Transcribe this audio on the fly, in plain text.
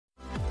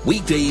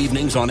Weekday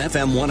evenings on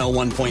FM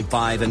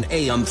 101.5 and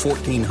AM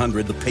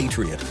 1400 The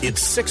Patriot.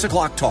 It's 6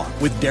 o'clock talk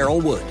with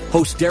Daryl Wood.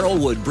 Host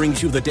Daryl Wood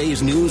brings you the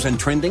day's news and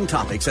trending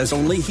topics as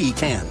only he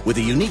can, with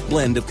a unique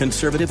blend of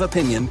conservative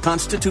opinion,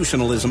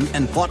 constitutionalism,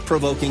 and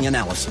thought-provoking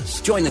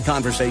analysis. Join the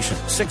conversation.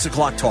 6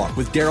 o'clock talk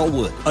with Daryl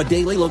Wood. A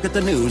daily look at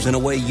the news in a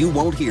way you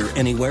won't hear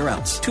anywhere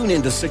else. Tune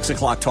in to 6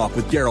 o'clock talk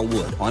with Daryl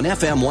Wood on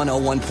FM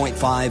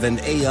 101.5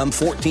 and AM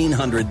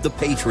 1400 The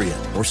Patriot,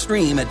 or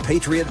stream at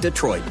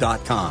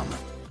patriotdetroit.com.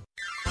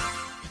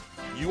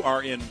 You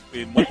are in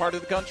what part of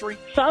the country?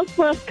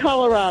 Southwest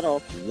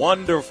Colorado.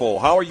 Wonderful.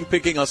 How are you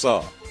picking us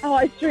up? Oh,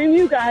 I stream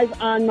you guys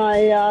on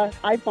my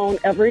iPhone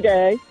every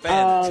day.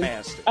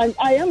 Fantastic.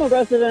 I am a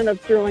resident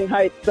of Sterling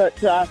Heights,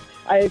 but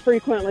I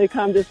frequently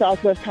come to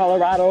Southwest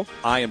Colorado.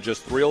 I am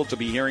just thrilled to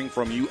be hearing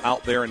from you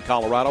out there in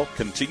Colorado.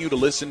 Continue to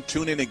listen,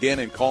 tune in again,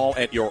 and call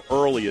at your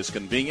earliest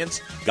convenience.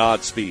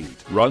 Godspeed.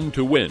 Run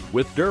to Win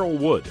with Daryl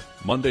Wood,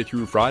 Monday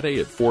through Friday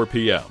at 4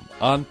 p.m.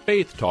 on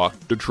Faith Talk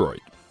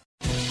Detroit.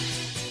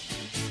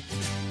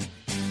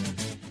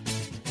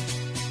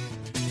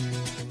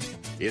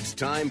 It's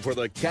time for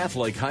the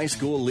Catholic High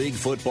School League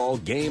Football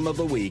Game of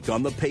the Week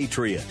on The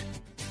Patriot.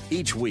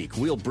 Each week,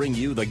 we'll bring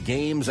you the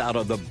games out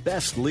of the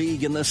best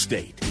league in the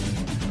state.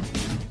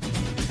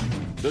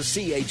 The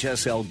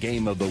CHSL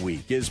Game of the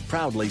Week is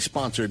proudly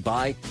sponsored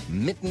by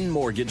Mitten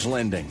Mortgage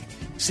Lending,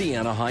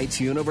 Siena Heights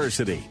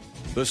University,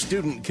 The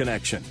Student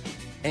Connection,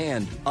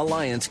 and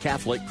Alliance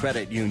Catholic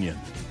Credit Union.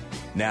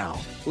 Now,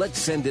 let's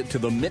send it to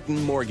the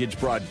Mitten Mortgage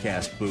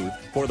broadcast booth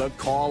for the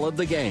call of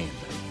the game.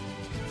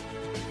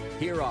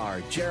 Here are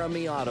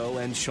Jeremy Otto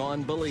and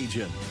Sean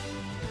Belegian.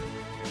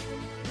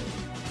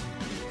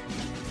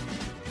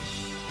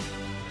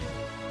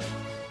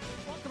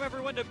 Welcome,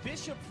 everyone, to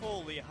Bishop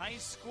Foley High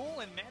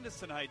School in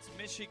Madison Heights,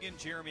 Michigan.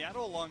 Jeremy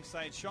Otto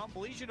alongside Sean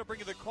Belegian to bring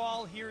you the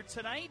call here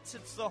tonight.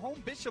 It's the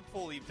home Bishop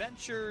Foley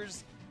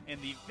Ventures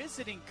and the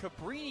visiting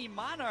Cabrini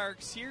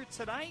Monarchs here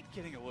tonight.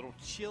 Getting a little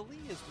chilly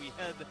as we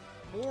head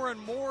more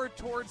and more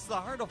towards the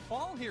heart of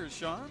fall here,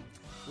 Sean.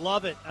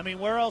 Love it. I mean,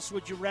 where else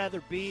would you rather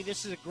be?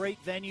 This is a great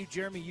venue.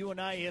 Jeremy, you and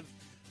I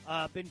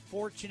have been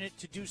fortunate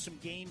to do some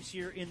games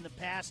here in the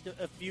past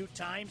a few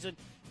times, and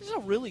this is a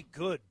really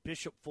good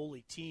Bishop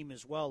Foley team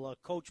as well.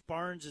 Coach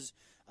Barnes has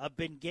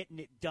been getting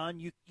it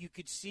done. You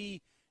could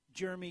see,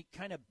 Jeremy,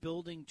 kind of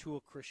building to a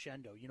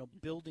crescendo,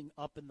 building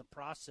up in the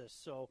process.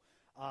 So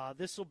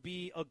this will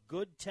be a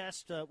good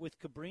test with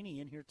Cabrini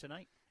in here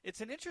tonight. It's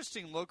an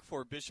interesting look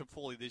for Bishop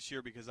Foley this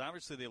year because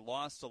obviously they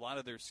lost a lot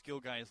of their skill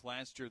guys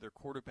last year. Their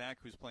quarterback,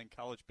 who's playing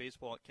college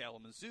baseball at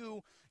Kalamazoo,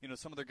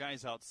 some of their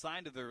guys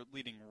outside of their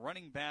leading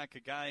running back,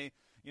 a guy,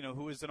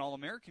 who is an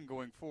All-American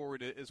going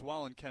forward as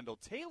well in Kendall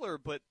Taylor.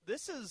 But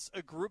this is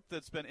a group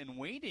that's been in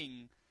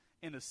waiting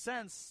in a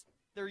sense.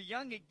 They're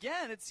young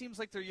again. It seems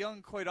like they're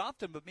young quite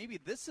often, but maybe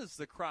this is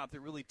the crop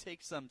that really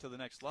takes them to the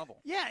next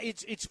level. Yeah,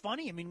 it's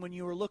funny. I mean, when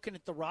you were looking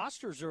at the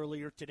rosters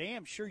earlier today,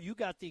 I'm sure you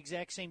got the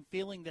exact same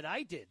feeling that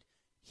I did.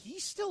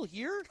 He's still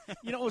here?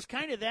 It was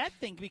kind of that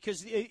thing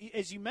because,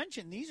 as you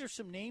mentioned, these are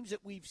some names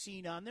that we've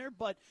seen on there.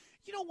 But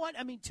you know what?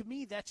 I mean, to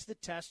me, that's the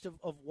test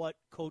of what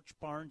Coach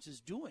Barnes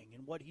is doing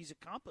and what he's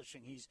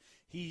accomplishing.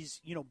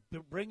 He's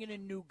bringing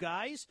in new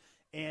guys.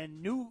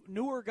 And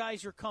newer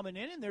guys are coming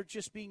in, and they're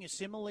just being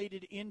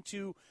assimilated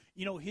into,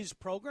 his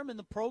program, and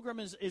the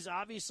program is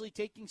obviously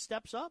taking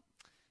steps up.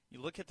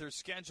 You look at their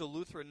schedule,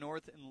 Lutheran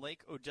North and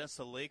Lake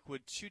Odessa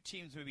Lakewood, two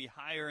teams maybe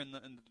higher in the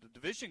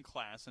division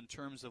class in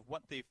terms of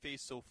what they've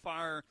faced so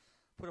far.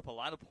 Put up a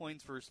lot of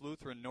points versus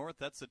Lutheran North.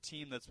 That's a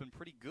team that's been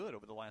pretty good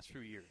over the last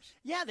few years.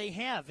 Yeah, they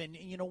have. And,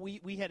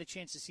 we had a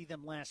chance to see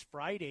them last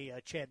Friday,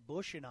 Chad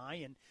Bush and I,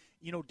 and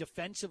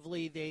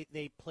defensively,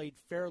 they played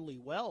fairly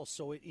well.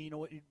 So,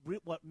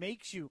 what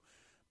makes you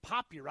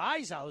pop your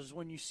eyes out is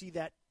when you see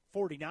that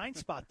 49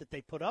 spot that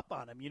they put up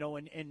on them,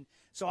 and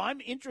so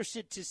I'm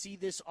interested to see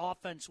this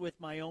offense with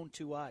my own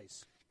two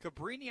eyes.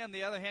 Cabrini, on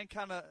the other hand,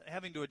 kind of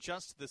having to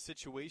adjust to the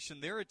situation.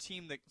 They're a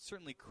team that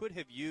certainly could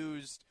have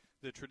used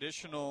the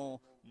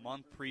traditional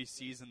month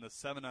preseason, the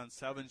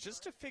 7-on-7s,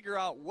 just to figure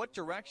out what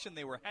direction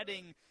they were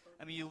heading.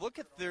 I mean, you look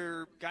at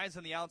their guys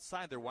on the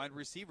outside, their wide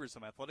receivers,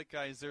 some athletic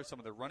guys there, some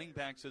of the running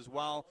backs as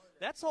well.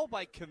 That's all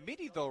by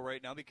committee, though,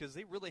 right now, because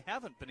they really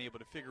haven't been able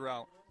to figure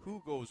out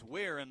who goes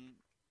where, and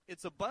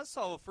it's a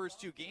buzzsaw the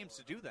first two games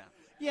to do that.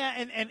 Yeah,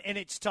 and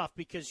it's tough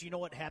because you know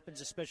what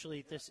happens, especially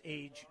at this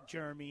age,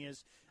 Jeremy,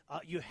 is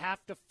you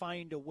have to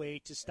find a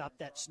way to stop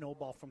that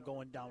snowball from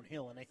going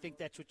downhill, and I think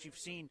that's what you've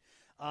seen,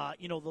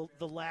 the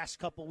last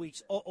couple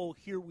weeks.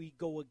 Here we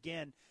go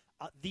again.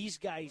 These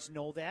guys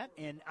know that,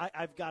 and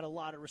I've got a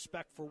lot of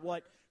respect for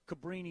what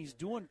Cabrini's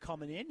doing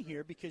coming in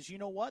here because you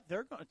know what?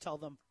 They're going to tell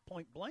them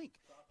point blank,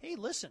 hey,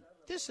 listen,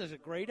 this is a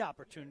great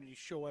opportunity to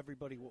show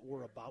everybody what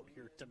we're about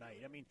here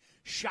tonight. I mean,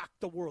 shock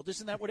the world.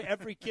 Isn't that what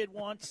every kid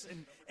wants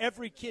and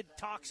every kid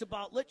talks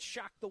about? Let's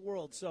shock the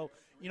world. So,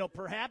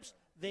 perhaps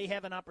they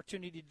have an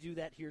opportunity to do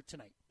that here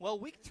tonight. Well,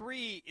 week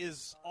 3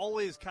 is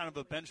always kind of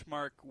a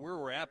benchmark where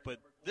we're at, but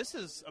this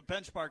is a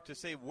benchmark to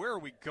say where are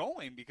we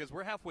going, because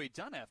we're halfway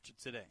done after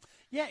today.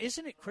 Yeah,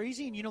 isn't it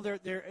crazy? And,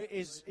 there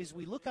is, as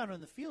we look out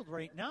on the field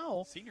right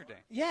now. Senior day.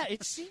 Yeah,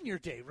 it's senior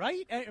day,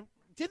 right?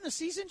 Didn't the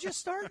season just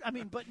start? I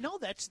mean, but no,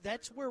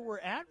 that's where we're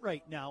at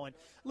right now. And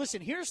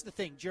listen, here's the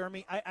thing,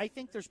 Jeremy. I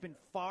think there's been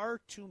far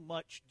too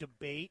much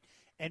debate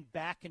and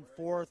back and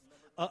forth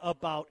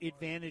about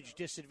advantage,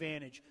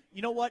 disadvantage.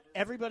 You know what?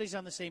 Everybody's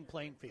on the same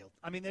playing field.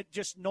 I mean, there's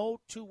just no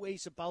two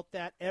ways about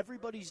that.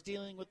 Everybody's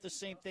dealing with the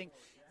same thing.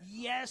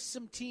 Yes,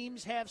 some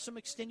teams have some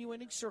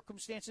extenuating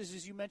circumstances,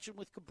 as you mentioned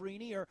with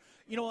Cabrini, or,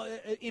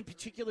 in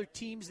particular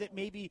teams that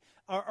maybe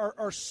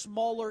are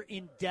smaller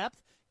in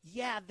depth.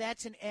 Yeah,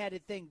 that's an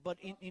added thing. But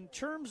in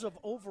terms of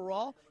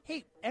overall,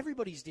 hey,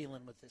 everybody's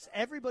dealing with this.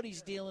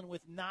 Everybody's dealing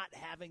with not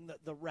having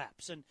the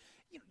reps. And,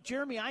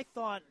 Jeremy, I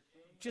thought,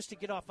 just to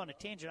get off on a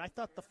tangent, I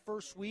thought the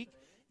first week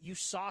you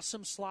saw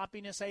some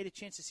sloppiness. I had a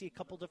chance to see a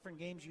couple different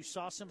games. You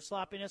saw some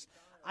sloppiness.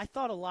 I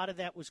thought a lot of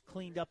that was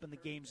cleaned up in the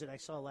games that I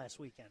saw last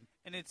weekend.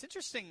 And it's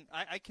interesting.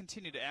 I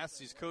continue to ask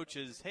these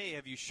coaches, hey,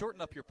 have you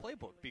shortened up your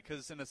playbook?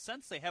 Because in a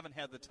sense they haven't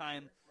had the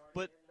time,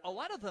 but a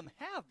lot of them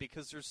have,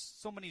 because there's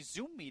so many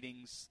Zoom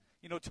meetings,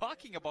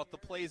 talking about the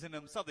plays in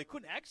themselves. They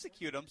couldn't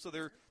execute them, so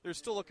they're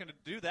still looking to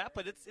do that.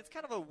 But it's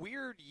kind of a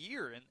weird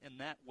year in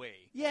that way.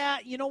 Yeah,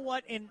 you know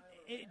what? And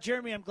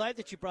Jeremy, I'm glad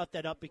that you brought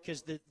that up,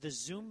 because the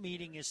Zoom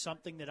meeting is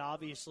something that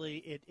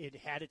obviously it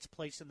had its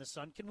place in the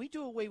sun. Can we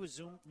do away with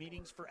Zoom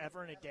meetings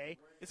forever and a day?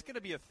 It's going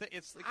to be it's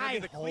going to be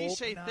the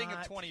cliche thing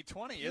of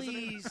 2020, isn't it?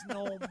 Please,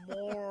 no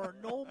more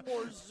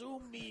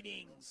Zoom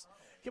meetings.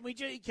 Can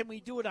we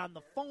do it on the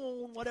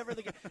phone, whatever?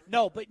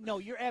 No,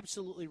 you're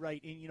absolutely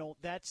right. And,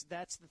 that's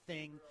the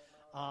thing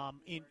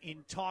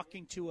in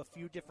talking to a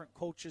few different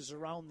coaches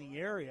around the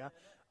area.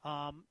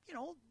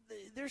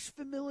 There's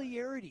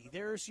familiarity.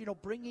 There's,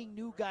 bringing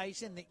new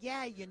guys in that,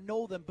 yeah, you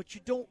know them, but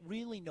you don't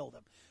really know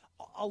them.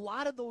 A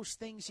lot of those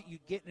things that you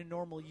get in a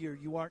normal year,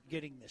 you aren't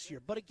getting this year.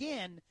 But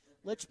again,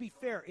 let's be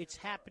fair. It's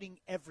happening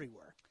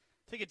everywhere.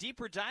 Take a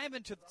deeper dive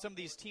into some of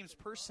these teams'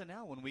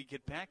 personnel when we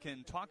get back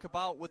and talk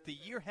about what the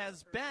year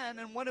has been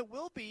and what it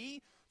will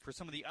be for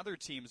some of the other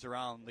teams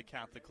around the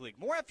Catholic League.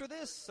 More after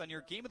this on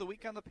your Game of the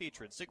Week on the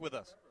Patriots. Stick with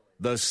us.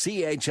 The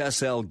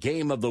CHSL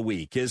Game of the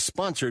Week is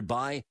sponsored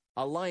by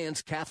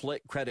Alliance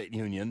Catholic Credit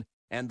Union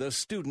and the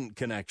Student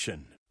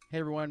Connection. Hey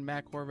everyone,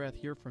 Matt Horvath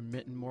here from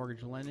Mitten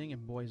Mortgage Lending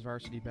and boys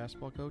varsity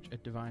basketball coach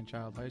at Divine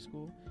Child High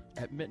School.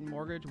 At Mitten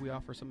Mortgage, we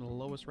offer some of the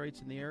lowest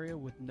rates in the area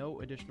with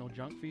no additional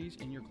junk fees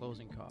in your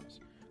closing costs.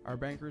 Our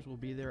bankers will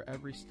be there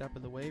every step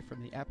of the way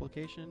from the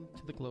application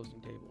to the closing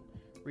table.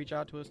 Reach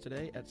out to us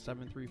today at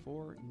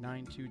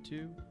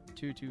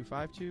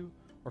 734-922-2252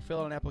 or fill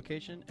out an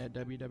application at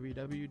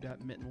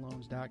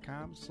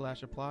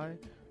www.mittenloans.com/apply,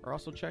 or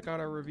also check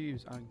out our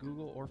reviews on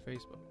Google or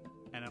Facebook.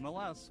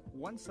 NMLS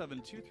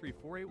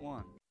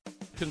 1723481.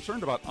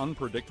 Concerned about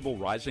unpredictable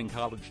rising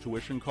college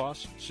tuition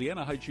costs?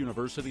 Siena Heights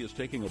University is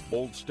taking a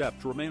bold step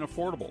to remain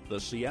affordable.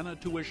 The Siena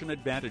Tuition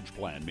Advantage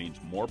Plan means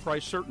more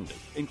price certainty,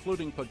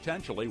 including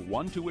potentially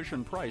one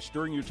tuition price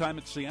during your time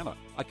at Siena,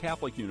 a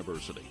Catholic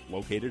university.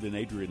 Located in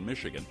Adrian,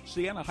 Michigan,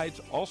 Siena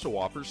Heights also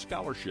offers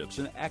scholarships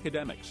in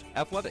academics,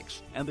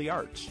 athletics, and the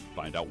arts.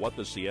 Find out what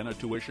the Siena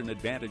Tuition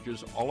Advantage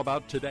is all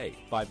about today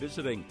by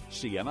visiting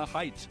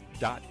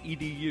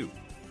sienaheights.edu.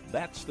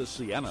 That's the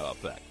Siena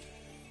Effect.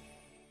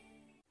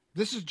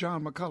 This is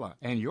John McCullough,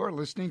 and you're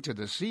listening to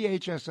the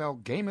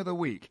CHSL Game of the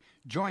Week.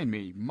 Join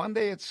me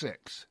Monday at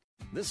 6.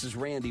 This is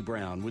Randy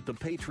Brown with the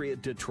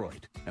Patriot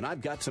Detroit, and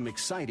I've got some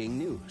exciting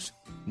news.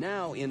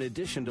 Now, in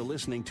addition to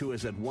listening to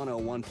us at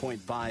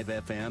 101.5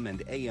 FM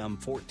and AM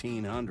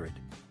 1400,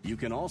 you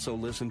can also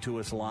listen to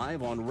us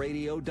live on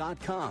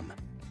radio.com.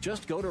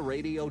 Just go to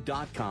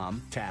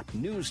radio.com, tap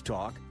News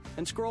Talk,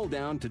 and scroll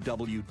down to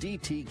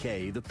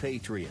WDTK The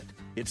Patriot.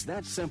 It's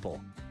that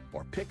simple.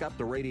 Or pick up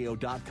the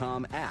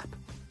radio.com app.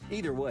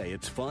 Either way,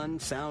 it's fun,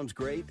 sounds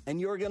great, and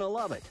you're going to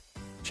love it.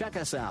 Check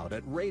us out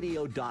at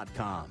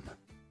radio.com.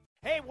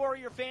 Hey,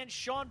 Warrior fans,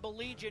 Sean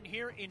Belegian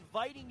here,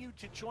 inviting you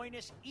to join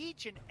us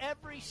each and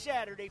every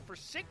Saturday for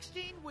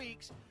 16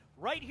 weeks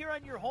right here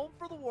on your home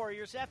for the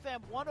Warriors,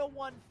 FM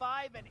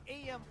 101.5 and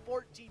AM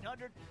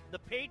 1400. The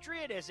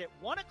Patriot, as at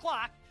 1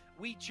 o'clock,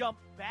 we jump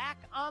back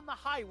on the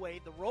highway,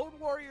 the Road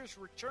Warriors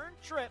return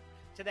trip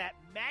to that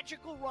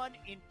magical run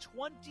in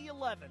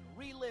 2011.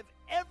 Relive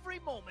every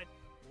moment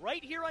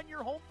right here on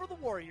your home for the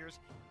Warriors,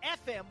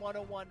 FM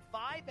 101.5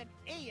 and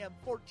AM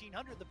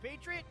 1400. The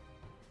Patriot.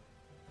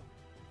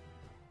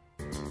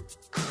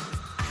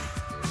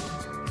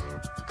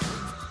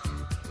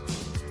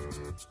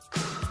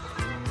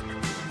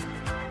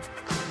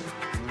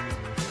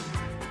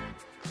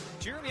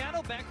 Jeremy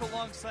Otto back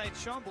alongside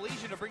Sean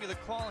Belegian to bring you the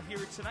call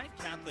here tonight.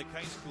 Catholic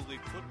High School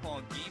League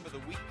football game of the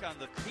week on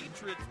the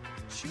Patriot.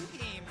 2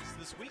 games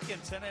this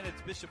weekend. Tonight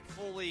it's Bishop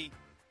Foley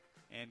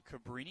and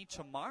Cabrini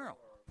tomorrow.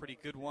 Pretty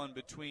good one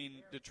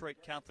between Detroit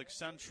Catholic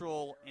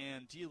Central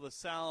and De La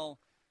Salle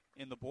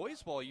in the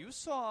boys' ball, you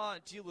saw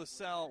De La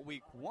Salle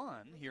week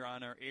 1 here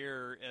on our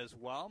air as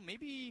well.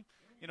 Maybe,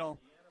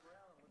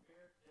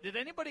 did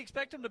anybody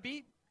expect them to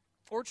beat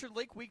Orchard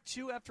Lake week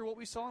 2 after what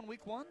we saw in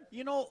week 1?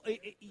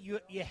 You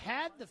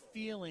had the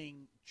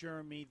feeling,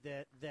 Jeremy,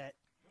 that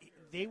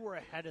they were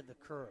ahead of the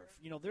curve.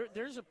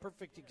 There's a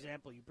perfect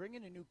example. You bring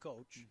in a new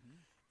coach. Mm-hmm.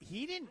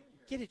 He didn't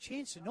get a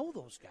chance to know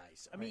those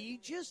guys. I mean, he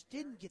just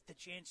didn't get the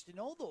chance to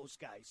know those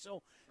guys.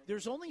 So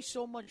there's only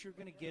so much you're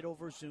going to get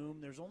over Zoom.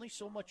 There's only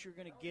so much you're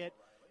going to get,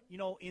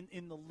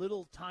 in the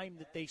little time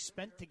that they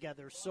spent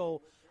together.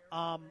 So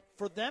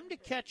for them to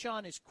catch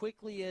on as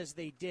quickly as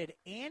they did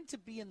and to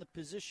be in the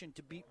position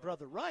to beat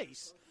Brother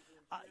Rice,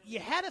 you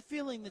had a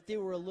feeling that they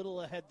were a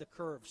little ahead the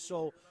curve.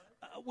 So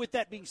with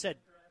that being said,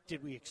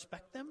 did we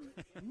expect them?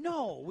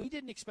 No, we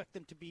didn't expect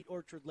them to beat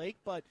Orchard Lake,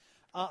 but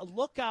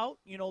look out.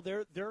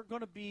 They're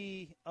going to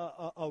be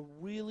a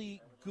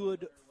really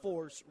good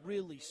force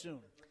really soon.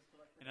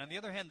 And on the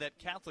other hand, that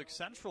Catholic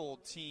Central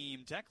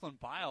team, Declan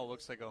Bile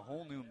looks like a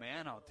whole new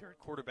man out there at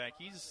quarterback.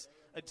 He's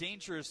a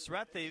dangerous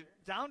threat. They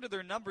down to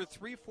their number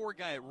 3-4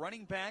 guy at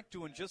running back,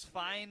 doing just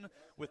fine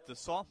with the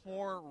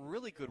sophomore.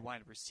 Really good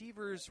wide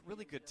receivers,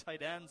 really good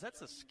tight ends.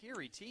 That's a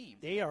scary team.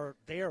 They are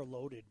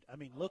loaded. I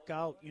mean, look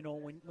out.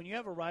 When you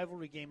have a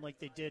rivalry game like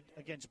they did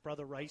against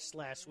Brother Rice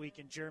last week,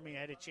 and Jeremy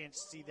had a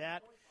chance to see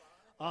that.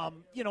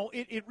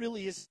 It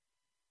really is.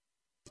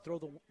 Throw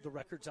the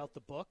records out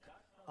the book.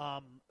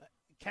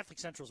 Catholic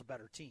Central's a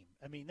better team.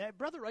 I mean, that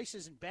Brother Rice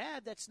isn't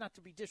bad. That's not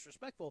to be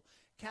disrespectful.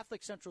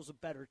 Catholic Central's a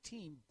better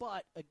team.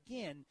 But,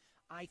 again,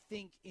 I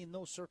think in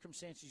those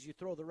circumstances you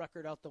throw the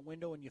record out the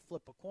window and you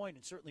flip a coin,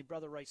 and certainly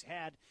Brother Rice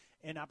had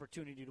an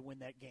opportunity to win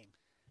that game.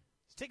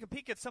 Let's take a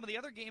peek at some of the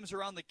other games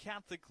around the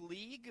Catholic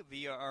League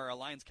via our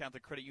Alliance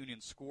Catholic Credit Union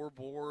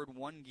scoreboard.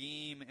 One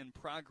game in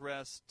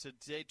progress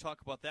today.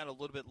 Talk about that a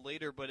little bit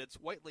later, but it's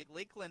White Lake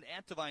Lakeland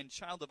at Divine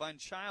Child. Divine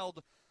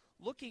Child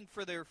looking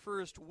for their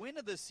first win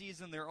of the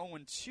season. They're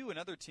 0-2,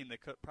 another team that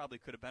probably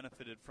could have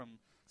benefited from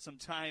some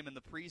time in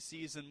the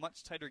preseason.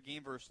 Much tighter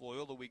game versus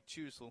Loyola week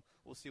 2, so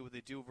we'll see what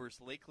they do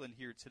versus Lakeland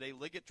here today.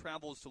 Liggett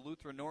travels to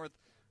Lutheran North.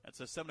 That's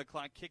a 7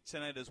 o'clock kick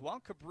tonight as well.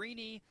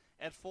 Cabrini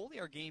at Foley,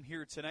 our game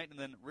here tonight, and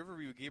then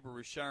Riverview Gabriel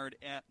Richard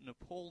at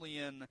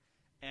Napoleon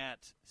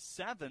at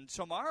 7.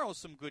 Tomorrow,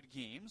 some good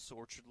games.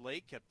 Orchard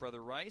Lake at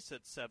Brother Rice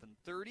at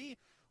 7:30.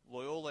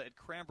 Loyola at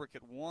Cranbrook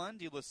at 1.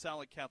 De La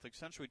Salle at Catholic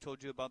Central. We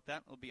told you about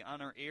that. It'll be on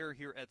our air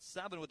here at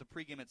 7 with the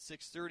pregame at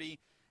 6:30.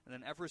 And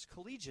then Everest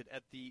Collegiate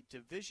at the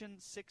Division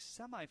 6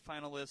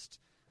 semifinalist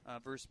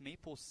versus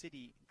Maple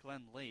City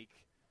Glen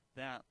Lake.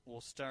 That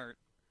will start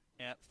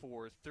at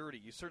 4:30.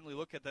 You certainly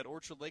look at that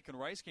Orchard Lake and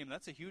Rice game.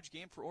 That's a huge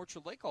game for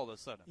Orchard Lake all of a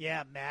sudden.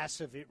 Yeah,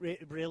 massive.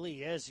 It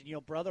really is.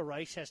 Brother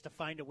Rice has to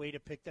find a way to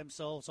pick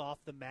themselves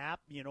off the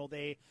map.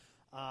 They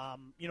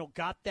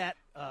got that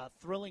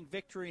thrilling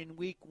victory in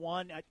week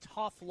 1, a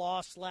tough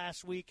loss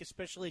last week,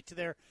 especially to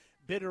their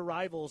bitter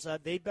rivals.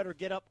 They better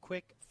get up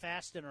quick,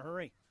 fast, in a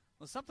hurry.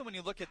 Well, something when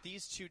you look at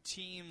these two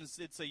teams,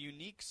 it's a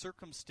unique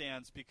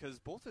circumstance because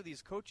both of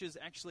these coaches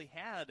actually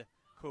had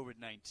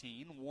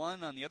COVID-19.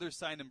 One on the other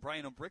side, and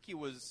Brian O'Bricky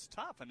was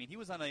tough. I mean, he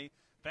was on a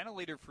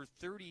ventilator for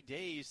 30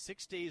 days,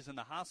 6 days in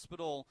the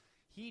hospital.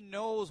 He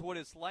knows what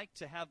it's like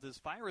to have this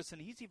virus,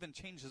 and he's even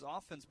changed his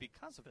offense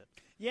because of it.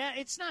 Yeah,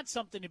 it's not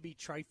something to be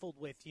trifled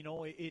with.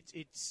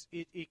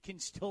 It can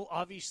still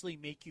obviously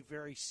make you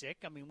very sick.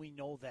 I mean, we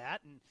know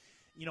that, and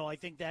I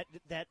think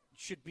that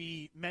should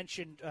be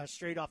mentioned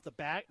straight off the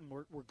bat, and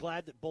we're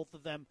glad that both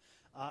of them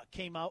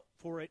came out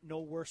for it no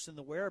worse than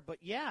the wear. But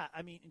yeah,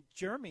 I mean,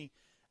 Jeremy.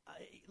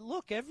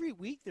 Look, every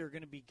week there are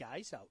going to be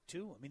guys out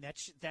too. I mean,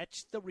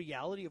 that's the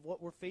reality of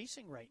what we're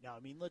facing right now. I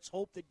mean, let's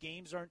hope that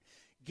games aren't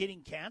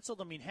getting canceled.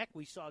 I mean, heck,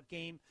 we saw a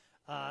game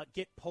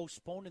get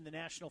postponed in the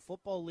National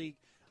Football League,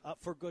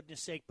 for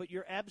goodness sake. But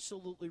you're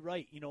absolutely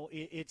right.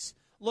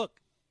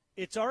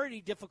 It's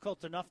already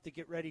difficult enough to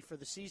get ready for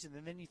the season,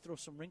 and then you throw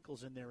some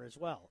wrinkles in there as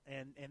well,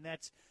 and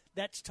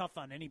that's tough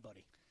on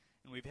anybody.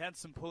 And we've had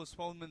some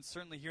postponements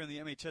certainly here in the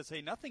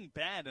MHSA. Nothing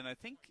bad, and I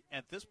think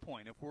at this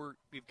point, if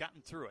we've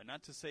gotten through it,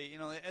 not to say,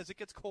 as it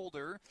gets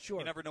colder, sure,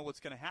 you never know what's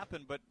going to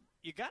happen, but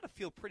you got to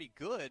feel pretty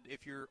good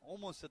if you're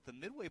almost at the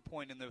midway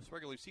point in this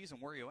regular season.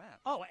 Where are you at?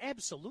 Oh,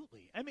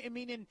 absolutely. I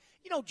mean, and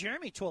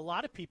Jeremy, to a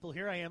lot of people,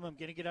 here I am. I'm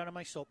going to get out of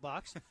my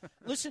soapbox.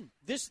 Listen,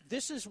 this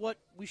is what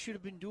we should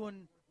have been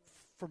doing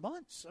for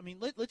months. I mean,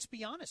 let's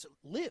be honest.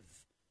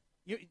 Live.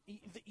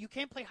 You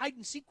can't play hide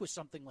and seek with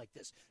something like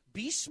this.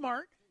 Be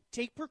smart.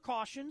 Take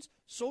precautions,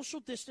 social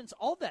distance,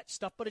 all that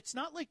stuff, but it's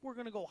not like we're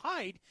going to go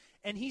hide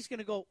and he's going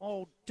to go,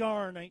 oh,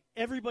 darn,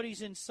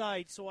 everybody's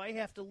inside, so I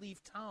have to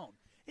leave town.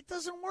 It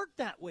doesn't work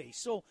that way.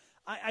 So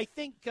I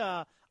think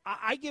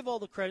I give all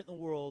the credit in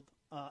the world.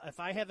 If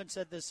I haven't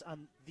said this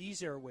on these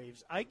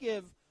airwaves, I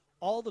give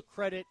all the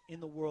credit in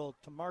the world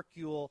to Mark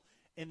Ewell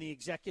and the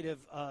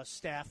executive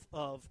staff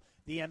of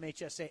the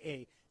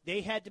MHSAA. They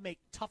had to make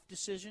tough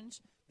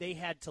decisions. They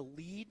had to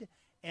lead.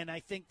 And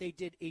I think they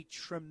did a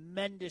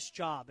tremendous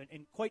job.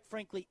 And quite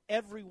frankly,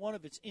 every one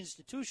of its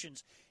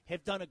institutions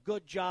have done a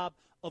good job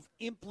of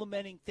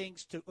implementing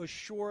things to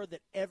assure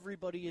that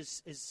everybody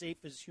is as safe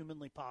as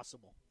humanly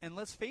possible. And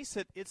let's face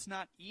it, it's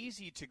not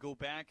easy to go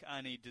back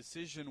on a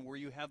decision where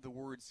you have the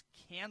words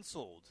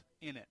canceled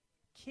in it.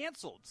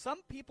 Canceled.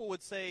 Some people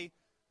would say,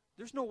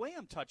 there's no way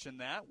I'm touching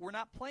that. We're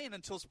not playing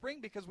until spring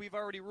because we've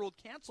already ruled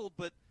canceled,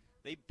 but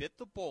they bit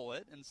the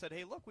bullet and said,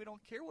 hey, look, we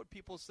don't care what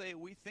people say.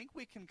 We think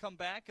we can come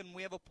back, and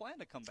we have a plan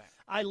to come back.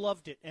 I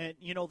loved it. And,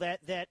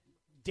 that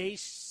day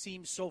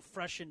seems so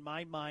fresh in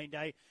my mind.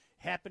 I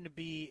happened to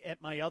be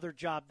at my other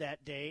job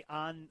that day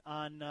on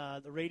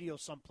the radio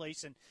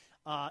someplace, and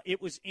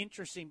it was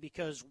interesting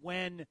because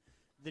when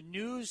the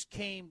news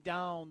came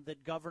down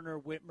that Governor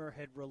Whitmer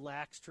had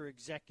relaxed her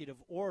executive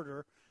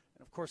order,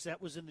 and of course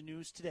that was in the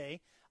news today,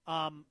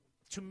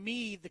 to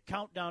me the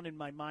countdown in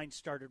my mind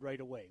started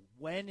right away.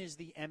 When is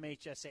the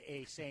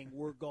MHSAA saying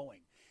we're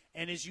going?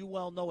 And as you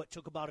well know, it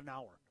took about an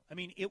hour. I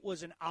mean, it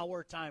was an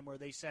hour time where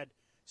they said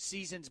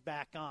season's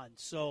back on.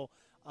 So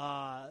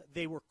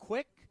they were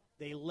quick.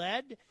 They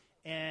led,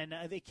 and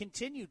they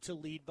continued to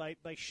lead by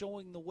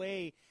showing the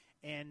way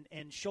and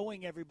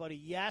showing everybody,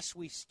 yes,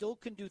 we still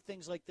can do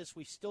things like this.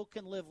 We still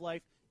can live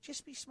life.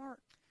 Just be smart.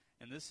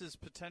 And this is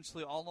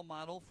potentially all a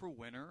model for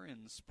winter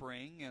and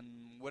spring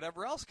and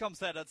whatever else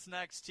comes at us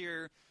next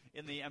here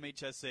in the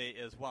MHSA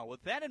as well.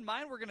 With that in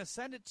mind, we're going to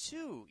send it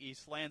to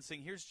East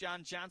Lansing. Here's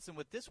John Johnson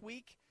with This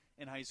Week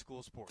in High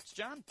School Sports.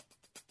 John?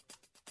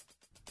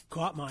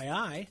 Caught my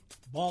eye,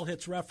 ball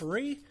hits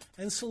referee,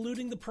 and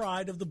saluting the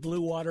pride of the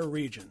Blue Water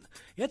region.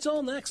 It's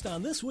all next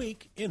on This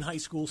Week in High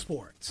School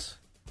Sports.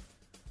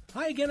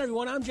 Hi again,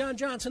 everyone. I'm John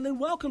Johnson, and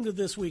welcome to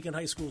This Week in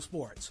High School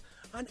Sports.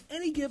 On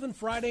any given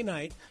Friday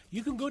night,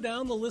 you can go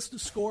down the list of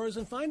scores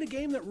and find a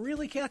game that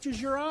really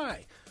catches your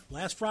eye.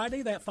 Last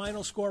Friday, that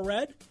final score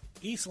read,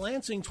 East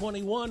Lansing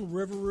 21,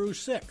 River Rouge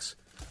 6.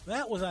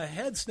 That was a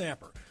head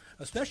snapper,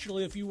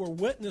 especially if you were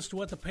witness to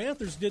what the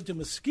Panthers did to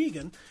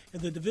Muskegon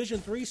in the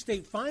Division III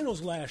state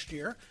finals last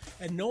year,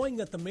 and knowing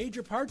that the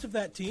major parts of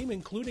that team,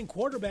 including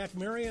quarterback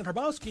Marianne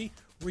Hrabowski,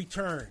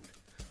 returned.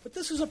 But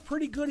this is a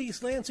pretty good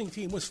East Lansing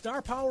team with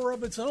star power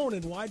of its own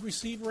in wide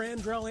receiver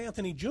Andrell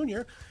Anthony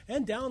Jr.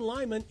 and down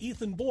lineman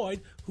Ethan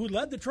Boyd, who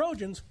led the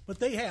Trojans, but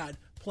they had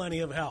plenty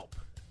of help.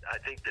 I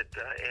think that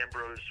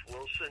Ambrose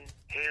Wilson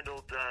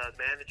handled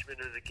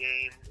management of the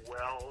game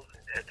well.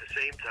 At the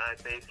same time,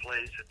 made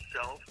plays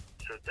himself.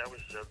 So that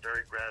was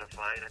very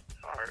gratifying.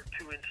 Our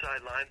two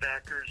inside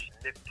linebackers,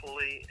 Nick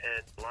Pulley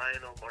and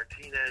Lionel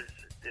Martinez,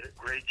 did a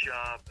great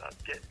job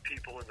of getting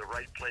people in the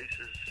right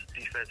places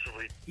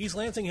defensively. East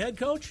Lansing head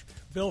coach,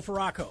 Bill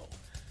Farraco.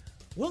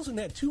 Wilson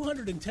had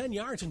 210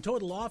 yards in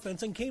total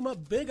offense and came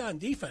up big on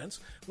defense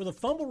with a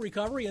fumble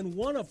recovery and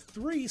one of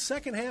 3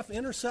 second-half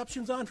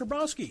interceptions on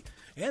Hrabowski.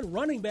 And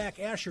running back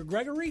Asher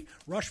Gregory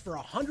rushed for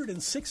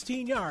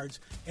 116 yards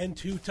and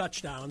 2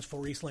 touchdowns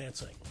for East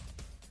Lansing.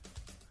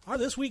 Our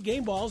This Week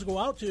game balls go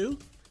out to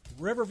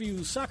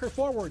Riverview soccer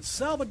forward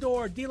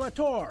Salvador De La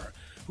Torre,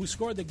 who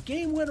scored the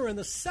game winner in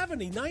the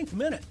 79th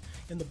minute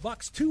in the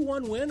Bucks'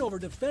 2-1 win over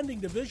defending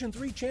Division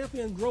III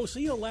champion Grosse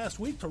Ile last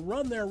week to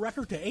run their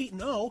record to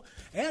 8-0,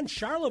 and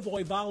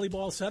Charlevoix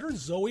volleyball setter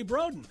Zoe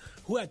Broden,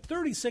 who had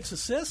 36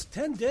 assists,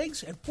 10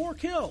 digs, and 4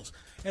 kills,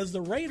 as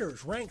the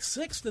Raiders ranked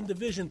 6th in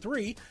Division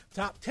III,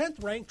 top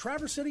 10th ranked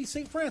Traverse City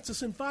St.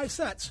 Francis in 5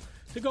 sets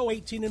to go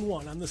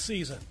 18-1 on the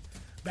season.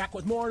 Back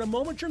with more in a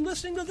moment. You're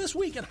listening to This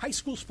Week in High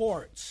School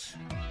Sports.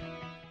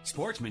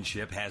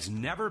 Sportsmanship has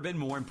never been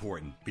more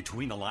important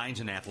between the lines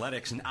in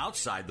athletics and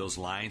outside those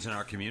lines in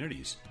our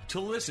communities.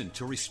 To listen,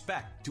 to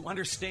respect, to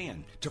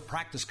understand, to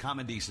practice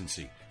common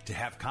decency, to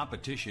have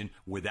competition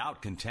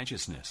without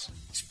contentiousness.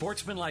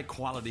 Sportsmanlike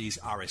qualities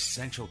are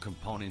essential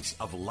components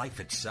of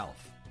life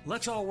itself.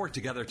 Let's all work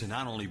together to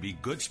not only be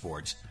good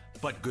sports,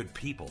 but good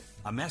people.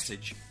 A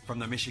message from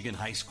the Michigan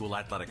High School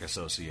Athletic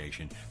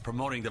Association,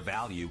 promoting the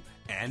value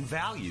and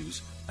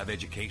values of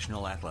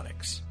educational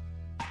athletics.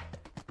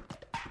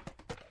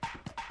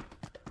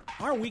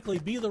 Our weekly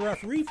Be the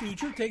Referee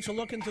feature takes a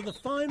look into the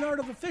fine art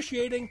of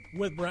officiating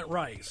with Brent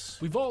Rice.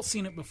 We've all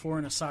seen it before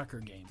in a soccer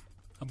game.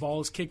 A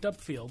ball is kicked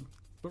upfield,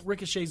 but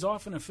ricochets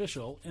off an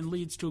official and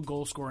leads to a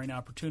goal-scoring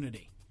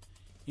opportunity.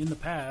 In the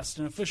past,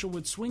 an official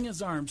would swing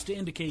his arms to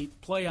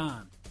indicate play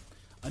on.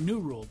 A new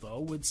rule, though,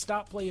 would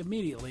stop play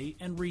immediately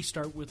and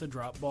restart with a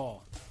drop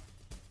ball.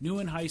 New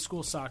in high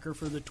school soccer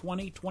for the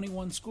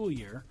 2021 school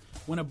year,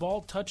 when a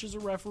ball touches a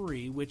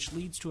referee which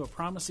leads to a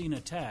promising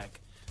attack,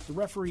 the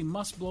referee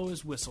must blow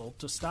his whistle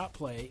to stop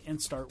play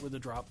and start with a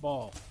drop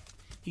ball.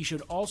 He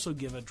should also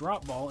give a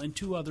drop ball in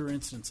 2 other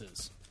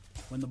instances: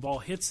 when the ball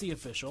hits the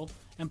official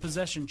and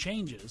possession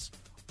changes,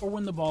 or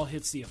when the ball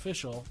hits the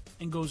official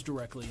and goes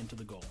directly into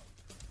the goal.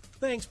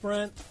 Thanks,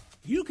 Brent.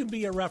 You can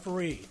be a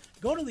referee.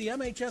 Go to the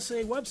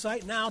MHSA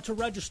website now to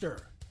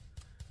register.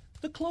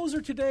 The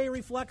closer today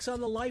reflects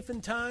on the life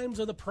and times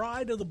of the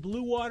pride of the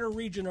Blue Water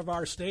region of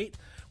our state.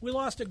 We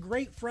lost a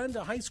great friend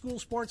to high school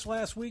sports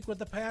last week with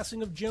the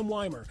passing of Jim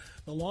Weimer,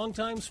 the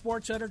longtime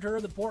sports editor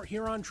of the Port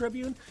Huron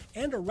Tribune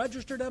and a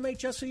registered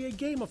MHSAA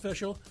game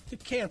official, to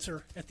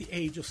cancer at the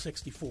age of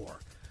 64.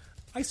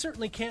 I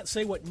certainly can't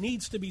say what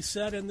needs to be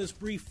said in this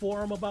brief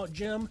forum about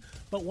Jim,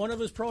 but one of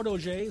his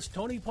proteges,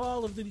 Tony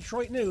Paul of the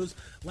Detroit News,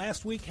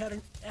 last week had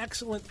an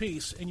excellent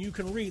piece, and you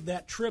can read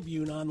that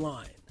Tribune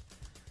online.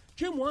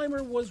 Jim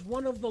Weimer was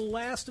one of the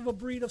last of a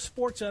breed of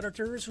sports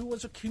editors who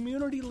was a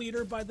community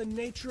leader by the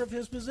nature of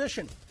his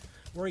position.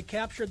 Where he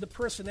captured the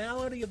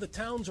personality of the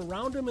towns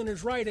around him in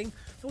his writing,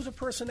 there was a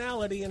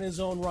personality in his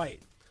own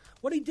right.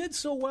 What he did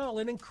so well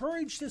and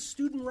encouraged his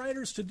student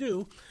writers to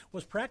do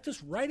was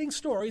practice writing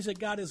stories that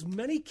got as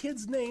many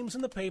kids' names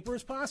in the paper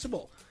as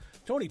possible.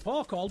 Tony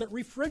Paul called it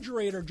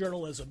refrigerator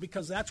journalism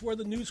because that's where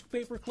the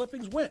newspaper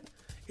clippings went.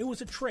 It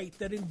was a trait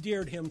that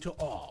endeared him to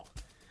all.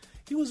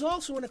 He was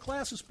also in a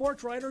class of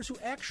sports writers who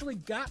actually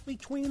got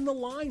between the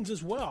lines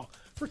as well.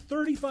 For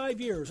 35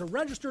 years, a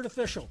registered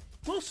official,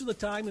 most of the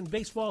time in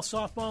baseball,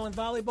 softball, and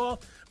volleyball,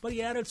 but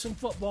he added some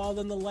football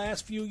in the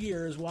last few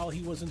years while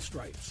he was in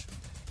stripes.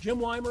 Jim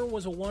Weimer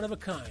was a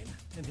one-of-a-kind,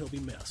 and he'll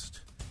be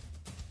missed.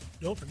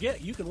 Don't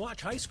forget, you can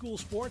watch high school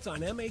sports on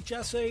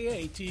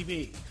MHSAA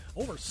TV.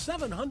 Over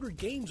 700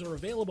 games are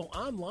available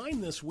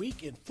online this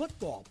week in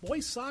football,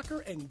 boys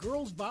soccer, and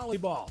girls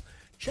volleyball.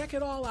 Check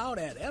it all out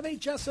at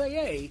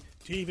MHSAA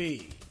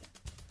TV.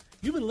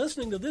 You've been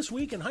listening to This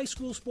Week in High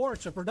School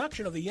Sports, a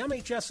production of the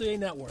MHSAA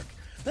Network.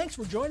 Thanks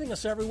for joining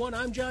us, everyone.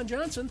 I'm John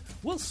Johnson.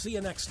 We'll see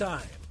you next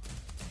time.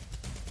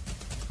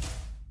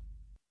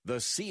 The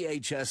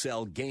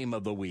CHSL Game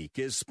of the Week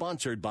is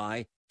sponsored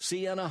by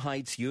Siena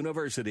Heights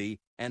University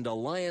and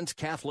Alliance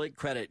Catholic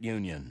Credit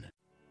Union.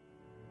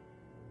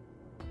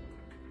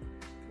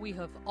 We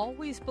have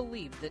always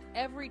believed that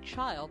every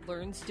child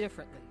learns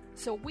differently,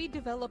 so we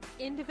develop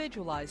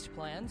individualized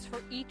plans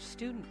for each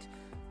student.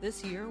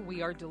 This year,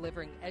 we are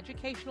delivering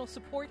educational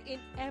support in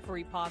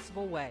every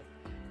possible way,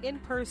 in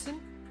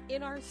person,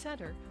 in our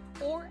center,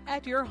 or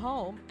at your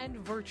home and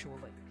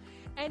virtually.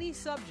 Any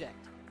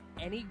subject,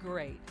 any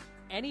grade,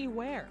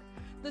 anywhere.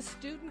 The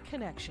Student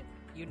Connection,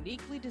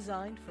 uniquely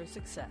designed for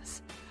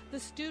success.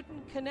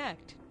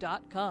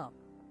 TheStudentConnect.com.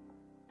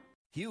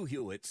 Hugh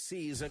Hewitt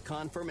sees a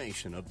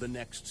confirmation of the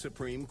next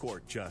Supreme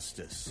Court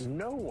justice.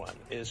 No one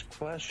is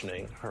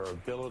questioning her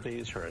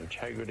abilities, her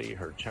integrity,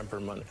 her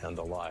temperament, and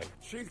the like.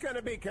 She's going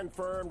to be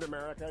confirmed,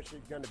 America.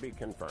 She's going to be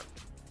confirmed.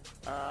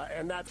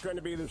 And that's going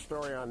to be the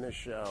story on this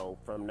show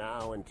from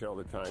now until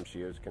the time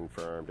she is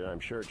confirmed. And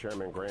I'm sure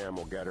Chairman Graham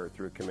will get her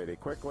through committee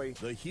quickly.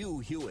 The Hugh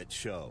Hewitt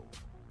Show,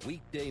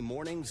 weekday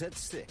mornings at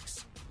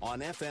 6 on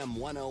FM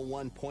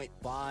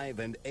 101.5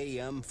 and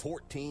AM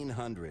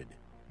 1400.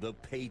 The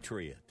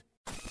Patriot.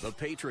 The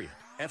Patriot,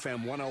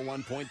 FM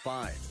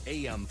 101.5,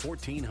 AM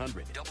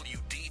 1400.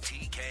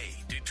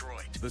 WDTK,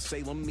 Detroit. The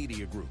Salem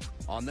Media Group,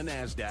 on the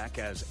NASDAQ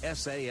as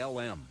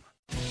SALM.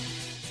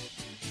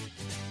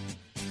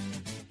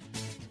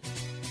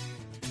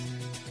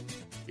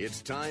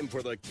 It's time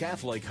for the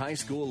Catholic High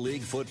School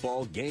League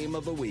Football Game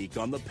of the Week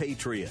on The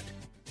Patriot.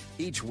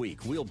 Each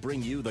week, we'll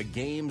bring you the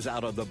games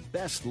out of the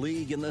best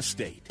league in the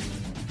state.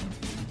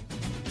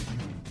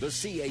 The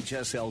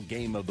CHSL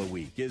Game of the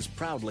Week is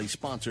proudly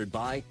sponsored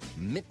by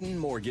Mitten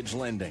Mortgage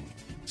Lending,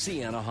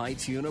 Siena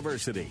Heights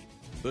University,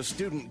 The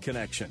Student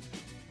Connection,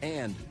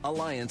 and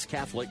Alliance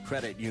Catholic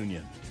Credit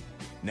Union.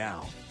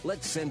 Now,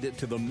 let's send it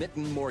to the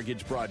Mitten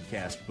Mortgage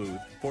broadcast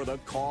booth for the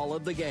call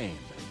of the game.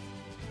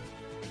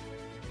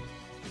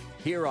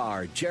 Here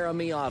are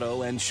Jeremy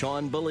Otto and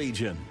Sean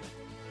Belegian.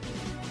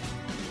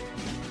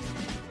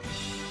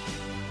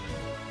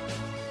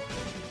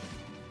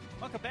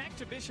 Welcome back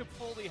to Bishop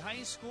Foley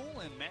High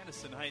School in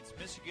Madison Heights,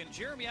 Michigan.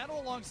 Jeremy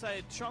Otto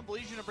alongside Sean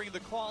Belegian to bring the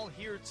call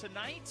here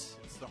tonight.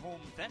 It's the home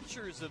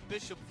ventures of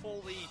Bishop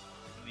Foley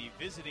and the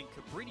visiting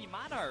Cabrini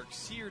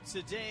Monarchs here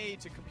today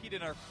to compete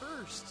in our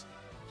first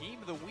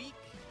game of the week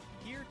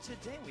here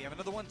today. We have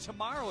another one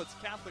tomorrow. It's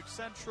Catholic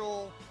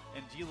Central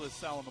and De La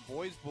Salle in the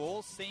Boys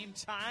Bowl. Same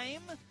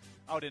time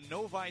out in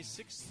Novi,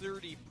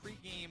 6:30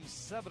 pregame,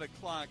 7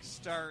 o'clock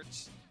start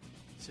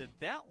to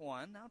that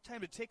one. Now time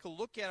to take a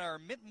look at our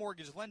Mint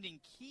Mortgage Lending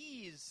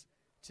keys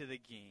to the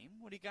game.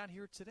 What do you got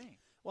here today?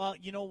 Well,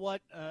 you know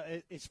what?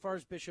 As far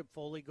as Bishop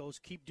Foley goes,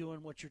 keep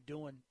doing what you're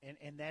doing,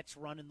 and that's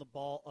running the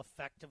ball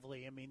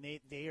effectively. I mean,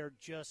 they are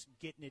just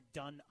getting it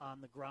done on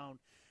the ground.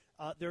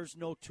 There's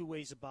no two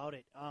ways about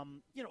it.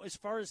 As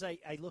far as I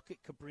look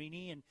at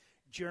Cabrini and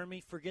Jeremy,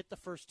 forget the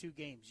first two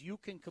games. You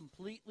can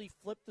completely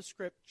flip the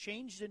script,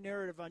 change the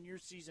narrative on your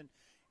season,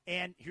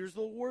 and here's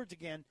the words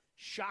again,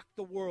 shock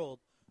the world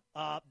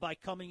by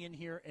coming in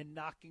here and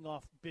knocking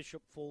off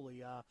Bishop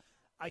Foley.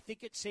 I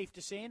think it's safe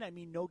to say, and I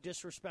mean no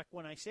disrespect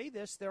when I say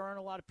this, there aren't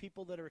a lot of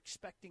people that are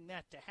expecting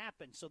that to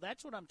happen. So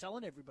that's what I'm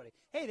telling everybody.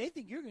 Hey, they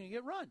think you're going to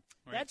get run.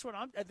 Right. That's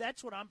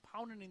what I'm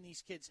pounding in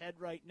these kids' head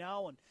right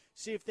now, and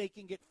see if they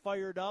can get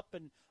fired up.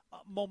 And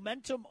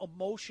momentum,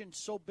 emotion,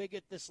 so big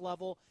at this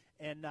level,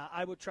 and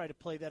I would try to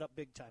play that up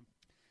big time.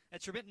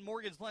 That's your Mitten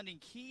Mortgage Lending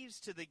keys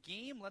to the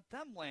game. Let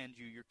them land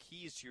you your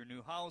keys to your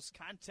new house.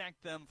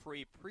 Contact them for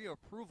a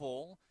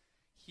pre-approval.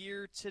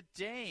 here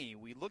today.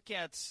 We look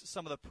at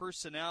some of the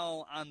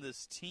personnel on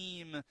this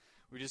team.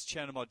 We just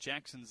chatted about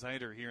Jackson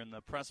Zeider here in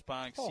the press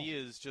box. He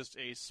is just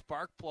a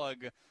spark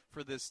plug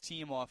for this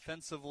team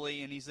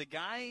offensively, and he's a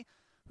guy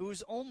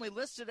who's only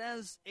listed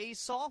as a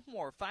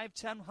sophomore,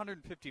 5'10",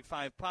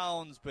 155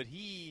 pounds, but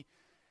he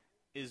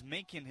is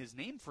making his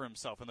name for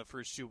himself in the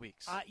first 2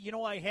 weeks. I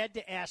had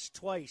to ask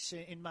twice.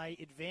 In my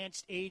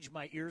advanced age,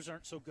 my ears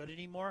aren't so good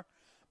anymore.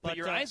 But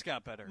your eyes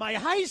got better. My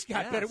eyes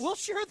got better. We'll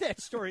share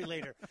that story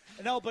later.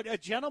 No, but a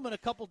gentleman a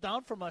couple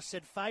down from us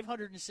said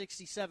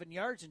 567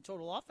 yards in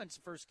total offense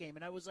the first game,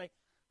 and I was like,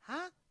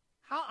 huh?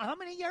 How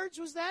many yards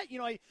was that?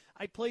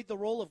 I played the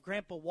role of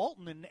Grandpa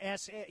Walton and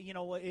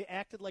it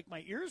acted like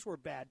my ears were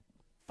bad.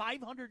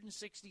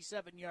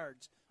 567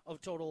 yards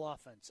of total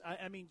offense.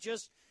 I mean,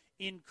 just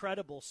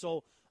incredible.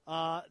 So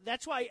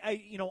that's why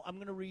I'm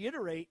going to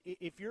reiterate: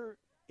 if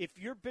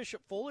you're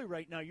Bishop Foley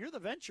right now, you're the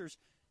Ventures.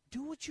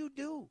 Do what you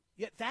do.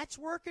 Yeah, that's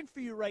working for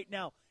you right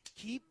now.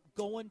 Keep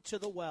going to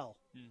the well.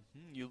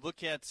 Mm-hmm. You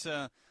look at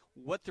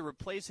what they're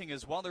replacing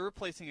as well. They're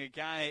replacing a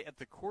guy at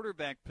the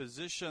quarterback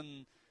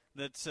position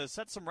that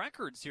set some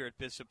records here at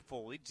Bishop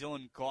Foley.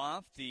 Dylan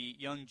Goff, the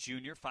young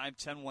junior,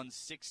 5'10",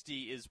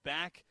 160, is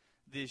back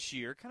this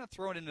year. Kind of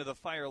thrown into the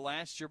fire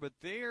last year, but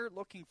they're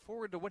looking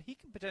forward to what he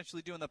can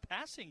potentially do in the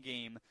passing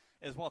game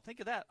as well.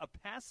 Think of that, a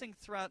passing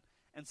threat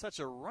and such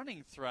a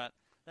running threat.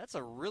 That's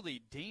a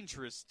really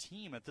dangerous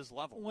team at this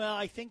level. Well,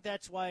 I think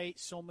that's why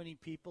so many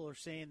people are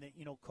saying that,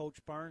 Coach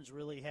Barnes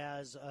really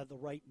has the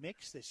right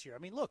mix this year. I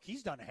mean, look,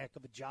 he's done a heck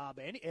of a job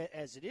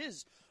as it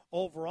is.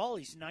 Overall,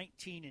 he's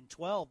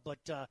 19-12,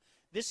 but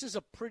this is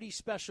a pretty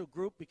special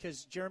group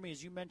because, Jeremy,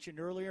 as you mentioned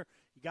earlier,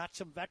 you got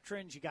some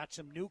veterans, you got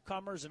some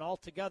newcomers, and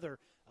altogether,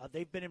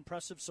 they've been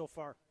impressive so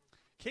far.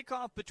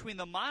 Kickoff between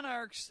the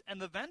Monarchs and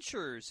the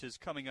Ventures is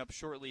coming up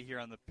shortly here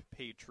on the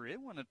Patriot.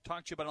 I want to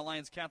talk to you about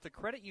Alliance Catholic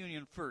Credit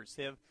Union first.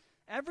 They have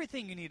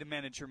everything you need to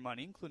manage your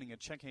money, including a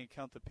checking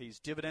account that pays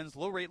dividends,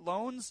 low-rate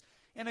loans,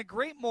 and a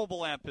great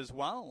mobile app as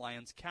well.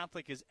 Alliance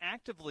Catholic is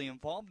actively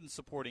involved in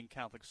supporting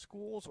Catholic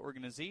schools,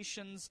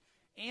 organizations,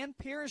 and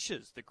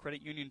parishes. The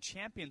credit union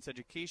champions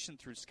education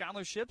through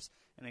scholarships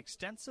and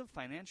extensive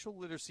financial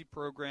literacy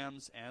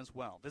programs as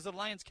well. Visit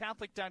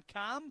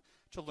AllianceCatholic.com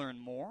to learn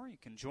more. You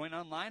can join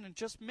online in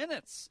just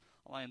minutes.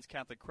 Alliance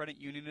Catholic Credit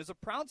Union is a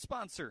proud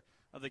sponsor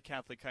of the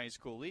Catholic High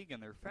School League,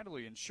 and they're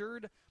federally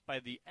insured by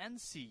the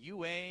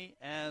NCUA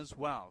as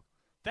well.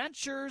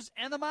 Ventures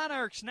and the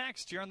Monarchs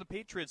next here on the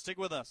Patriots. Stick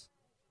with us.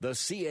 The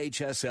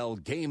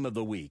CHSL Game of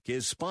the Week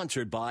is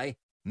sponsored by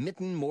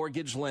Mitten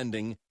Mortgage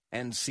Lending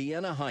and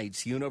Siena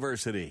Heights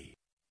University.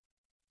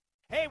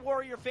 Hey,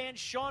 Warrior fans,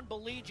 Sean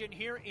Belegian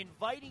here,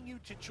 inviting you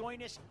to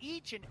join us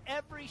each and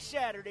every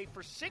Saturday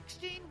for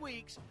 16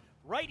 weeks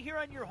right here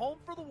on your home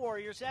for the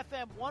Warriors,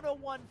 FM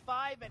 101.5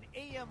 and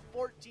AM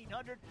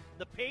 1400.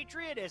 The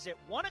Patriot, as at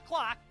 1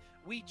 o'clock,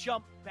 we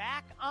jump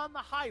back on the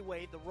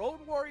highway, the Road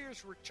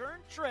Warriors return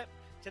trip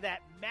to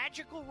that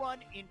magical run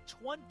in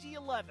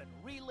 2011.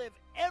 Relive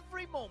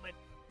every moment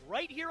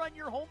right here on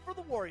your home for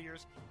the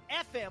Warriors,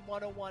 FM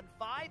 101.5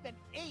 and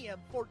AM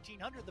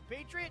 1400. The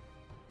Patriot.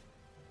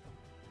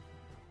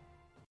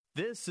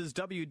 This is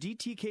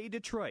WDTK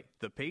Detroit,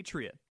 The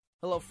Patriot.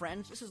 Hello,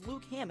 friends. This is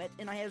Luke Hammett,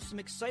 and I have some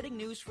exciting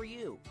news for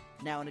you.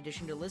 Now, in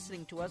addition to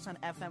listening to us on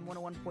FM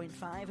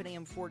 101.5 and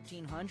AM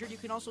 1400, you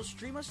can also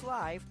stream us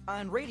live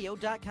on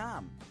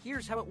radio.com.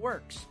 Here's how it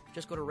works.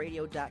 Just go to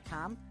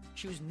radio.com,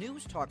 choose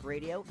News Talk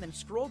Radio, then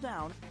scroll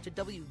down to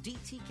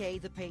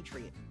WDTK The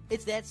Patriot.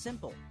 It's that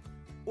simple.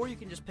 Or you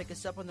can just pick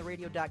us up on the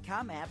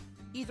radio.com app.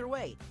 Either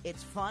way,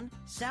 it's fun,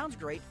 sounds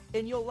great,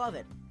 and you'll love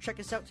it. Check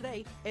us out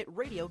today at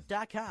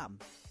radio.com.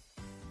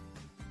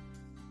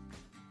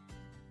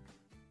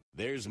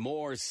 There's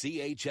more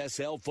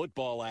CHSL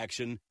football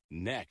action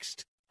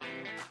next.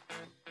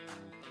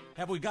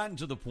 Have we gotten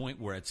to the point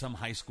where at some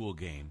high school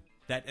game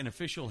that an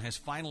official has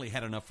finally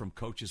had enough from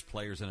coaches,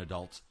 players, and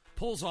adults,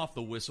 pulls off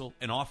the whistle,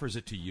 and offers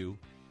it to you?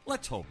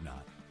 Let's hope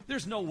not.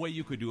 There's no way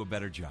you could do a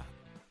better job.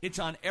 It's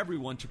on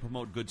everyone to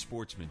promote good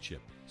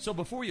sportsmanship. So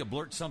before you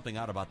blurt something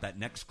out about that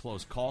next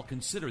close call,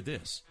 consider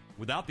this.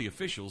 Without the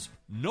officials,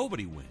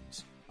 nobody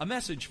wins. A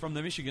message from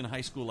the Michigan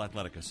High School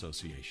Athletic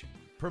Association,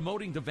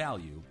 promoting the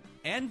value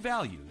and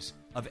values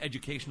of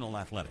educational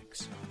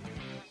athletics.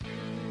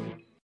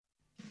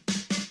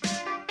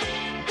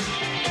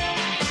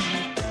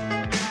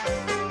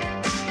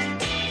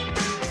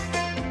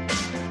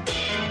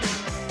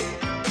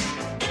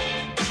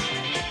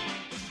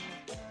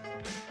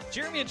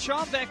 Jeremy and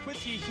Sean back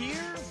with you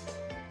here.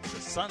 The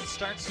sun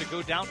starts to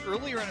go down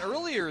earlier and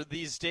earlier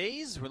these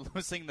days. We're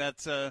losing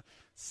that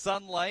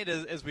sunlight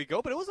as we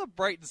go, but it was a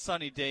bright and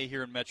sunny day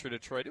here in Metro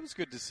Detroit. It was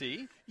good to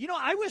see.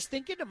 I was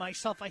thinking to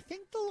myself, I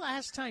think the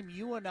last time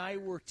you and I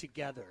were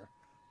together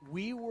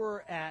we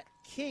were at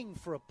King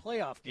for a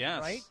playoff game,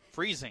 Yes, right?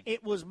 freezing.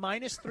 It was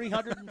minus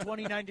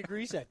 329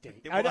 degrees that day.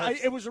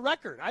 It was a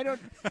record. I don't.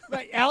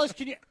 Right, Alex,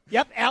 can you?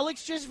 Yep,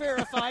 Alex just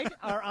verified.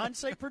 Our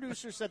on-site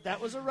producer said that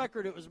was a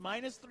record. It was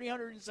minus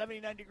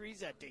 379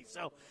 degrees that day.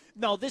 So,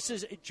 no, this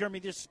is Jeremy.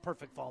 This is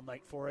perfect fall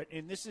night for it.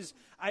 And this is.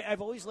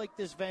 I've always liked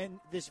this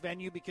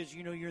venue because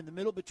you're in the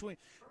middle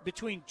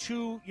between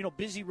two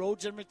busy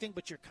roads and everything,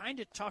 but you're kind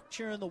of tucked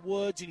here in the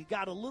woods, and you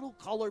got a little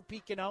color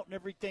peeking out and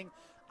everything.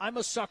 I'm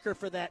a sucker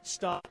for that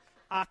stuff.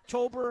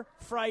 October,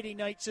 Friday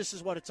nights, this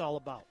is what it's all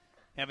about.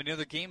 Have any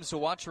other games to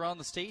watch around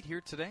the state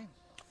here today?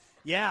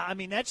 Yeah, I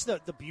mean, that's the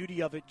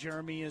beauty of it,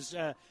 Jeremy, is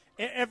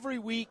every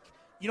week,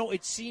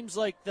 it seems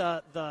like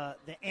the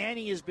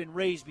ante has been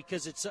raised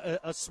because it's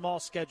a small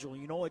schedule.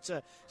 It's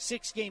a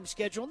 6-game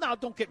schedule. Now,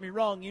 don't get me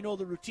wrong,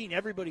 the routine.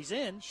 Everybody's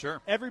in. Sure.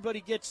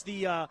 Everybody gets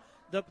the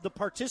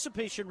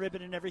participation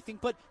ribbon and everything.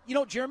 But,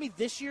 Jeremy,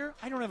 this year,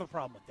 I don't have a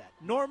problem with that.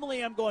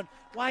 Normally, I'm going,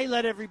 why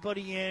let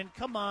everybody in?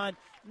 Come on.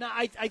 No,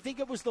 I think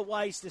it was the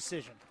wise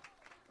decision.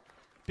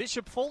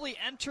 Bishop Foley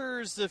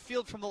enters the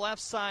field from the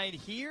left side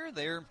here.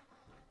 They're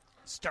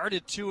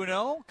started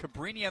 2-0.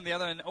 Cabrini on the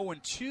other end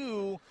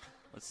 0-2.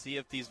 Let's see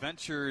if these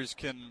ventures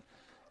can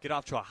get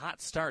off to a hot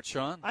start,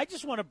 Sean. I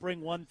just want to bring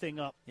one thing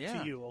up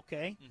to you,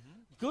 okay? Mm-hmm.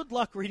 Good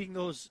luck reading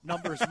those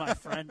numbers, my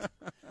friend.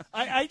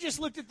 I just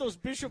looked at those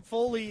Bishop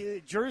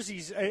Foley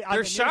jerseys.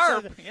 They're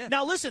sharp. Yeah.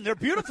 Now, listen, they're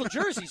beautiful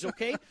jerseys,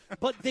 okay?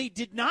 But they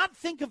did not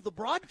think of the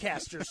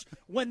broadcasters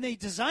when they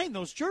designed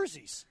those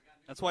jerseys.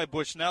 That's why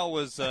Bushnell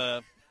was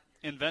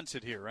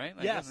invented here, right?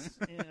 Yes.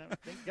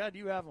 Thank God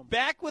you have them.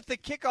 Back with the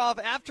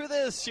kickoff after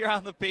this here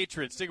on the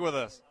Patriots. Stick with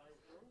us.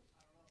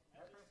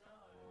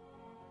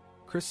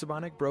 Chris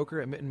Sabonik, broker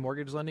at Mitten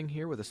Mortgage Lending,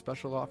 here with a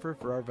special offer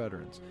for our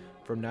veterans.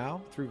 From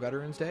now through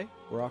Veterans Day,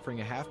 we're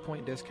offering a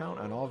half-point discount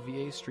on all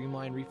VA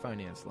Streamline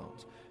refinance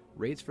loans.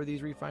 Rates for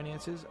these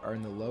refinances are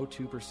in the low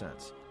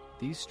 2%.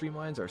 These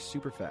streamlines are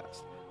super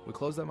fast. We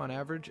close them on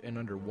average in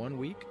under 1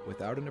 week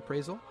without an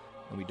appraisal,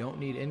 and we don't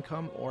need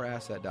income or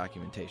asset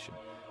documentation.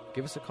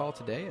 Give us a call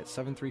today at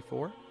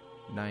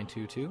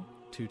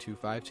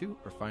 734-922-2252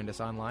 or find us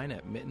online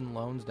at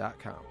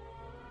mittenloans.com.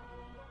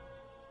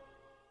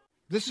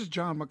 This is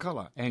John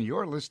McCullough, and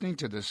you're listening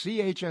to the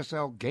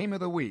CHSL Game of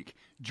the Week.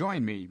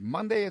 Join me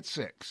Monday at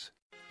 6.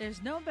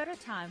 There's no better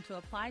time to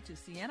apply to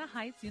Siena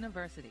Heights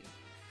University.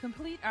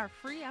 Complete our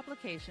free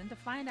application to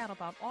find out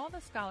about all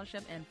the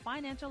scholarship and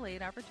financial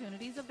aid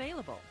opportunities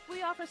available.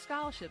 We offer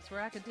scholarships for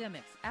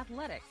academics,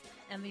 athletics,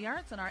 and the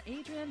arts on our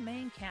Adrian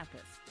main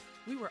campus.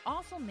 We were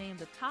also named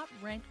the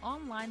top-ranked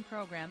online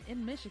program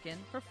in Michigan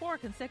for 4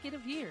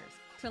 consecutive years.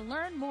 To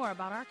learn more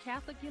about our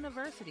Catholic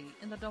University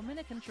in the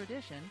Dominican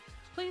tradition,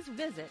 please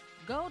visit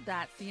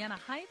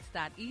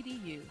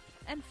go.sienaheights.edu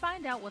and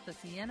find out what the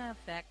Siena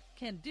Effect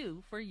can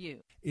do for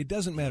you. It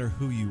doesn't matter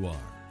who you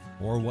are,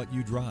 or what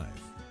you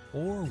drive,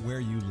 or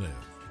where you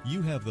live.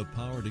 You have the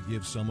power to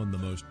give someone the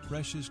most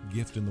precious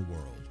gift in the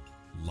world,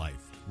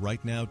 life.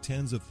 Right now,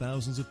 tens of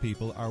thousands of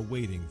people are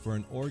waiting for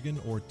an organ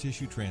or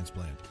tissue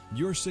transplant.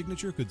 Your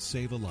signature could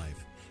save a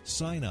life.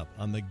 Sign up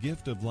on the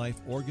Gift of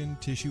Life Organ,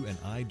 Tissue, and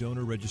Eye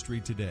Donor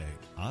Registry today,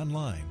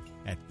 online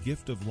at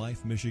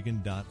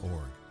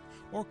giftoflifemichigan.org.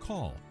 Or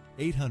call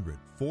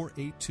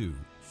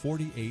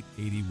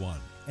 800-482-4881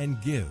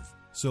 and give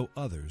so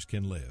others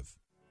can live.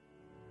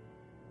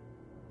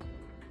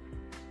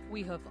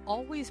 We have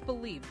always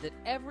believed that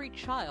every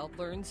child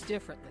learns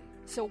differently,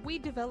 so we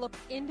develop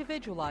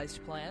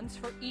individualized plans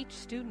for each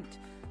student.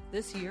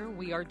 This year,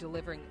 we are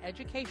delivering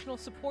educational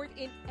support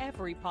in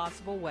every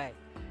possible way,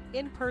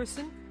 in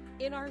person,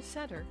 in our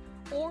center,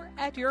 or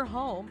at your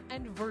home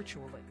and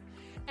virtually.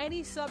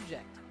 Any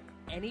subject,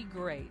 any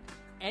grade,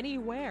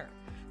 anywhere.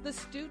 The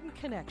Student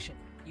Connection,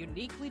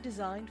 uniquely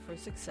designed for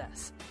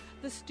success.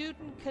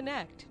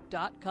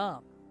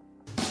 TheStudentConnect.com.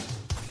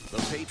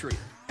 The Patriot,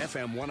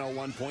 FM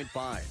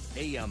 101.5,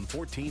 AM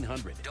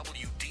 1400,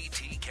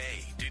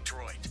 WDTK,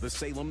 Detroit. The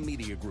Salem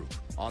Media Group,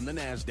 on the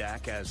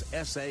NASDAQ as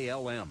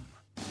SALM.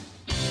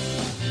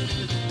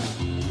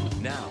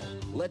 Now,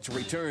 let's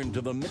return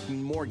to the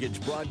Mitten Mortgage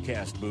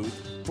broadcast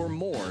booth for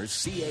more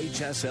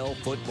CHSL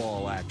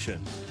football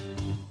action.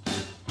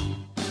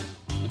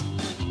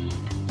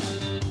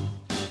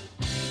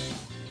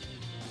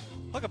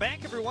 Welcome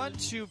back, everyone,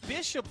 to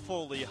Bishop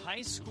Foley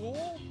High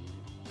School,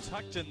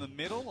 tucked in the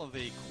middle of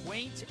a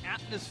quaint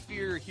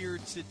atmosphere here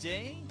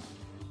today.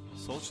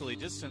 Socially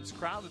distanced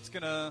crowd that's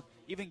going to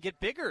even get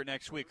bigger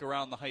next week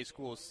around the high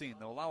school scene.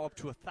 They'll allow up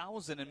to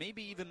 1,000 and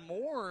maybe even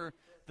more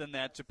than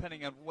that,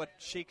 depending on what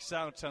shakes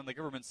out on the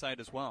government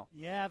side as well.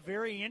 Yeah,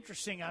 very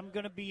interesting. I'm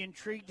going to be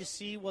intrigued to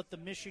see what the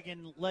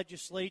Michigan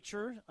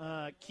legislature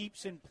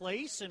keeps in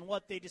place and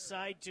what they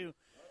decide to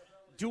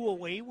do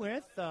away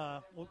with.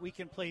 We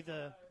can play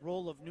the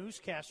role of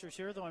newscasters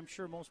here, though I'm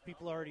sure most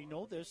people already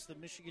know this. The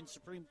Michigan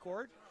Supreme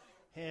Court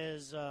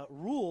has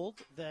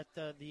ruled that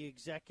the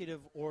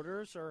executive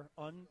orders are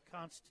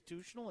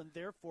unconstitutional and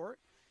therefore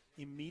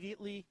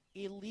immediately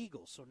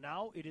illegal. So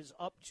now it is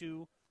up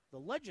to the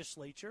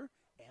legislature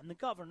and the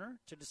governor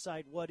to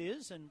decide what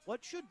is and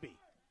what should be.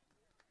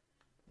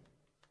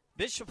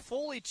 Bishop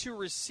Foley to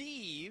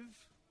receive.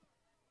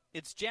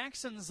 It's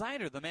Jackson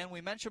Zeider, the man we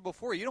mentioned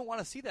before. You don't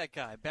want to see that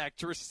guy back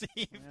to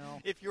receive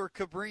if you're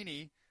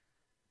Cabrini.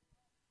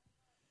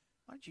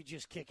 Why don't you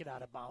just kick it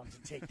out of bounds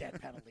and take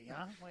that penalty,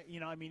 huh?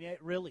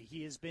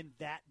 He has been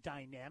that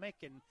dynamic.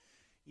 And,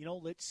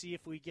 let's see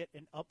if we get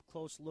an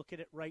up-close look at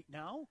it right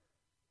now.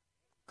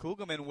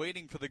 Kugelman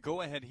waiting for the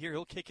go-ahead here.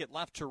 He'll kick it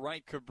left to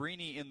right.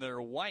 Cabrini in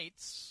their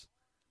whites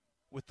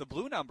with the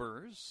blue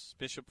numbers.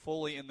 Bishop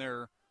Foley in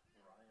their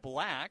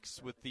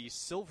blacks with the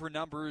silver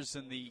numbers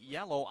and the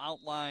yellow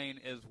outline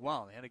as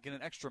well. They had to get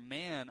an extra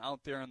man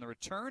out there on the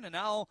return, and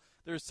now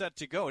they're set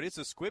to go. It is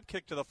a squib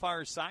kick to the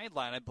far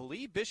sideline. I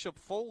believe Bishop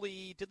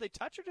Foley, did they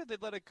touch it or did they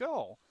let it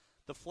go?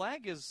 The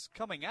flag is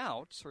coming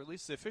out, or at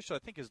least the official, I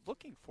think, is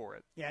looking for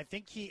it. Yeah, I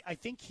think he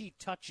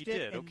touched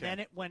it, and then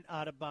it went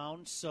out of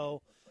bounds.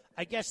 So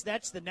I guess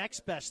that's the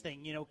next best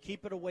thing.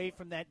 Keep it away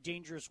from that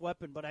dangerous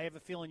weapon, but I have a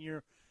feeling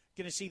you're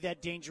going to see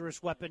that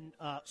dangerous weapon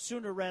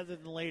sooner rather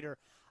than later.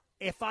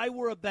 If I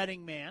were a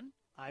betting man,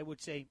 I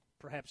would say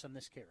perhaps on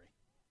this carry.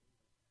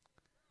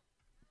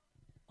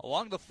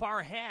 Along the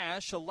far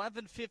hash,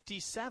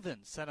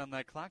 11:57 set on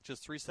that clock.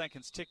 Just 3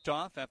 seconds ticked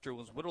off after it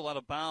was whittled out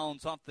of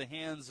bounds off the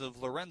hands of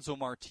Lorenzo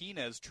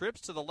Martinez. Trips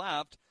to the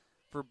left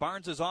for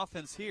Barnes'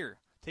 offense here.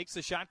 Takes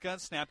the shotgun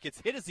snap, gets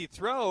hit as he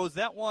throws.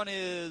 That one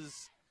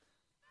is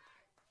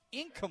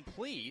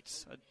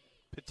incomplete. A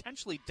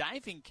potentially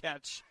diving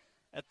catch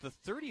at the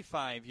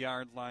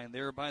 35-yard line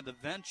there by the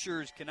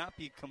Ventures. Cannot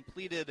be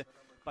completed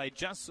by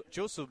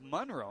Joseph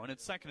Monroe, and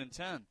it's 2nd and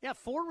 10. Yeah,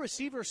 4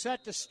 receivers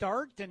set to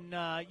start, and,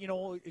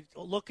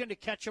 looking to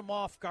catch him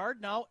off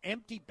guard. Now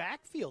empty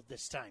backfield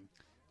this time.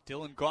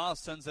 Dylan Goff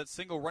sends that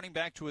single running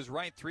back to his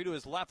right, 3 to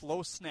his left,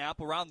 low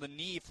snap around the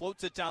knee,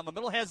 floats it down the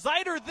middle, has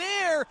Zeider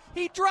there.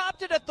 He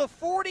dropped it at the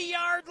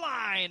 40-yard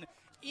line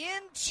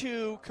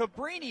into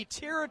Cabrini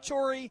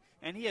territory,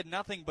 and he had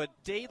nothing but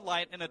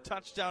daylight and a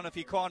touchdown if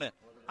he caught it.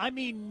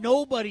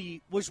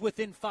 Nobody was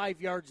within 5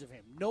 yards of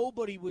him.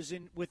 Nobody was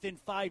within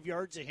 5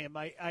 yards of him.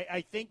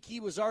 I think he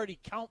was already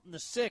counting the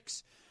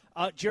 6.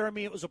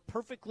 Jeremy, it was a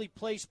perfectly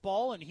placed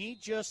ball, and he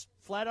just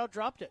flat out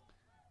dropped it.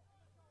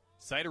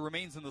 Zeider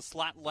remains in the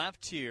slot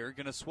left here.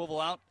 Going to swivel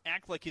out,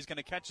 act like he's going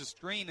to catch a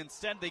screen.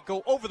 Instead, they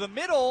go over the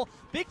middle.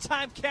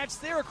 Big-time catch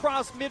there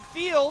across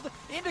midfield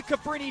into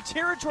Cabrini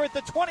territory at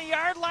the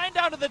 20-yard line,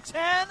 down to the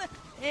 10,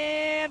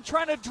 and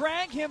trying to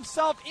drag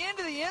himself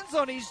into the end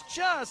zone. He's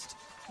just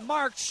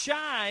marked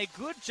shy.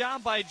 Good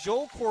job by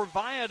Joel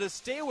Corvaya to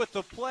stay with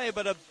the play,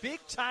 but a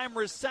big-time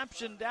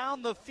reception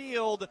down the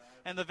field,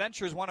 and the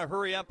Ventures want to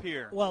hurry up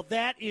here. Well,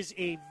 that is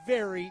a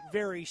very,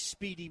 very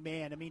speedy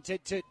man.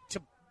 To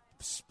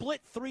split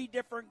 3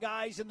 different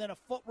guys and then a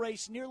foot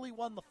race, nearly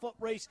won the foot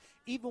race,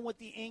 even with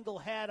the angle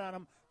had on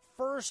him.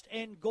 1st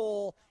and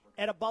goal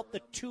at about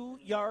the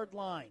 2-yard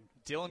line.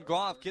 Dylan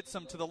Goff gets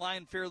him to the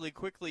line fairly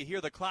quickly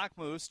here. The clock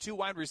moves. 2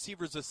 wide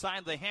receivers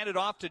aside. They hand it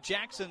off to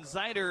Jackson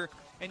Zeider,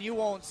 and you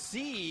won't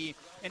see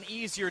an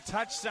easier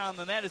touchdown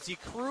than that as he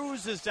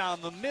cruises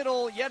down the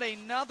middle. Yet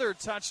another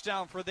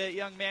touchdown for that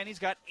young man. He's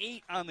got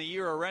 8 on the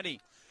year already.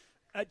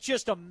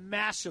 Just a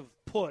massive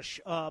push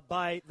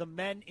by the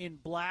men in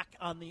black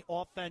on the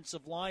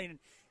offensive line. And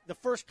the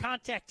first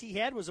contact he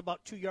had was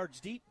about 2 yards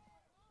deep.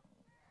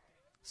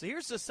 So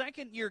here's the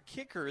second-year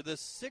kicker, the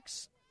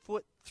 6'3"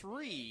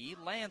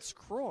 Lance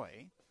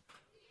Croy,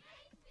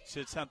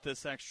 to attempt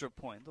this extra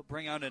point. They'll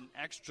bring out an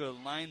extra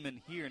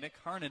lineman here, Nick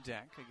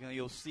Harnadak. Again,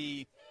 you'll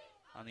see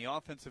on the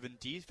offensive and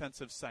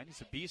defensive side,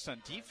 he's a beast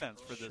on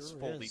defense for this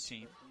Foley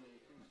team.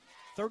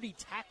 30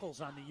 tackles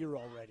on the year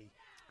already.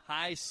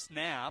 High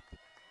snap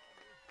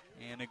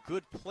and a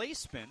good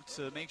placement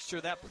to make sure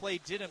that play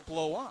didn't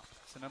blow up.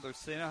 It's another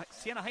Siena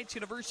Heights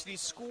University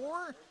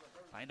score.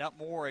 Find out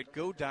more at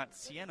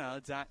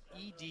go.siena.edu.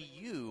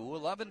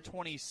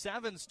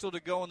 11:27 still to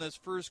go in this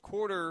first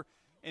quarter.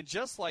 And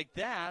just like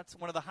that,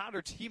 one of the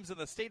hotter teams in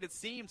the state, it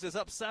seems, is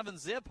up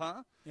 7-zip,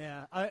 huh?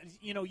 Yeah,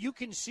 you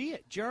can see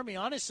it. Jeremy,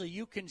 honestly,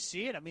 you can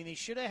see it. They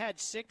should have had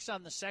 6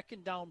 on the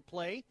second down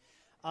play.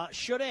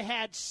 Should have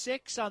had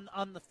 6 on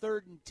the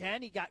 3rd and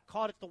 10. He got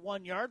caught at the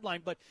 1-yard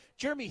line. But,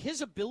 Jeremy, his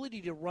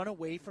ability to run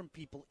away from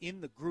people in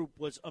the group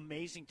was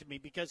amazing to me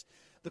because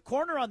the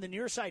corner on the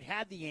near side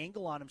had the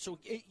angle on him. So,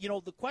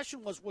 the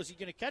question was he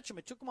going to catch him?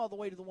 It took him all the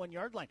way to the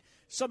 1-yard line.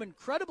 Some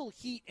incredible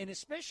heat, and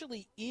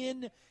especially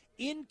in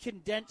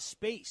condensed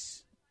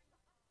space.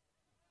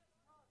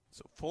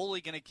 So,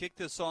 Foley going to kick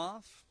this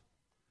off.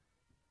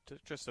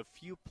 Took just a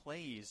few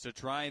plays to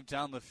drive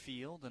down the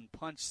field and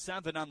punch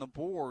 7 on the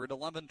board.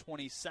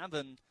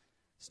 11:27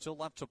 still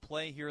left to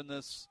play here in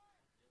this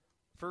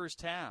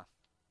first half.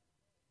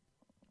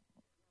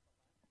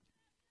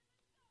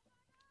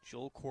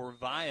 Joel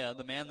Corvaya,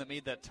 the man that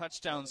made that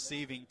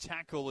touchdown-saving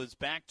tackle, is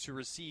back to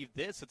receive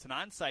this. It's an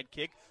onside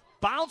kick.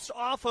 Bounced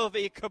off of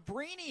a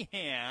Cabrini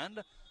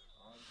hand.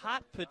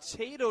 Hot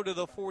potato to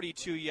the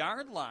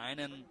 42-yard line,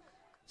 and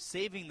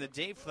saving the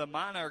day for the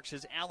Monarchs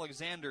is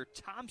Alexander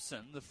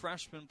Thompson, the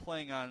freshman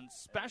playing on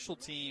special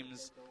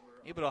teams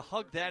able to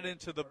hug that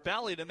into the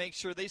belly to make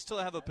sure they still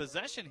have a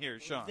possession here,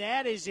 Sean.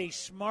 That is a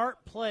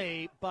smart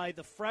play by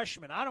the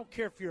freshman. I don't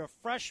care if you're a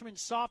freshman,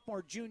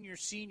 sophomore, junior,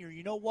 senior.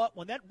 You know what?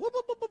 When that whoop,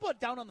 whoop, whoop, whoop,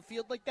 down on the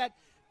field like that,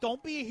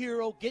 don't be a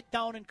hero. Get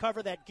down and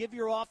cover that. Give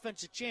your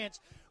offense a chance.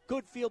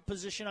 Good field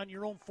position on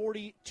your own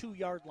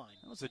 42-yard line.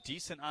 That was a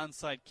decent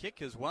onside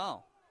kick as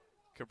well.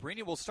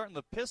 Cabrini will start in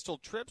the pistol.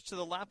 Trips to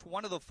the left,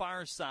 one to the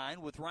far side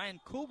with Ryan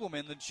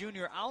Kugelman, the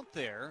junior, out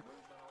there.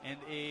 And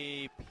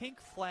a pink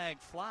flag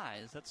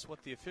flies. That's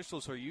what the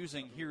officials are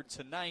using here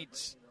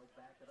tonight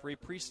for a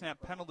pre-snap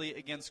penalty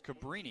against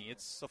Cabrini.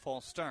 It's a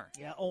false start.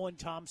 Yeah, Owen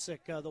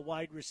Tomczyk, the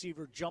wide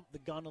receiver, jumped the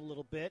gun a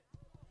little bit.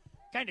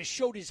 Kind of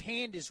showed his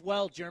hand as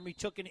well, Jeremy.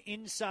 Took an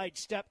inside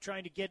step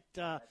trying to get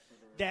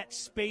that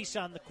space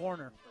on the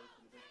corner.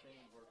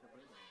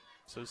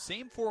 So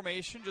same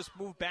formation, just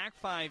move back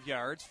 5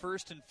 yards.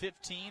 1st and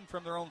 15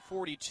 from their own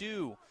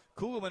 42.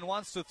 Kugelman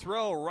wants to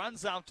throw,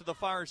 runs out to the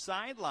far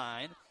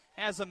sideline.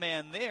 Has a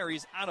man there.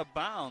 He's out of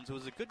bounds. It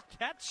was a good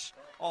catch,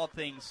 all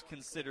things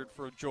considered,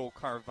 for Joel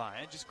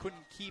Carvaya. Just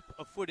couldn't keep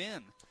a foot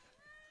in.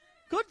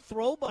 Good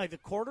throw by the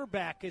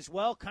quarterback as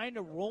well, kind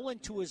of rolling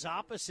to his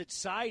opposite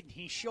side.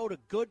 He showed a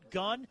good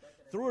gun,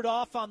 threw it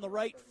off on the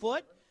right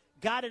foot,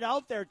 got it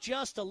out there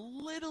just a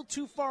little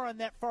too far on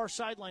that far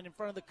sideline in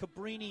front of the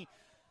Cabrini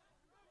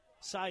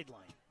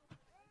sideline.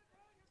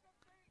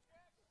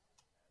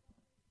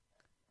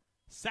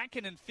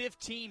 2nd and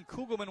 15.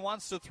 Kugelman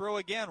wants to throw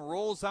again.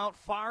 Rolls out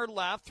far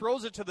left.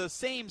 Throws it to the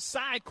same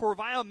side.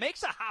 Carvaya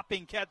makes a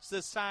hopping catch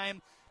this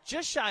time.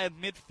 Just shy of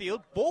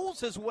midfield.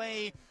 Bowls his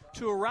way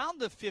to around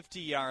the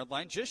 50-yard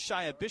line. Just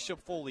shy of Bishop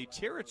Foley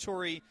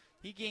territory.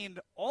 He gained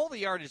all the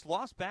yardage,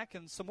 lost back,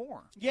 and some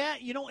more. Yeah,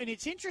 and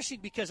it's interesting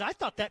because I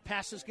thought that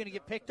pass was going to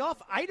get picked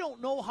off. I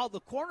don't know how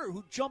the corner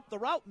who jumped the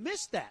route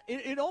missed that.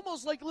 It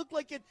almost looked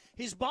like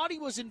his body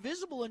was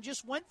invisible and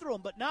just went through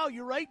him. But now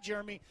you're right,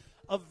 Jeremy.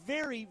 A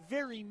very,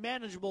 very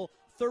manageable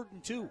 3rd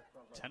and 2.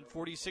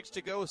 10:46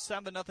 to go.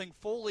 7-0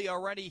 Foley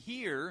already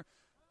here.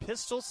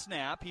 Pistol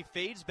snap. He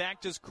fades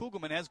back. Does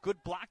Kugelman has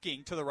good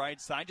blocking to the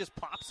right side. Just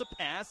pops a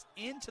pass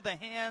into the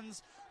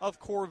hands of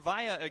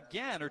Carvaya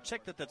again. Or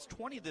check that's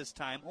 20 this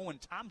time. Owen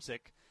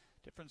Tomczyk.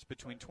 Difference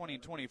between 20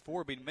 and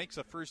 24. But he makes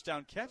a first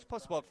down catch.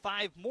 Plus about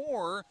 5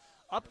 more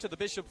up to the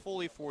Bishop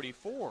Foley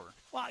 44.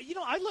 Well,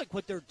 I like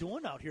what they're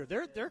doing out here.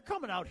 They're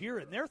coming out here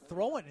and they're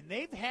throwing. And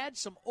they've had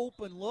some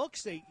open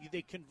looks.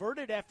 They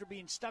converted after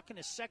being stuck in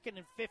a 2nd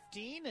and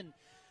 15. And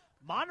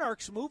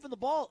Monarchs moving the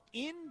ball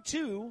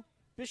into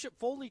Bishop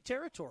Foley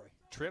territory.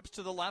 Trips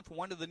to the left,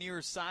 one to the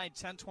near side.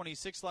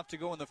 10:26 left to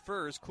go in the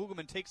first.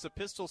 Kugelman takes a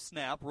pistol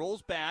snap,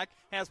 rolls back,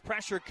 has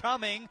pressure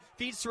coming,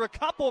 feeds through a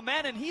couple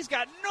men, and he's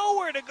got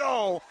nowhere to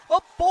go. A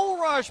bull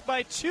rush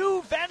by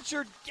 2.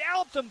 Ventured,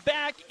 galloped him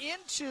back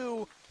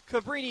into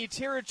Cabrini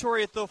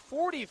territory at the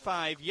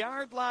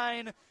 45-yard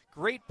line.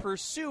 Great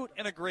pursuit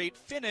and a great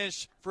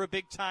finish for a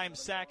big-time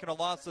sack and a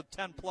loss of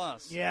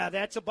 10+. Yeah,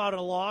 that's about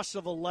a loss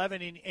of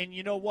 11. And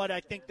you know what? I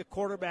think the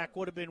quarterback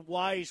would have been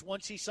wise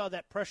once he saw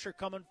that pressure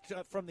coming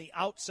from the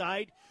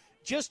outside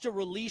just to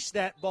release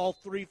that ball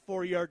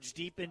 3-4 yards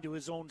deep into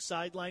his own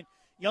sideline.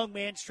 Young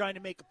man's trying to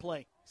make a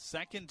play.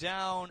 2nd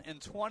down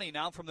and 20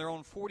 now from their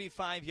own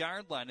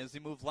 45-yard line as they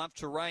move left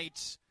to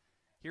right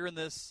here in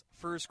this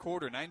first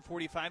quarter.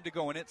 9:45 to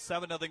go in it.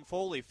 7-0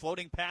 Foley.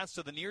 Floating pass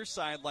to the near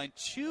sideline.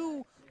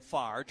 Too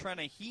far, trying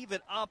to heave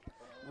it up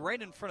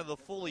right in front of the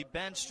Foley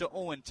bench to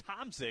Owen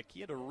Tomczyk.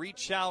 He had to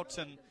reach out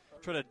and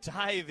try to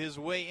dive his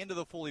way into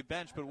the Foley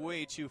bench, but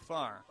way too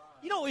far.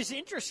 It's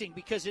interesting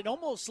because it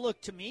almost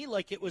looked to me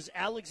like it was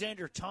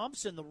Alexander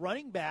Thompson, the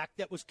running back,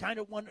 that was kind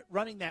of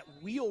running that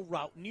wheel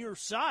route near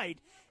side,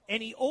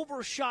 and he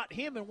overshot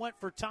him and went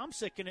for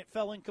Tomczyk, and it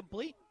fell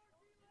incomplete.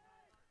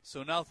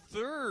 So now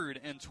 3rd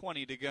and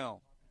 20 to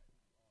go.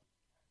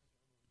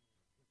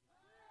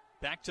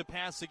 Back to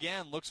pass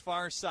again, looks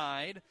far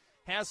side,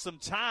 has some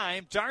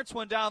time, darts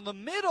one down the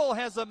middle,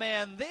 has a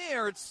man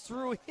there. It's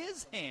through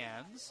his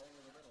hands.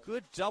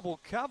 Good double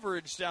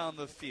coverage down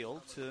the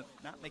field to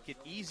not make it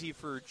easy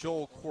for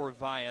Joel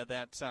Carvaya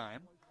that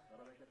time.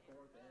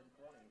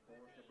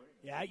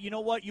 Yeah, you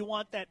know what? You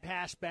want that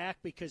pass back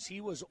because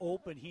he was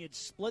open. He had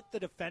split the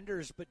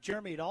defenders, but,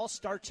 Jeremy, it all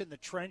starts in the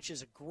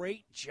trenches. A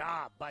great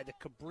job by the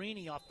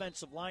Cabrini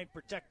offensive line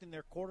protecting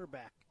their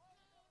quarterback.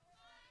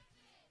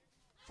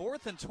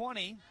 4th and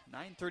 20,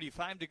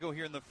 9:35 to go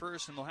here in the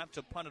first, and they'll have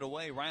to punt it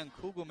away. Ryan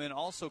Kugelman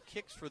also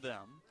kicks for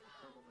them.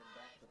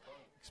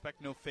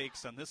 Expect no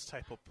fakes on this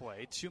type of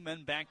play. 2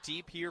 men back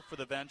deep here for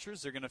the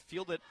Ventures. They're going to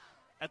field it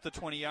at the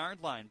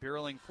 20-yard line.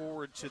 Barreling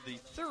forward to the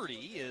 30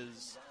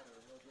 is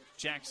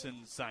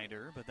Jackson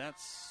Zider, but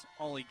that's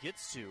all he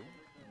gets to.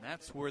 And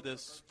that's where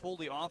this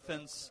Foley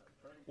offense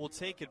will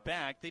take it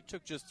back. They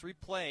took just 3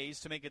 plays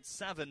to make it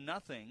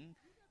 7-0.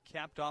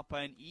 Capped off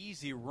by an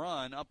easy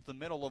run up the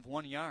middle of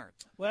 1 yard.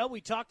 Well,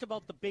 we talked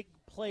about the big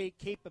play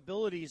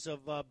capabilities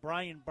of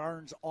Brian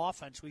Barnes'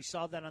 offense. We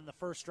saw that on the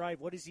first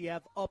drive. What does he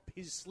have up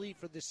his sleeve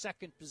for the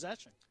second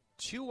possession?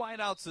 2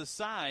 wideouts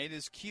aside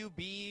is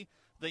QB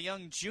the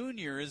young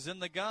junior, is in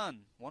the gun.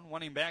 One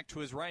running back to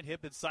his right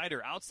hip. It's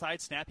Sider.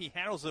 Outside snap. He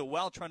handles it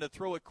well, trying to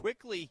throw it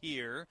quickly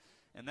here.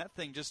 And that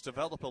thing just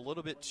developed a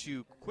little bit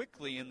too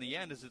quickly in the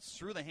end as it's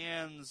through the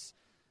hands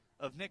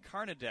of Nick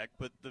Harnedek.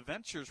 But the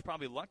Venture's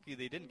probably lucky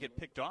they didn't get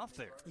picked off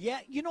there. Yeah,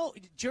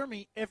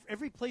 Jeremy,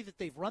 every play that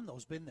they've run,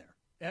 though's been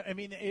there. I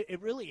mean,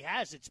 it really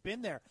has. It's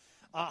been there.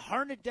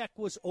 Harnedek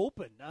was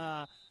open.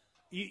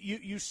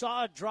 You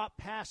saw a drop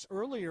pass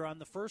earlier on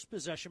the first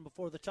possession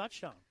before the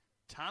touchdown.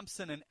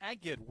 Thompson and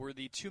Eggett were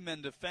the two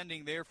men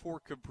defending there for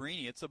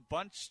Cabrini. It's a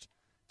bunched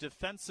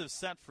defensive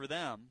set for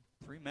them.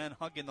 Three men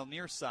hugging the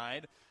near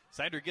side.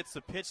 Sider gets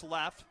the pitch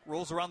left,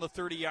 rolls around the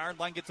 30-yard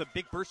line, gets a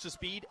big burst of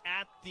speed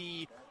at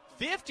the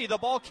 50. The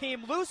ball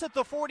came loose at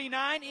the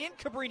 49 in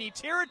Cabrini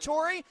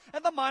territory,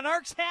 and the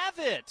Monarchs have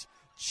it.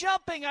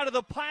 Jumping out of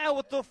the pile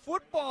with the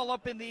football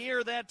up in the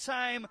air that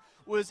time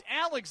was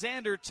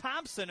Alexander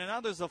Thompson, and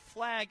now there's a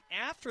flag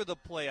after the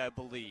play, I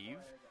believe,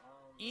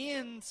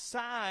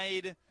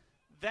 inside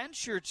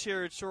Venture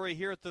territory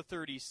here at the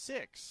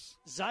 36.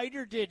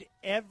 Sider did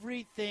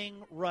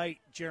everything right,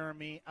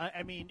 Jeremy.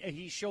 I mean,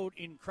 he showed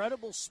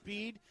incredible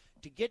speed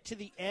to get to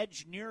the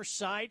edge near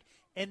side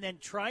and then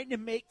trying to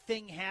make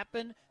things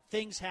happen.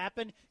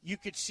 You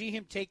could see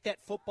him take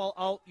that football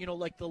out,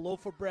 like the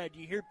loaf of bread.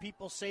 You hear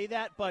people say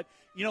that, but,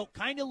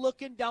 kind of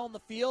looking down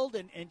the field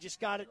and just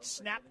got it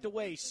snapped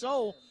away.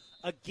 So,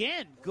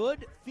 again,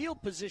 good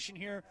field position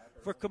here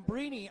for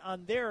Cabrini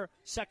on their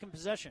second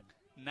possession.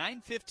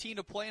 9:15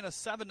 to play in a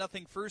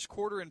 7-0 first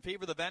quarter in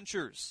favor of the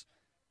Ventures.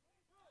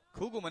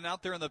 Kugelman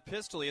out there in the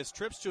pistol. He has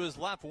trips to his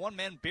left. One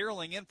man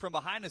barreling in from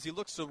behind as he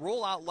looks to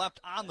roll out left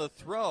on the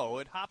throw.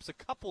 It hops a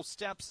couple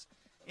steps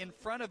in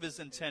front of his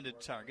intended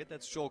target.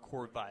 That's Joel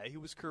Corvaya. He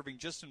was curving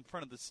just in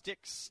front of the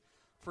sticks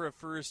for a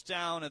first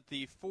down at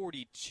the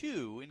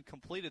 42 and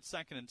completed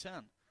 2nd and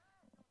 10.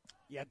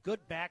 Yeah, good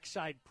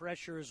backside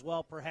pressure as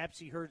well. Perhaps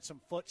he heard some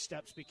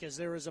footsteps because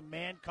there was a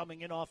man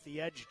coming in off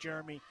the edge,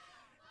 Jeremy,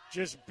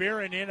 just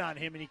bearing in on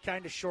him, and he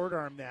kind of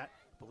short-armed that.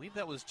 I believe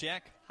that was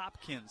Jack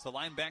Hopkins, the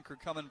linebacker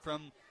coming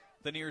from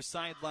the near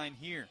sideline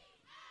here.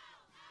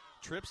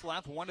 Trips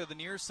left, one to the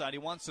near side. He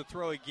wants to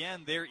throw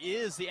again. There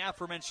is the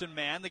aforementioned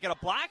man. They got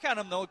a block on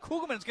him, though.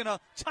 Kugelman's going to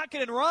tuck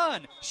it and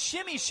run.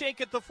 Shimmy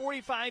shake at the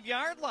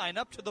 45-yard line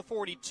up to the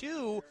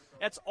 42.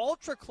 That's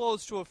ultra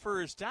close to a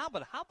first down,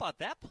 but how about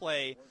that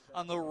play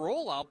on the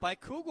rollout by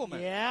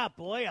Kugelman? Yeah,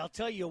 boy, I'll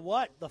tell you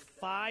what. The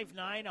 5'9",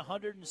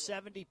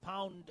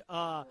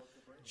 170-pound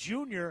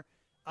junior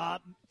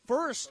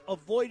first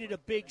avoided a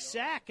big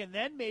sack and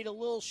then made a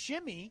little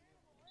shimmy.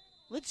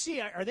 Let's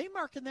see, are they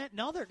marking that?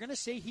 No, they're going to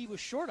say he was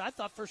short. I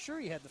thought for sure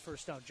he had the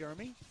first down,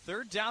 Jeremy.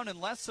 Third down and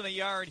less than a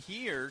yard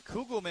here.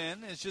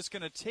 Kugelman is just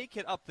going to take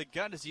it up the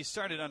gut as he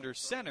started under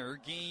center.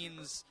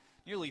 Gains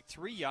nearly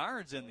 3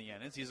 yards in the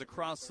end as he's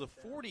across the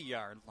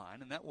 40-yard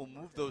line, and that will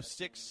move those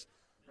sticks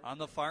on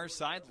the far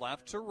side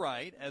left to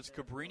right as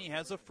Cabrini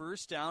has a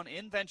first down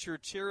in Venture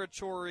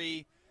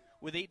territory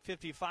with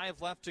 8:55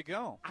 left to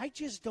go. I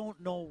just don't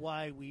know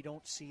why we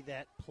don't see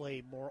that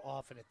play more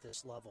often at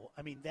this level.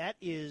 I mean, that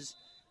is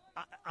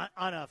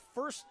on a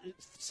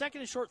second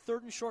and short,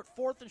 third and short,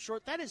 fourth and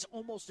short, that is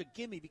almost a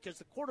gimme because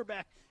the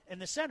quarterback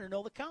and the center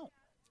know the count.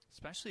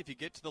 Especially if you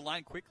get to the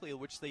line quickly,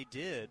 which they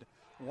did.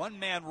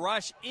 One-man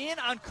rush in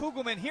on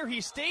Kugelman here.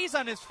 He stays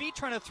on his feet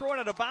trying to throw it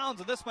out of bounds,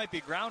 and this might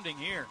be grounding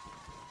here.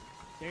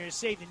 They're going to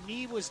say the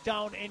knee was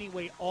down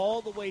anyway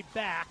all the way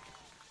back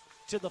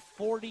to the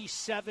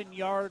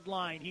 47-yard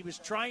line. He was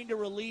trying to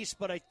release,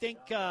 but I think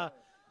the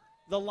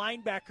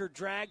linebacker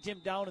dragged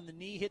him down and the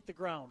knee hit the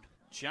ground.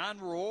 John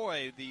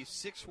Roy, the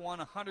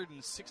 6'1",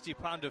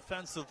 160-pound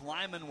defensive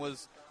lineman,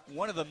 was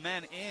one of the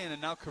men in,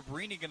 and now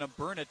Cabrini going to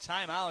burn a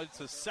timeout.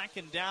 It's a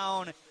second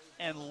down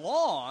and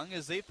long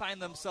as they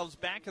find themselves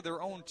back in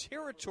their own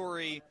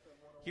territory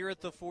here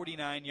at the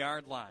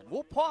 49-yard line.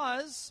 We'll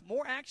pause.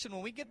 More action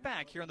when we get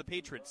back here on the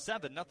Patriots.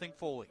 7-0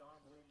 Foley.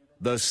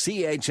 The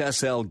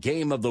CHSL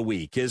Game of the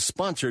Week is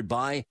sponsored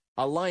by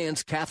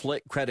Alliance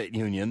Catholic Credit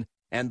Union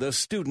and the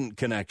Student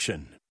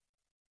Connection.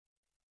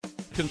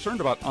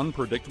 Concerned about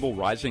unpredictable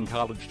rising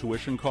college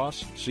tuition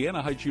costs?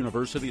 Siena Heights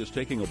University is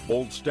taking a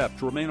bold step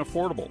to remain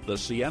affordable. The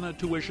Siena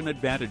Tuition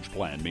Advantage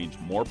Plan means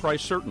more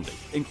price certainty,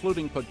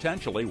 including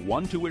potentially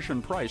one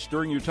tuition price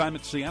during your time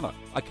at Siena.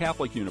 A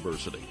Catholic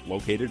university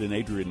located in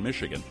Adrian,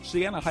 Michigan,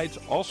 Siena Heights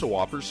also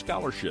offers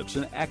scholarships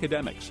in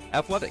academics,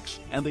 athletics,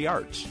 and the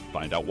arts.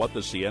 Find out what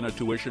the Siena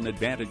Tuition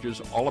Advantage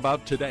is all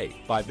about today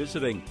by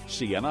visiting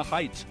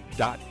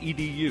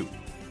sienaheights.edu.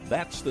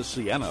 That's the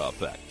Siena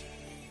Effect.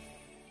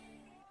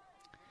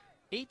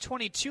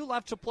 8:22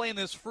 left to play in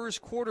this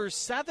first quarter.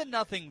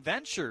 7-0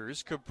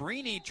 Ventures.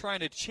 Cabrini trying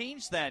to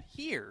change that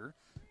here.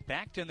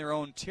 Backed in their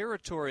own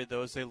territory,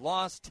 though, as they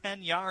lost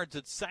 10 yards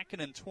at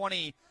 2nd and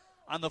 20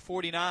 on the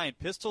 49.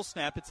 Pistol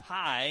snap. It's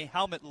high.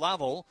 Helmet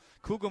level.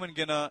 Kugelman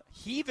going to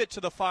heave it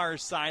to the far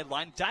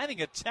sideline.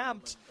 Diving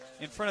attempt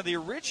in front of the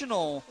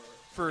original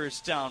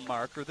first down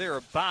marker there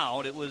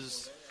about. It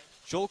was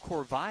Joel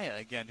Corvaya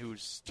again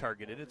who's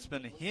targeted. It's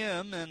been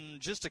him and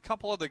just a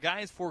couple other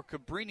guys for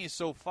Cabrini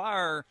so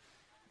far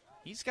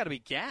He's got to be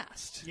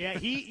gassed. Yeah,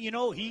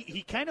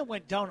 he kind of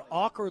went down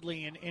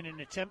awkwardly in an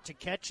attempt to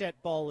catch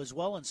that ball as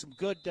well, and some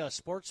good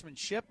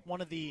sportsmanship.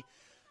 One of the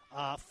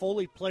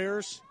Foley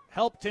players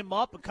helped him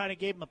up and kind of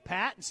gave him a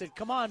pat and said,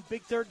 "Come on,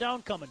 big third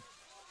down coming."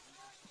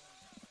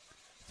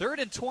 3rd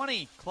and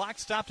 20. Clock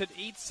stopped at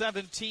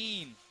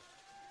 8:17.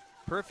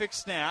 Perfect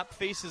snap.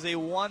 Faces a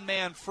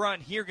one-man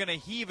front here. Going to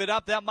heave it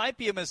up. That might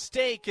be a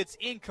mistake. It's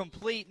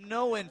incomplete.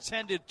 No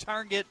intended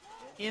target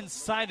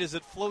inside as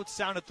it floats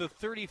down at the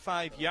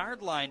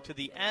 35-yard line to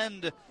the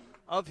end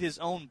of his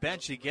own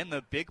bench. Again,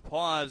 the big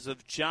pause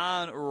of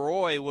John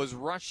Roy was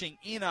rushing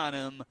in on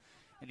him,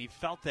 and he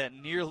felt that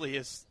nearly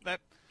as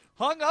that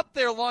hung up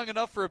there long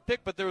enough for a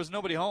pick, but there was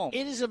nobody home.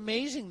 It is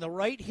amazing. The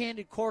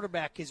right-handed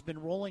quarterback has been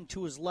rolling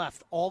to his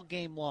left all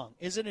game long.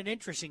 Isn't it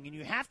interesting? And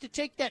you have to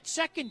take that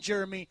second,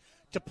 Jeremy,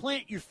 to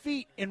plant your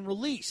feet and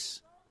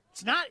release.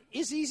 It's not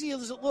as easy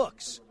as it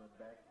looks.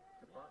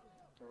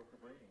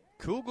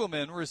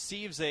 Kugelman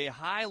receives a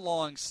high,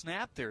 long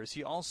snap there as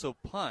he also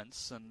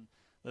punts, and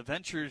the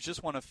Ventures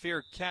just want a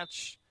fair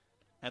catch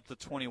at the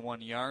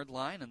 21-yard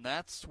line, and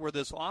that's where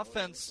this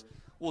offense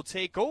will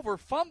take over.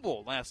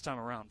 Fumble last time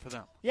around for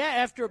them. Yeah,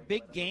 after a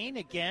big gain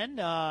again,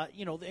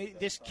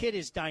 this kid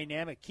is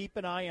dynamic. Keep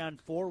an eye on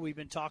 4. We've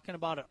been talking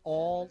about it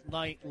all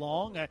night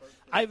long.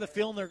 I have a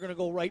feeling they're going to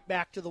go right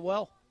back to the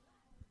well.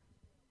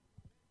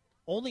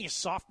 Only a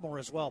sophomore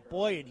as well.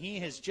 Boy, and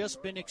he has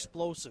just been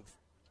explosive.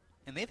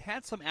 And they've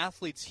had some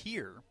athletes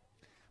here,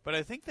 but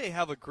I think they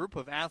have a group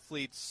of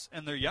athletes,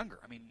 and they're younger.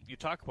 I mean, you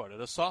talk about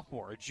it, a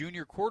sophomore, a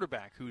junior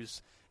quarterback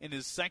who's in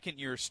his second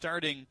year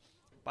starting.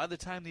 By the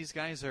time these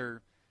guys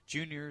are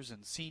juniors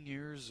and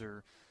seniors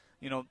or,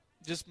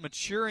 just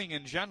maturing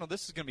in general,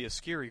 this is going to be a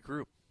scary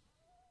group.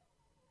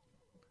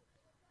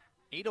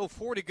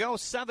 8:04 to go,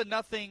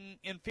 7-0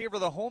 in favor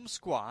of the home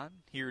squad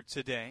here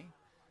today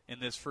in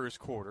this first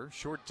quarter.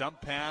 Short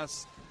dump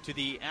pass to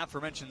the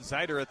aforementioned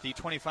Zeider at the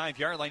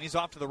 25-yard line. He's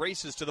off to the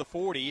races to the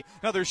 40.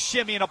 Another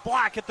shimmy and a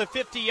block at the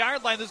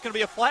 50-yard line. There's going to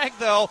be a flag,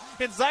 though,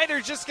 and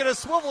Zeider's just going to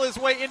swivel his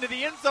way into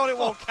the end zone. It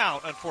won't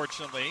count,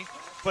 unfortunately.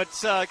 But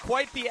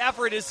quite the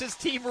effort as his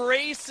team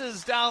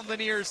races down the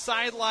near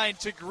sideline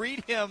to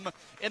greet him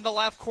in the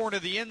left corner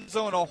of the end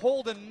zone. A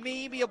hold and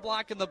maybe a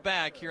block in the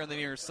back here on the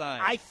near side.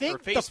 I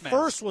think the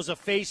first was a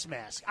face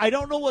mask. I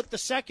don't know what the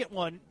second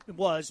one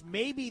was.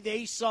 Maybe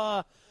they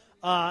saw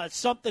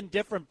something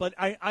different, but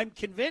I'm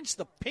convinced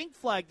the pink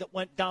flag that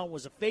went down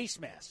was a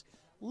face mask.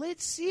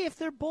 Let's see if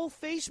they're both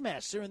face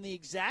masks. They're in the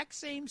exact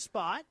same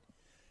spot.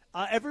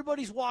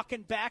 Everybody's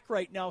walking back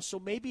right now, so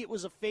maybe it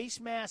was a face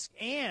mask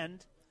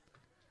and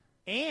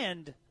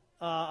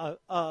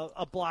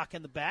a block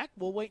in the back.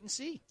 We'll wait and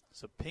see.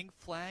 So pink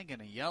flag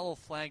and a yellow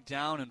flag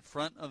down in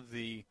front of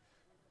the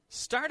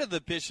start of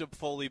the Bishop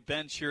Foley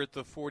bench here at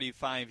the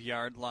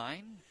 45-yard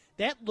line.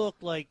 That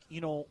looked like,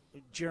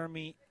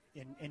 Jeremy,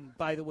 and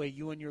by the way,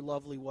 you and your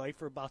lovely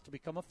wife are about to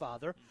become a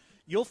father.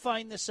 You'll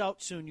find this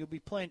out soon. You'll be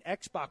playing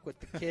Xbox with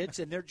the kids,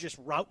 and they're just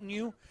routing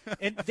you.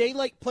 And they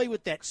play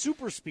with that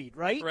super speed,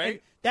 right? Right.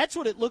 And that's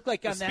what it looked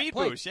like on that speed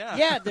play. Boost, yeah.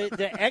 Yeah,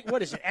 the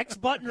what is it, X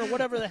button or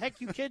whatever the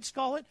heck you kids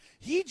call it?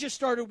 He just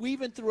started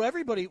weaving through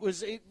everybody.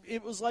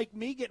 It was like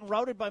me getting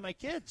routed by my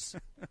kids.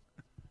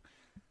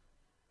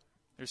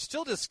 They're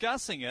still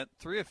discussing it.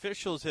 3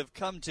 officials have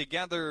come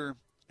together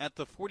at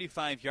the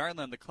 45-yard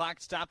line. The clock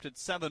stopped at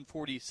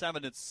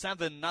 7:47. It's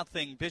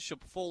 7-0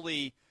 Bishop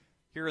Foley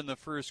here in the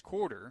first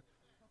quarter.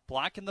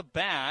 Block in the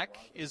back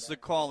is the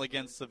call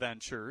against the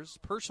Ventures.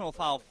 Personal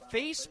foul,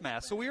 face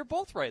mask. So we were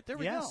both right. There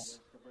we go.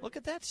 Look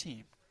at that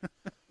team.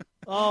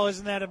 Oh,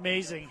 isn't that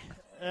amazing?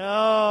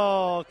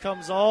 Oh,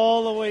 comes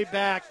all the way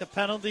back. The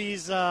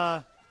penalties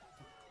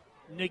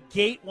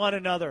negate one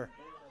another.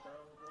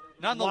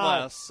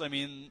 Nonetheless, wow. I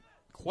mean,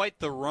 quite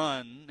the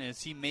run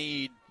as he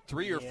made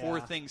 3 or 4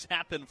 things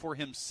happen for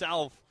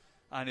himself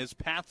on his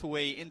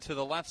pathway into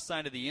the left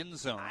side of the end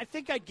zone. I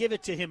think I'd give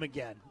it to him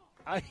again.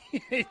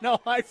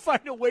 I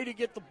find a way to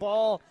get the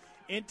ball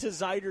into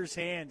Zeider's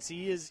hands.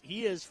 He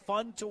is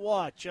fun to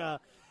watch.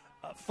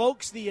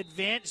 Folks, the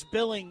advanced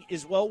billing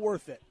is well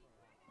worth it.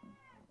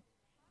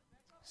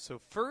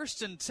 So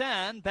 1st and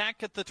 10,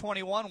 back at the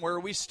 21 where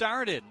we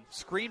started.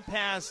 Screen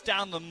pass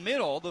down the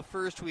middle, the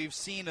first we've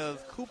seen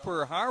of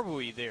Cooper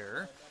Harboui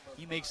there.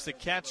 He makes the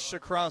catch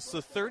across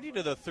the 30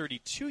 to the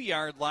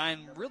 32-yard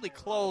line, really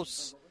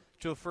close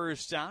to a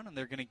first down, and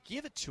they're going to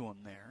give it to him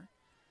there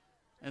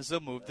as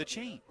they'll move the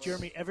chains.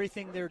 Jeremy,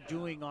 everything they're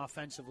doing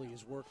offensively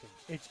is working.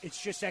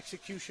 It's just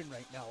execution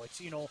right now. It's,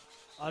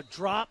 a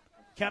drop,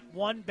 kept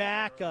one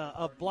back,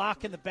 a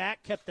block in the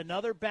back, kept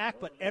another back,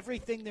 but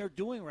everything they're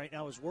doing right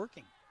now is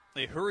working.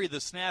 They hurry the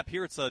snap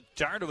here. It's a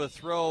dart of a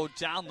throw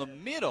down the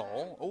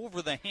middle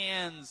over the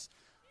hands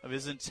of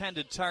his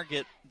intended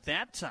target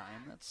that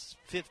time. That's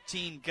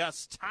 15,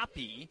 Gus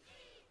Toppy,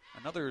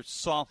 another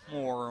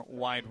sophomore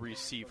wide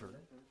receiver.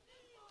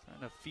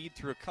 Trying to feed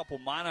through a couple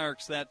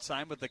Monarchs that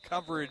time, but the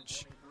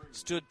coverage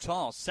stood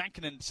tall.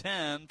 2nd and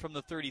 10 from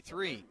the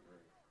 33.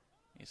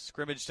 He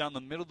scrimmaged down the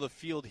middle of the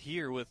field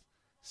here with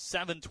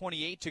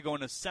 7:28 to go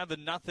in a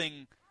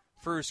 7-0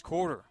 first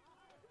quarter.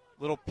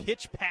 Little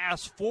pitch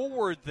pass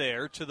forward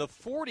there to the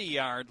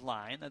 40-yard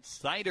line. That's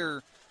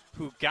Sider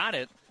who got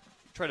it.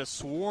 Try to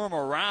swarm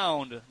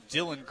around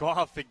Dylan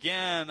Goff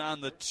again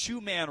on the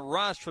two-man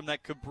rush from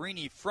that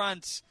Cabrini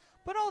front.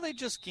 But they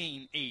just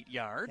gained 8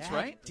 yards, that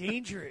right?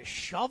 Dangerous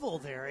shovel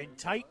there in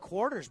tight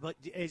quarters. But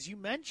as you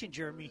mentioned,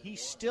 Jeremy,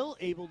 he's still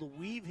able to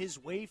weave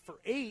his way for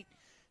 8,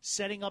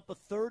 setting up a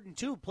 3rd and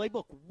 2.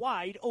 Playbook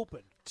wide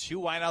open.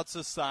 2 wideouts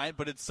aside,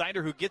 but it's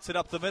Sider who gets it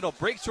up the middle.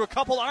 Breaks through a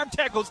couple arm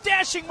tackles.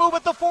 Dashing move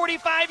at the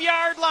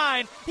 45-yard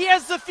line. He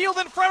has the field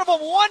in front of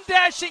him. One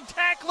dashing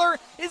tackler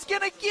is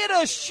going to get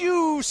a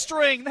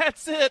shoestring.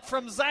 That's it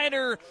from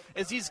Sider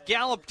as he's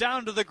galloped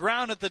down to the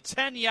ground at the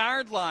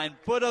 10-yard line.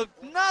 But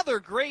another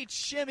great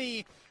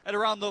shimmy at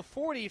around the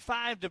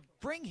 45 to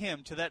bring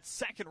him to that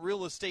second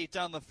real estate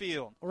down the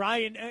field.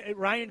 Ryan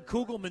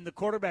Kugelman, the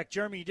quarterback,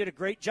 Jeremy, did a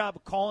great job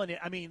of calling it.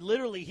 I mean,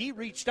 literally, he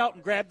reached out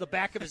and grabbed the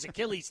back of his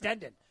Achilles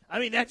tendon. I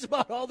mean, that's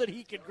about all that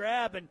he could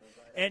grab,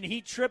 and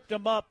he tripped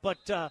him up.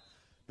 But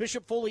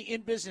Bishop Foley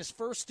in business,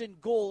 1st and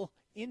goal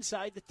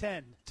inside the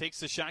 10. Takes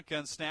the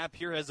shotgun snap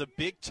here, has a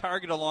big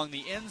target along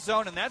the end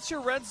zone, and that's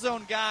your red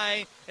zone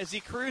guy as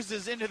he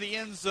cruises into the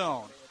end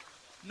zone.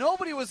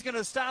 Nobody was going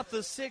to stop the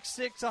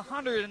 6'6",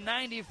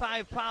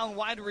 195-pound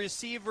wide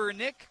receiver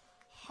Nick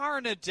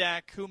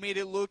Harnadek, who made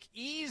it look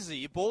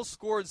easy. Both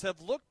scores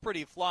have looked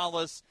pretty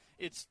flawless.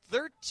 It's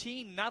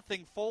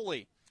 13-0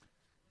 Foley.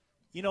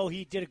 You know,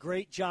 he did a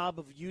great job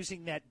of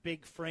using that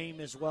big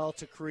frame as well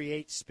to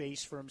create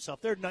space for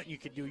himself. There's nothing you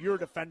can do. You're a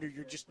defender.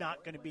 You're just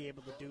not going to be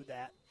able to do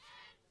that.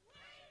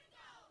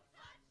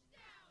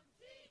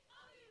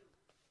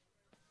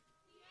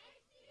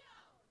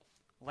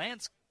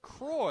 Lance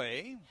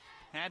Croy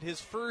had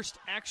his first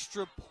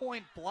extra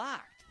point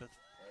blocked. The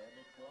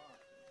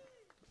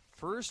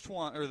first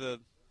one, or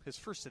his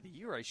first of the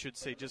year, I should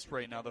say, just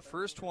right now. The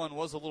first one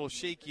was a little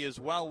shaky as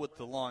well with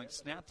the long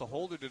snap. The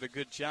holder did a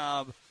good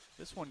job.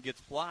 This one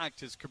gets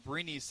blocked as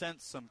Cabrini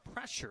sent some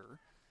pressure.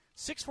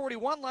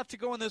 6:41 left to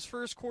go in this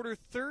first quarter.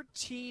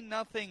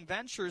 13-0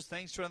 Ventures,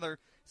 thanks to another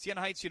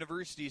Siena Heights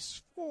University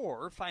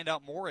score. Find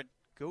out more at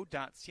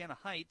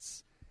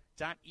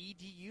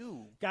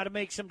go.sienaheights.edu. Got to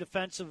make some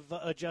defensive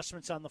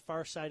adjustments on the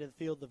far side of the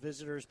field, the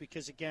visitors,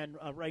 because, again,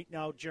 right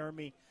now,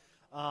 Jeremy,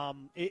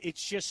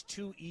 it's just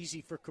too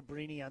easy for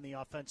Cabrini on the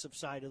offensive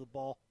side of the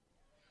ball.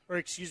 Or,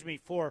 excuse me,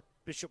 for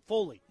Bishop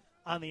Foley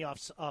on the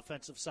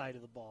offensive side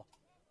of the ball.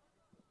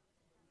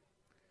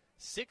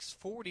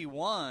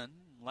 6:41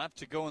 left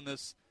to go in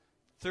this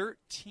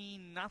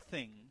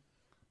 13-0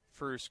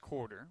 first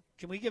quarter.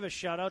 Can we give a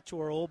shout-out to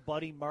our old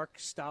buddy Mark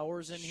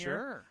Stowers in here?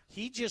 Sure.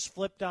 He just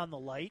flipped on the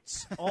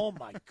lights. Oh,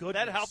 my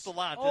goodness. That helped a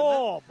lot, didn't it?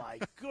 Oh, my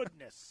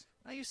goodness.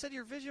 Now, you said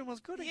your vision was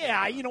good again.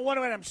 Yeah, you know what?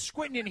 When I'm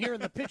squinting in here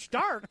in the pitch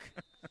dark,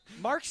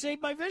 Mark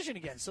saved my vision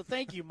again. So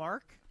thank you,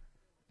 Mark.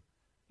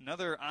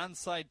 Another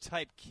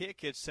onside-type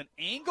kick. It's an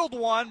angled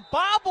one,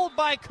 bobbled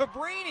by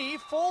Cabrini.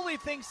 Foley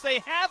thinks they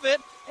have it,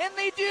 and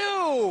they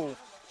do.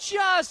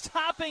 Just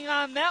hopping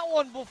on that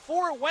one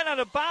before it went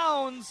out of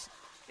bounds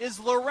is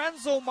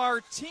Lorenzo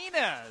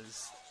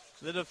Martinez,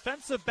 the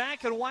defensive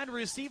back and wide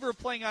receiver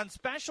playing on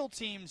special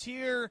teams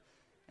here,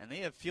 and they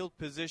have field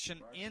position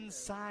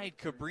inside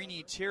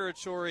Cabrini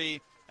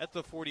territory at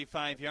the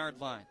 45-yard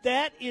line.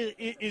 That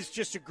is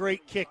just a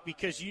great kick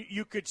because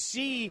you could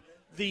see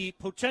the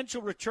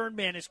potential return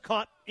man is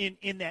caught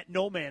in that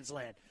no man's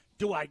land.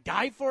 Do I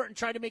dive for it and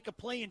try to make a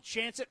play and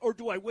chance it, or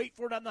do I wait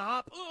for it on the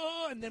hop?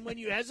 And then when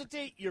you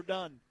hesitate, you're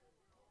done.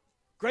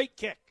 Great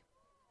kick.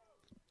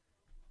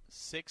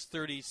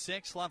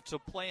 6:36 left to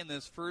play in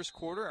this first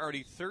quarter.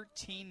 Already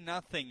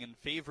 13-0 in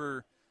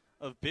favor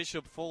of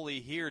Bishop Foley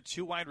here.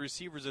 2 wide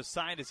receivers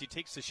aside as he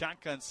takes the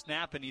shotgun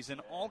snap, and he's in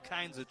all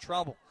kinds of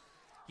trouble.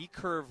 He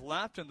curved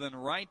left and then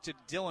right to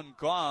Dylan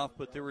Goff,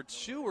 but there were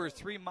 2 or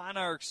 3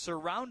 Monarchs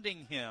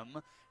surrounding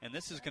him, and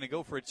this is going to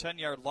go for a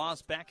 10-yard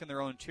loss back in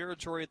their own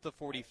territory at the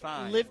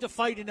 45. Live to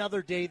fight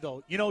another day,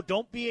 though. You know,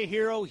 don't be a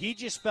hero. He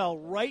just fell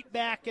right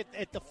back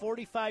at the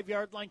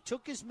 45-yard line,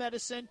 took his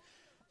medicine,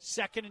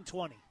 2nd and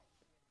 20.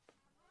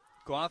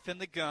 Goff in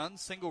the gun,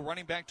 single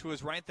running back to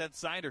his right, that's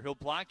Sider. He'll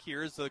block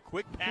here as the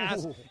quick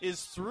pass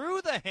is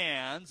through the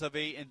hands of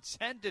a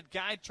intended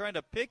guy trying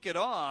to pick it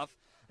off.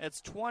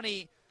 That's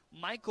 20,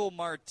 Michael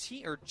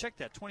Martin, or check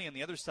that, 20 on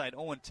the other side,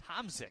 Owen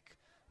Tomzik,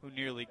 who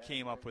nearly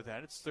came up with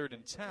that. It's 3rd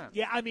and 10.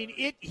 Yeah, I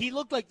mean, he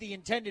looked like the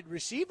intended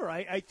receiver.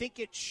 I think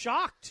it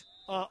shocked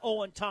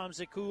Owen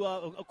Tomzik, who,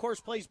 of course,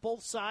 plays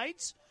both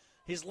sides.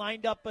 He's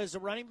lined up as a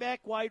running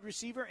back, wide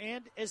receiver,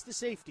 and as the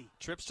safety.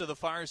 Trips to the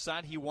far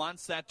side. He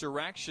wants that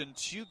direction.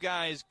 2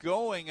 guys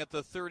going at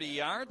the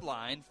 30-yard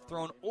line,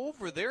 thrown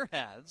over their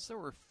heads. There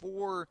were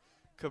 4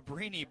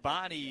 Cabrini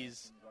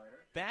bodies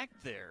back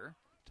there.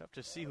 Tough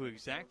to see who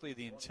exactly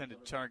the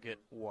intended target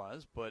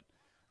was, but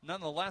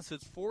nonetheless,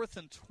 it's 4th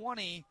and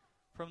 20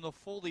 from the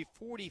Foley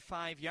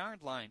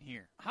 45-yard line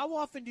here. How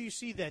often do you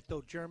see that,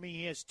 though, Jeremy?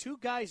 He has 2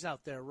 guys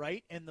out there,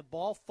 right, and the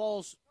ball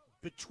falls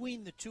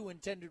between the 2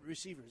 intended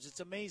receivers. It's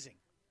amazing.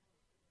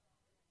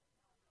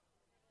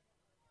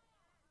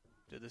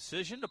 The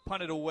decision to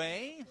punt it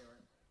away.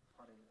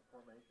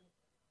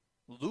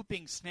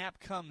 Looping snap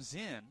comes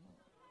in.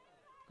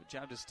 Good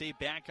job to stay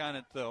back on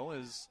it, though,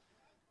 as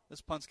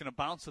this punt's going to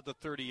bounce at the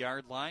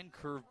 30-yard line,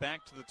 curve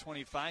back to the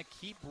 25,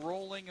 keep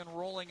rolling and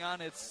rolling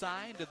on its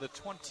side to the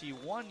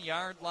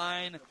 21-yard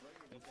line,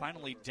 and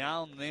finally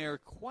down there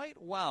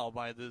quite well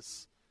by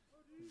this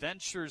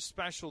Ventures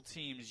special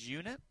teams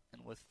unit.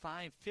 And with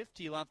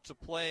 5:50 left to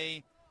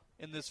play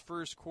in this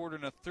first quarter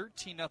and a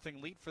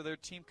 13-0 lead for their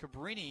team,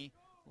 Cabrini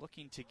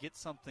looking to get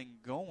something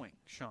going.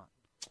 Sean.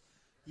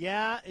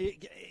 Yeah,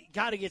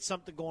 got to get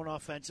something going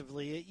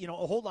offensively.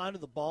 Hold on to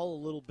the ball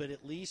a little bit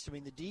at least. I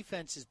mean, the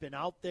defense has been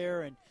out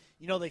there, and,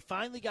 they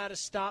finally got to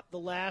stop the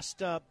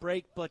last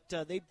break, but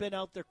they've been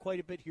out there quite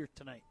a bit here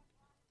tonight.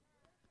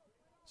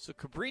 So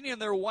Cabrini in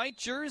their white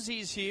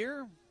jerseys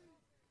here.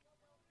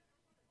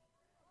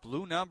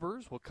 Blue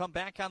numbers will come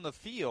back on the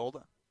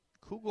field.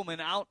 Kugelman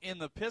out in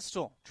the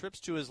pistol. Trips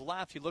to his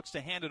left. He looks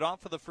to hand it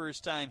off for the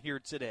first time here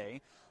today.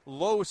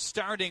 Low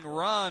starting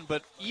run,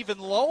 but even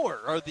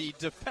lower are the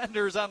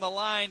defenders on the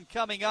line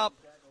coming up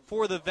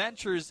for the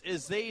Ventures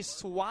as they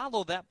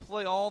swallow that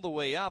play all the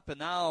way up. And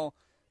now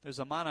there's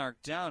a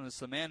Monarch down. It's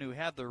the man who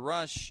had the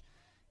rush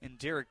in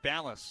Derek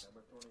Ballas.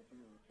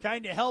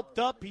 Kind of helped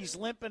up. He's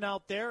limping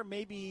out there.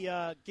 Maybe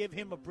give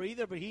him a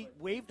breather, but he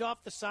waved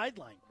off the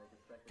sideline.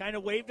 Kind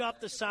of waved off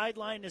the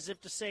sideline as if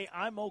to say,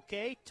 I'm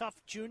okay. Tough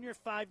junior,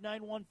 5'9",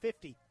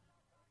 150.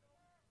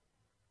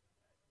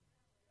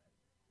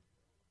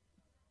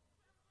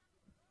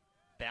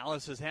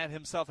 Ballas has had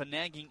himself a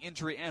nagging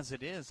injury as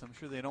it is. I'm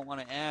sure they don't want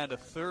to add a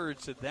third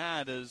to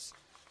that as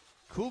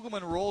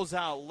Kugelman rolls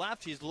out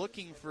left. He's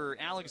looking for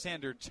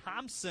Alexander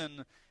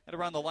Thompson at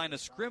around the line of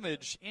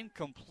scrimmage.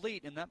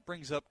 Incomplete, and that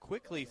brings up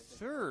quickly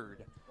 3rd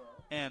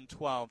and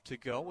 12 to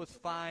go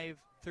with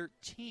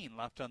 5:13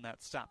 left on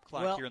that stop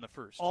clock here in the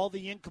first. All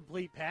the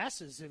incomplete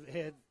passes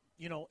have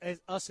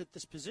us at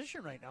this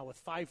position right now with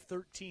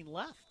 5:13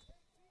 left.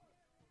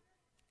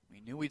 We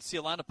knew we'd see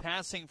a lot of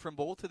passing from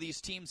both of these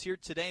teams here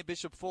today.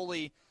 Bishop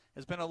Foley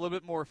has been a little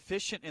bit more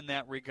efficient in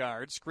that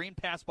regard. Screen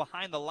pass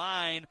behind the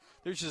line.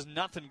 There's just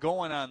nothing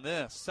going on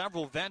this.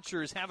 Several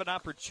Ventures have an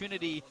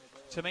opportunity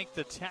to make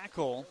the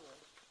tackle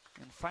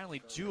and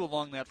finally do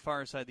along that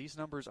far side. These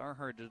numbers are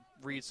hard to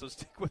read, so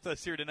stick with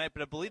us here tonight.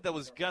 But I believe that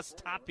was Gus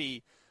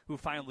Toppy who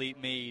finally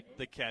made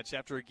the catch.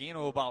 After a gain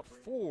of about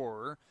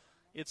 4,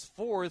 it's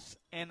 4th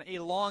and a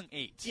long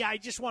 8. Yeah, I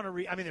just want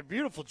to they're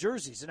beautiful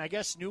jerseys, and I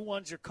guess new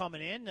ones are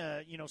coming in.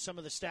 Some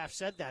of the staff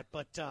said that,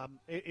 but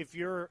if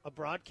you're a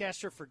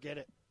broadcaster, forget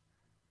it.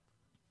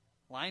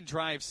 Line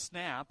drive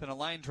snap and a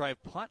line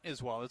drive punt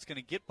as well. It's going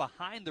to get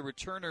behind the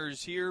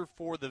returners here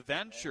for the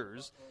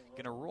Ventures.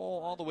 Going to roll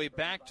all the way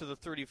back to the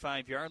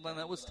 35-yard line.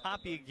 That was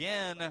Toppy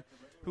again,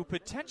 who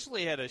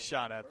potentially had a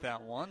shot at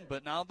that one,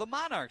 but now the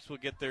Monarchs will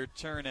get their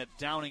turn at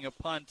downing a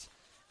punt.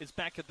 It's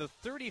back at the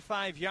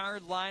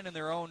 35-yard line in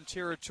their own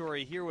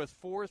territory here with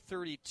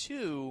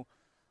 4:32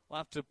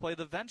 left to play.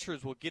 The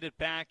Ventures will get it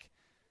back.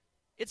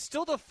 It's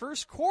still the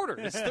first quarter.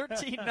 It's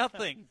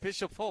 13-0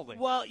 Bishop Foley.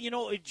 Well,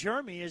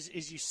 Jeremy,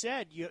 as you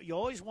said, you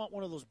always want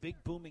one of those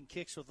big booming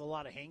kicks with a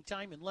lot of hang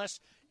time unless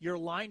your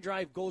line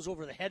drive goes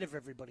over the head of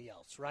everybody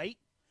else, right?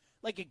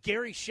 Like a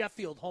Gary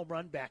Sheffield home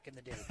run back in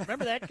the day.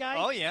 Remember that guy?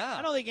 Oh, yeah.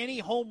 I don't think any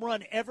home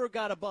run ever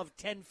got above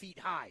 10 feet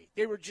high.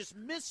 They were just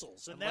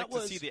missiles. And I'd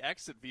like to see the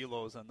exit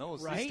velos on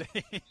those right?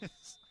 these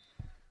days.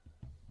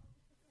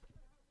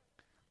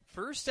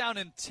 First down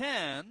and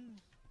 10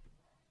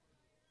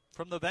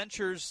 from the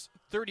Ventures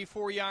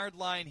 34-yard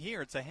line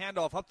here. It's a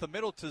handoff up the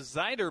middle to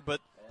Zeider, but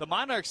the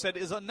Monarchs said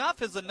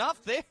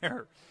enough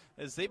there.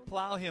 As they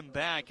plow him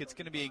back, it's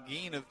going to be a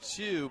gain of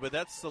 2, but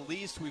that's the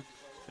least we've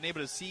been able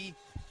to see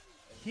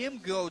him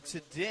go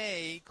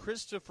today.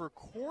 Christopher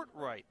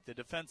Courtwright, the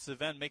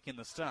defensive end, making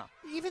the stop.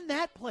 Even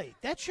that play,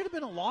 that should have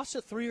been a loss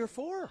of 3 or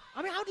 4.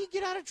 I mean, how do you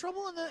get out of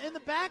trouble in the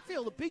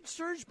backfield? A big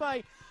surge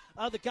by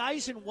the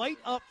guys in white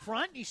up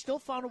front. He still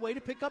found a way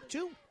to pick up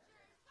 2.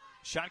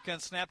 Shotgun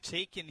snap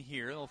taken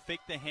here. They'll fake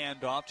the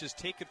handoff, just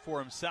take it for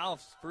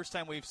himself. First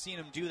time we've seen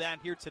him do that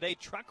here today.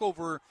 Truck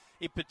over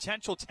a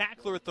potential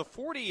tackler at the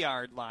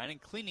 40-yard line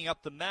and cleaning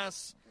up the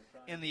mess.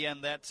 In the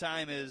end, that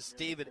time is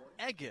David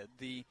Egged,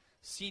 the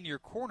senior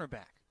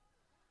cornerback.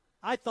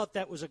 I thought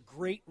that was a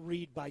great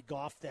read by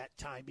Goff that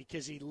time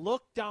because he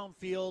looked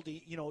downfield.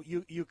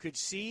 You could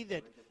see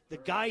that the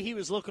guy he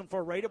was looking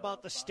for right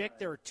about the stick,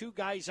 there were 2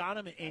 guys on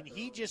him, and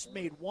he just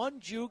made one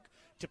juke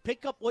to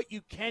pick up what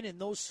you can in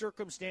those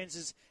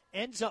circumstances,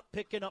 ends up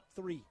picking up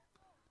 3.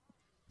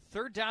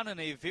 Third down and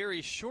a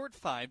very short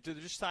 5 to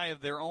the side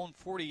of their own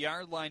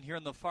 40-yard line here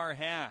in the far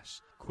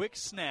hash. Quick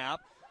snap.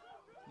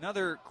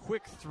 Another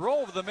quick throw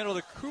over the middle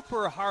to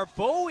Cooper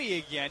Harboe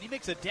again. He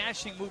makes a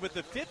dashing move at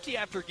the 50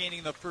 after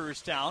gaining the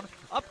first down,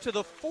 up to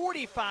the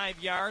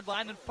 45-yard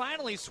line, and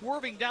finally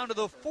swerving down to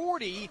the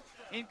 40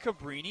 in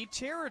Cabrini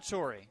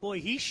territory.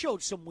 Boy, he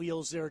showed some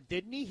wheels there,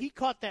 didn't he? He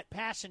caught that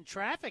pass in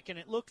traffic, and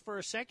it looked for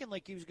a second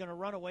like he was going to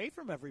run away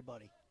from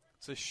everybody.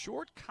 It's a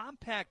short,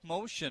 compact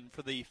motion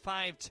for the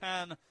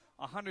 5'10",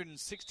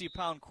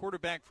 160-pound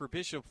quarterback for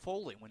Bishop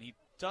Foley when he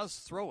does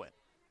throw it.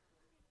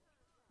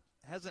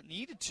 hasn't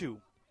needed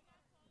to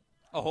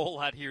a whole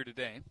lot here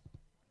today.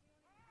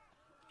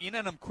 In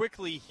on him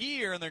quickly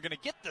here, and they're going to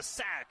get the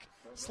sack.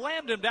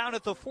 Slammed him down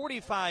at the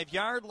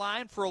 45-yard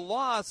line for a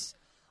loss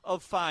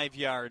of 5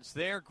 yards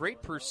there.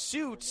 Great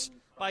pursuit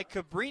by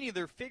Cabrini.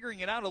 They're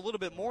figuring it out a little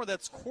bit more.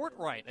 That's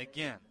Courtright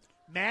again.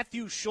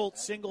 Matthew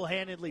Schultz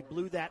single-handedly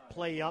blew that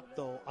play up,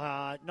 though.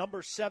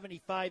 Number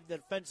 75, the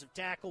defensive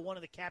tackle, one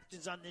of the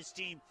captains on this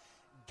team,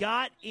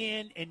 got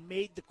in and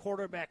made the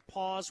quarterback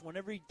pause.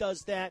 Whenever he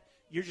does that,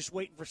 you're just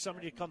waiting for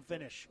somebody to come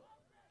finish.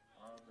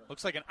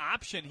 Looks like an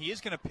option. He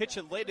is going to pitch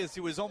it late as he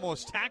was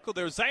almost tackled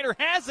there. Zeider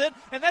has it,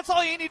 and that's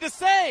all you need to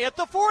say. At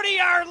the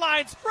 40-yard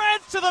line,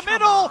 spreads to the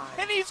middle,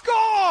 and he's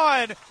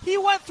gone. He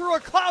went through a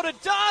cloud of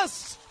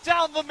dust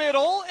down the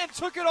middle and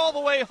took it all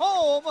the way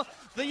home.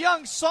 The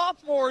young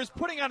sophomore is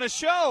putting on a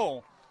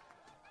show.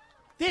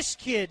 This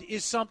kid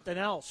is something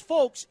else.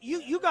 Folks,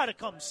 you got to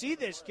come see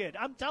this kid.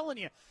 I'm telling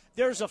you,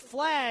 there's a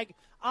flag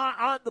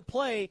on the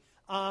play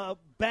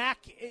back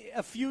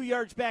a few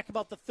yards back,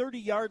 about the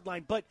 30-yard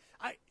line. But,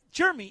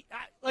 Jeremy,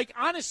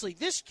 honestly,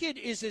 this kid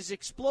is as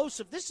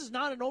explosive. This is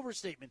not an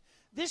overstatement.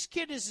 This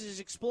kid is as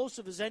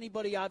explosive as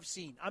anybody I've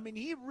seen. I mean,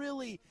 he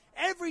really,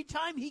 every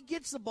time he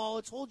gets the ball,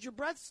 it's hold your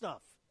breath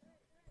stuff.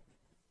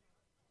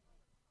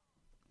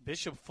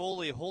 Bishop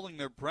Foley holding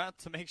their breath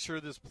to make sure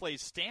this play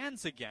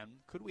stands again.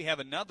 Could we have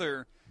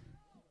another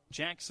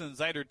Jackson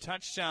Zeider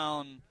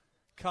touchdown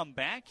come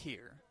back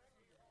here?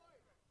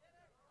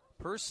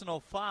 Personal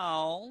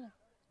foul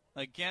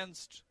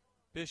against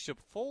Bishop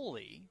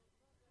Foley,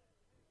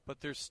 but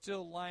they're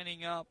still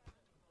lining up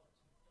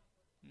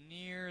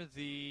near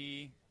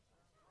the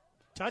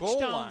touchdown's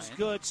goal line.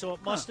 Good, so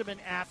it must have been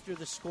after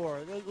the score.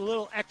 A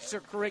little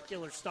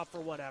extracurricular stuff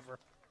or whatever.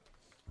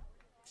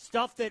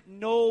 Stuff that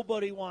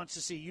nobody wants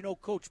to see. You know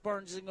Coach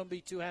Barnes isn't going to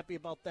be too happy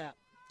about that.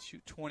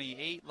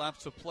 2:28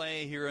 left to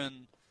play here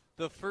in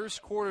the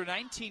first quarter.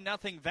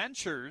 19-0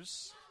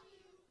 Ventures.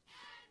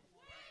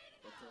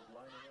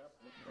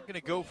 They're going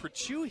to go for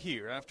two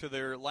here after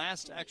their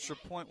last extra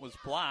point was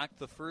blocked.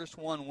 The first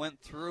one went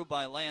through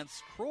by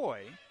Lance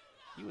Croy.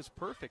 He was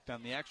perfect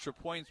on the extra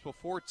points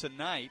before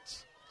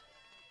tonight.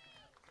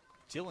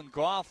 Dylan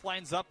Goff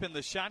lines up in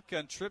the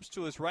shotgun, trips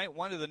to his right,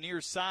 one to the near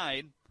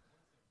side.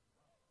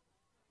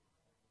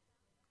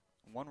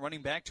 One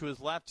running back to his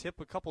left, tip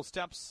a couple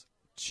steps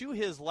to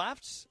his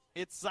left.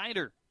 It's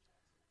Zeider.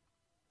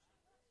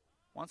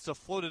 Wants to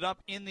float it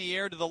up in the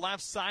air to the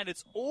left side.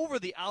 It's over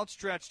the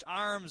outstretched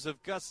arms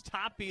of Gus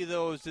Toppy,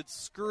 though, as it's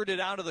skirted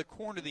out of the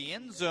corner of the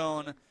end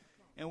zone.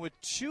 And with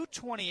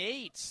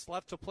 2:28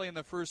 left to play in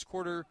the first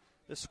quarter,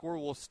 the score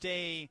will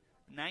stay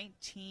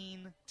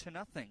 19-0.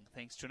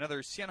 Thanks to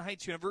another Siena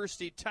Heights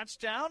University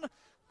touchdown.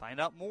 Find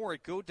out more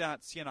at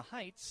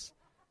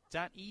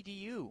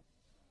go.sienaheights.edu.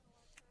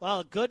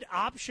 Well, a good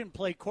option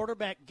play.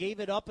 Quarterback gave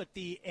it up at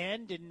the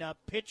end and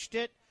pitched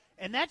it.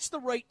 And that's the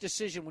right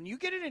decision. When you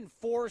get it in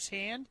Four's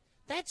hand,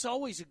 that's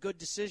always a good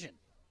decision.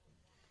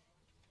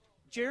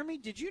 Jeremy,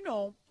 did you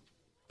know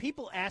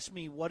people ask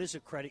me what is a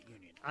credit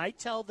union? I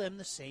tell them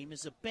the same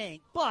as a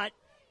bank, but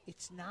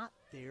it's not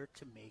there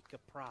to make a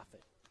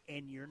profit.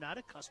 And you're not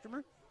a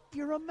customer,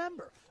 you're a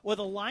member. With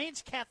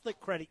Alliance Catholic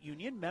Credit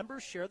Union,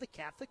 members share the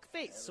Catholic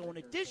faith. So in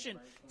addition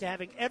to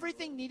having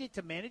everything needed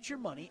to manage your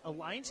money,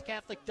 Alliance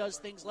Catholic does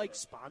things like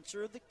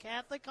sponsor the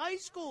Catholic High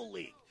School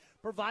League,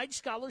 provide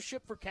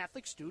scholarship for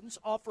Catholic students,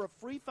 offer a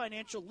free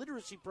financial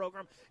literacy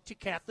program to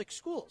Catholic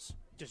schools.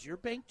 Does your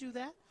bank do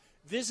that?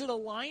 Visit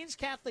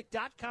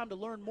AllianceCatholic.com to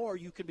learn more.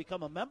 You can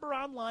become a member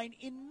online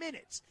in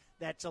minutes.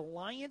 That's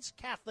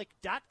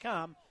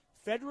AllianceCatholic.com,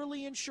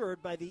 federally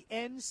insured by the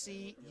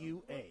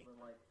NCUA.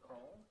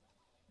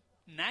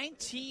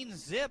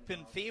 19-0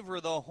 in favor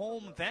of the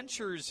home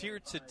Ventures here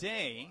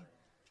today.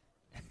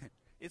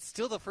 It's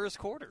still the first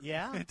quarter.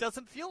 Yeah. It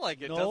doesn't feel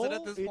like it, no, does it,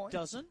 at this it point? It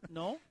doesn't,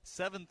 no.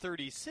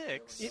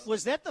 7:36.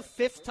 Was that the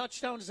fifth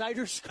touchdown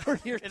Zeider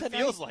scored here tonight? It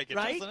feels like it,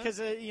 right?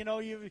 doesn't it?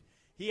 Because,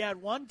 he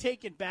had one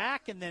taken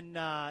back and then,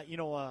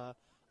 a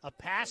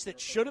pass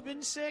that should have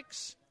been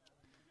 6.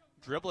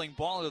 Dribbling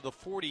ball to the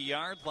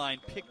 40-yard line,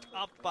 picked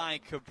up by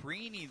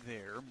Cabrini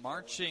there,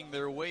 marching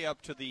their way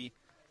up to the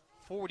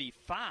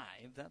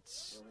 45.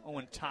 That's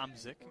Owen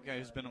Tomzik, a guy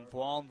who's been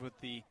involved with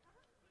the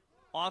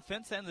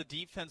offense and the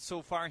defense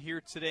so far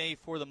here today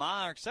for the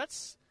Monarchs.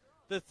 That's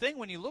the thing.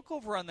 When you look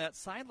over on that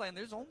sideline,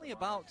 there's only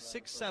about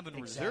 6-7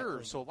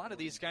 reserves, so a lot of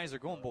these guys are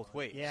going both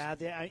ways. Yeah,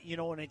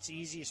 and it's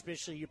easy,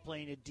 especially you're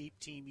playing a deep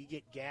team. You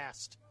get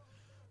gassed.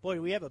 Boy,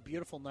 we have a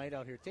beautiful night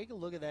out here. Take a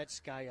look at that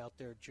sky out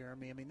there,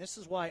 Jeremy. I mean, this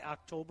is why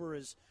October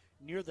is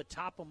near the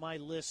top of my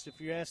list.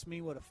 If you ask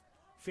me what a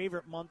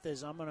favorite month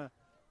is, I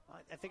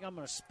think I'm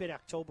going to spit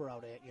October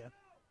out at you.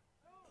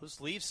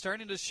 Those leaves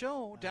starting to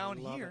show down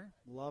here.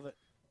 Love it.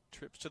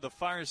 Trips to the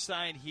far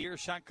side here.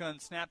 Shotgun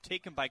snap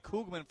taken by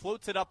Kugman.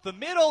 Floats it up the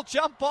middle.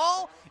 Jump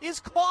ball is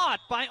caught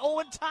by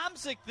Owen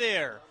Tomzik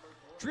there.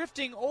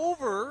 Drifting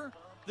over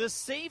the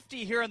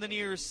safety here on the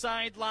near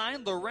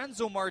sideline.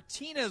 Lorenzo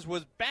Martinez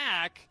was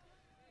back,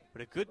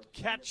 but a good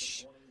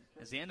catch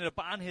as he ended up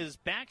on his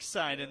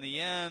backside in the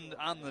end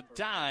on the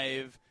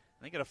dive.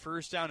 They get a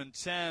first down and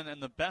 10,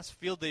 and the best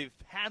field they've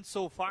had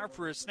so far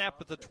for a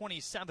snap at the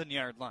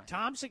 27-yard line.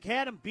 Tomczyk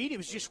had him beat. He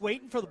was just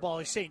waiting for the ball.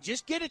 He's saying,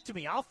 just get it to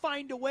me. I'll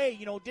find a way.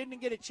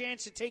 Didn't get a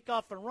chance to take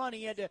off and run.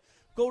 He had to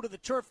go to the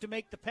turf to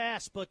make the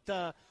pass,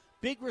 but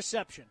big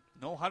reception.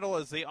 No huddle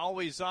as they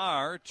always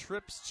are.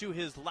 Trips to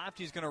his left.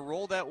 He's going to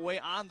roll that way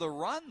on the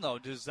run, though.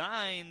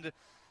 Designed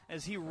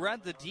as he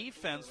read the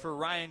defense for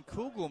Ryan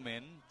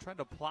Kugelman. Trying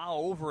to plow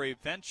over a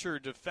venture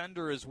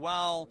defender as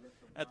well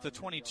at the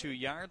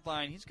 22-yard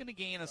line. He's going to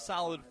gain a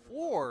solid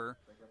 4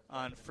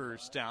 on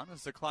first down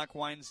as the clock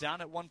winds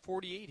down at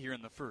 1:48 here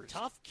in the first.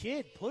 Tough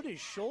kid. Put his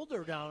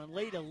shoulder down and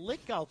laid a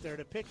lick out there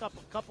to pick up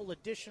a couple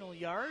additional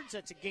yards.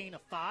 That's a gain of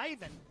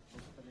 5. And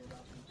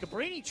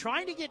Cabrini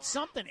trying to get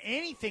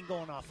anything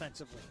going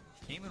offensively.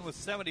 Came in with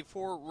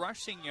 74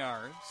 rushing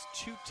yards,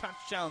 2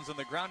 touchdowns on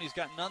the ground. He's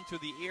got none through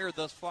the air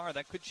thus far.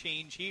 That could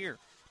change here.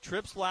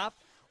 Trips left,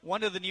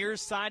 one to the near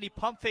side. He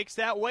pump fakes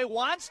that way,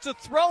 wants to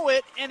throw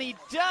it, and he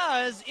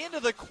does into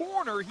the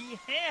corner. He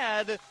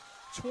had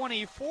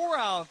 24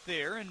 out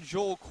there, and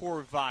Joel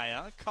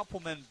Corvaya, a couple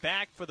men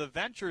back for the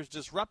Ventures,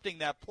 disrupting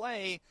that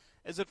play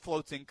as it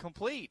floats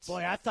incomplete.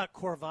 Boy, I thought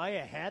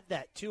Corvaya had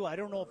that too. I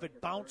don't know if it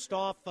bounced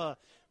off the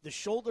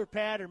shoulder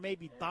pad or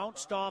maybe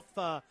bounced off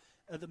the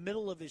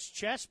middle of his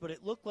chest, but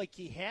it looked like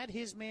he had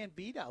his man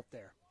beat out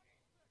there.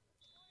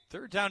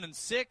 3rd down and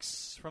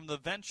 6 from the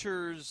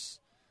Ventures'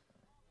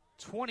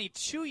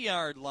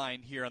 22-yard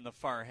line here on the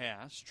far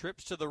hash.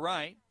 Trips to the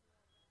right.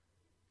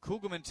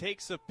 Kugelman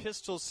takes a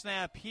pistol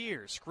snap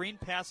here. Screen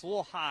pass a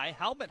little high.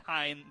 Helmet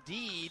high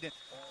indeed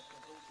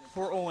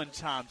for Owen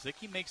Tomczyk.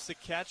 He makes the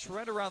catch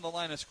right around the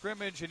line of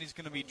scrimmage, and he's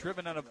going to be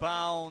driven out of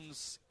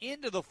bounds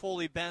into the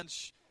Foley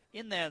bench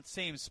in that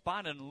same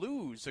spot and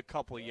lose a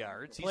couple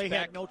yards. He's Play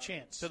back had no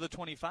chance. to the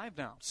 25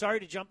 now.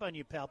 Sorry to jump on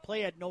you, pal. Play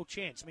had no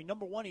chance. I mean,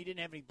 number one, he didn't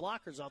have any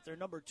blockers out there.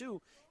 Number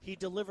two, he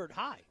delivered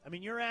high. I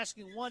mean, you're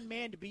asking one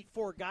man to beat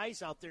 4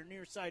 guys out there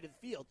near side of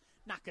the field.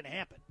 Not going to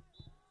happen.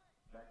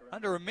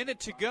 Under a minute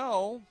to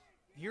go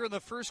here in the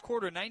first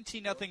quarter,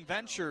 19-0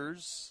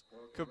 Ventures.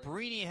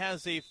 Cabrini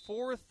has a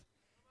 4th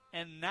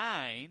and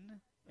 9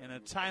 and a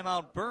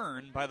timeout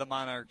burn by the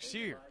Monarchs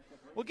here.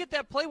 We'll get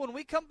that play when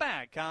we come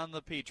back on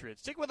the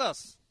Patriots. Stick with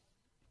us.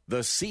 The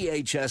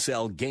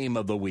CHSL Game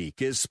of the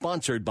Week is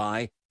sponsored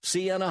by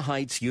Siena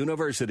Heights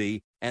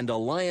University and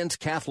Alliance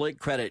Catholic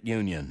Credit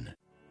Union.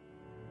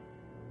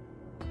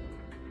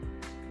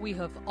 We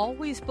have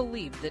always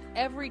believed that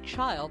every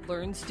child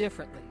learns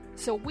differently,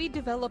 so we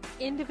develop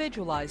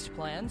individualized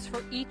plans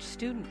for each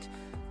student.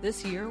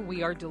 This year,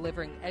 we are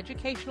delivering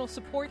educational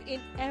support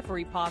in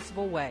every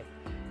possible way,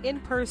 in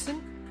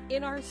person,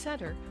 in our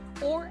center,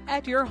 or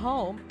at your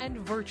home and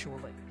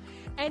virtually.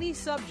 Any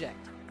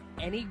subject,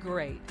 any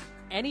grade,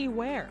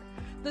 anywhere.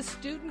 The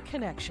Student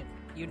Connection,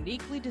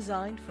 uniquely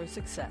designed for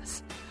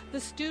success.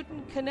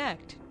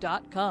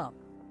 TheStudentConnect.com.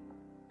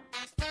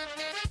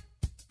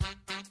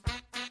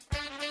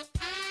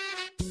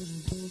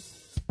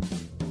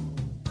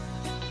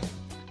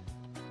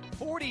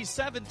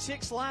 Forty-seven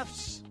ticks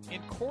left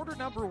in quarter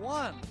number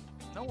 1.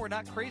 No, we're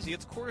not crazy.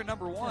 It's quarter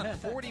number 1.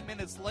 40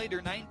 minutes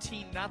later,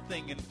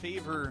 19-0 in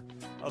favor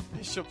of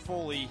Bishop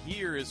Foley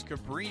here as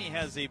Cabrini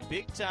has a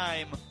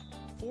big-time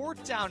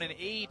 4th down and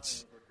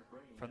 8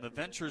 from the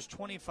Ventures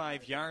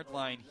 25-yard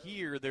line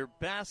here. Their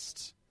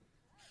best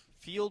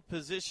field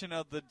position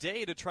of the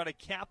day to try to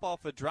cap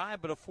off a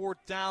drive, but a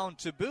 4th down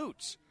to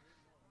boot.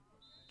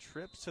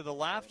 Trips to the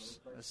left,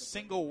 a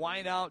single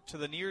wide out to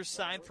the near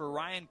side for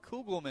Ryan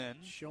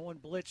Kugelman. Showing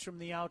blitz from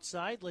the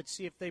outside. Let's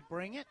see if they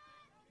bring it.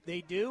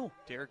 They do.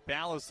 Derek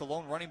Ballas, the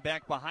lone running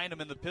back behind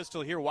him in the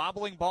pistol here.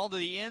 Wobbling ball to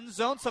the end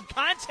zone. Some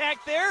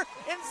contact there,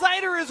 and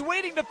Zeider is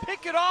waiting to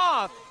pick it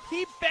off.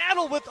 He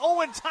battled with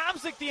Owen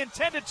Tomczyk, the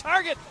intended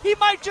target. He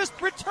might just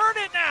return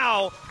it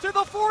now to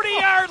the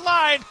 40-yard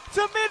line,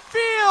 to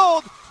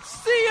midfield.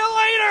 See you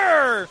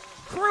later.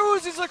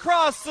 Cruises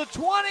across the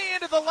 20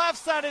 into the left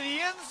side of the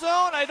end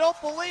zone. I don't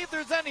believe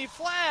there's any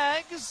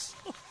flags.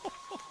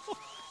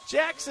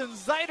 Jackson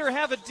Zeider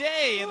have a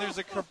day, and there's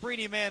a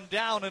Cabrini man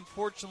down,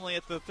 unfortunately,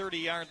 at the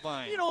 30-yard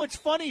line. You know, it's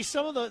funny.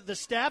 Some of the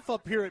staff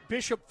up here at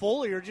Bishop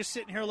Foley are just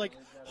sitting here like,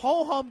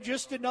 ho-hum,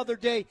 just another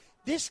day.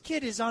 This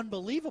kid is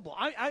unbelievable.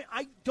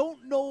 I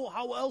don't know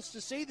how else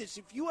to say this.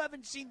 If you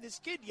haven't seen this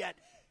kid yet,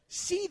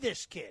 see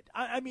this kid.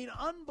 I mean,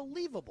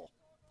 unbelievable.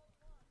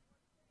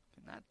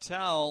 Cannot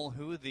tell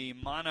who the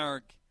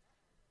Monarch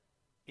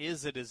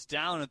is that is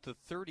down at the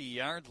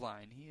 30-yard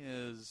line. He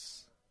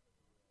is...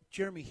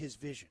 Jeremy, his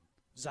vision.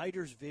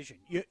 Zeider's vision.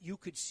 You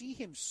could see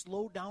him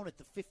slow down at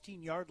the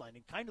 15-yard line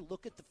and kind of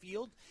look at the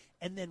field,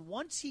 and then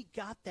once he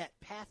got that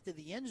path to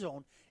the end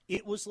zone,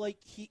 it was like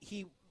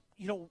he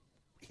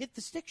hit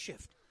the stick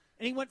shift,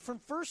 and he went from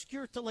first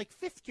gear to like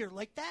 5th gear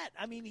like that.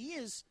 I mean,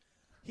 he's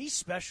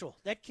special.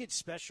 That kid's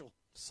special.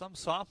 Some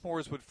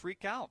sophomores would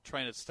freak out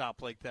trying to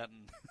stop like that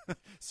and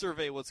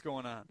survey what's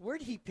going on. Where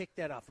did he pick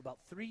that off? About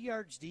 3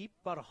 yards deep,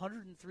 about a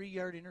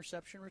 103-yard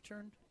interception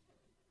returned?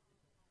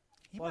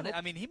 He might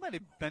have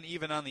been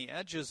even on the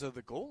edges of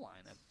the goal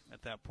line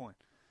at that point.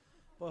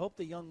 Well, I hope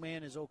the young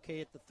man is okay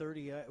at the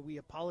 30. We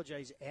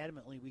apologize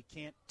adamantly. We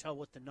can't tell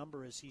what the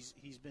number is.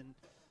 He's been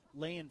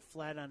laying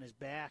flat on his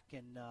back,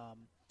 and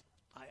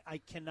I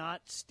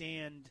cannot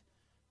stand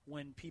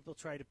when people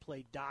try to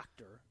play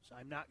doctor. So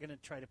I'm not going to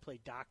try to play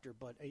doctor,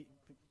 but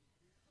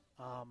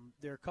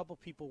there are a couple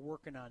people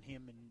working on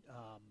him, and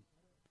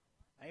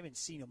I haven't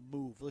seen him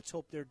move. Let's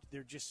hope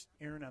they're just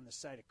erring on the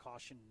side of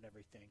caution and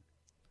everything,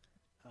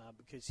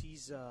 because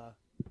he's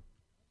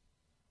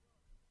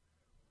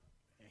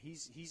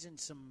in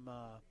some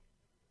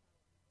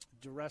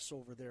duress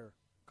over there.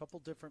 A couple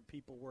different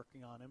people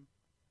working on him.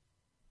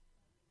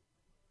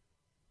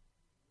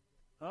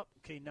 Oh,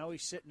 okay, now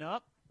he's sitting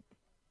up.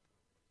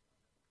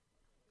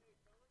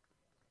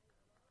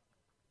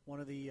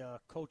 One of the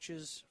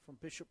coaches from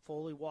Bishop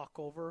Foley walk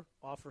over,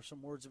 offer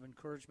some words of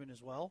encouragement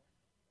as well.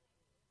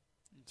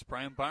 It's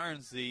Brian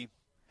Barnes, the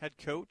head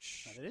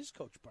coach. That is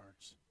Coach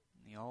Barnes.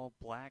 In the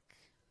all-black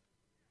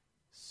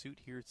suit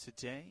here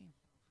today.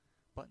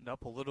 Buttoned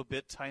up a little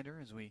bit tighter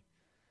as we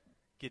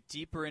get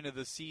deeper into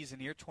the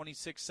season here.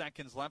 26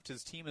 seconds left.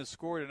 His team has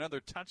scored another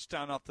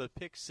touchdown off the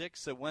pick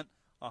six that went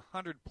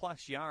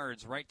 100-plus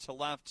yards right to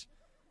left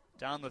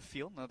down the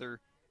field. Another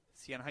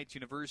Siena Heights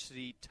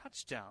University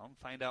touchdown.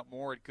 Find out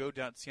more at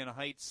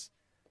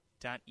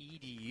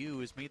go.sienaheights.edu.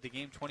 Has made the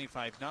game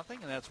 25-0,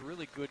 and that's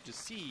really good to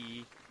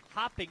see.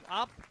 Hopping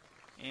up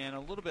and a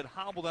little bit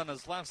hobbled on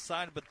his left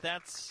side, but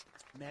that's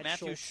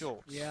Matthew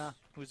Schultz, yeah,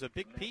 who's a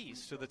big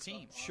piece to the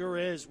team. Sure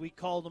is. We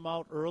called him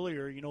out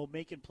earlier,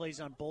 making plays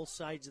on both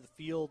sides of the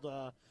field.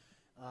 The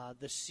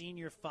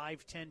senior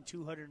 5'10",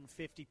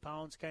 250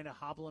 pounds, kind of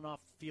hobbling off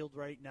the field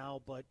right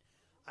now, but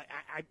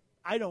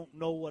I don't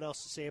know what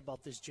else to say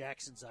about this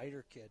Jackson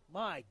Zider kid.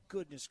 My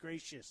goodness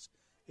gracious,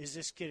 is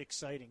this kid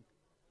exciting.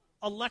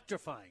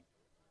 Electrifying.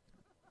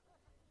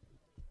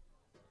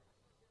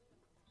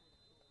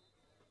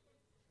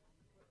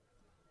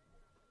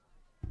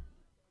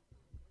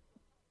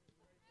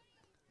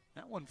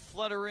 That one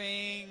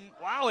fluttering.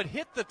 Wow, it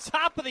hit the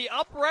top of the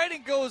upright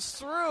and goes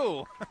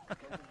through.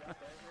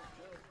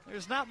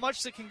 There's not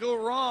much that can go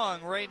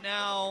wrong right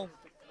now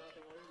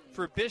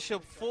for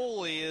Bishop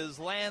Foley as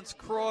Lance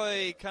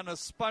Croy kind of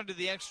spun to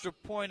the extra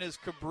point as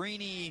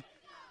Cabrini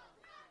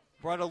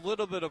brought a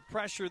little bit of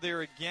pressure there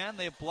again.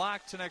 They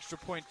blocked an extra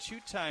point 2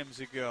 times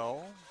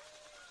ago.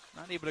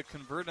 Not able to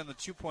convert on the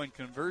 2-point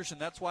conversion.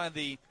 That's why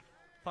the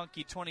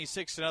funky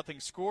 26-0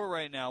 score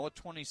right now with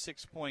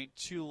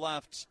 26.2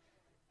 left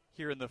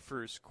here in the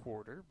first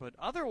quarter. But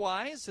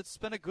otherwise, it's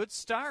been a good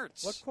start.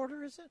 What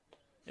quarter is it?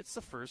 It's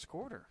the first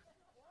quarter.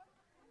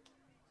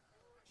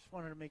 Just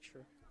wanted to make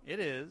sure.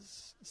 It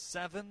is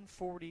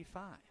 7:45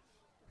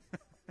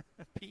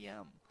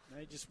 p.m.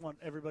 I just want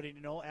everybody to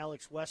know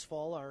Alex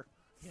Westfall, our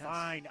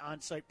fine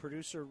on-site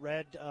producer,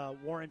 read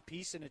War and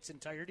Peace in its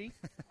entirety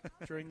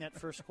during that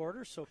first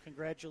quarter. So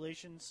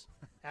congratulations,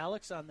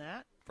 Alex, on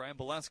that. Brian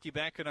Bolesky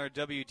back in our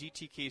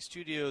WDTK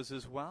studios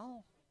as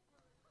well.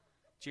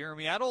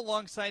 Jeremy Otto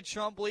alongside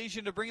Sean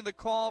Blasian to bring the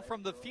call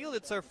from the field.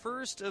 It's our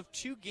first of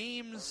 2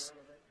 games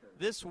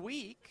this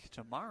week.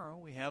 Tomorrow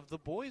we have the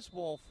Boys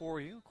Bowl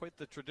for you. Quite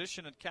the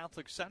tradition at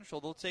Catholic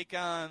Central. They'll take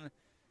on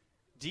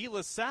De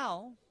La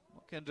Salle,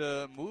 looking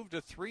to move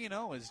to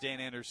 3-0 as Dan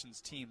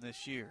Anderson's team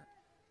this year.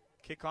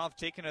 Kickoff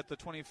taken at the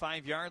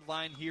 25-yard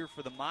line here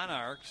for the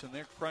Monarchs, and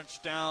they're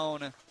crunched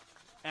down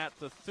at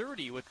the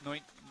 30 with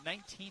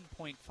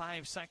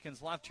 19.5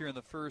 seconds left here in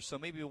the first. So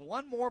maybe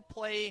one more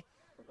play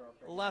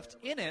left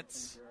in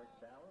it.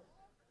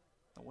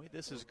 The way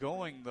this is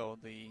going, though,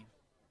 the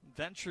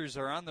Ventures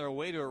are on their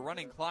way to a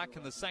running clock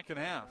in the second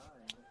half.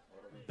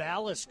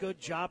 Ballas, good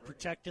job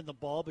protecting the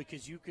ball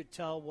because you could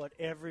tell what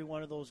every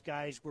one of those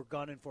guys were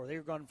gunning for. They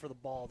were gunning for the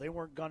ball. They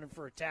weren't gunning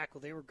for a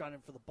tackle. They were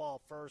gunning for the ball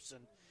first.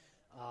 And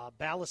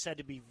Ballas had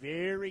to be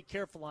very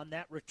careful on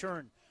that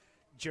return,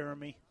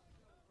 Jeremy.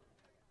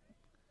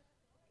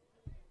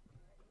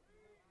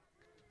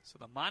 So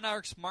the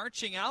Monarchs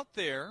marching out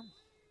there.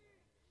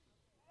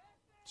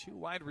 2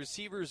 wide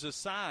receivers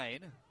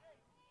aside.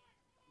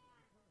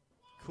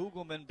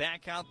 Kugelman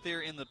back out there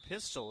in the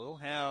pistol. He'll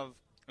have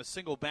a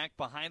single back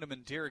behind him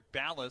in Derek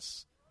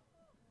Ballas.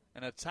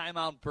 And a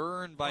timeout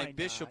burn by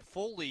Bishop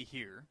Foley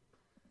here.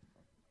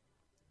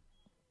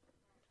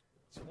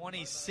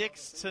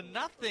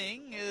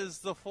 26-0 is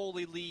the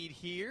Foley lead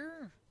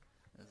here.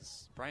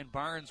 As Brian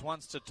Barnes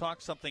wants to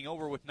talk something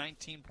over with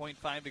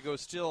 19.5 to go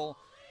still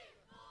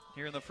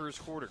here in the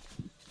first quarter.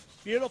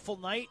 Beautiful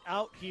night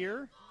out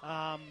here.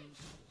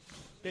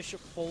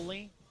 Bishop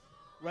Foley,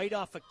 right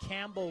off of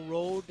Campbell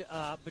Road,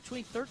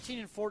 between 13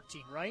 and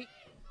 14, right?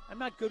 I'm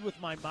not good with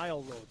my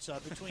mile roads.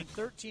 Between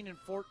 13 and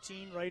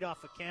 14, right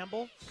off of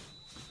Campbell.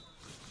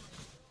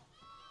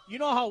 You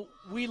know how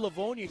we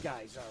Livonia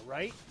guys are,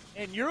 right?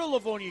 And you're a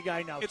Livonia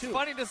guy now, too. It's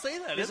funny to say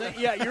that, isn't it?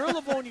 Yeah, you're a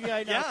Livonia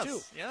guy now,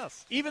 too.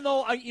 Yes. Even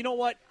though, you know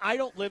what, I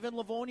don't live in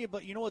Livonia,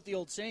 but you know what the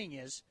old saying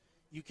is?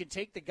 You can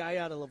take the guy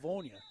out of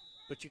Livonia,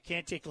 but you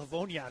can't take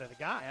Livonia out of the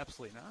guy.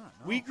 Absolutely not.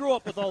 No. We grew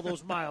up with all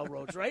those mile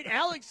roads, right?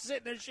 Alex is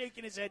sitting there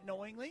shaking his head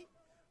knowingly.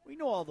 We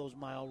know all those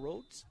mile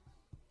roads.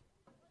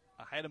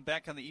 I had him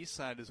back on the east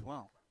side as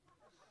well.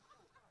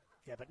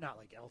 Yeah, but not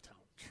like L-Town.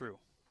 True.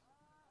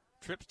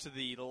 Trips to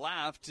the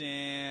left,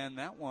 and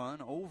that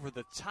one over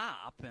the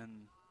top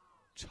and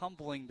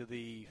tumbling to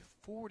the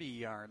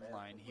 40-yard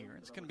line here.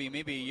 It's going to be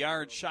maybe a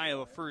yard shy of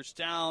a first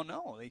down.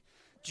 No, they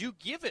do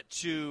give it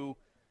to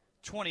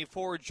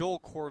 24 Joel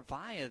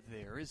Corvaya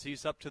there as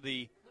he's up to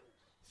the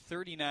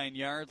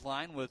 39-yard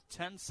line with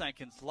 10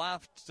 seconds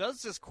left.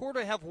 Does this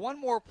quarter have one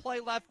more play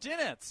left in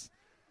it?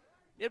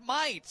 It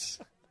might.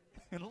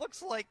 It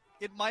looks like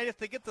it might if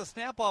they get the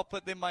snap off,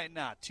 but they might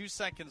not. 2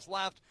 seconds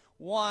left.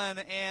 1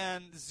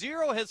 and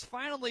 0 has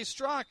finally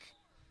struck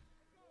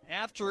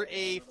after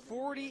a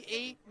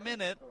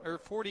 48-minute, or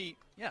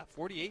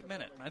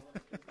 48-minute.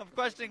 I'm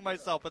questioning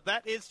myself, but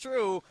that is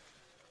true.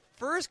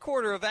 First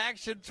quarter of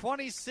action,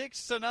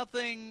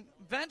 26-0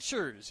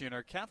 Ventures in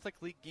our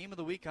Catholic League Game of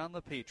the Week on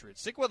the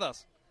Patriots. Stick with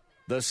us.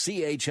 The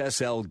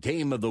CHSL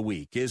Game of the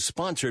Week is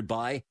sponsored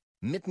by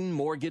Mitten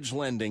Mortgage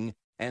Lending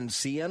and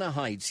Siena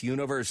Heights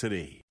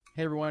University.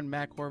 Hey everyone,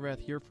 Matt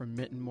Horvath here from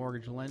Mitten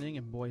Mortgage Lending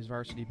and boys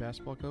varsity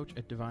basketball coach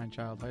at Divine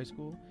Child High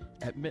School.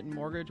 At Mitten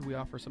Mortgage, we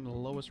offer some of the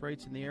lowest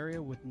rates in the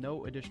area with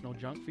no additional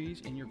junk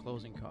fees in your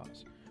closing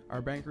costs.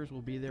 Our bankers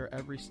will be there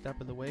every step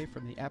of the way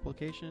from the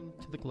application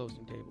to the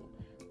closing table.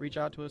 Reach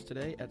out to us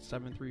today at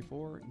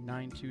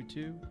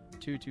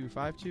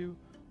 734-922-2252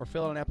 or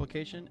fill out an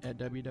application at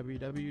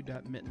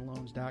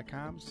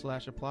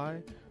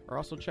www.mittenloans.com/apply or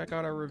also check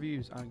out our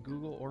reviews on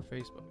Google or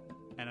Facebook.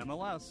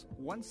 NMLS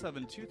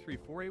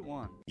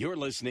 1723481. You're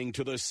listening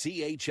to the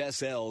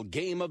CHSL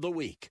Game of the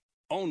Week,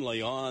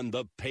 only on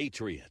The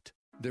Patriot.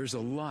 There's a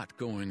lot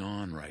going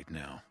on right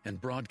now,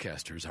 and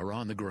broadcasters are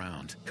on the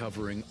ground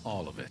covering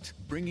all of it,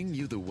 bringing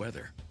you the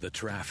weather, the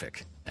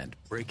traffic, and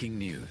breaking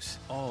news,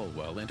 all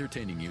while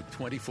entertaining you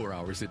 24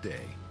 hours a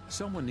day.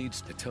 Someone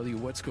needs to tell you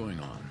what's going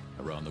on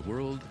around the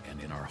world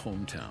and in our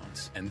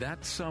hometowns. And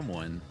that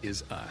someone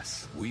is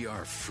us. We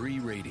are free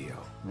radio.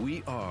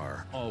 We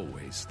are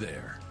always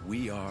there.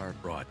 We are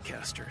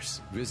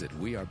broadcasters. Visit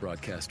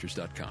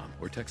wearebroadcasters.com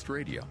or text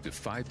radio to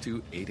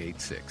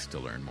 52886 to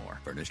learn more.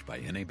 Furnished by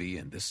NAB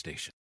and this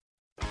station.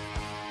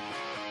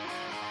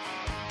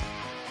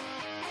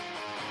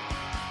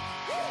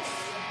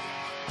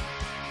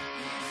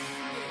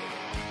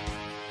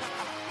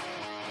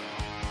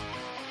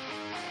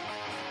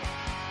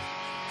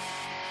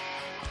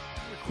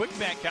 Quick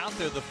back out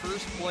there. The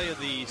first play of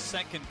the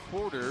second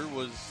quarter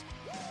was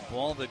a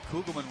ball that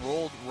Kugelman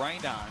rolled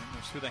right on. It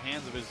was through the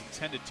hands of his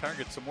intended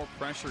target. Some more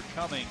pressure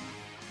coming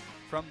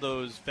from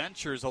those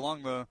Ventures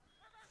along the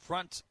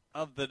front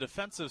of the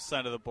defensive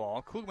side of the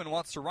ball. Kugelman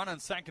wants to run on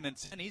 2nd and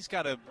 10. He's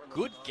got a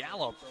good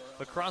gallop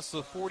across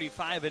the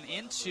 45 and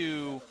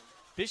into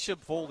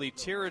Bishop Foley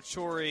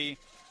territory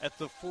at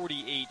the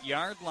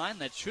 48-yard line.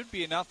 That should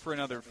be enough for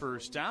another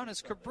first down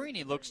as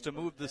Cabrini looks to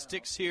move the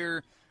sticks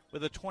here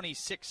with a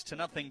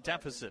 26-0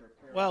 deficit.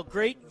 Well,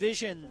 great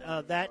vision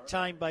that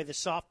time by the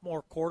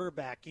sophomore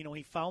quarterback. You know,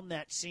 he found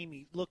that seam.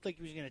 He looked like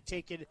he was going to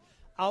take it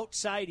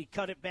outside. He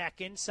cut it back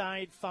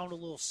inside, found a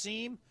little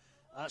seam,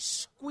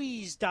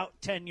 squeezed out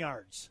 10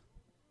 yards.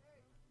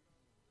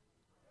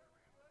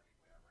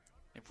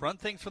 They've run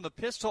things from the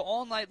pistol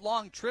all night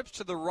long. Trips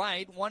to the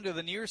right, one to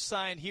the near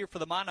side here for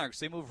the Monarchs.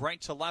 They move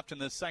right to left in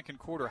the second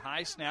quarter.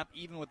 High snap,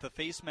 even with the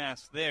face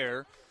mask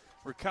there.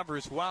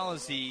 Recovers well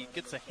as he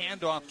gets a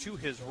handoff to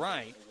his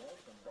right.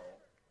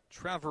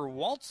 Trevor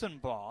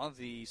Walzenbaugh,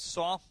 the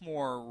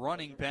sophomore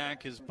running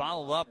back, is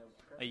bottled up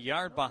a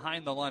yard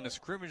behind the line of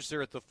scrimmage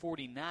there at the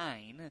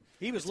 49.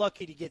 He was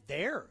lucky to get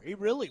there. He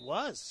really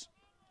was.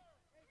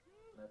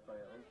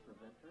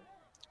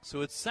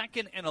 So it's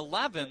 2nd and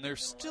 11. They're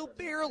still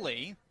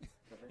barely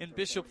in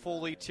Bishop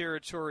Foley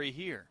territory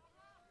here.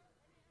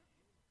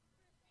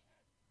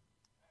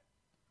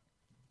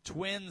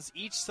 Twins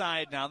each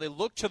side now. They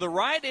look to the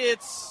right.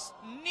 It's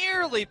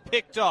nearly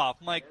picked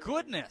off. My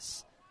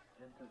goodness.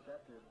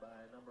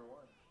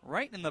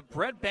 Right in the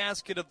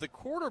breadbasket of the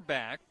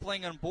quarterback,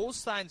 playing on both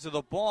sides of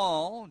the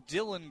ball,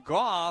 Dylan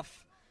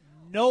Goff.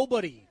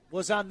 Nobody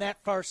was on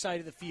that far side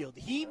of the field.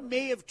 He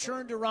may have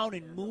turned around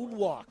and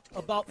moonwalked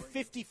about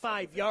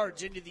 55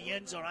 yards into the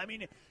end zone. I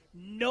mean,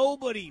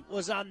 nobody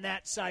was on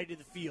that side of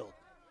the field.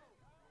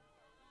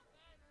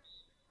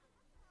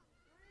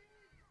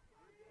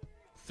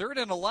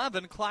 3rd and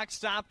 11, clock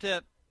stopped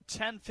at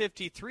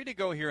 10:53 to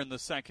go here in the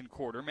second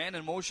quarter. Man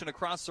in motion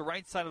across the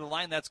right side of the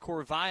line, that's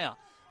Corvaya.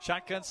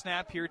 Shotgun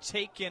snap here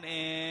taken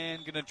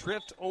and going to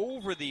drift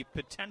over the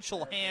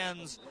potential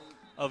hands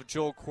of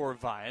Joel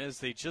Corvaya as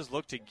they just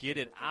look to get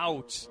it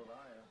out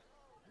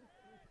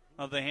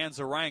of the hands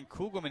of Ryan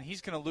Kugelman.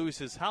 He's going to lose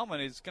his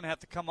helmet. He's going to have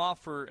to come off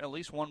for at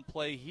least one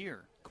play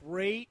here.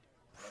 Great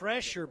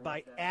pressure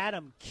by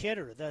Adam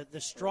Kidder.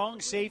 The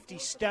strong safety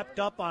stepped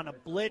up on a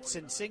blitz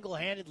and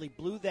single-handedly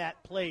blew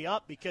that play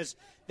up because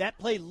that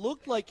play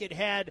looked like it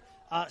had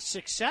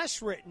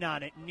success written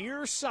on it.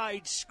 Near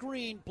side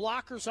screen,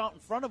 blockers out in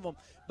front of him,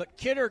 but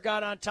Kidder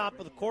got on top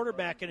of the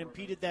quarterback and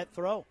impeded that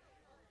throw.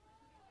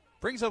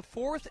 Brings up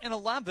 4th and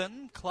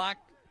 11. Clock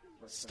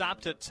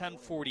stopped at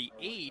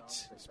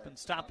 10:48. It's been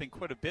stopping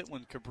quite a bit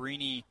when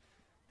Cabrini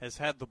has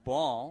had the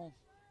ball.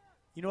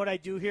 You know what I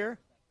do here?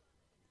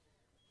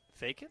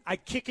 Fake it? I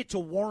kick it to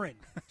Warren.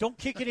 Don't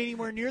kick it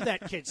anywhere near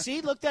that kid.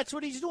 See, look, that's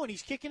what he's doing.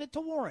 He's kicking it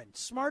to Warren.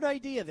 Smart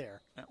idea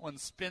there. That one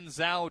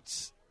spins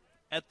out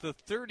at the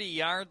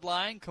 30-yard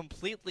line,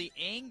 completely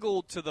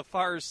angled to the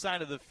far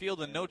side of the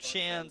field, and no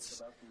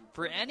chance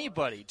for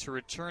anybody to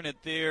return it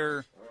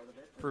there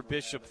for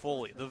Bishop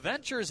Foley. The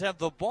Ventures have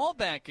the ball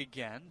back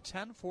again.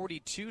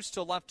 10:42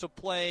 still left to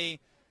play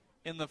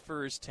in the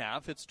first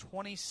half. It's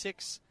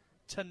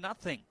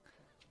 26-0.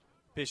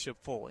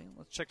 Bishop Foley.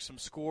 Let's check some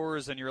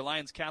scores on your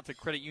Alliance Catholic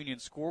Credit Union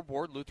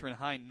scoreboard. Lutheran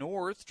High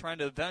North trying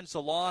to avenge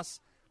the loss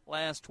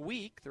last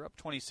week. They're up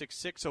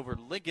 26-6 over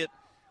Liggett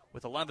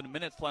with 11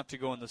 minutes left to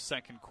go in the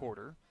second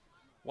quarter.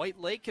 White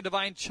Lake and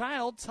Divine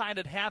Child tied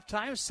at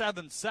halftime,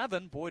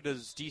 7-7. Boy,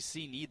 does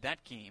DC need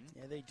that game.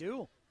 Yeah, they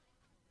do.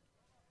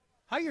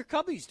 How your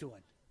Cubbies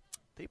doing?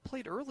 They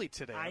played early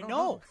today. I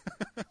know.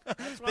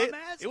 That's what I'm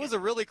asking. It was a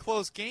really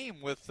close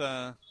game with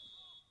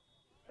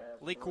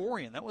Lake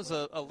Orion. That was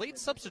a late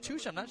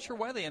substitution. I'm not sure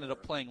why they ended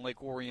up playing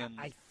Lake Orion.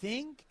 I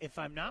think, if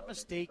I'm not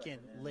mistaken,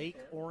 Lake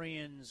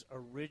Orion's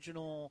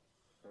original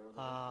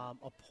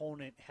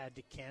opponent had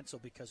to cancel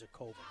because of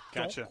COVID.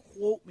 Gotcha. Don't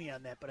quote me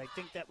on that, but I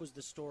think that was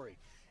the story.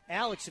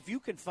 Alex, if you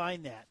can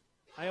find that,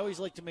 I always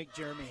like to make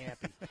Jeremy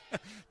happy.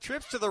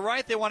 Trips to the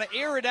right. They want to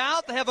air it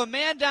out. They have a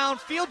man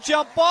downfield.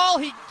 Jump ball.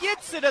 He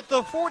gets it at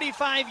the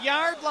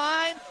 45-yard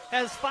line.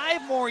 Has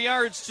 5 more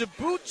yards to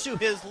boot to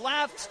his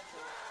left.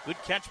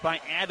 Good catch by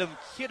Adam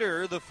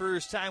Kidder. The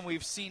first time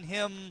we've seen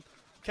him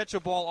catch a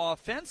ball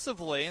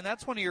offensively, and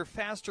that's one of your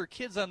faster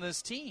kids on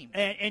this team.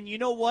 And you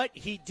know what?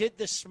 He did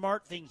the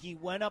smart thing. He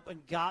went up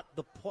and got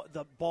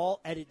the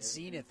ball at its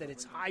zenith, at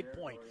its high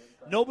point.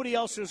 Nobody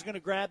else was going to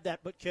grab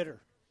that but Kidder.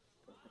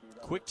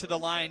 Quick to the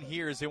line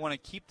here as they want to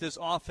keep this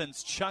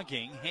offense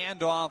chugging.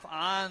 Handoff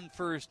on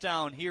first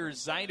down.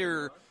 Here's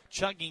Zeider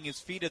chugging his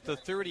feet at the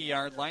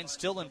 30-yard line,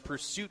 still in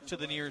pursuit to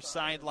the near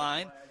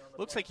sideline.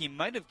 Looks like he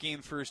might have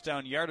gained first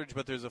down yardage,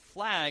 but there's a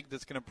flag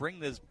that's going to bring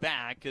this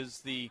back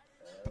as the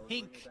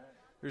pink,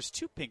 there's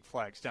 2 pink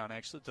flags down,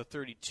 actually. The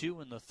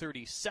 32 and the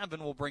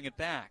 37 will bring it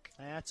back.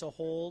 That's a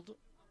hold,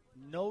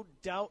 no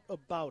doubt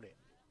about it.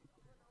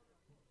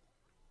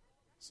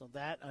 So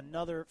that,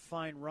 another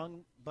fine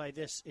run by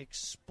this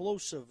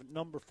explosive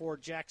number 4,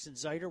 Jackson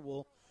Zeider,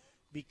 will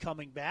be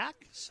coming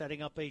back,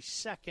 setting up a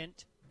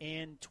 2nd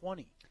and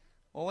 20.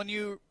 Well, when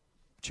you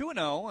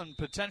 2-0 and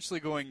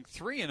potentially going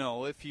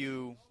 3-0, if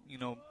you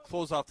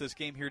close off this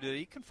game here today,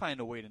 you can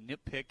find a way to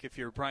nitpick if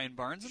you're Brian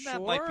Barnes, and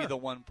that might be the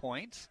 1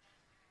 point.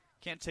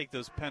 Can't take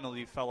those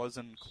penalty fellas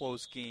in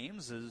close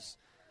games. As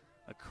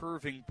a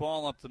curving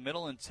ball up the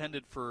middle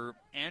intended for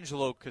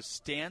Angelo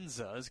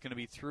Costanza is going to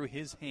be through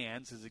his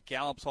hands as it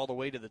gallops all the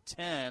way to the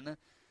 10.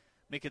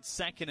 Make it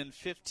 2nd and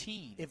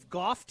 15. If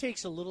Goff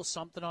takes a little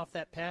something off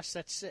that pass,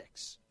 that's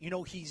 6.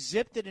 He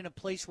zipped it in a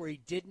place where he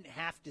didn't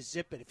have to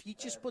zip it. If he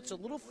just puts a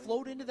little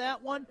float into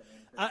that one,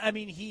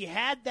 he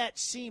had that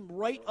seam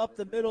right up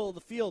the middle of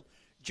the field.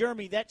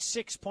 Jeremy, that's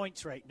 6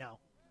 points right now.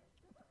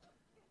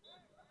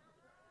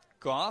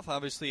 Goff,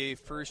 obviously a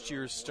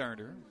first-year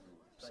starter,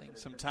 seeing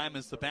some time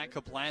as the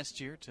backup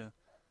last year to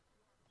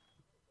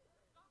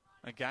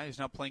a guy who's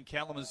now playing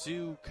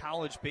Kalamazoo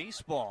College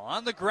baseball.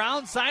 On the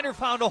ground, Zeider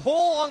found a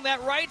hole along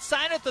that right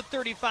side at the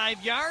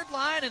 35-yard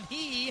line, and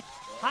he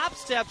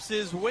hop-steps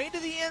his way to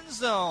the end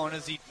zone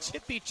as he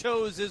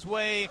tippy-toes his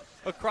way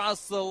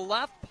across the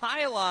left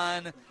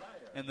pylon.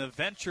 And the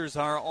Ventures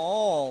are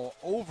all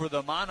over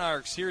the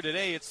Monarchs here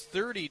today. It's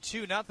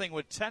 32-0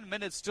 with 10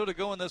 minutes still to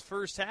go in this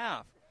first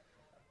half.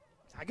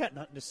 I got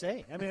nothing to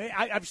say.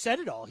 I've said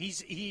it all.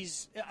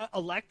 He's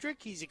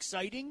electric. He's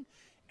exciting.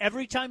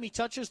 Every time he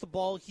touches the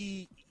ball,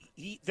 he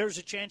there's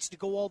a chance to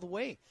go all the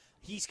way.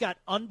 He's got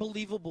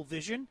unbelievable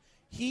vision.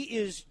 He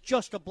is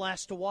just a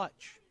blast to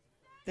watch.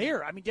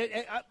 There.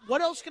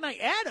 What else can I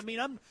add?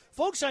 I'm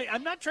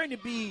not trying to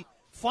be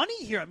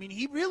funny here.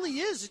 He really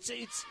is.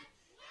 It's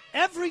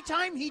every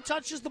time he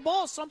touches the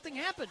ball, something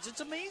happens.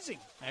 It's amazing.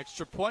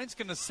 Extra point's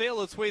going to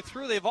sail its way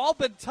through. They've all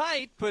been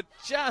tight, but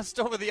just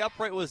over the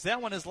upright was that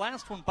one. His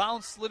last one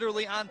bounced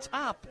literally on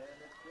top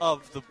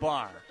of the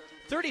bar.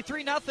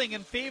 33-0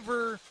 in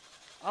favor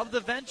of the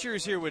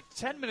Ventures here with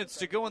 10 minutes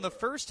to go in the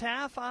first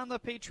half on the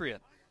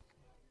Patriot.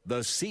 The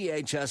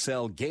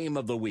CHSL Game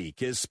of the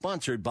Week is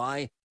sponsored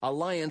by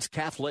Alliance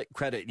Catholic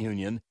Credit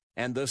Union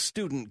and the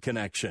Student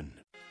Connection.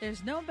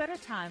 There's no better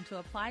time to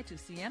apply to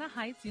Siena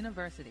Heights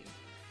University.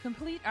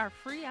 Complete our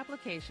free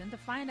application to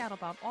find out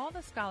about all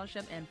the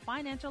scholarship and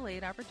financial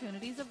aid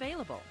opportunities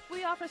available.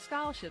 We offer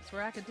scholarships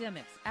for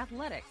academics,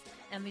 athletics,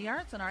 and the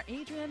arts on our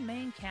Adrian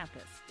main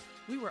campus.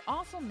 We were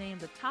also named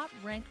the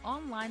top-ranked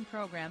online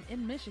program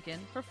in Michigan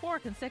for 4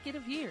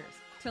 consecutive years.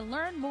 To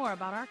learn more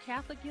about our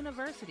Catholic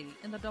University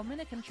in the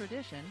Dominican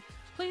tradition,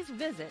 please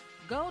visit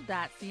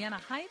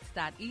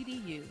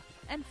go.sienaheights.edu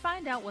and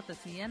find out what the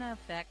Siena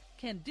Effect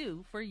can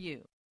do for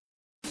you.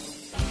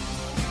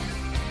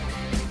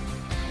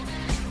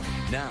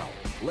 Now,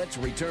 Let's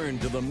return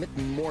to the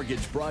Mitten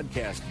Mortgage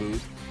broadcast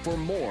booth for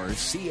more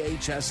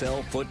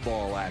CHSL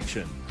football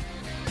action.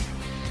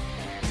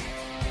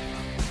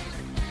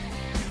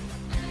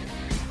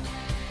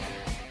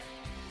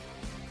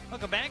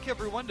 Welcome back,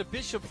 everyone, to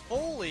Bishop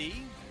Foley.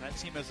 That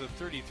team has a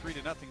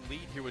 33-0 lead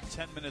here with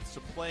 10 minutes to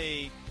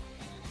play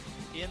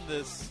in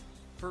this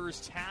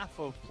first half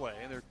of play.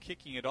 They're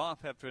kicking it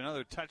off after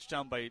another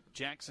touchdown by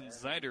Jackson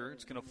Zeider.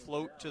 It's going to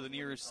float to the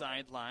near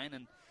sideline,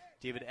 and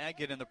David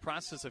Agate, in the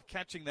process of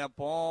catching that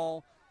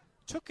ball,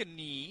 took a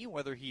knee,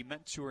 whether he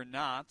meant to or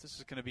not. This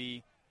is going to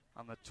be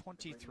on the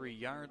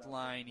 23-yard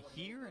line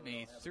here in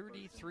a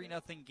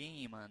 33-0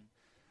 game on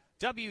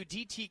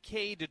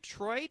WDTK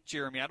Detroit.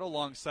 Jeremy Otto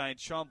alongside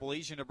Sean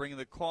Belasian to bring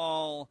the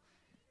call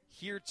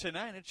here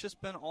tonight. It's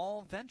just been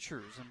all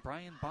Ventures and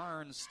Brian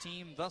Barnes'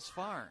 team thus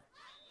far.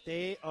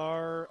 They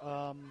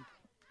are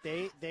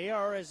they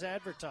are as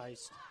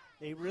advertised.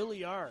 They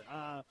really are.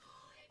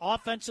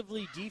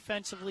 Offensively,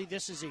 defensively,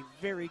 this is a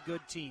very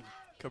good team.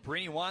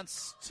 Cabrini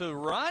wants to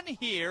run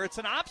here. It's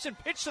an option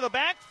pitch to the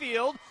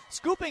backfield,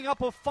 scooping up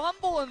a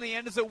fumble in the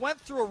end as it went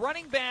through a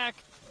running back.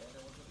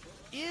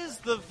 Is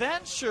the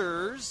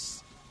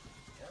Ventures.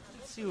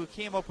 Let's see who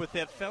came up with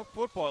that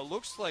football. It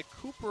looks like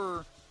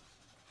Cooper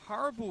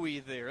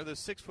Harbuy there, the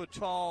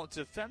 6-foot-tall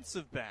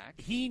defensive back.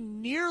 He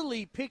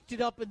nearly picked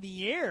it up in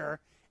the air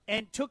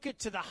and took it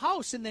to the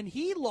house, and then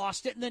he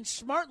lost it, and then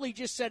smartly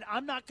just said,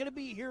 I'm not going to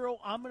be a hero.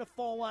 I'm going to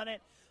fall on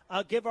it.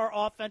 Give our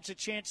offense a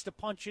chance to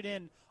punch it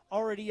in.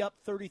 Already up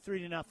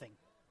 33-0.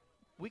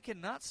 We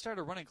cannot start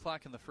a running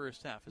clock in the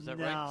first half. Is that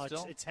no, right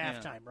still? It's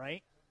halftime,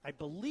 right? I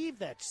believe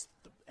that's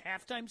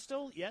halftime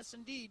still. Yes,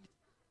 indeed.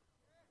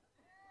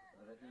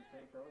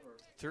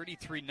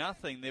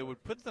 33-0. They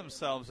would put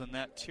themselves in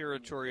that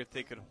territory if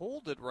they could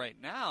hold it right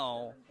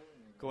now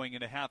going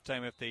into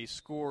halftime if they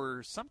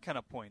score some kind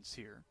of points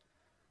here.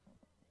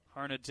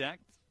 Harnadek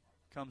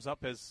comes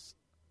up as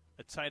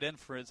a tight end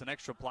as an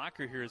extra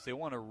blocker here as they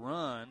want to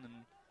run. And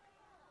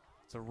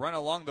it's a run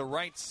along the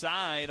right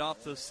side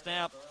off the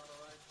snap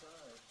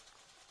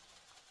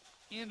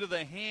into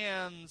the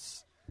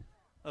hands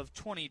of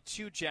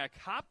 22 Jack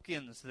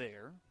Hopkins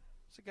there.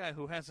 It's a guy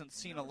who hasn't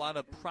seen a lot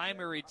of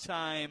primary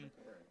time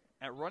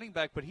at running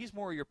back, but he's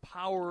more your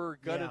power,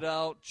 gut it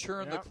out,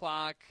 churn the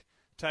clock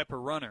type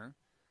of runner.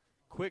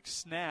 Quick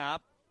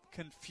snap,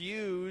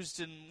 confused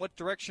in what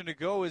direction to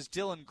go is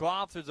Dylan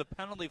Goff. There's a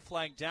penalty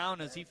flag down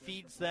as he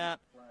feeds that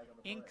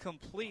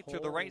incomplete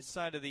through the right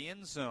side of the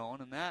end zone,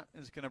 and that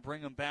is going to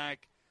bring him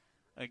back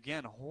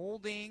again.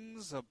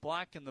 Holdings, a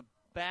block in the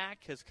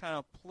back has kind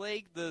of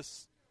plagued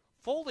this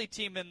Foley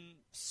team in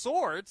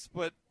sorts,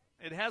 but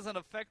it hasn't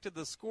affected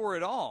the score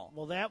at all.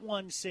 Well, that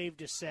one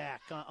saved a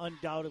sack,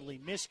 undoubtedly.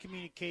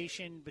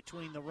 Miscommunication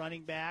between the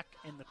running back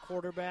and the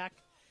quarterback.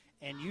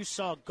 And you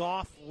saw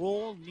Goff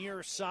roll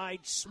near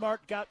side.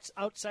 Smart got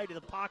outside of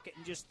the pocket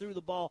and just threw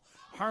the ball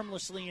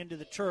harmlessly into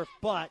the turf.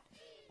 But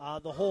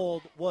the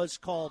hold was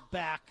called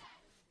back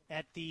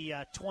at the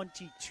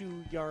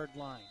 22-yard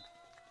line.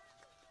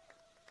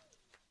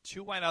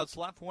 Two wideouts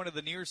left, one to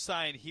the near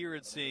side here.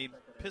 It's a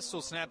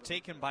pistol snap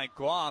taken by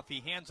Goff.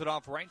 He hands it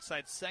off right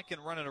side,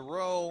 second run in a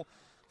row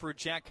for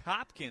Jack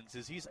Hopkins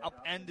as he's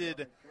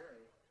upended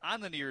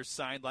on the near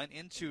sideline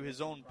into his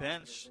own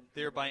bench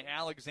there by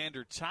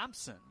Alexander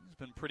Thompson. He's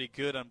been pretty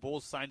good on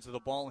both sides of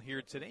the ball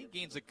here today.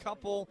 Gains a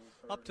couple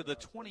up to the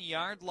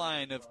 20-yard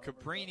line of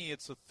Cabrini.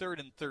 It's a 3rd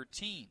and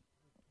 13.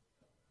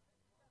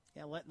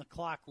 Yeah, letting the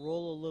clock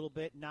roll a little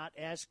bit, not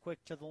as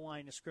quick to the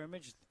line of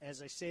scrimmage.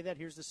 As I say that,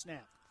 here's the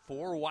snap.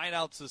 4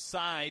 wideouts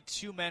aside,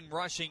 2 men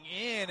rushing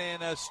in,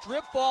 and a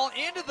strip ball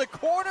into the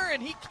corner,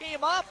 and he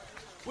came up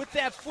with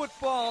that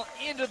football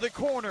into the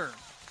corner.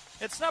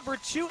 It's number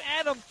 2,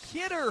 Adam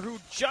Kidder, who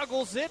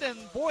juggles it, and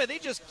boy, they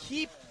just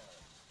keep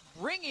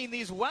bringing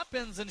these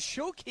weapons and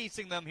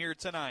showcasing them here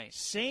tonight.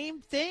 Same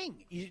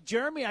thing.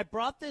 Jeremy, I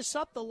brought this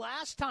up the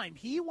last time.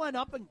 He went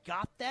up and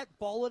got that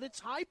ball at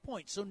its high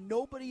point, so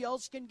nobody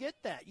else can get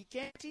that. You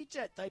can't teach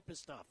that type of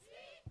stuff.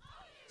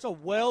 It's a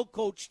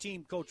well-coached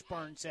team Coach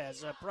Barnes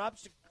has.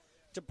 Props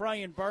to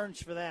Brian Barnes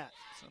for that.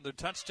 So another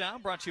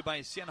touchdown brought to you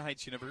by Siena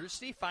Heights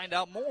University. Find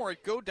out more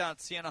at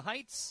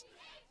go.sienaheights.edu.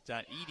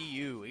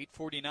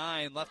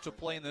 8:49 left to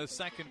play in the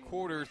second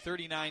quarter,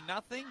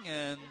 39-0,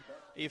 and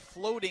a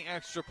floating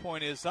extra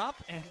point is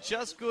up, and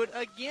just good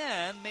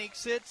again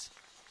makes it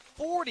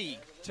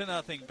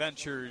 40-0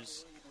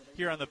 Ventures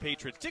here on the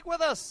Patriots. Stick with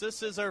us.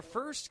 This is our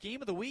first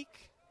game of the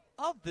week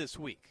of this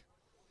week.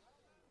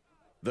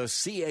 The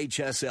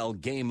CHSL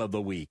Game of the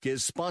Week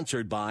is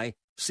sponsored by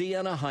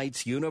Siena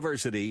Heights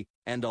University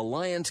and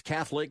Alliance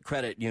Catholic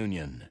Credit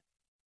Union.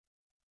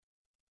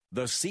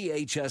 The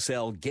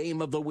CHSL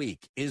Game of the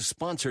Week is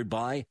sponsored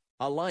by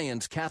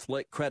Alliance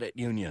Catholic Credit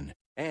Union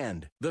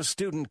and the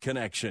Student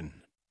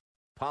Connection.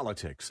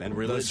 politics, and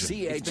religion.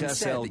 The It's been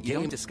said CHSL that you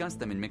game. don't discuss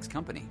them in mixed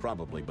company.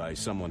 Probably by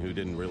someone who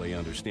didn't really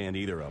understand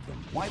either of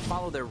them. Why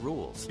follow their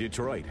rules?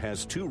 Detroit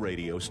has 2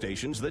 radio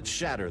stations that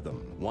shatter them.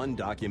 One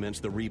documents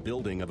the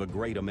rebuilding of a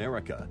great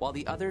America, while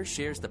the other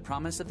shares the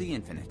promise of the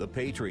infinite. The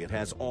Patriot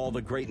has all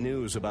the great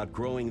news about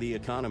growing the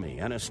economy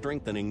and a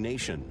strengthening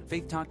nation.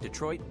 Faith Talk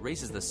Detroit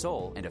raises the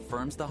soul and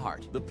affirms the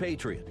heart. The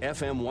Patriot,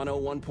 FM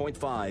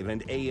 101.5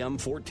 and AM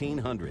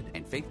 1400.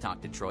 And Faith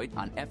Talk Detroit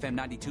on FM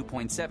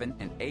 92.7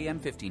 and AM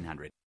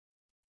 1500.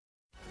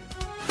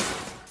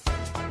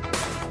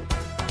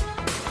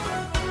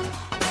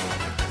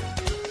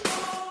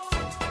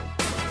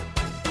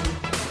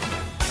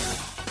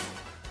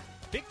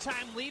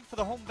 Big-time lead for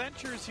the home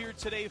Ventures here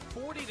today,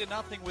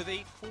 40-0 with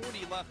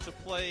 8:40 left to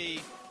play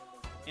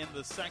in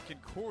the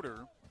second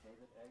quarter.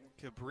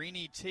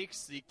 Cabrini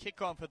takes the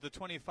kickoff at the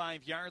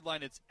 25-yard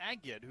line. It's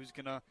Agid who's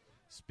going to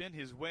spin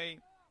his way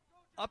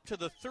up to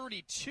the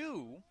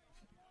 32.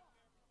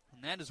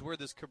 And that is where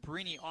this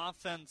Cabrini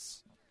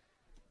offense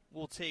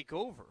will take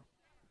over.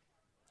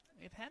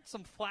 They've had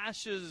some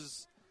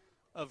flashes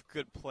of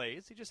good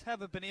plays. They just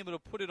haven't been able to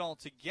put it all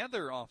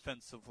together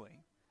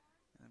offensively.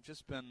 They've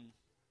just been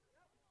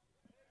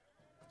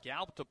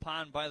galloped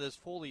upon by this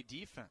Foley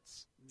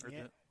defense. Or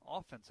the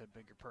offense, I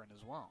beg your pardon,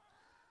 as well.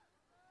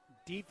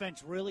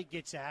 Defense really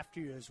gets after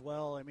you as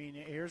well. I mean,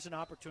 here's an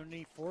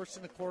opportunity,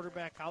 forcing the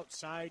quarterback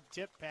outside,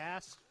 tip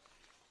pass.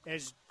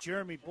 As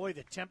Jeremy, boy,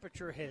 the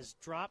temperature has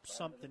dropped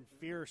something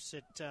fierce.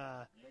 It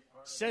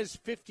says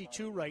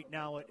 52 right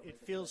now. It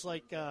feels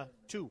like 2. I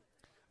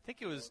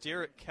think it was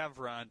Derek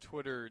Kevra on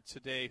Twitter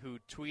today who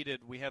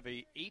tweeted, we have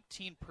a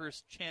 18%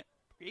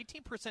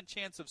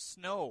 chance of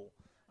snow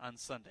on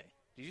Sunday.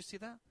 Did you see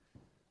that?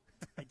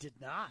 I did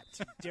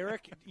not.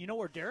 Derek, you know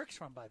where Derek's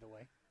from, by the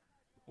way?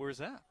 Where's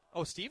that?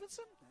 Oh,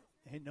 Stevenson?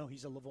 No,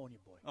 he's a Livonia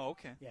boy. Oh,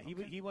 okay. Yeah,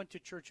 okay. He went to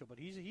Churchill, but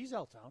he's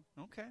L-Town.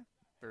 Okay,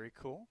 very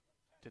cool.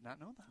 Did not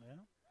know that. Yeah.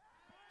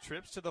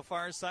 Trips to the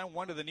far side,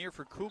 one to the near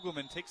for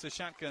Kugelman. Takes a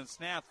shotgun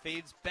snap,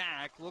 fades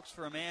back, looks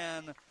for a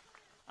man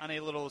on a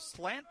little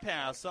slant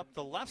pass up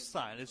the left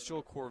side. It's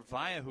Joe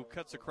Corvaya who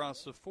cuts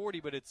across the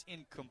 40, but it's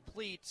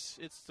incomplete.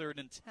 It's 3rd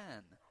and 10.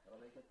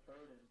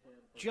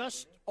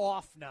 Just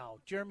off now.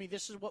 Jeremy,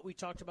 this is what we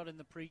talked about in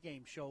the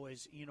pregame show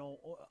is, you know,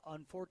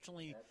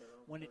 unfortunately,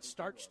 when it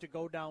starts to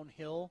go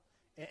downhill,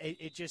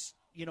 it just,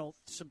 you know,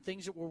 some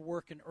things that were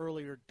working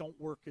earlier don't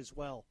work as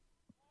well.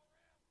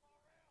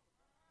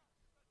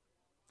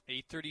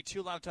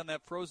 8:32 left on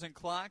that frozen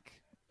clock.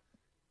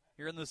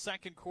 Here in the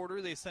second quarter,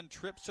 they send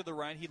Trips to the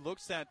right. He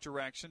looks that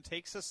direction,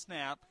 takes a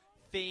snap,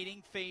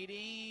 fading,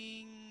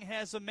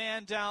 has a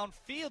man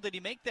downfield. Did he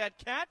make that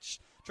catch?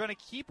 Trying to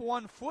keep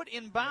 1 foot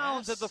in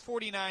bounds at the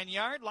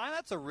 49-yard line.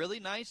 That's a really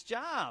nice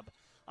job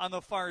on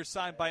the far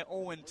side by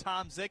Owen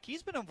Tomzik.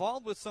 He's been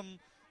involved with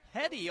some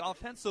heady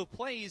offensive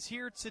plays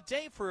here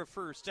today for a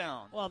first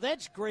down. Well,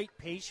 that's great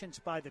patience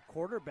by the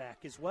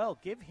quarterback as well.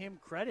 Give him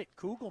credit,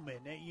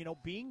 Kugelman. You know,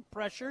 being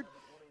pressured,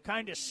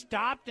 kind of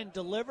stopped and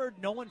delivered,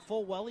 knowing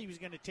full well he was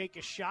going to take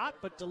a shot,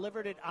 but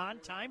delivered it on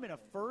time and a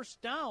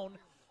first down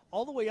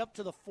all the way up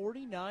to the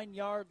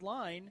 49-yard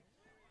line.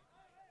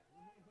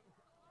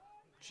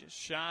 Just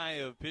shy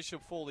of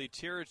Bishop Foley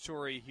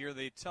territory here.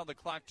 They tell the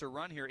clock to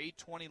run here.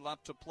 8:20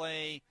 left to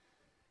play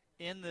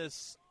in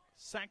this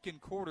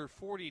second quarter.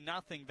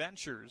 40-0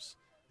 Ventures.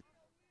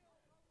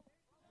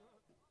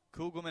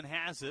 Kugelman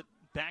has it.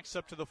 Backs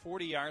up to the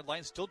 40-yard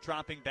line. Still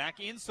dropping back.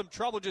 In some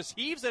trouble. Just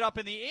heaves it up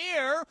in the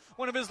air.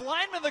 One of his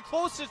linemen the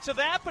closest to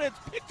that, but it's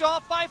picked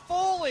off by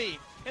Foley.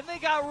 And they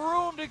got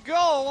room to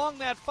go along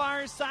that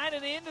far side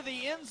and into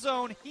the end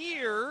zone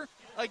here.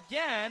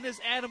 Again is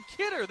Adam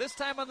Kidder, this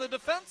time on the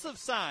defensive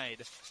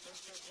side.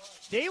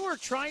 They were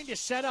trying to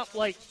set up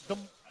like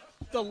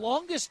the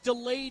longest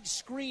delayed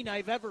screen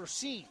I've ever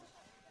seen.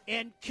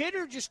 And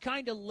Kidder just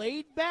kind of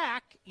laid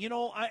back, you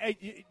know,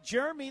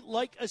 Jeremy,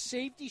 like a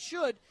safety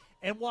should,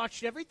 and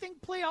watched everything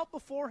play out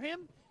before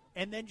him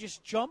and then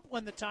just jump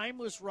when the time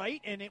was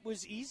right, and it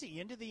was easy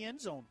into the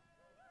end zone.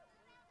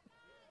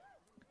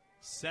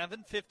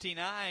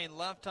 7:59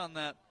 left on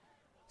that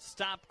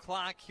stop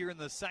clock here in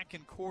the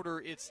second quarter.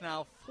 It's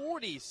now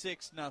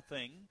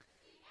 46-0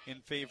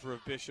 in favor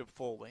of Bishop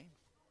Foley.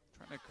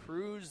 Trying to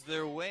cruise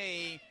their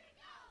way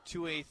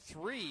to a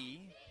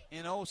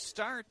 3-0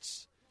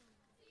 start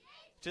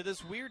to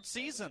this weird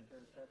season.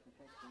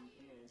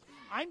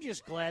 I'm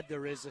just glad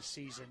there is a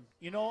season.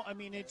 You know, I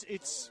mean,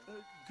 it's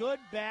good,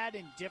 bad,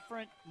 and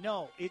different.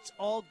 No, it's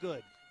all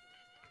good.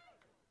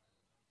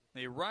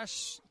 They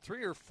rush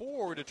 3 or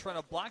 4 to try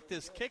to block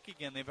this kick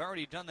again. They've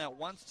already done that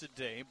once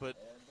today, but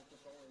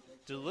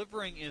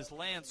delivering is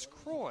Lance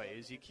Croy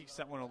as he kicks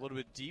that one a little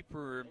bit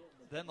deeper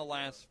than the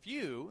last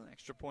few.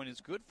 Extra point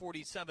is good.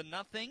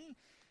 47-0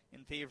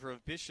 in favor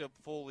of Bishop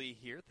Foley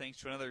here, thanks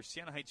to another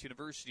Siena Heights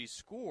University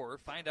score.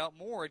 Find out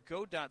more at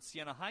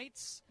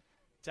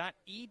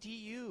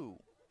go.sienaheights.edu.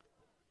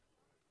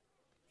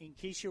 In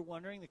case you're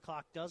wondering, the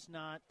clock does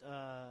not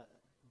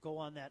go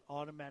on that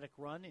automatic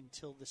run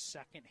until the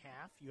second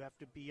half. You have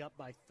to be up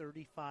by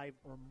 35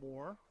 or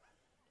more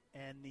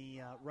and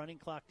the running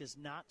clock does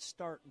not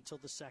start until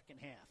the second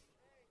half.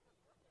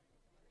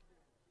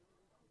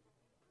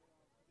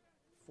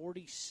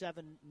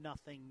 47-0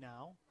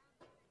 now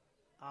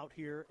out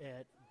here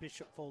at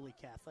Bishop Foley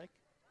Catholic.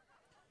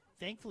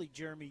 Thankfully,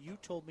 Jeremy, you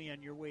told me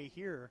on your way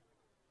here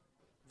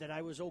that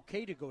I was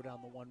okay to go down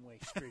the one-way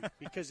street,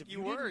 because if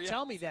you didn't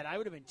tell me that, I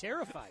would have been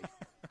terrified.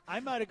 I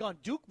might have gone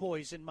Duke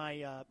Boys in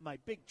my my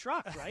big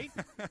truck, right?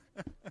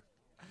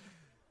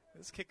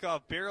 This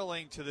kickoff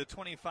barreling to the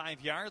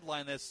 25-yard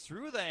line. That's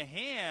through the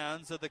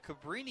hands of the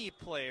Cabrini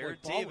player,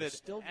 David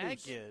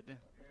Agid.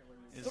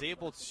 Is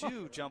able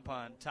to jump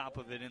on top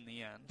of it in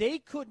the end. They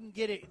couldn't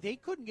get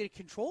it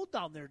controlled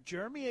down there,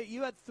 Jeremy.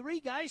 You had three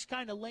guys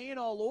kind of laying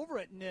all over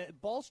it, and the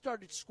ball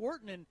started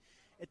squirting. And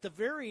at the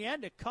very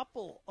end, a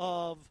couple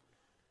of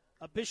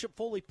Bishop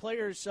Foley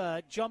players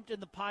jumped in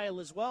the pile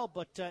as well.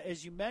 But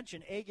as you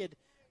mentioned, Agid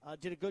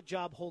did a good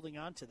job holding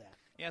on to that.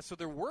 Yeah, so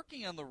they're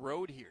working on the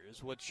road here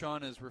is what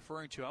Sean is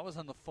referring to. I was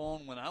on the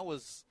phone when I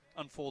was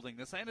unfolding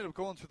this. I ended up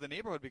going through the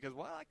neighborhood because,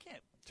 well, I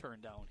can't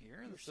turn down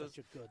here. You're such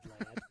a good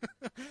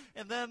lad.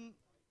 And then,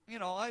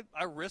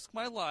 I risk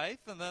my life,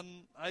 and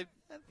then I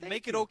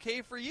make it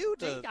okay for you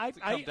to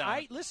come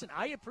down. Listen,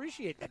 I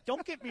appreciate that.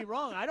 Don't get me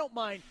wrong. I don't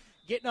mind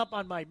getting up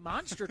on my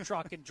monster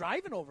truck and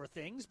driving over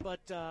things, but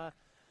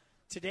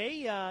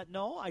today,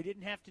 no, I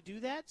didn't have to do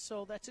that,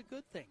 so that's a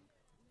good thing.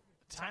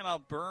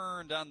 Timeout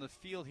burned on the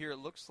field here, it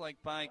looks like,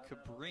 by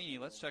Cabrini.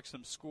 Let's check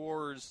some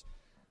scores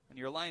on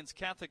your Alliance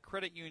Catholic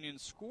Credit Union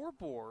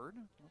scoreboard.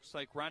 Looks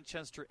like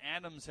Rochester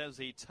Adams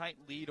has a tight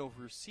lead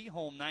over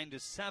Seaholm,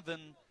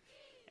 9-7.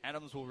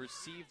 Adams will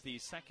receive the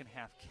second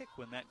half kick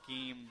when that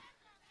game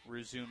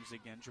resumes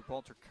again.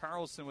 Gibraltar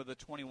Carlson with a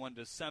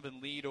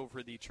 21-7 lead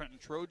over the Trenton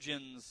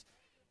Trojans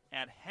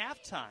at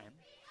halftime.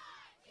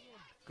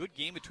 Good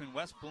game between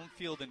West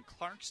Bloomfield and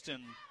Clarkston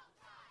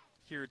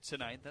here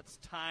tonight. That's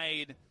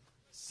tied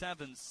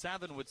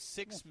 7-7 with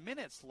 6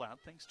 minutes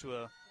left, thanks to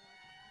a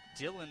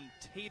Dylan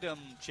Tatum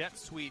jet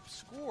sweep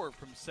score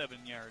from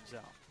 7 yards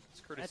out.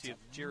 It's courtesy of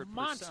Jared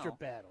monster Purcell.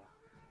 Battle.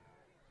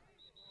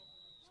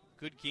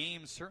 Good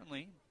game,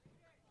 certainly,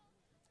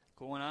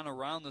 going on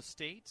around the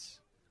state.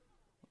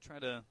 We'll try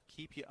to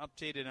keep you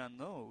updated on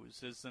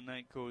those as the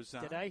night goes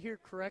on. Did I hear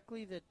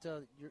correctly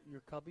that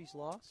your Cubbies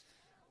lost?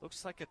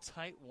 Looks like a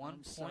tight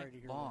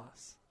 1-point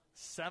loss.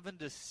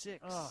 7-6.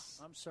 Oh,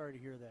 I'm sorry to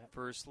hear that.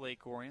 First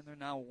Lake Orion. They're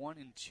now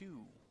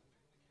 1-2.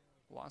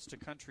 Lost to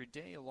Country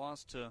Day,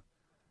 lost to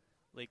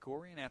Lake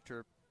Orion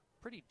after a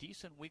pretty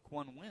decent Week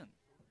 1 win.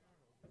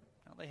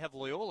 Now they have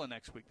Loyola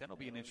next week. That'll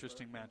be an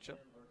interesting matchup.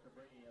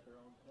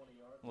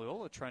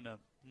 Loyola trying to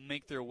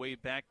make their way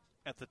back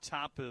at the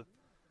top of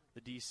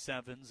the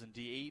D7s and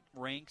D8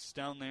 ranks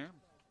down there.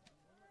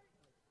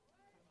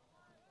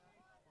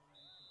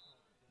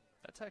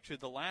 That's actually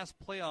the last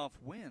playoff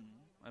win,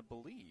 I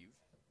believe,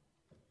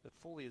 that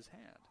Foley has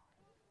had.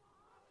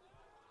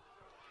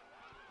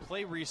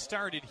 Play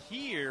restarted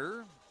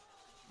here.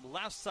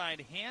 Left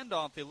side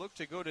handoff. They look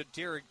to go to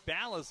Derek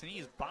Ballas, and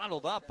he's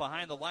bottled up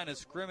behind the line of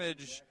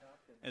scrimmage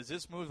as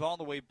this moves all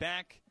the way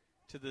back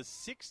to the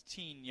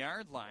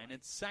 16-yard line.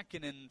 It's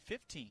 2nd and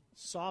 15.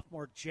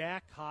 Sophomore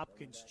Jack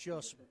Hopkins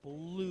just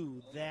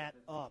blew that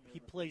up. He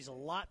plays a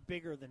lot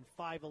bigger than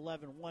 5'11",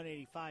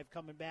 185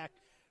 coming back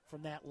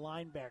from that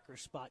linebacker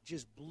spot.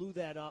 Just blew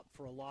that up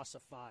for a loss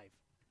of 5.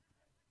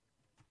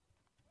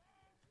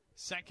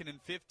 2nd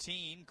and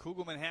 15.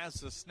 Kugelman has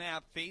the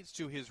snap, fades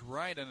to his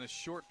right on a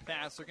short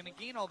pass. They're going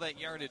to gain all that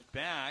yardage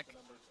back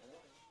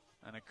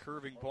on a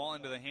curving ball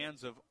into the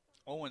hands of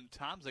Owen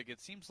Tomzik. It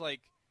seems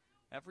like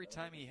every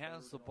time he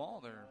has the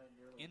ball, they're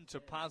into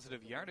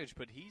positive yardage,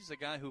 but he's a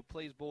guy who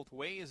plays both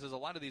ways, as a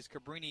lot of these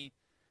Cabrini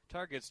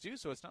targets do,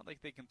 so it's not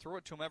like they can throw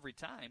it to him every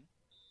time.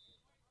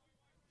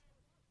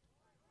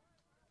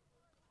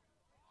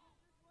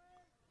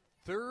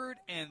 Third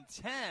and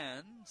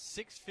 10,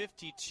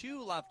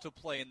 6:52 left to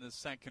play in the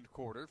second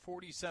quarter.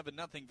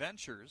 47-0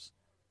 Ventures.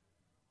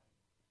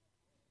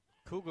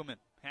 Kugelman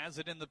has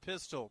it in the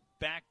pistol.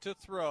 Back to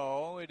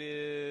throw. It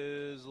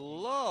is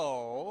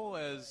low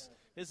as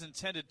his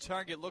intended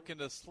target looking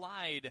to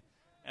slide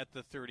at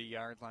the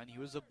 30-yard line. He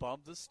was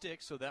above the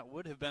stick, so that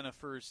would have been a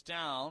first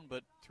down,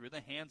 but through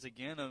the hands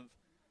again of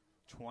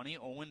 20,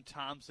 Owen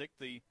Tomzik,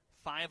 the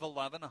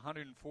 5'11",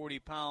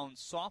 140-pound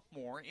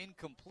sophomore,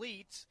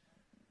 incomplete.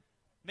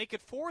 Make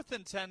it 4th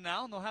and 10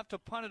 now, and they'll have to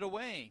punt it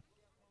away.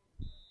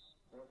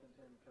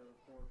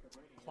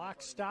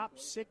 Clock stopped,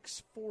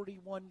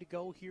 6:41 to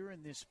go here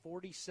in this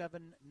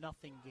 47-0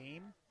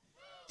 game.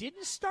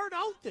 Didn't start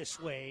out this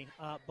way,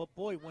 but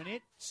boy, when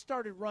it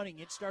started running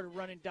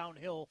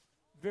downhill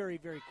very,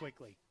 very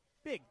quickly.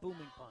 Big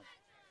booming punt.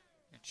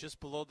 And just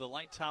below the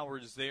light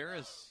towers there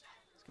is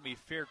it's going to be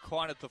fair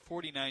caught at the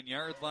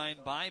 49-yard line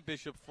by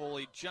Bishop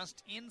Foley,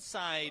 just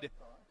inside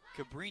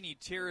Cabrini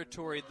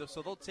territory,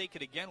 so they'll take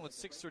it again with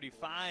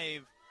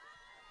 6:35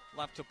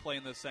 left to play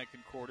in the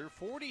second quarter.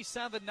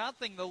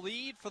 47-0 the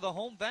lead for the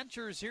home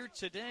Ventures here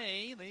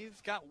today.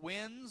 They've got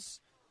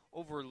wins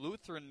over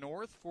Lutheran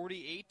North,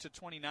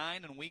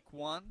 48-29 in Week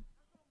 1,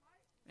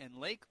 and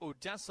Lake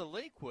Odessa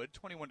Lakewood,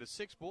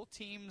 21-6. Both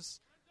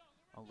teams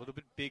a little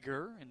bit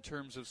bigger in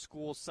terms of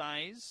school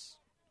size.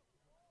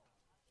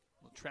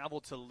 We'll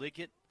travel to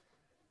Liggett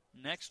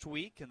next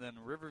week, and then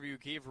Riverview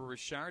Gabriel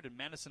Richard and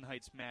Madison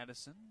Heights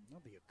Madison.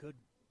 That'll be a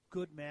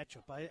good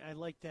matchup. I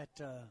like that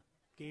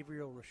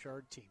Gabriel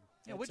Richard team.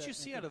 Yeah, what'd you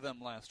see out of them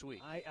last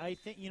week? I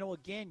think,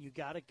 again, you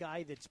got a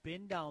guy that's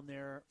been down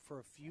there for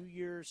a few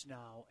years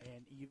now,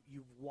 and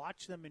you've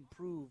watched them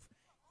improve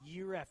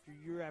year after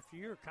year after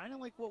year, kind of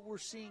like what we're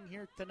seeing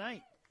here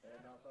tonight.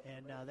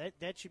 And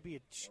that should be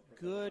a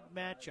good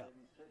matchup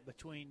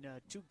between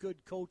two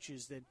good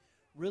coaches that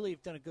really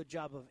have done a good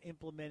job of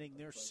implementing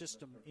their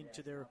system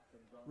into their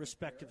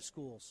respective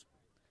schools.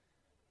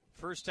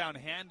 First down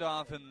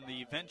handoff, and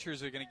the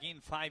Ventures are going to gain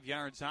 5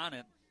 yards on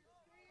it.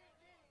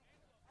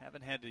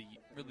 Haven't had to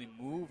really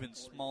move in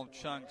small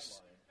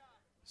chunks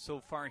so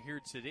far here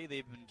today.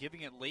 They've been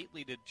giving it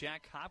lately to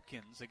Jack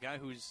Hopkins, a guy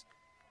who's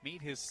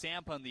made his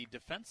stamp on the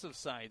defensive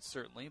side,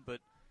 certainly,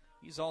 but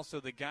he's also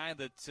the guy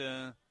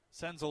that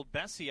sends old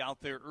Bessie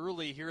out there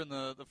early here in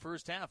the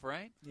first half,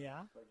 right?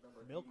 Yeah,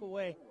 milk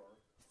away.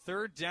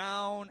 Third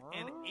down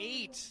and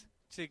 8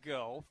 to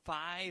go.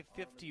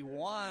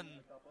 5:51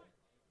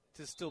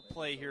 to still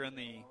play here in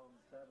the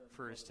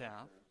first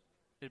half.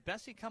 Did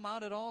Bessie come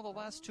out at all the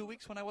last 2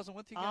 weeks when I wasn't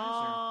with you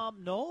guys?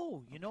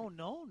 No.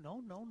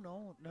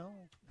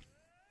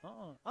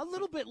 A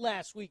little bit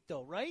last week,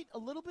 though, right? A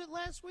little bit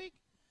last week?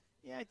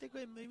 Yeah, I think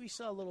we maybe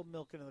saw a little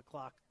milk into the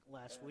clock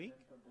last week.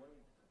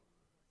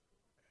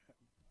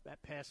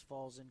 That pass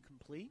falls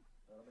incomplete.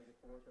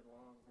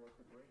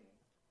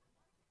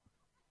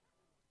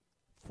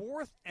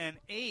 4th and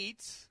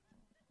 8.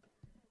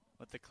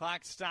 But the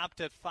clock stopped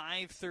at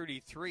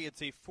 5:33.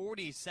 It's a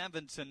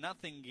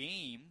 47-0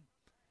 game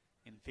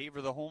in favor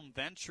of the home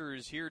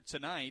Ventures here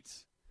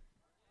tonight.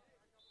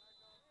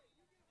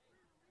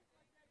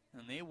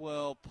 And they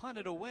will punt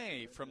it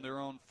away from their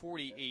own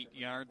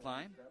 48-yard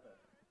line.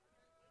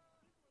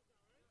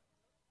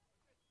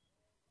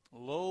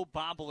 Low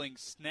bobbling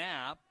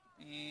snap,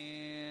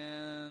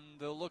 and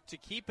they'll look to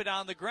keep it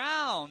on the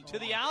ground to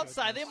the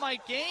outside. They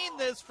might gain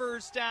this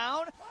first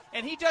down,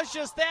 and he does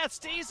just that,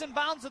 stays in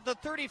bounds at the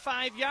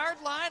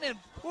 35-yard line and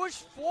push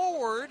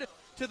forward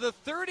to the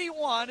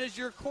 31 as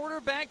your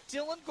quarterback,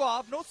 Dylan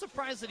Goff. No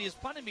surprise that he is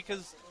punting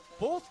because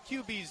both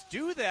QBs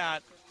do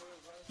that.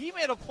 He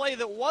made a play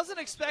that wasn't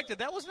expected.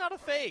 That was not a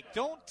fake.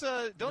 Don't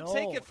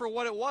take it for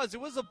what it was.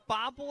 It was a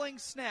bobbling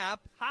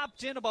snap,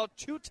 hopped in about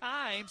 2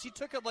 times. He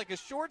took it like a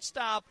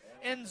shortstop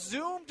and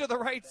zoomed to the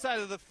right side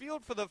of the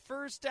field for the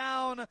first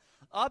down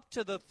up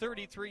to the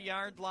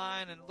 33-yard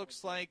line. And it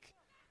looks like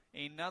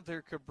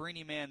another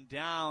Cabrini man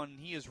down.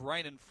 He is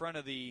right in front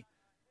of the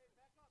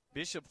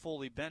Bishop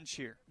Foley bench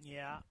here.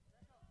 Yeah.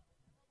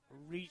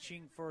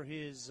 Reaching for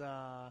his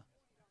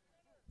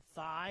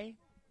thigh.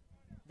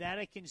 That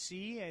I can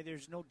see.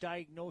 There's no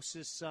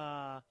diagnosis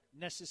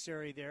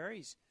necessary there.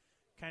 He's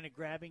kind of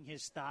grabbing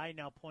his thigh,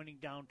 now pointing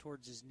down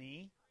towards his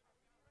knee.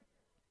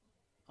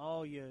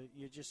 Oh, you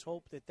just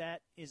hope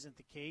that isn't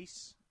the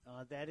case.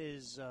 That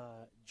is,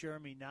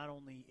 Jeremy, not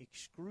only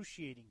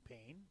excruciating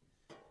pain,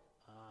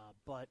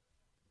 but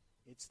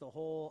it's the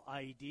whole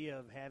idea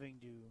of having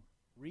to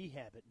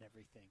rehab it and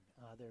everything.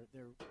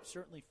 They're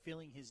certainly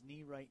feeling his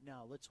knee right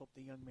now. Let's hope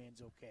the young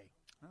man's okay.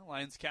 Well,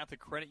 Lions Catholic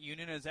Credit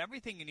Union has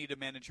everything you need to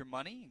manage your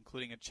money,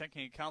 including a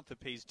checking account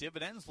that pays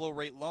dividends,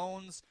 low-rate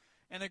loans,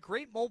 and a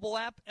great mobile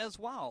app as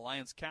well.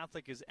 Lions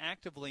Catholic is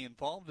actively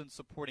involved in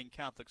supporting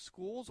Catholic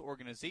schools,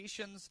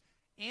 organizations,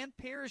 and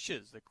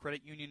parishes. The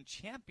credit union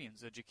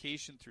champions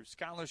education through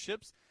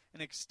scholarships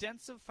and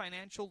extensive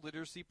financial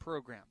literacy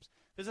programs.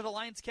 Visit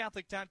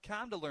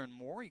AllianceCatholic.com to learn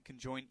more. You can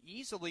join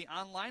easily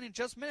online in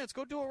just minutes.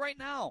 Go do it right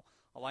now.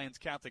 Alliance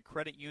Catholic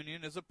Credit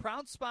Union is a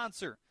proud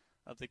sponsor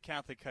of the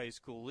Catholic High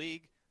School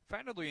League,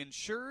 federally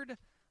insured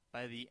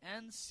by the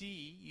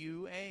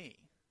NCUA.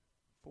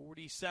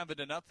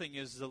 47-0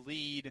 is the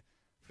lead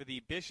for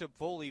the Bishop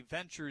Foley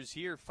Ventures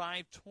here.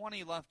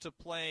 5:20 left to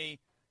play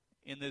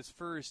in this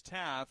first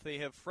half. They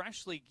have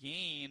freshly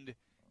gained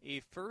a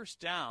first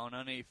down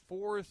on a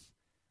 4th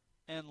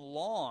and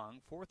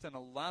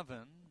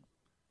 11,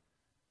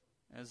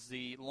 as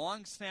the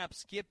long snap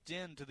skipped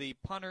in to the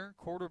punter,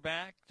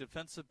 quarterback,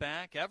 defensive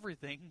back,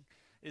 everything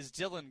is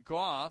Dylan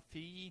Goff.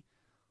 He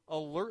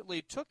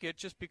alertly took it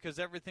just because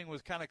everything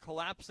was kind of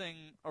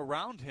collapsing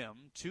around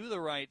him to the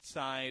right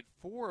side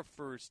for a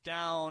first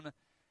down.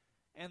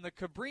 And the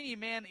Cabrini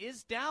man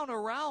is down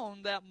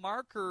around that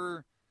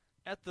marker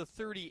at the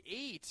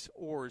 38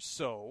 or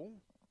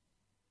so.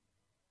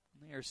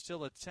 They are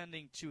still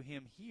attending to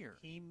him here.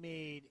 He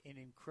made an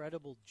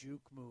incredible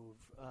juke move.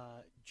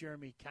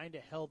 Jeremy kind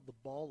of held the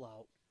ball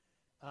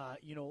out,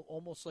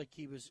 almost like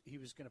he was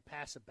going to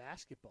pass a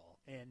basketball.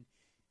 And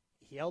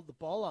he held the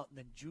ball out and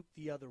then juked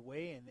the other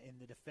way, and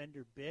the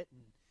defender bit.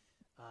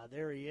 And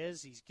there he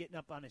is. He's getting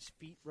up on his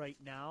feet right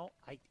now.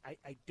 I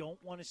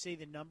don't want to say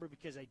the number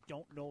because I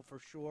don't know for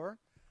sure.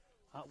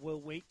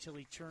 We'll wait till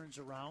he turns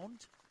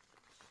around.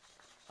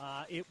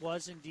 It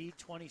was indeed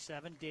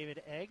 27,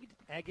 David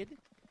Egged.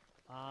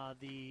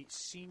 the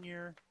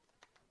senior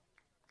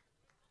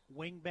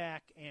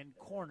wingback and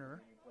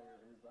corner.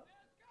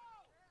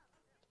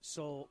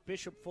 So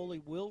Bishop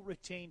Foley will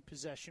retain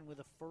possession with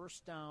a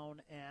first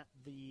down at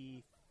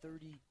the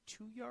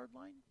 32-yard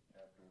line.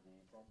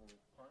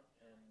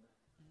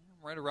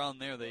 Right around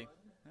there. They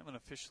haven't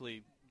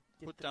officially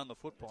put down the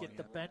football Get yet.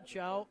 the bench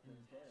out, and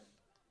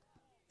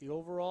the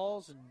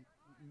overalls, and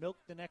milk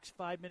the next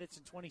 5 minutes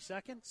and 20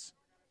 seconds.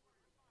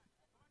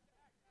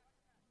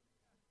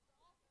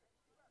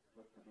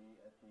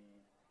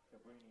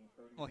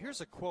 Well,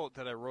 here's a quote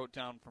that I wrote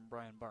down from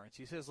Brian Barnes.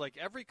 He says, like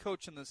every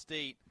coach in the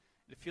state,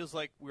 it feels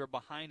like we're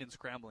behind and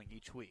scrambling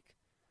each week.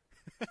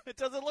 It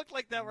doesn't look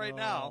like that right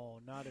now.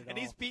 No, not at all. And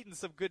he's beaten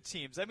some good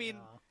teams. I mean,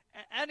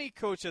 any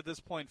coach at this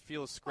point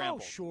feels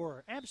scrambled. Oh,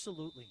 sure.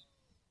 Absolutely.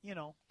 You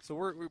know. So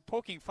we're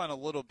poking fun a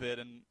little bit,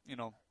 and, you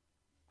know,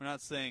 we're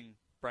not saying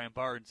Brian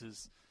Barnes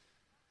is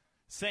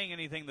saying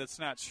anything that's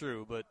not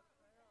true, but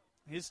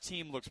his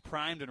team looks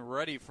primed and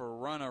ready for a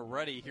run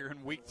already here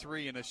in week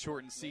 3 in a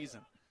shortened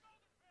season.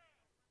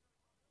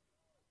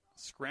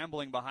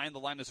 Scrambling behind the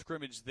line of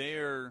scrimmage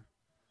there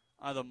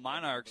are the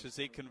Monarchs as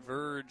they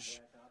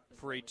converge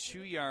for a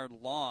 2-yard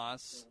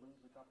loss.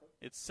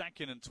 It's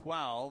 2nd and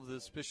 12.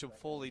 This Bishop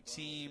Foley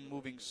team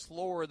moving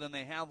slower than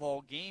they have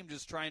all game,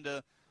 just trying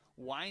to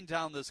wind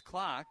down this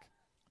clock.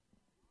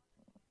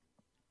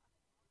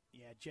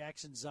 Yeah,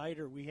 Jackson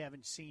Zeider, we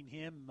haven't seen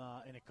him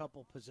in a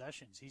couple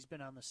possessions. He's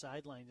been on the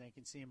sidelines. I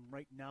can see him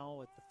right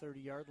now at the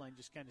 30-yard line,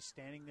 just kind of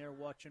standing there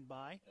watching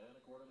by.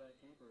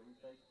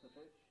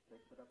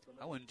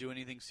 I wouldn't do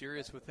anything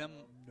serious with him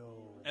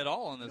No. at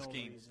all in this No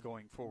game reason.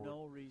 going forward.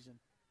 No reason.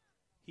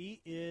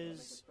 He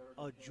is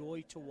a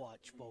joy to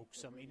watch,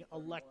 folks. I mean,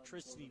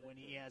 electricity when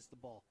he has the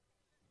ball.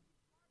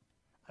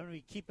 I'm going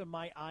to be keeping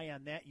my eye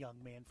on that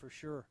young man for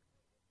sure.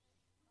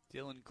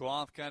 Dylan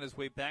Goff got his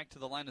way back to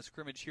the line of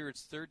scrimmage here.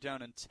 It's 3rd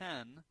down and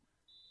 10.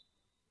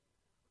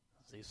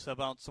 As they sub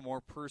out some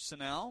more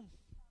personnel.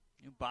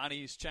 New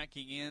bodies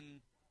checking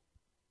in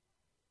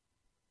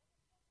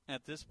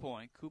at this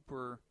point.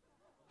 Cooper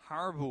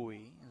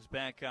Harboui is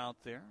back out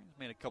there. He's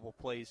made a couple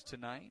plays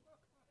tonight.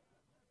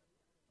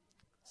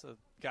 It's a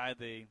guy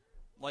they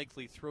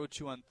likely throw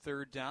to on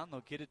 3rd down.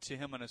 They'll get it to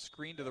him on a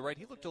screen to the right.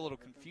 He looked a little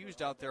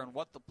confused out there on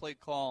what the play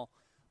call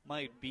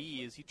might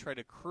be as he tried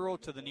to curl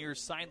to the near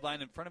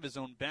sideline in front of his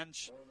own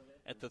bench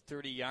at the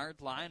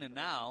 30-yard line. And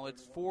now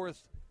it's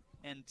 4th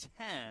and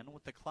 10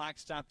 with the clock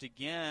stopped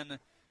again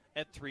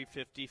at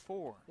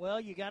 3:54. Well,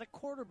 you got a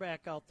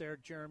quarterback out there,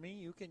 Jeremy.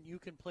 You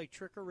can play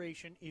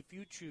trickeration if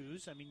you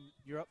choose. I mean,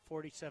 you're up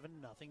 47-0.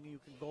 You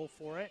can go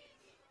for it.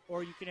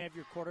 Or you can have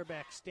your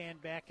quarterback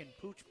stand back and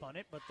pooch punt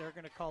it, but they're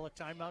going to call a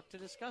timeout to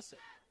discuss it.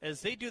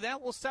 As they do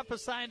that, we'll step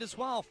aside as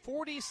well.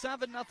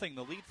 47-0,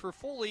 the lead for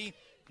Foley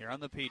here on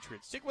the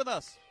Patriots. Stick with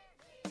us.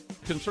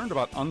 Concerned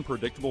about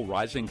unpredictable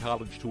rising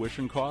college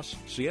tuition costs?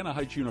 Siena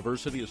Heights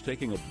University is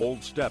taking a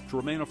bold step to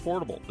remain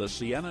affordable. The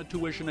Siena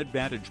Tuition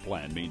Advantage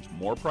Plan means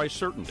more price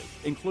certainty,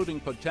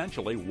 including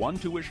potentially one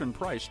tuition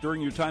price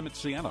during your time at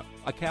Siena,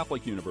 a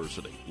Catholic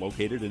university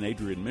located in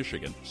Adrian,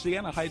 Michigan.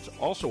 Siena Heights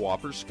also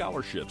offers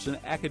scholarships in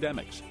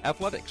academics,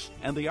 athletics,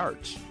 and the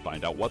arts.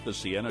 Find out what the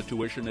Siena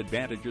Tuition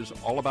Advantage is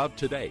all about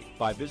today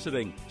by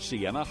visiting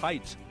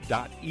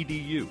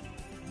sienaheights.edu.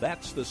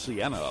 That's the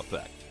Siena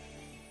Effect.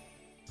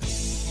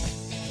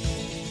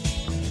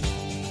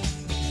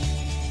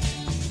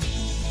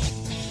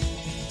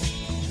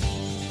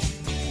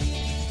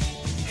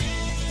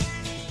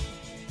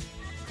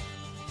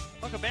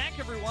 Welcome back,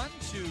 everyone,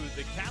 to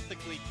the Catholic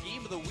League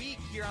Game of the Week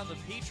here on the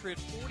Patriot.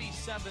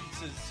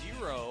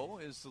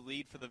 47-0 is the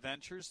lead for the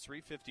Ventures.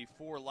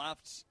 3:54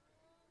 left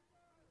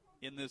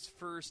in this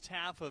first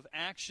half of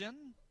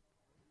action.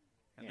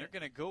 And they're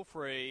going to go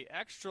for a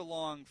extra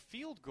long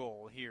field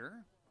goal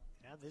here.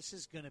 Now this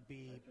is going to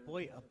be,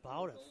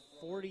 about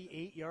a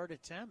 48-yard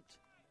attempt.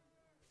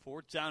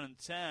 4th down and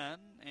 10.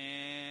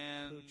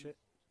 And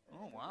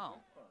oh, wow.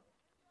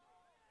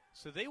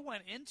 So they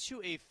went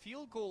into a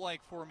field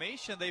goal-like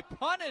formation. They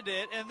punted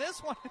it, and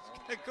this one is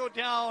going to go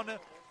down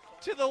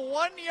to the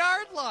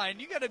 1-yard line.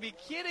 You got to be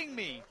kidding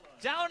me.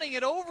 Downing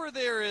it over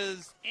there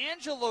is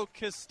Angelo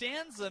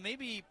Costanza,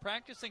 maybe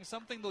practicing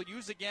something they'll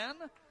use again.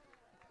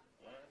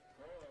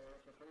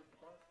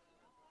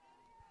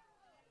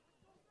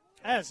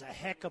 That is a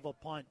heck of a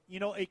punt.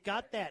 You know, it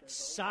got that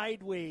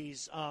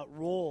sideways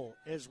roll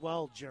as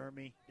well,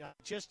 Jeremy.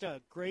 Just a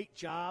great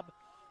job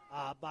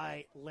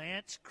by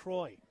Lance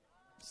Croy,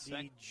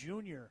 the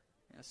junior.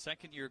 Yeah,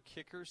 second-year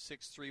kicker,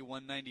 6'3",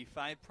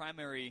 195,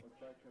 primary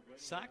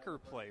soccer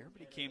player. But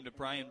he came to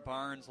Brian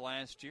Barnes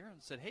last year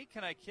and said, hey,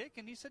 can I kick?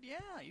 And he said, yeah,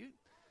 you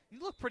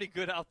look pretty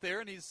good out there.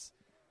 And he's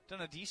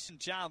done a decent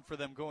job for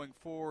them going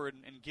forward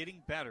and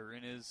getting better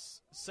in his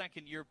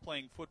second year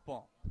playing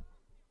football.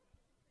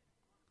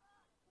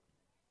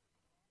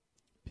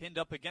 Pinned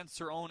up against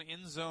their own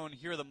end zone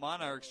here, the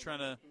Monarchs trying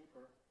to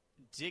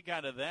dig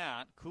out of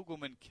that.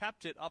 Kugelman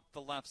kept it up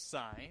the left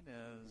side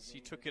as he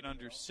took it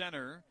under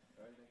center.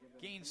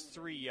 Gains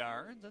 3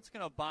 yards. That's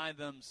going to buy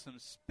them some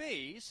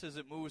space as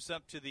it moves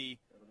up to the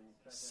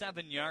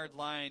 7-yard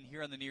line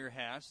here on the near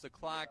hash. The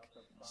clock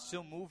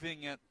still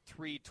moving at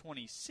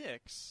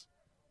 3:26.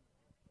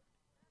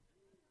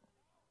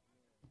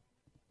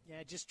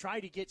 Yeah, just try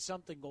to get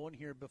something going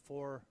here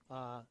before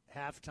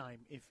halftime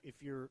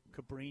if you're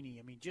Cabrini.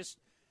 I mean, just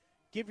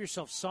give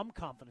yourself some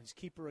confidence.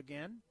 Keep her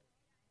again.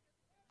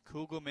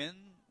 Kugelman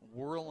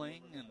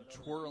whirling and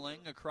twirling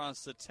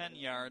across the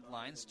 10-yard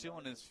line, still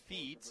on his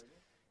feet,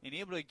 and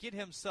able to get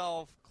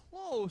himself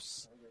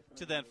close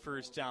to that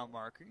first down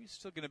marker. He's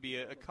still going to be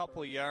a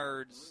couple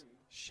yards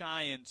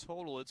shy in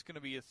total. It's going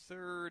to be a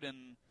third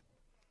and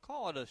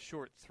call it a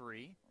short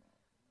 3.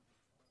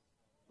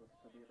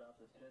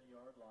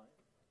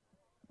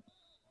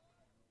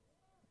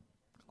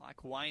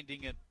 Clock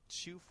winding at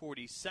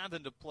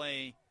 2:47 to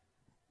play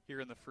here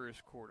in the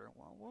first quarter.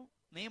 Well, we'll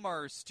name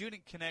our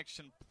Student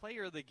Connection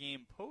player of the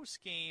game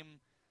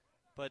post-game,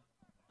 but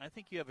I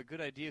think you have a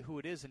good idea who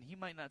it is, and he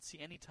might not see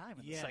any time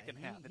in the second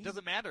half. It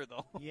doesn't matter,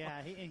 though. Yeah,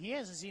 and he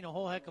hasn't seen a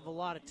whole heck of a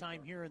lot of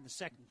time here in the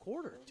second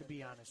quarter, to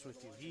be honest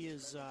with you. He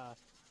is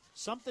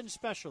something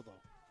special, though.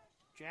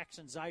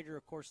 Jackson Zeider,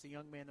 of course, the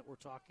young man that we're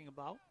talking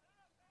about,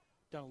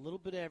 done a little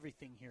bit of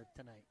everything here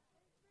tonight.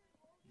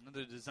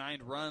 Another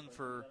designed run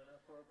for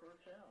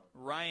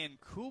Ryan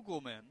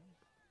Kugelman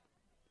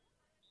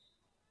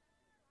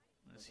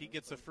as he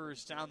gets a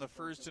first down, the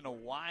first in a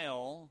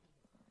while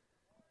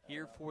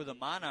here for the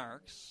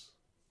Monarchs.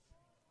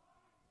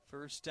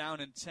 First down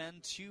and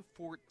 10,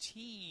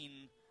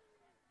 2:14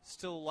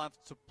 still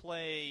left to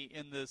play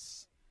in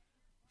this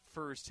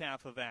first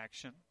half of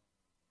action.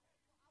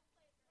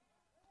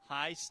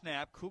 High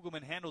snap.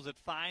 Kugelman handles it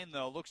fine,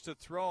 though. Looks to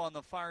throw on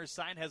the far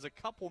side. Has a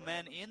couple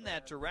men in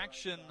that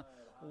direction.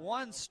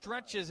 One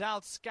stretches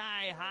out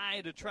sky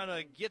high to try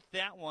to get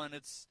that one.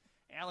 It's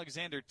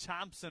Alexander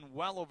Thompson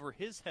well over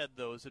his head,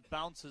 though, as it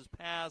bounces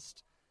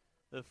past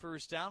the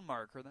first down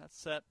marker. That's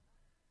set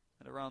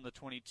at around the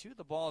 22.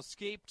 The ball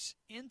escaped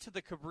into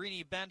the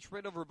Cabrini bench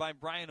right over by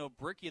Brian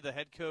O'Bricky, the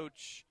head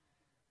coach,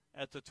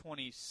 at the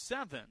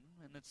 27,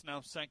 and it's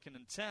now 2nd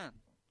and 10.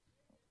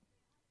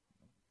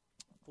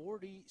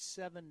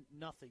 47-0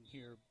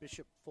 here.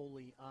 Bishop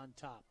Foley on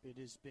top. It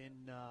has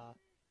been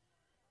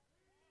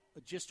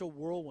just a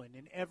whirlwind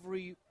in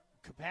every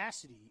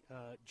capacity,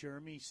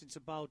 Jeremy, since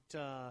about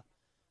a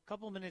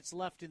couple minutes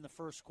left in the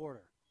first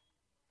quarter.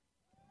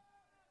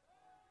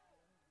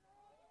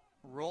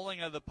 Rolling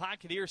out of the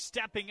pocket here,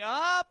 stepping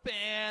up,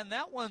 and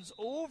that one's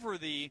over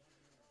the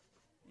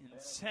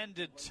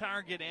intended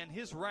target and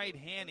his right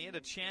hand. He had a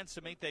chance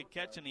to make that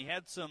catch, and he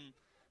had some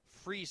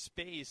free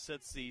space.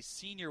 That's the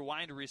senior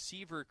wide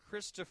receiver,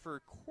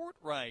 Christopher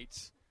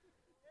Courtwright,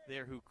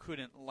 there, who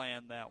couldn't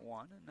land that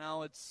one. And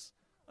now it's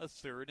a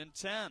 3rd and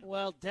 10.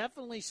 Well,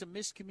 definitely some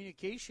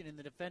miscommunication in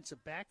the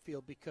defensive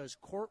backfield because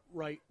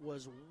Courtwright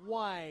was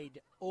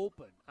wide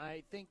open.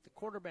 I think the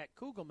quarterback,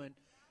 Kugelman,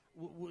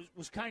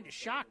 was kind of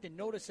shocked and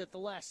noticed at the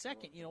last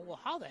second, well,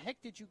 how the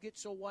heck did you get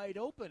so wide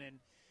open? And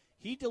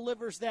he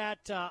delivers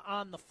that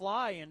on the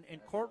fly,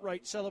 and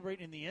Courtwright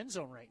celebrating in the end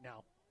zone right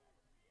now.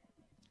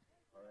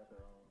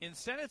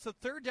 Instead, it's a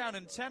 3rd down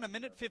and 10, a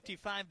minute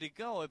 55 to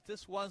go. If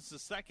this was the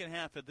second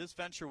half of this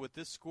venture with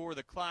this score,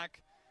 the clock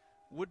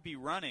would be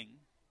running.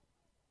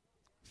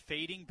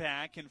 Fading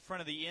back in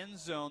front of the end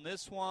zone.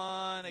 This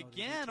one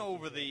again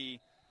over the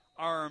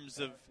arms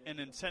of an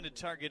intended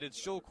target.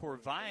 It's Joel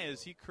Corvai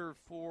as he curved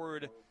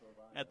forward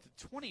at the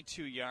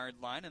 22-yard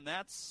line, and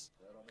that's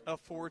a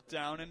 4th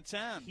down and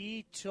 10.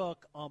 He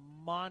took a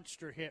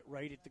monster hit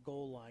right at the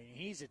goal line.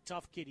 He's a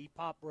tough kid. He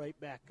popped right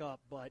back up,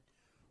 but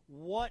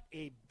what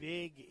a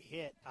big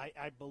hit.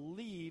 I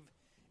believe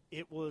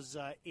it was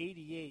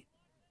 88,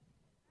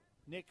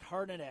 Nick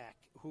Harnadak,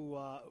 who,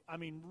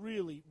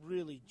 really,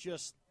 really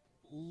just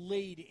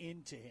laid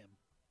into him.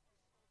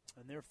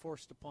 And they're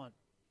forced to punt.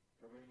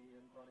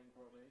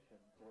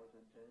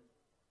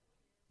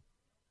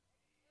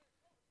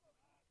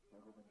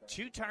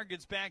 Two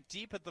targets back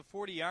deep at the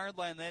 40-yard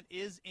line. That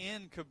is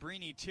in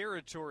Cabrini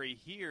territory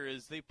here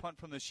as they punt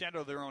from the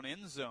shadow of their own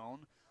end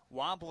zone.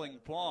 Wobbling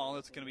ball.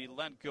 It's going to be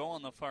let go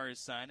on the far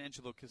side.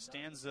 Angelo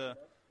Costanza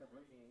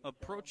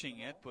approaching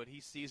it, but he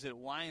sees it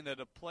wind at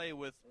a play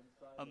with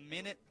a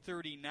minute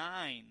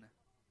 39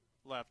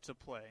 left to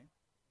play.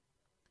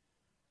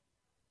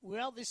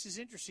 Well, this is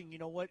interesting.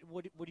 What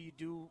do you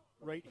do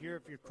right here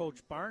if you're Coach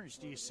Barnes?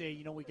 Do you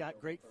say, we got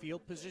great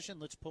field position,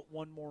 let's put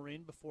one more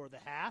in before the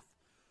half?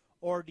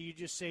 Or do you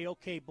just say,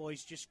 okay,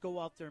 boys, just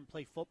go out there and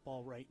play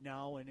football right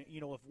now, and,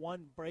 if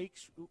one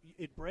breaks,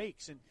 it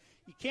breaks. And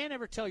you can't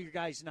ever tell your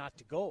guys not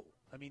to go.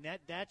 I mean,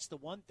 that's the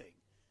one thing.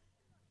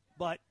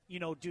 But,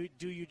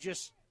 do you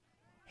just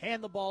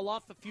hand the ball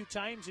off a few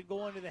times and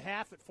go into the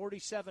half at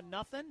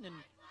 47-0?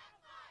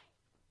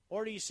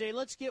 Or do you say,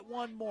 let's get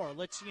one more.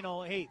 Let's,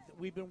 hey,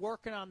 we've been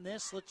working on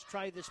this. Let's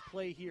try this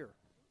play here.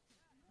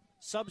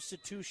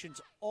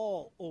 Substitutions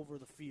all over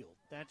the field,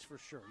 that's for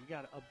sure. You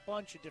got a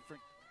bunch of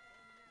different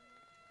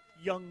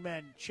young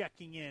men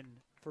checking in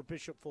for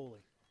Bishop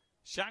Foley.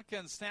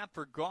 Shotgun snap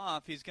for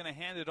Goff. He's going to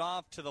hand it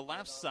off to the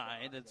left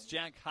side. It's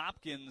Jack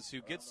Hopkins who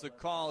gets the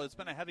call. It's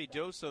been a heavy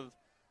dose of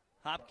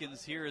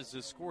Hopkins here as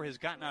the score has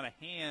gotten out of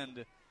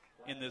hand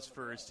in this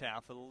first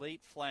half. A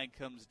late flag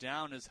comes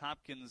down as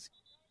Hopkins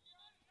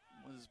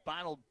was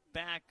bottled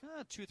back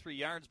 2-3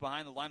 yards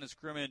behind the line of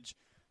scrimmage,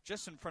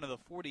 just in front of the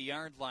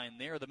 40-yard line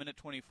there. The minute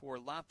 24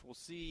 left. We'll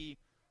see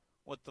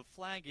what the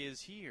flag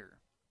is here.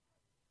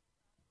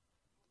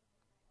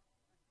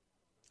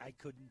 I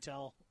couldn't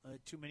tell.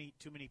 Too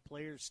many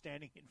players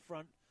standing in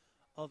front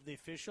of the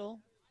official.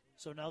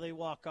 So now they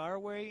walk our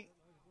way.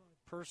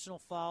 Personal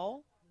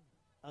foul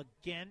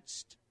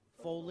against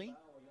Foley.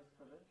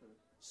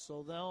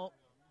 So they'll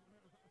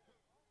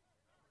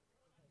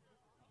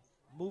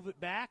move it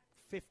back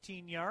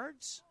 15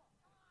 yards,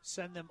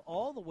 send them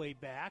all the way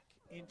back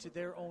into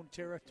their own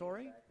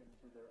territory.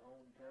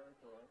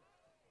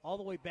 All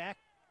the way back,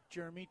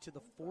 Jeremy, to the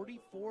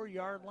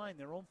 44-yard line,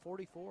 their own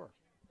 44.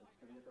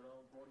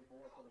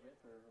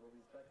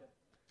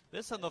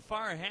 This on the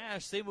far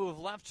hash, they move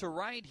left to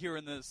right here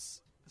in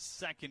this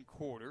second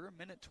quarter.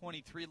 Minute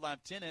 23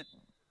 left in it.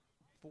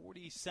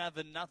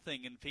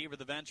 47-0 in favor of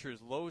the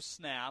Ventures. Low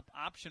snap.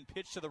 Option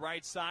pitch to the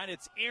right side.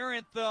 It's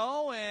errant,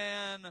 though,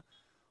 and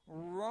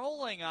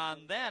rolling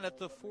on that at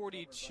the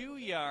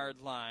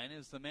 42-yard line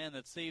is the man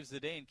that saves the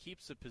day and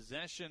keeps the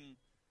possession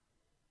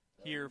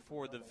here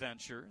for the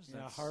Ventures.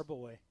 Yeah,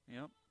 Harbaway.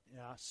 Yep.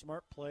 Yeah,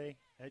 smart play.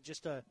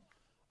 Just a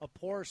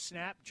poor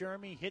snap,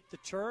 Jeremy. Hit the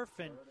turf,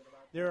 and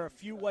there are a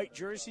few white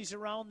jerseys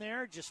around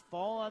there. Just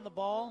fall on the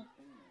ball.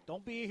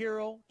 Don't be a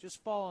hero.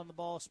 Just fall on the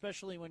ball,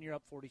 especially when you're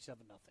up 47-0.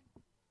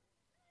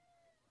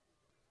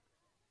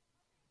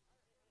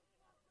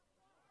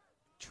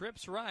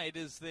 Trips right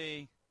as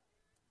they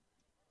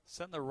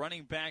send the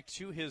running back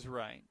to his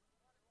right.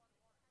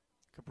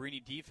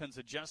 Cabrini defense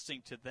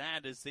adjusting to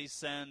that as they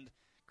send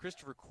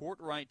Christopher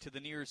Courtright to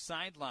the near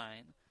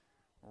sideline.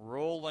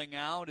 Rolling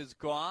out is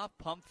Goff.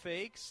 Pump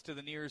fakes to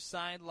the near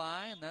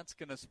sideline. That's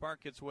going to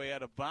spark its way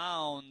out of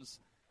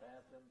bounds.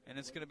 And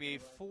it's going to be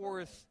a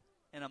 4th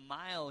and a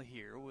mile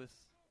here with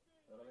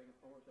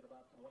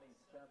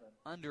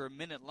under a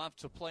minute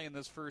left to play in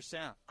this first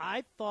half.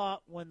 I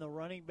thought when the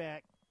running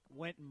back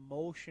went in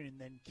motion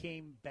and then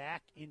came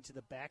back into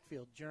the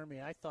backfield,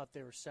 Jeremy, I thought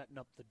they were setting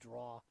up the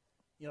draw.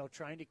 You know,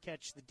 trying to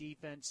catch the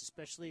defense,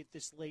 especially at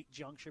this late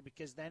juncture,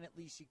 because then at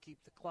least you keep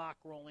the clock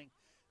rolling.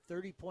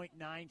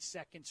 30.9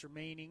 seconds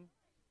remaining.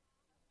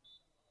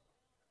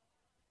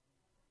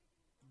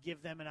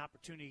 Give them an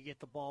opportunity to get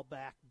the ball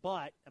back.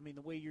 But, I mean,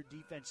 the way your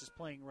defense is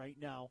playing right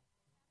now,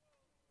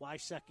 why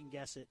second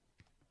guess it?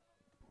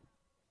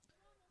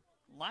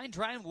 Line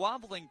drive,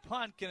 wobbling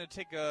punt, going to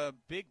take a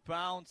big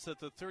bounce at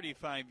the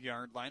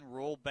 35-yard line,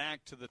 roll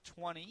back to the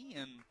 20,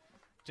 and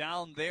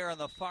down there on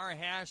the far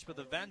hash for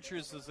the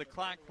Ventures as the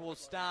clock will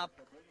stop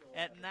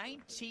at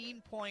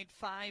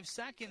 19.5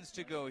 seconds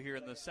to go here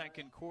in the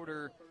second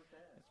quarter.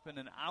 It's been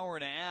an hour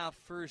and a half.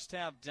 First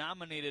half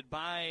dominated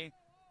by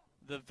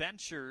the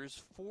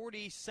Ventures.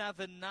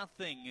 47-0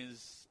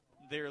 is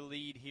their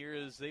lead here,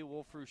 as they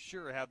will for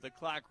sure have the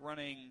clock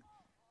running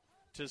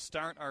to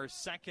start our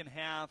second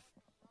half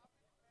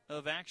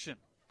of action.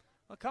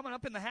 Well, coming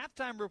up in the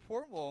halftime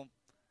report, we'll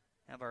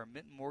have our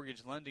Mitten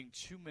Mortgage Lending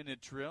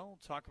 2-minute drill,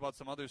 talk about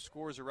some other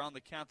scores around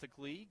the Catholic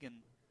League, and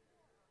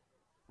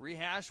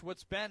rehash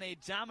what's been a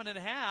dominant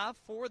half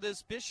for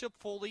this Bishop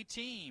Foley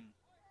team.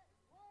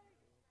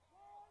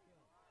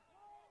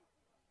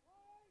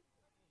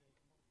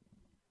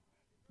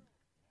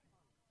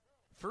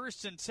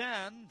 First and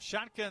 10,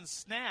 shotgun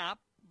snap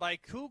by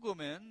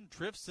Kugelman,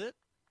 drifts it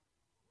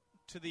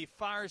to the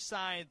far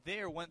side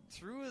there, went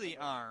through the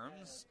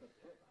arms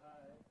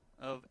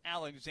of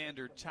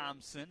Alexander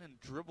Thompson and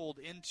dribbled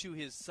into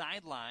his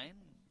sideline.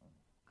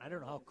 I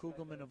don't know how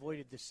Kugelman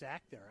avoided the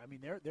sack there. I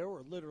mean, there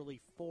were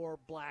literally 4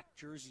 black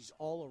jerseys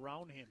all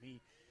around him.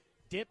 He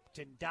dipped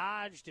and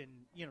dodged and,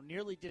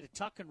 nearly did a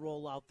tuck and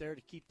roll out there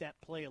to keep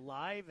that play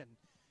alive. And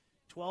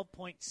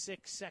 12.6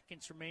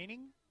 seconds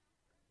remaining.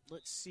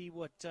 Let's see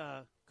what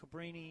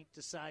Cabrini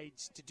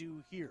decides to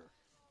do here.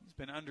 He's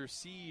been under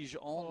siege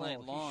all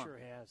night long. He sure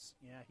has.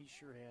 Yeah, he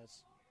sure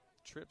has.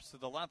 Trips to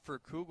the left for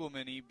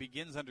Kugelman. He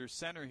begins under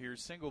center here.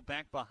 Single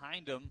back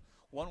behind him.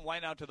 One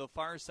wide out to the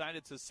far side.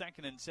 It's a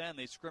 2nd and 10.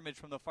 They scrimmage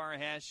from the far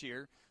hash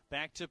here.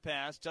 Back to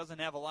pass. Doesn't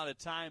have a lot of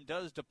time.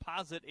 Does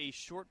deposit a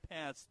short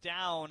pass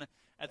down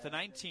at the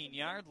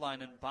 19-yard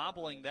line. And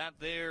bobbling that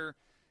there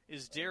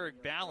is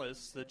Derek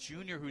Ballas, the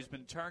junior who's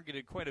been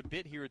targeted quite a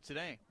bit here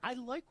today. I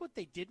like what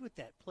they did with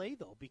that play,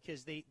 though,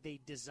 because they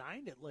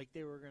designed it like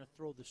they were going to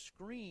throw the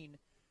screen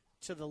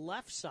to the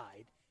left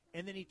side.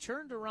 And then he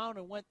turned around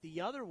and went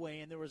the other way,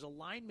 and there was a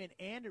lineman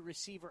and a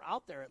receiver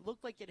out there. It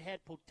looked like it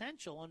had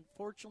potential.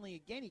 Unfortunately,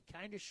 again, he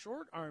kind of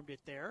short-armed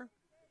it there.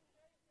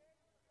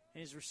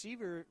 And his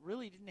receiver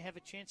really didn't have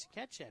a chance to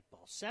catch that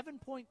ball.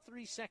 7.3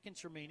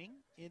 seconds remaining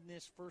in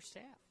this first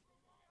half.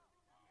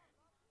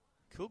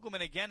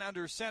 Kugelman again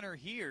under center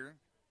here.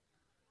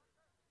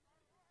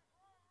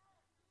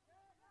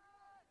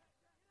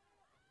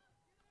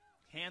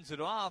 Hands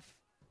it off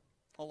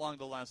along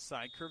the left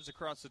side. Curves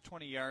across the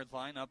 20-yard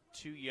line, up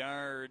 2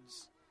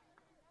 yards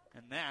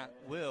And that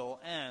will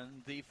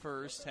end the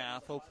first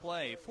half of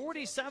play.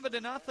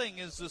 47-0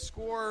 is the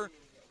score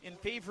in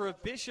favor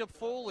of Bishop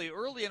Foley.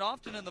 Early and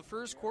often in the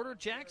first quarter,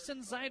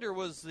 Jackson Zeider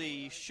was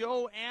the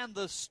show and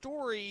the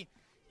story.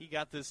 He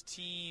got this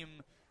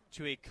team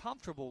to a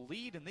comfortable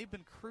lead, and they've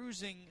been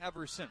cruising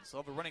ever since.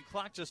 They'll have a running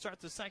clock to start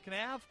the second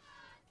half.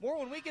 More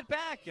when we get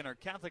back in our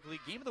Catholic League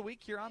Game of the Week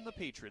here on the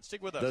Patriots.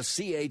 Stick with us.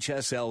 The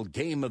CHSL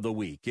Game of the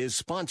Week is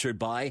sponsored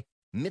by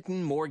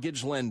Mitten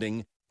Mortgage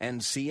Lending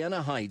and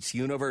Siena Heights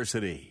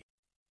University.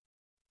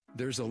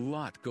 There's a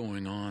lot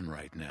going on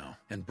right now,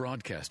 and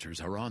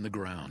broadcasters are on the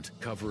ground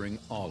covering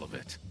all of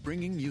it,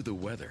 bringing you the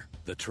weather,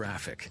 the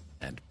traffic,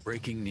 and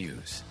breaking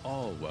news,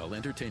 all while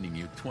entertaining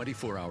you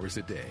 24 hours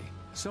a day.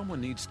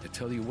 Someone needs to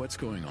tell you what's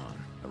going on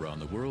around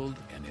the world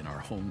and in our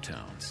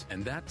hometowns.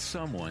 And that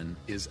someone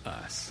is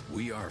us.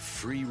 We are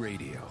free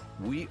radio.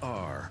 We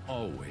are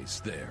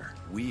always there.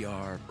 We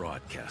are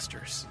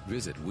broadcasters.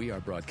 Visit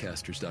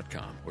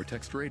wearebroadcasters.com or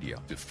text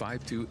radio to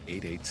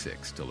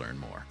 52886 to learn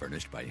more.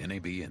 Furnished by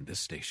NAB and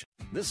this station.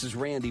 This is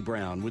Randy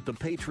Brown with the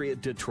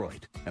Patriot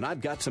Detroit, and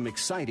I've got some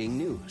exciting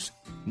news.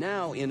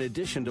 Now, in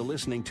addition to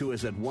listening to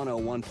us at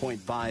 101.5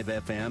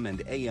 FM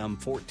and AM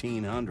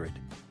 1400,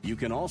 you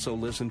can also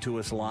listen to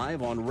us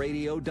live on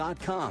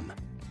radio.com.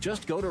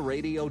 Just go to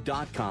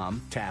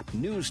radio.com, tap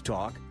News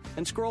Talk,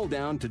 and scroll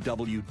down to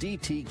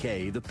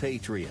WDTK The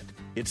Patriot.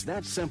 It's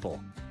that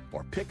simple.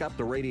 Or pick up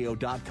the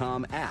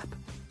radio.com app.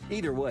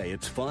 Either way,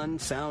 it's fun,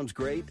 sounds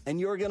great, and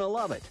you're going to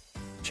love it.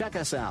 Check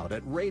us out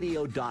at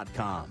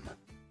radio.com.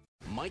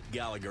 Mike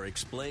Gallagher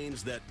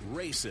explains that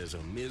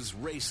racism is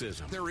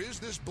racism. There is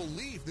this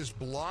belief, this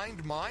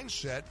blind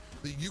mindset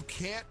that you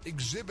can't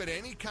exhibit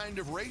any kind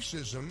of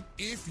racism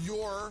if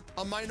you're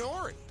a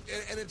minority,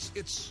 and it's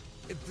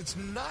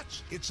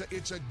nuts.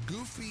 It's a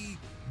goofy,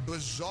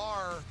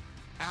 bizarre,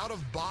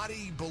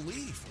 out-of-body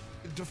belief.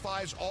 It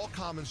defies all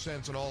common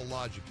sense and all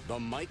logic. The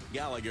Mike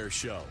Gallagher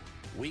Show,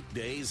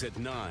 weekdays at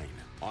 9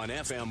 on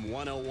FM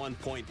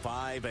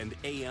 101.5 and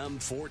AM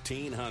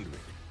 1400.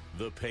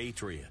 The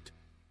Patriot.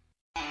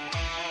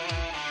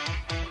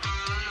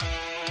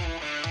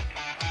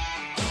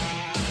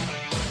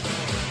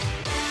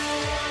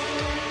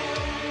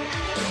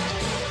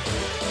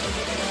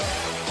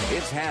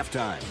 It's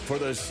halftime for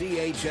the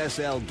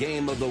CHSL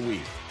Game of the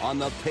Week on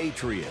the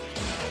Patriot.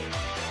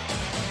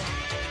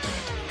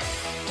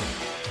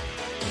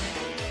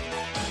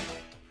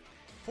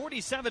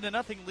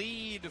 $47-0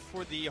 lead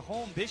for the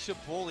home Bishop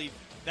Foley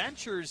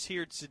Ventures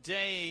here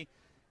today.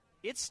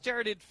 It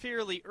started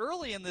fairly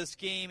early in this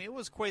game. It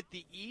was quite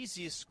the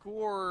easy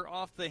score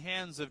off the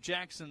hands of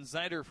Jackson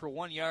Zeider for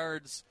 1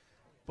 yard.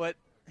 But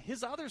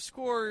his other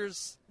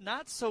scores,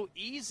 not so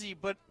easy,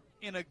 but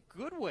in a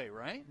good way,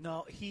 right?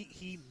 No,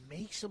 he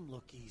makes them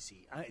look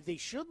easy. They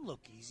shouldn't look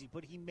easy,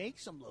 but he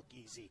makes them look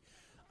easy.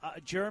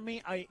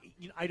 Jeremy, I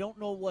don't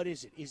know what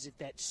is it. Is it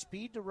that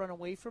speed to run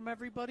away from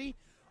everybody,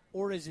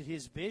 or is it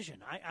his vision?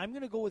 I'm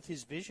going to go with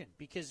his vision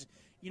because,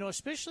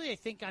 especially I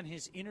think on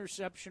his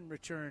interception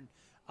return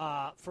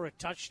for a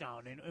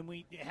touchdown, and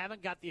we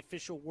haven't got the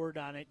official word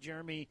on it,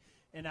 Jeremy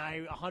and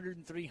I,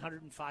 103,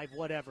 105,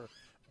 whatever.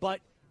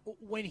 But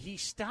when he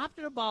stopped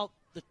at about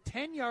the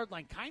 10-yard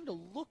line, kind of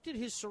looked at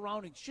his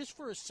surroundings just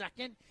for a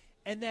second,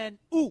 and then,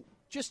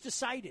 just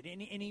decided.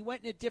 And he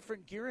went in a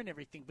different gear and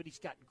everything. But he's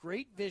got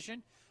great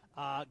vision,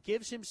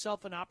 gives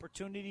himself an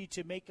opportunity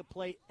to make a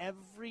play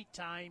every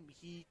time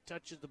he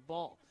touches the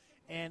ball.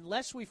 And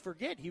lest we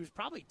forget, he was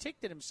probably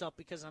ticked at himself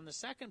because on the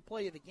second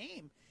play of the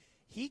game,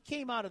 he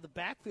came out of the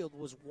backfield,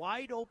 was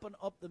wide open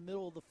up the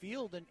middle of the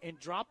field, and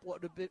dropped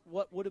what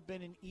would have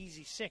been an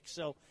easy 6.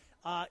 So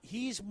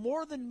he's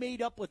more than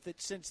made up with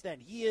it since then.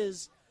 He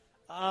is,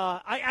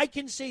 I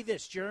can say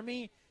this,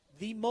 Jeremy,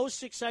 the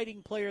most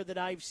exciting player that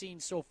I've seen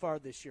so far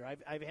this year.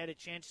 I've had a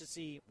chance to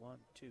see 1,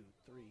 2,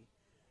 3.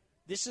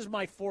 This is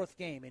my 4th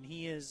game, and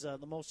he is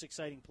the most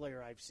exciting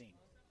player I've seen.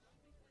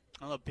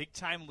 A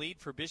big-time lead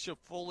for Bishop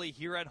Foley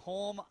here at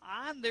home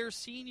on their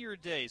senior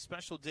day.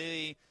 Special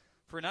day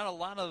for not a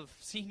lot of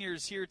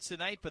seniors here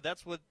tonight, but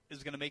that's what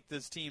is going to make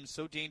this team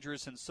so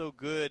dangerous and so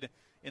good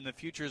in the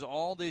future is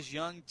all this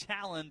young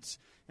talent.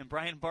 And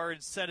Brian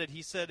Bard said it.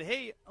 He said,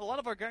 hey, a lot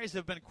of our guys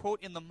have been,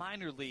 quote, in the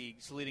minor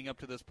leagues leading up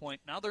to this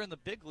point. Now they're in the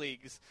big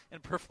leagues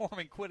and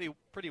performing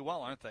pretty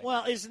well, aren't they?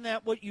 Well, isn't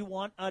that what you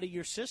want out of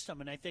your system?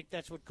 And I think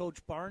that's what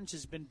Coach Barnes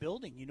has been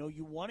building.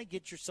 You want to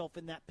get yourself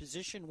in that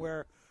position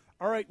where,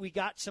 all right, we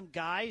got some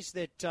guys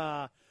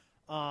that,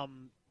 are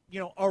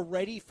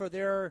ready for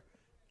their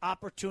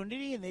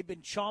opportunity, and they've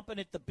been chomping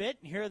at the bit,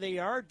 and here they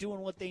are doing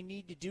what they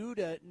need to do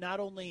to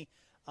not only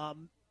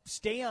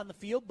stay on the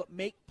field but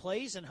make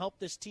plays and help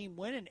this team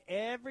win, and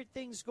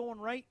everything's going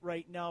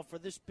right now for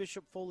this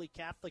Bishop Foley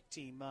Catholic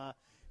team.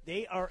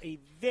 They are a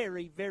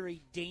very,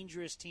 very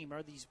dangerous team,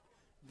 are these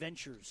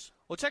Ventures.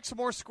 We'll check some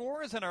more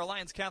scores on our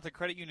Alliance Catholic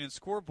Credit Union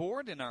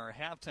scoreboard in our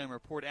halftime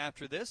report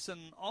after this, and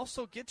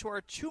also get to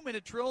our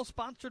 2-minute drill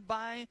sponsored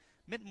by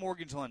Mint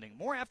Mortgage Lending.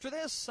 More after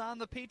this on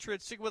the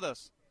Patriots. Stick with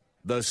us.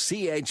 The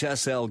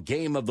CHSL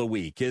Game of the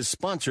Week is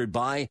sponsored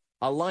by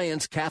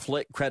Alliance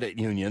Catholic Credit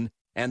Union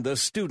and the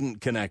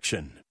Student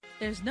Connection.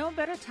 There's no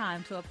better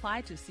time to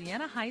apply to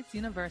Siena Heights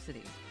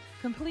University.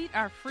 Complete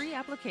our free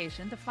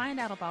application to find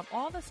out about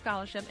all the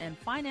scholarship and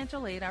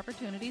financial aid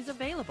opportunities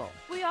available.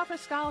 We offer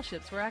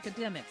scholarships for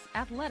academics,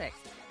 athletics,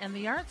 and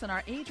the arts on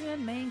our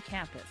Adrian main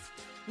campus.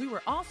 We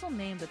were also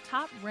named the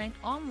top-ranked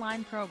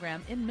online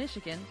program in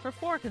Michigan for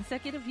 4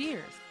 consecutive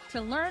years.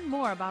 To learn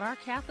more about our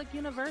Catholic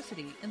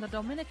university in the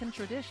Dominican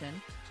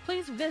tradition,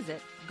 please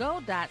visit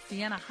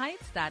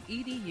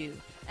go.sienaheights.edu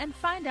and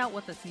find out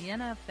what the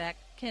Siena Effect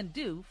can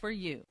do for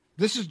you.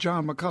 This is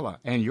John McCullough,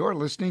 and you're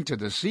listening to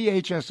the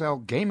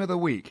CHSL Game of the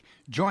Week.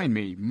 Join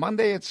me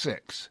Monday at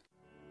 6.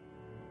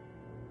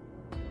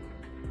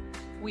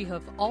 We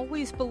have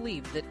always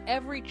believed that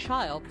every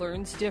child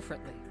learns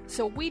differently,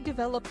 so we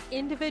develop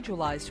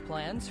individualized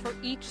plans for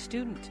each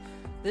student.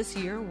 This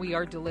year, we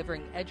are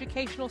delivering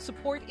educational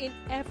support in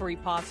every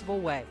possible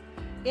way,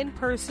 in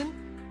person,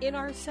 in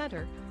our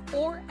center,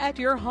 or at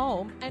your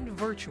home and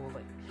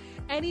virtually.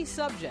 Any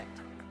subject,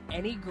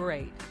 any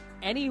grade,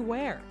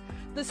 anywhere.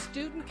 The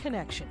Student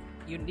Connection,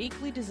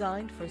 uniquely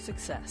designed for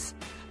success.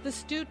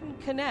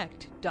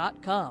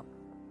 TheStudentConnect.com.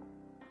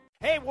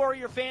 Hey,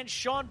 Warrior fans,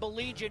 Sean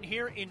Belegian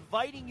here,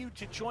 inviting you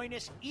to join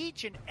us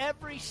each and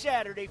every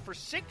Saturday for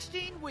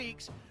 16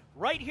 weeks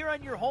right here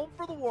on your home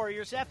for the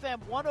Warriors,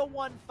 FM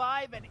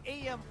 101.5 and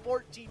AM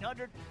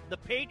 1400. The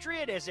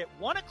Patriot, as at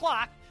 1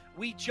 o'clock,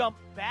 we jump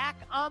back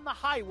on the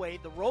highway,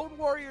 the Road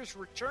Warriors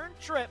return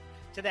trip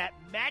to that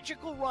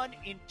magical run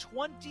in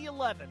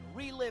 2011.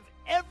 Relive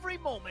every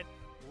moment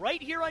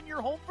right here on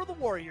your home for the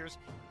Warriors,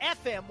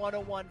 FM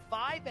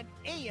 101.5 and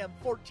AM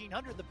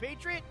 1400. The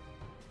Patriot.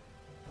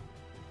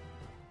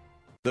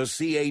 The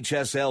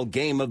CHSL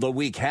Game of the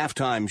Week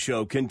halftime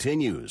show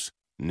continues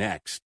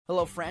next.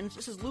 Hello, friends.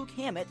 This is Luke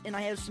Hammett, and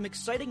I have some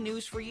exciting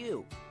news for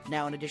you.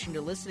 Now, in addition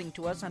to listening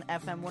to us on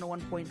FM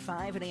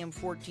 101.5 and AM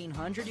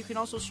 1400, you can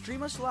also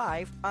stream us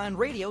live on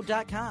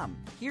radio.com.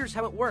 Here's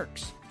how it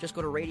works. Just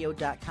go to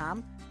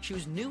radio.com,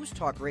 choose News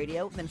Talk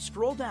Radio, then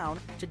scroll down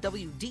to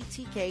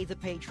WDTK The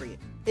Patriot.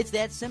 It's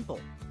that simple.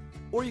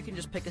 Or you can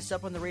just pick us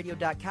up on the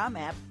radio.com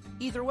app.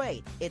 Either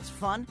way, it's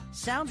fun,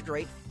 sounds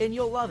great, and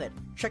you'll love it.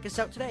 Check us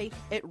out today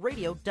at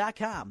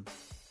radio.com.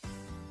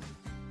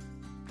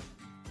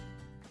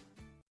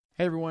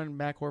 Hey everyone,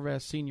 Mac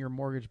Horvath, Senior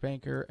Mortgage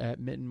Banker at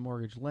Mitten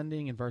Mortgage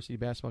Lending and Varsity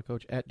Basketball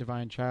Coach at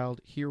Divine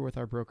Child, here with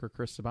our broker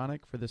Chris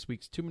Sabonik for this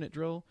week's 2-minute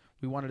drill.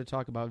 We wanted to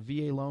talk about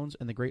VA loans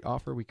and the great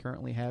offer we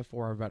currently have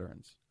for our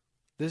veterans.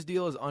 This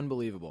deal is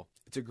unbelievable.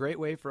 It's a great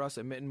way for us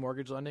at Mitten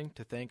Mortgage Lending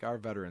to thank our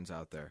veterans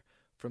out there.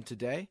 From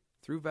today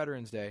through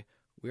Veterans Day,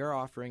 we are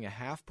offering a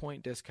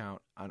half-point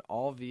discount on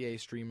all VA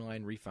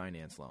Streamline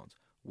refinance loans.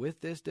 With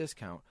this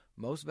discount,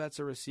 most vets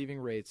are receiving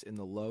rates in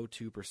the low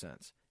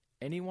 2%.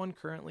 Anyone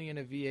currently in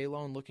a VA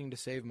loan looking to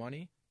save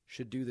money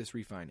should do this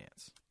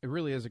refinance. It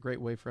really is a great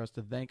way for us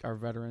to thank our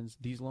veterans.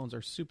 These loans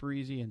are super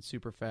easy and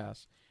super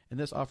fast. And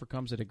this offer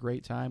comes at a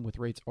great time with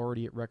rates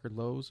already at record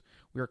lows.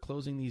 We are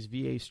closing these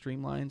VA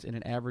Streamlines in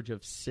an average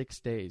of 6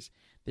 days.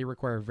 They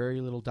require very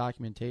little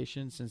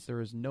documentation. Since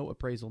there is no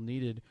appraisal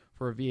needed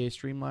for a VA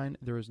Streamline,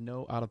 there is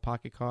no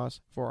out-of-pocket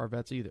costs for our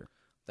vets either.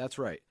 That's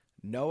right.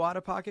 No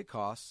out-of-pocket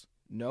costs,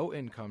 no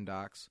income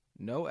docs,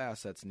 no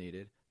assets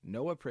needed,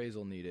 no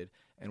appraisal needed,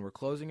 and we're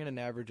closing in an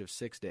average of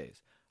 6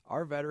 days.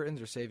 Our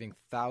veterans are saving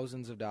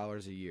thousands of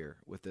dollars a year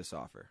with this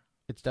offer.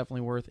 It's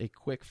definitely worth a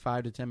quick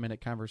 5 to 10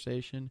 minute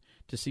conversation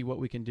to see what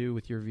we can do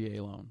with your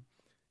VA loan.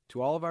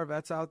 To all of our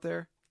vets out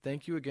there,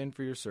 thank you again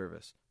for your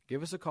service.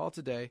 Give us a call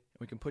today, and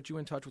we can put you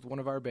in touch with one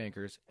of our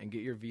bankers and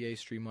get your VA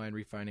Streamline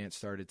refinance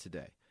started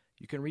today.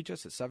 You can reach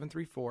us at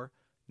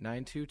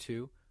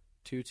 734-922-2252.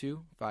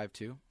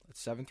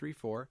 That's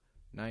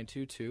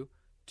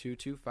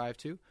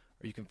 734-922-2252.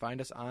 Or you can find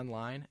us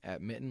online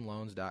at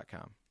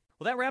mittenloans.com.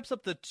 Well, that wraps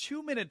up the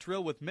 2-minute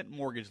drill with Mitten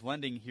Mortgage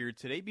Lending here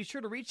today. Be sure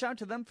to reach out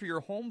to them for your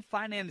home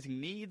financing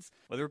needs,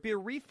 whether it be a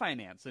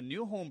refinance, a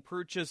new home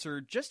purchase, or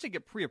just to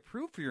get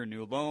pre-approved for your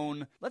new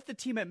loan. Let the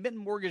team at Mitten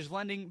Mortgage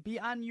Lending be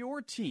on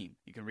your team.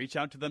 You can reach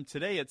out to them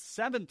today at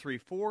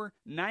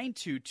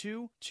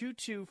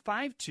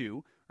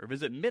 734-922-2252 or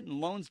visit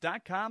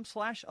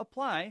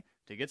mittenloans.com/apply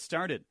to get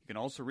started. You can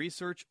also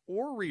research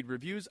or read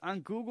reviews on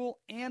Google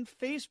and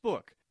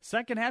Facebook.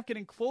 Second half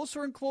getting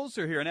closer and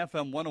closer here on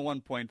FM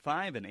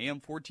 101.5 and AM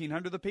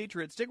 1400 The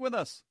Patriot. Stick with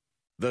us.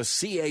 The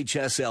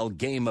CHSL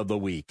Game of the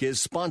Week is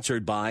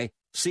sponsored by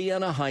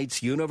Siena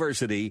Heights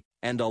University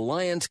and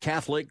Alliance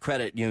Catholic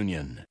Credit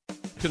Union.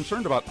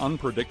 Concerned about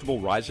unpredictable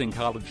rising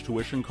college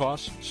tuition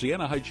costs?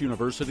 Siena Heights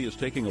University is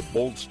taking a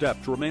bold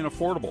step to remain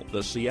affordable.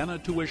 The Siena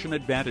Tuition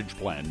Advantage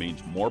Plan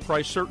means more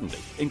price certainty,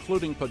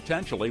 including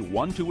potentially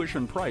one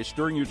tuition price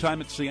during your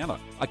time at Siena,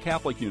 a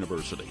Catholic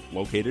university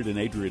located in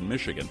Adrian,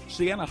 Michigan.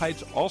 Siena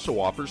Heights also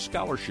offers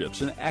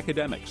scholarships in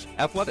academics,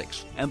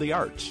 athletics, and the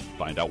arts.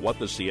 Find out what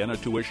the Siena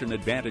Tuition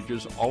Advantage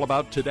is all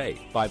about today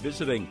by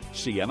visiting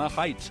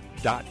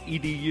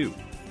sienaheights.edu.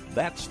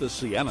 That's the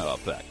Siena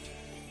Effect.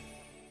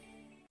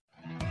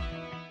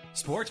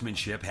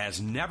 Sportsmanship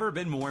has never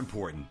been more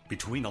important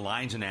between the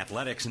lines in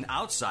athletics and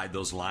outside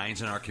those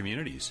lines in our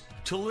communities.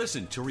 To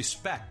listen, to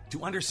respect,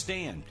 to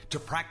understand, to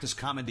practice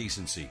common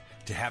decency,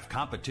 to have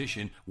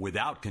competition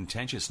without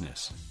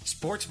contentiousness.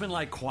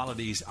 Sportsmanlike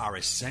qualities are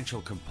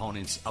essential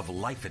components of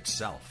life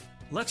itself.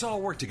 Let's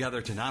all work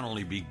together to not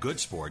only be good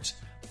sports,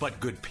 but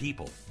good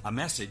people. A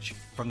message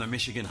from the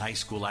Michigan High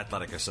School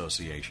Athletic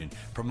Association,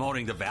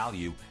 promoting the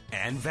value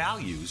and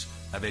values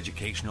of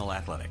educational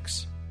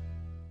athletics.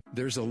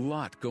 There's a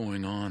lot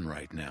going on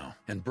right now,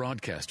 and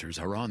broadcasters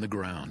are on the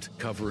ground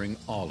covering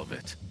all of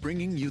it,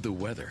 bringing you the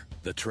weather,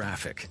 the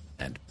traffic,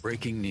 and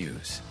breaking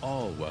news,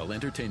 all while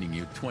entertaining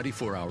you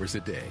 24 hours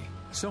a day.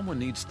 Someone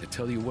needs to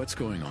tell you what's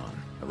going on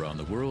around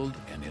the world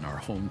and in our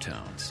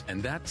hometowns.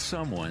 And that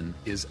someone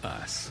is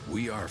us.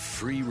 We are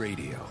free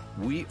radio.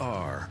 We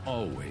are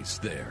always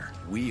there.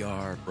 We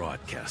are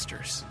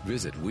broadcasters.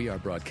 Visit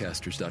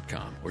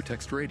wearebroadcasters.com or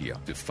text radio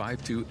to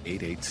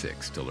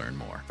 52886 to learn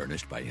more.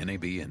 Furnished by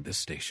NAB and this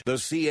station. The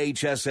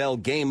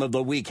CHSL Game of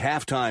the Week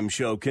halftime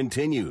show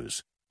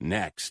continues.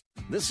 Next,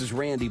 this is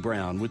Randy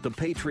Brown with the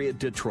Patriot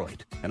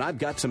Detroit, and I've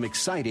got some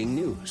exciting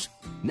news.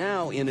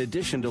 Now, in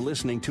addition to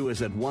listening to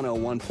us at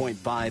 101.5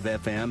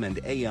 FM and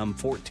AM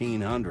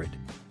 1400,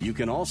 you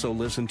can also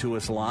listen to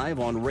us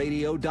live on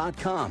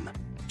radio.com.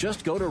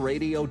 Just go to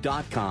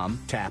radio.com,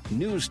 tap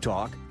News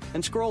Talk,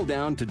 and scroll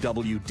down to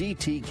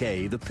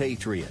WDTK The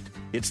Patriot.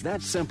 It's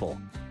that simple.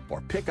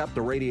 Or pick up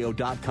the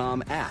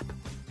radio.com app.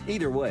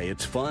 Either way,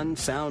 it's fun,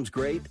 sounds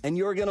great, and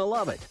you're going to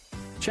love it.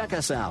 Check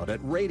us out at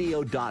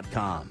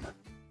radio.com.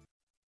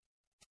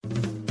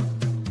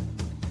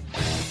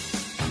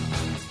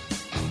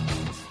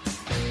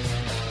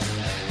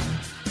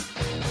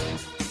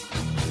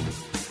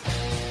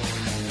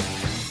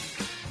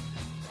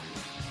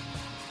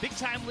 Big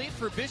time lead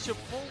for Bishop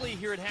Foley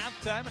here at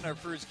halftime in our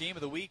first game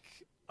of the week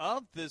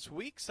of this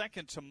week.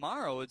 Second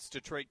tomorrow, it's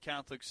Detroit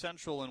Catholic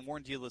Central and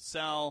Warren de La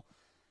Salle.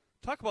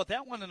 Talk about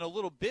that one in a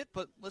little bit,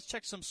 but let's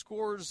check some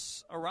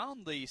scores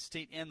around the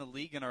state and the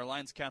league in our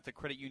Lions Catholic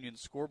Credit Union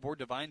scoreboard.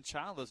 Divine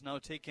Child has now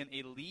taken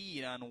a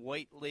lead on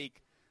White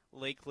Lake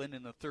Lakeland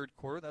in the third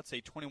quarter. That's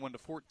a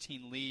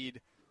 21-14 lead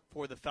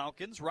for the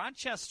Falcons.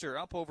 Rochester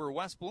up over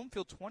West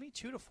Bloomfield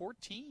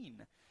 22-14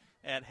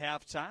 at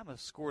halftime. A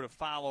score to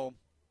follow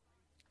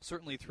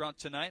certainly throughout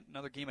tonight.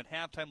 Another game at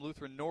halftime.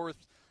 Lutheran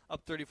North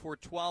up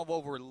 34-12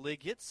 over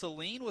Liggett.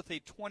 Saline with a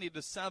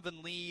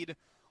 20-7 lead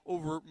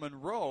over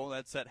Monroe.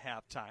 That's at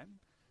halftime.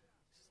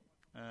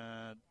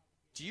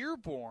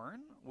 Dearborn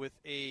with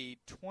a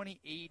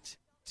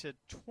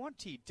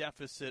 28-20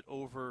 deficit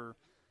over,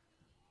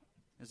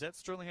 is that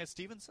Sterling Heights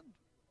Stevenson?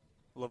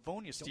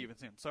 Livonia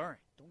Stevenson, sorry.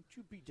 Don't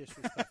you be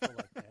disrespectful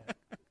like that.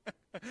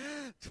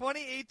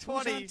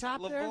 28-20,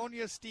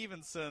 Livonia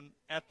Stevenson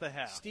at the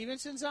half.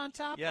 Stevenson's on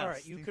top? Yes. All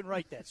right, you can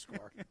write that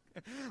score.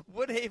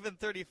 Woodhaven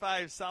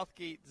 35,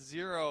 Southgate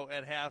 0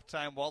 at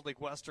halftime. Walled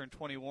Lake Western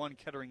 21,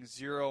 Kettering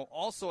 0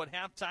 also at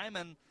halftime.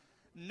 And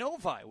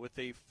Novi with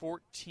a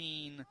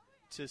 14-6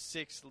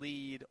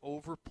 lead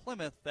over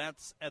Plymouth.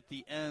 That's at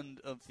the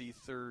end of the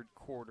third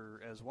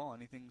quarter as well.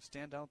 Anything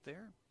stand out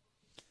there?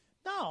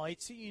 No,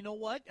 it's, you know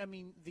what? I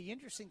mean, the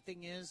interesting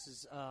thing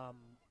is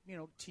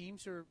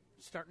teams are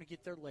starting to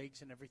get their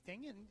legs and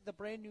everything, and the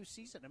brand new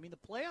season. I mean, the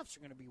playoffs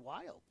are going to be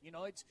wild.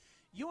 It's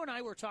you and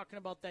I were talking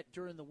about that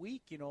during the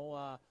week.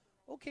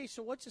 Okay,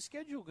 so what's the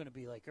schedule going to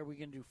be like? Are we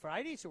going to do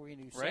Fridays? Are we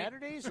going to do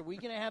Saturdays? Are we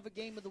going to have a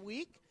game of the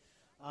week?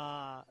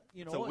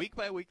 It's a week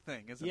by week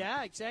thing, isn't it?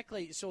 Yeah,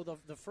 exactly. So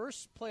the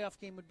first playoff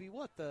game would be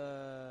what,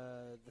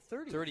 the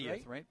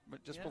 30th, right?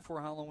 But just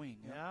before Halloween.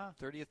 Yeah.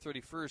 30th,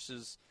 31st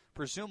is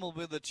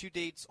presumably the two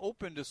dates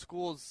open to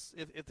schools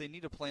if they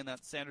need to play on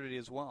that Saturday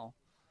as well.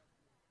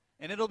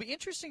 And it'll be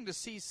interesting to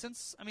see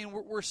since, I mean,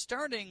 we're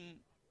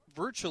starting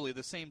virtually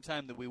the same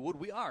time that we would.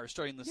 We are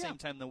starting the same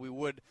time that we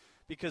would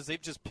because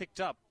they've just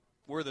picked up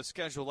where the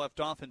schedule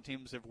left off and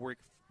teams have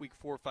worked week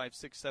 4, 5,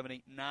 6, 7,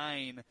 8,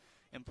 9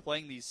 and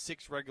playing these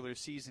 6 regular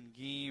season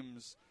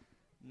games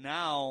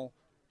now.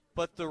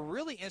 But the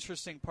really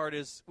interesting part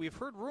is we've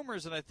heard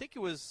rumors, and I think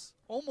it was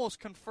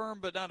almost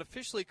confirmed but not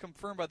officially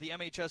confirmed by the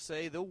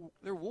MHSA,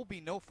 there will be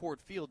no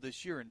Ford Field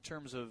this year in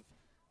terms of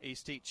a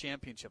state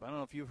championship. I don't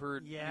know if you've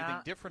heard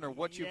anything different or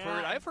what you've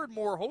heard. I've heard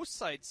more host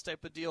sites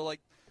type of deal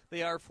like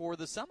they are for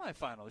the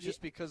semifinals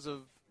just because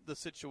of the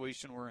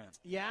situation we're in.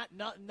 Yeah,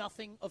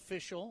 nothing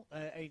official,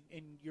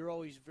 and you're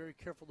always very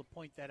careful to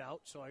point that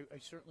out, so I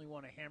certainly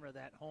want to hammer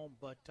that home.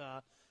 But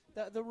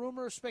the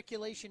rumor,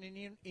 speculation,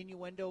 and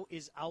innuendo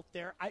is out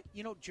there.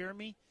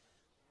 Jeremy,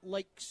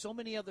 like so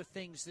many other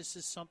things, this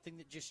is something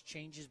that just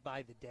changes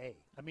by the day.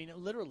 I mean,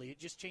 literally, it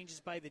just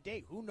changes by the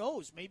day. Who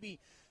knows? Maybe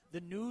the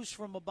news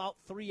from about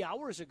 3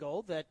 hours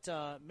ago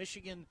that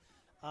Michigan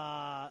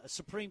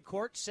Supreme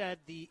Court said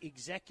the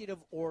executive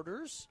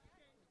orders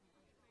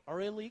are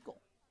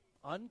illegal,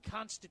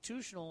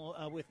 unconstitutional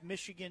with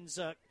Michigan's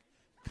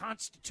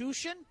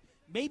Constitution.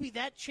 Maybe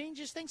that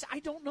changes things. I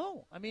don't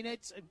know. I mean,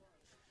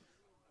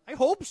 I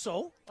hope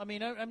so. I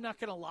mean, I'm not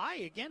going to lie.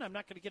 Again, I'm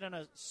not going to get on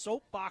a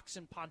soapbox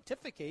and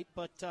pontificate,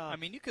 but... I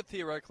mean, you could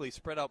theoretically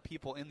spread out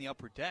people in the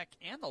upper deck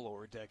and the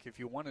lower deck if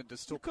you wanted to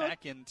still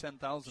pack in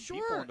 10,000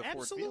 people into Ford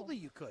Field. Absolutely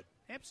you could.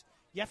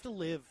 You have to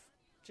live.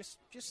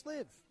 Just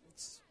live.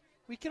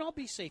 We can all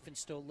be safe and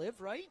still live,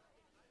 right?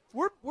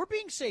 We're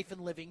being safe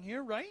and living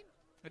here, right?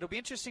 It'll be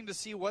interesting to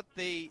see what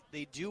they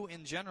do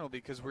in general,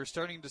 because we're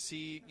starting to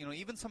see,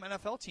 even some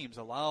NFL teams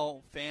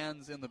allow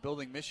fans in the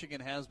building. Michigan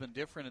has been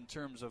different in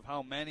terms of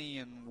how many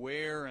and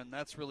where, and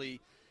that's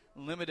really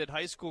limited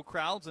high school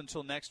crowds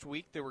until next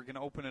week. They were going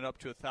to open it up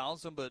to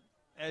 1,000, but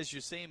as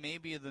you say,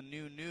 maybe the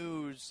new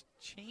news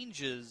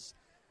changes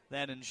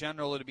that in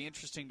general. It'll be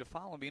interesting to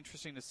follow. It'll be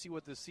interesting to see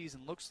what this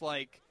season looks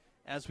like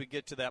as we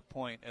get to that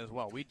point as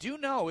well. We do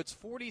know it's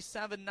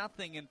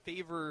 47-0 in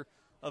favor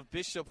of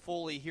Bishop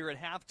Foley here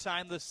at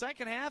halftime. The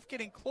second half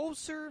getting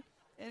closer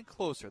and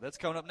closer. That's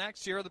coming up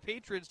next here on the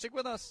Patriots. Stick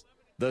with us.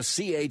 The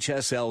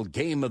CHSL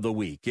Game of the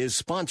Week is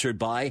sponsored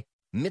by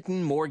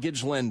Mitten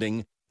Mortgage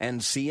Lending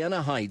and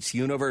Siena Heights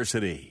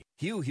University.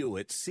 Hugh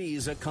Hewitt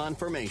sees a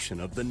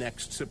confirmation of the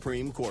next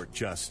Supreme Court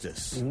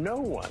justice. No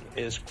one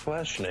is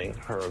questioning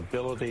her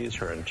abilities,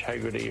 her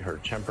integrity, her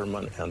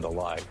temperament, and the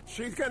like.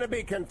 She's going to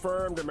be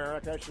confirmed,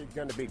 America. She's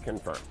going to be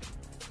confirmed.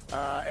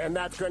 And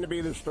that's going to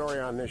be the story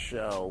on this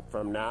show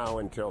from now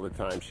until the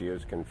time she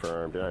is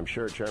confirmed. And I'm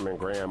sure Chairman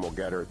Graham will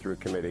get her through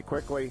committee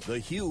quickly. The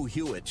Hugh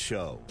Hewitt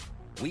Show,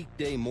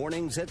 weekday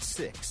mornings at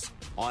 6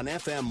 on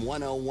FM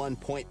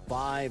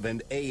 101.5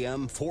 and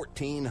AM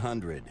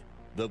 1400.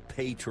 The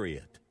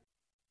Patriot.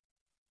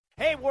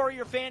 Hey,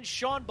 Warrior fans,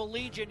 Sean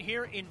Belegian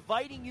here,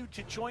 inviting you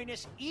to join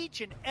us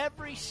each and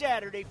every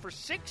Saturday for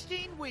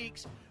 16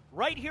 weeks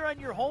right here on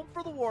your home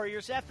for the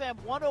Warriors, FM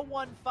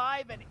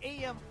 101.5 and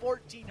AM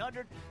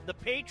 1400. The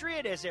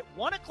Patriot, as at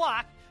 1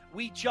 o'clock,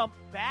 we jump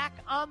back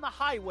on the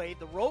highway,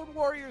 the Road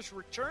Warriors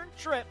return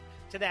trip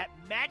to that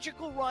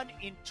magical run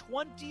in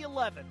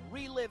 2011.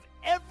 Relive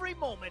every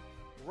moment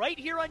right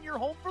here on your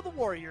home for the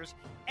Warriors,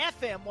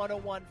 FM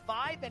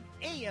 101.5 and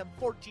AM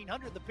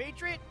 1400. The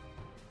Patriot.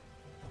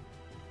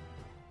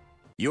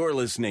 You're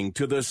listening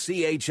to the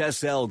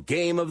CHSL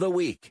Game of the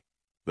Week.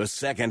 The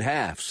second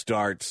half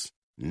starts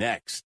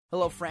next.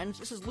 Hello, friends.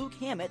 This is Luke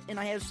Hammett, and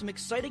I have some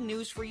exciting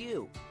news for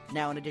you.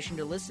 Now, in addition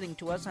to listening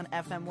to us on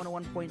FM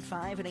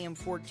 101.5 and AM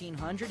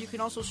 1400, you can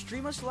also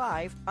stream us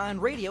live on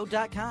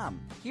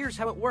radio.com. Here's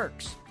how it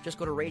works. Just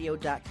go to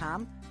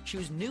radio.com,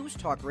 choose News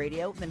Talk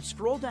Radio, then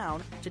scroll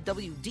down to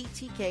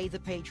WDTK The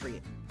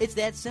Patriot. It's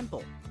that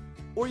simple.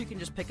 Or you can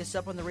just pick us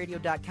up on the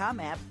radio.com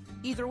app.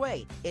 Either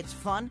way, it's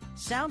fun,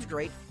 sounds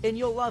great, and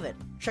you'll love it.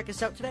 Check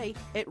us out today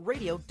at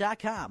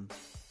radio.com.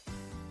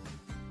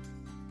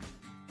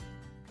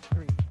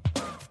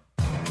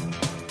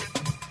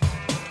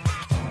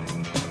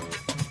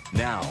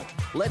 Now,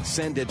 let's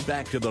send it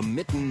back to the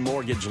Mitten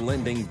Mortgage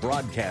Lending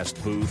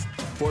broadcast booth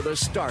for the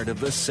start of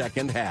the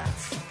second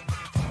half.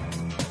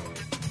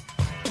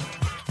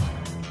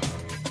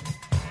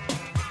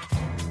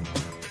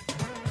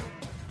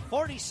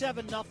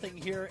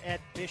 47-0 here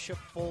at Bishop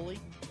Foley.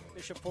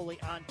 Bishop Foley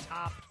on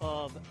top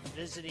of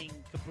visiting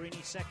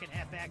Cabrini. Second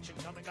half action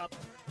coming up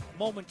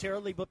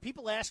momentarily. But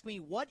people ask me,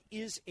 what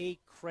is a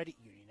credit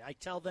union? I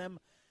tell them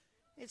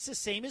it's the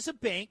same as a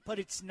bank, but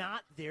it's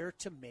not there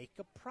to make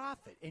a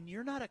profit. And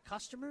you're not a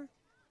customer,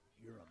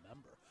 you're a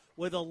member.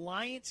 With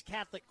Alliance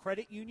Catholic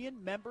Credit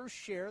Union, members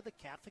share the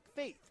Catholic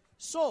faith.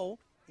 So,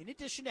 in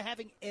addition to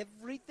having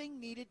everything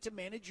needed to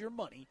manage your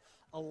money,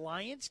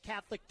 Alliance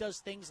Catholic does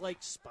things like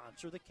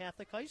sponsor the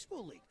Catholic High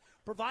School League,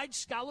 provide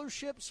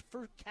scholarships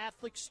for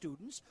Catholic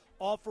students,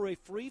 offer a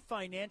free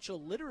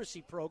financial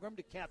literacy program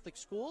to Catholic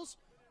schools.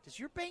 Does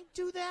your bank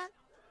do that?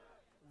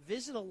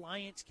 Visit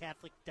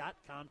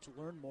AllianceCatholic.com to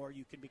learn more.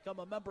 You can become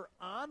a member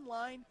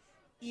online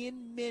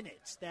in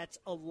minutes. That's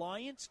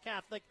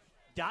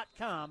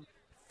AllianceCatholic.com,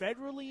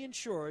 federally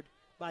insured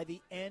by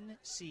the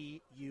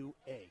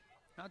NCUA.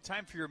 Now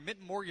time for your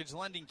Mitten Mortgage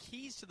Lending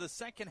keys to the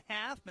second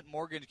half. Mitten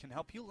Mortgage can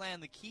help you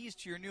land the keys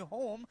to your new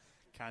home.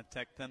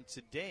 Contact them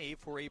today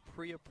for a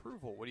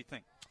pre-approval. What do you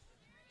think?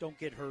 Don't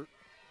get hurt.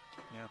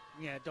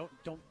 Yeah. Don't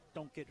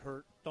get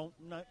hurt.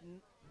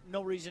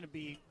 No reason to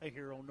be a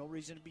hero. No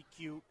reason to be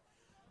cute.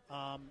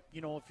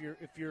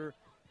 If you're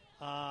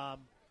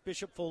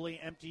Bishop Foley,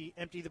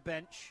 empty the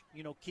bench.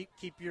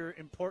 Keep your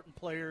important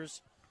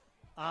players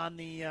on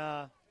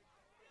the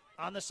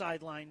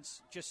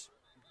sidelines. Just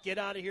get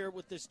out of here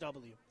with this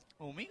W.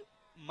 Well, we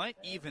might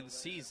even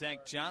see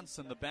Zach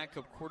Johnson, the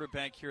backup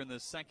quarterback, here in the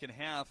second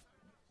half.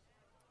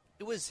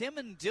 It was him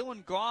and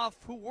Dylan Goff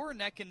who were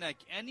neck and neck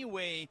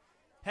anyway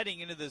heading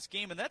into this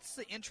game, and that's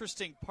the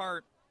interesting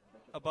part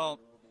about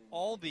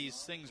all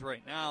these things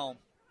right now.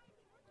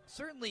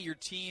 Certainly your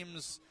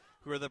teams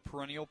who are the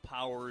perennial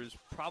powers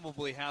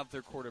probably have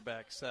their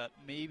quarterback set,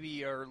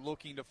 maybe are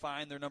looking to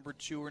find their number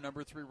 2 or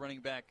number 3 running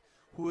back,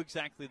 who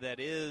exactly that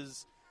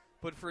is.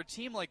 But for a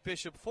team like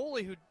Bishop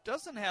Foley, who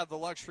doesn't have the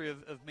luxury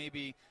of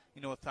maybe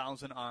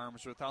 1,000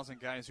 arms or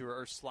 1,000 guys who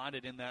are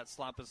slotted in that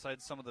slot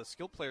beside some of the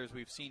skill players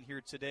we've seen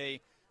here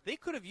today, they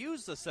could have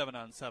used the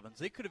 7-on-7s.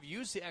 They could have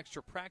used the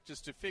extra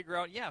practice to figure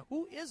out,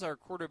 who is our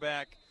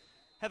quarterback?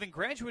 Having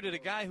graduated a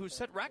guy who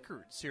set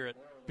records here at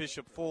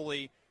Bishop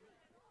Foley.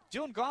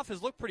 Dylan Goff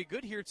has looked pretty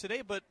good here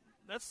today, but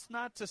that's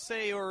not to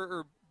say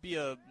or be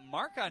a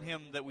mark on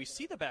him that we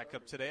see the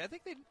backup today. I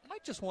think they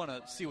might just want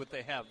to see what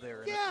they have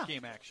there in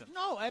game action.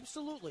 No,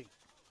 absolutely.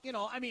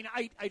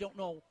 I don't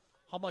know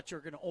how much are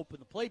going to open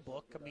the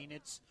playbook. I mean,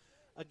 it's,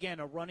 again,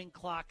 a running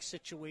clock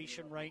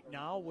situation right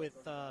now with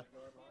the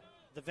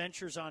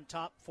Ventures on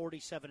top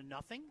 47-0.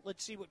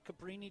 Let's see what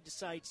Cabrini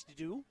decides to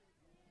do.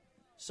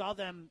 Saw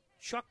them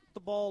chuck the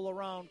ball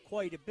around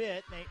quite a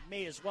bit. They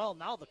may as well.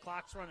 Now the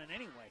clock's running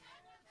anyway.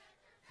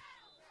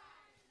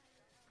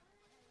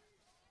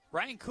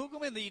 Ryan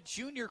Kugelman, the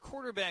junior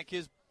quarterback,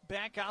 is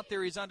back out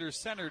there. He's under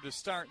center to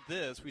start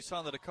this. We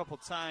saw that a couple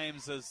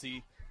times as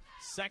the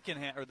second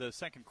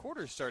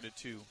quarter started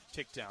to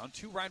tick down.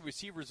 2 wide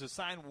receivers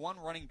assigned, 1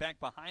 running back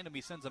behind him.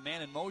 He sends a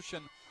man in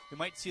motion. We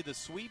might see the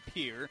sweep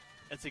here.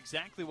 That's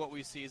exactly what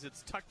we see. As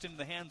it's tucked into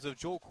the hands of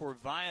Joel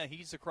Corvaya.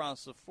 He's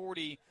across the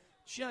 40,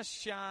 just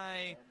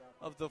shy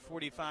of the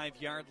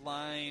 45-yard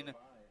line.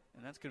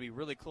 And that's going to be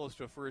really close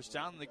to a first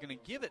down. They're going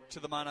to give it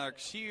to the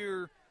Monarchs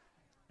here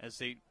as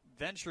they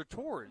venture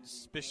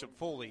towards Bishop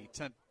Foley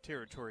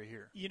territory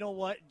here. You know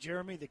what,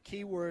 Jeremy? The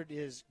key word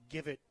is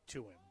give it to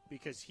him,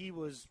 because he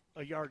was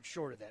a yard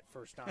short of that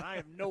first down. I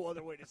have no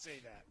other way to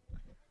say that.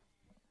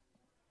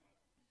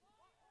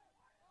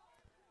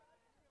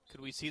 Could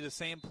we see the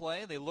same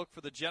play? They look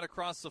for the jet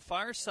across the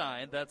far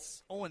side.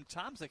 That's Owen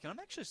Tomczyk, and I'm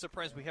actually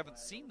surprised we haven't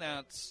seen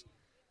that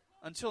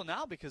until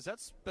now, because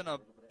that's been a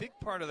big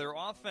part of their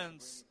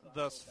offense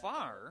thus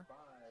far.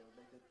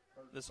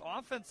 This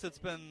offense that's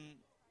been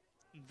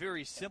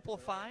very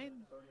simplified.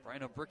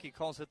 Brian O'Bricky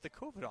calls it the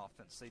COVID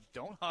offense. They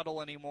don't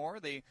huddle anymore.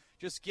 They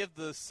just give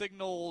the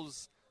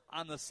signals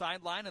on the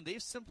sideline, and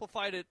they've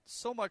simplified it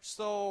so much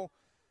so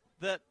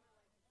that,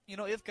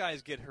 if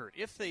guys get hurt,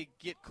 if they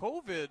get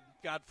COVID,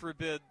 God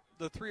forbid,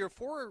 the 3 or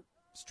 4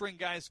 string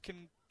guys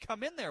can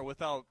come in there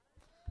without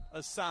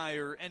a sigh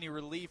or any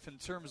relief in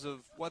terms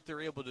of what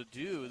they're able to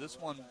do. This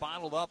one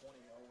bottled up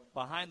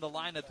behind the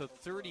line at the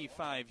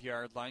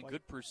 35-yard line.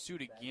 Good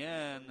pursuit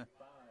again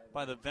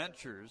by the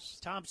Ventures.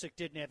 Tomczyk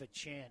didn't have a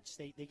chance.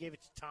 They gave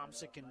it to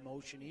Tomczyk in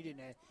motion. He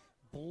didn't have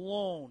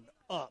blown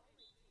up.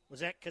 Was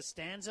that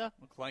Costanza?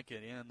 Looked like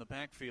it, in the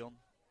backfield.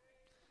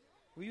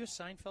 Were you a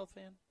Seinfeld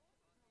fan?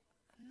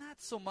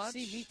 Not so much.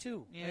 See, me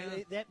too. Yeah.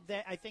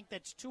 I think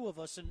that's 2 of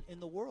us in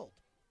the world.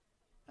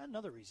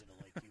 Another reason to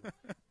like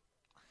you.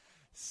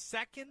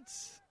 2nd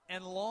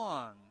and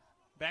long.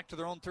 Back to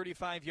their own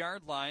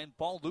 35-yard line.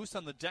 Ball loose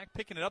on the deck.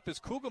 Picking it up is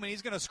Kugelman.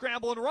 He's going to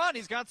scramble and run.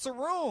 He's got some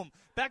room.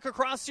 Back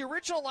across the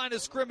original line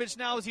of scrimmage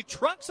now as he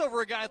trucks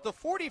over a guy at the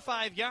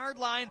 45-yard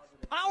line.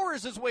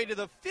 Powers his way to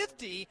the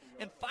 50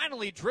 and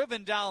finally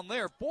driven down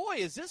there. Boy,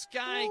 is this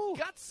guy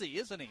gutsy,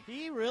 isn't he?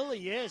 He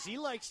really is. He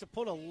likes to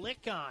put a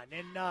lick on.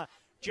 And,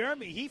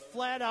 Jeremy, he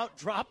flat out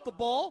dropped the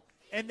ball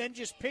and then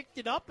just picked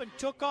it up and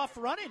took off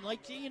running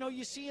like,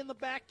 you see in the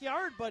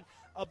backyard. But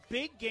a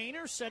big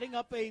gainer setting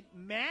up a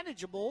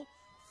manageable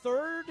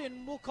 3rd,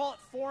 and we'll call it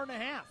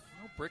 4.5.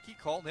 Bricky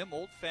called him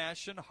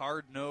old-fashioned,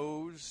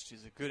 hard-nosed.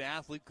 He's a good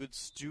athlete, good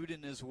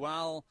student as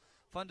well.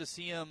 Fun to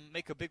see him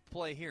make a big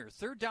play here.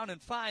 3rd down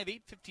and 5,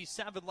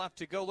 8:57 left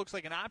to go. Looks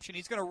like an option.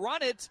 He's going to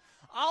run it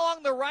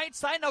along the right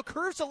side. Now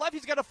curves to left.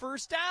 He's got a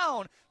first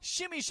down.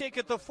 Shimmy shake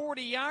at the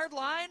 40-yard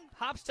line.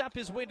 Hop step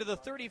his way to the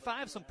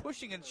 35. Some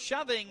pushing and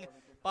shoving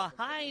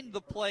behind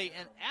the play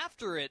and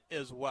after it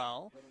as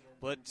well.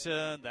 But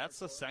that's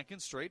the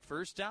 2nd straight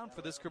first down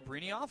for this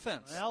Cabrini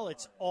offense. Well,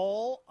 it's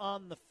all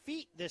on the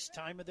feet this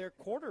time of their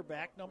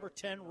quarterback, number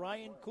 10,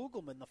 Ryan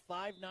Kugelman, the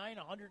 5'9",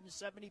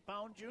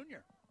 170-pound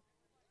junior.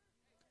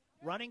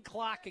 Running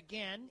clock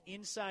again,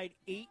 inside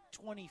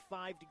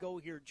 8:25 to go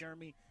here,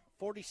 Jeremy.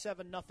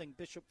 47-0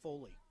 Bishop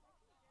Foley.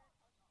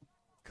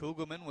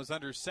 Kugelman was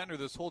under center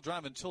this whole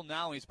drive until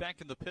now. He's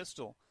back in the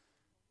pistol.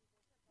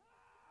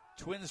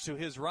 Twins to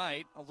his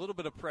right, a little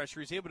bit of pressure.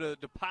 He's able to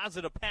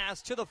deposit a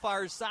pass to the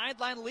far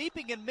sideline,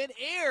 leaping in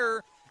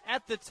midair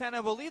at the 10.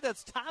 I believe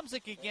that's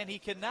Tomczyk again. He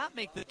cannot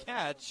make the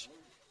catch.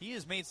 He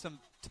has made some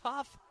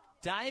tough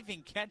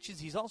diving catches.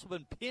 He's also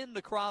been pinned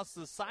across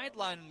the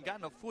sideline and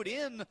gotten a foot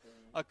in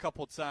a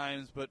couple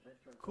times, but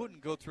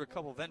couldn't go through a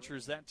couple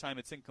ventures that time.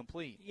 It's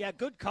incomplete. Yeah,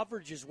 good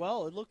coverage as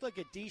well. It looked like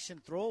a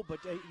decent throw, but,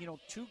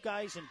 2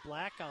 guys in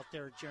black out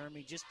there,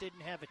 Jeremy, just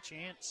didn't have a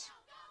chance.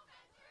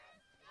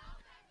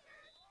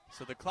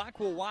 So the clock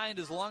will wind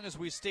as long as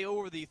we stay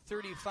over the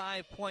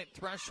 35-point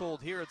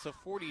threshold here. It's a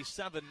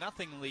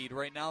 47-0 lead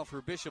right now for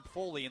Bishop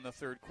Foley in the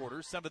 3rd quarter.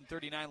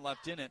 7:39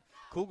 left in it.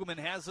 Kugelman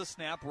has the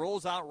snap,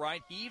 rolls out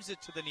right, heaves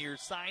it to the near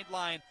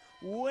sideline,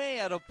 way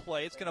out of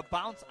play. It's going to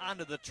bounce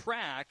onto the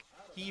track,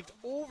 heaved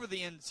over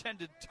the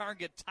intended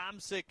target,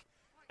 Tomczyk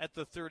at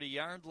the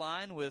 30-yard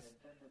line with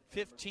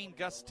 15,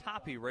 Gus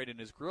Toppy right in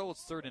his grill.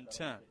 It's 3rd and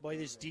 10. Boy,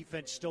 this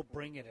defense still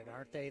bringing it,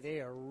 aren't they?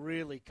 They are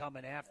really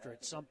coming after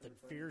it. Something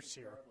fierce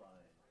here.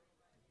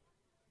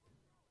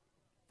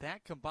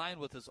 that combined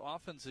with his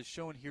offense is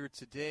shown here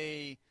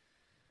today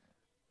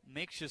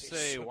makes you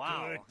say,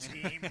 wow.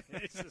 Good team.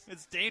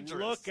 It's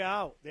dangerous. Look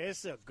out. This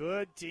is a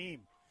good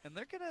team. And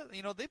they're going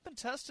to, they've been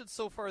tested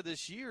so far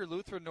this year.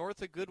 Lutheran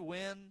North, a good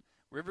win.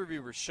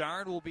 Riverview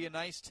Richard will be a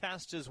nice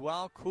test as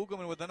well.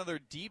 Kugelman with another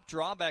deep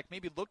drawback,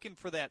 maybe looking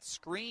for that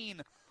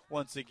screen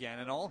once again.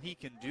 And all he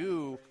can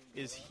do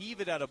is heave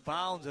it out of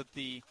bounds at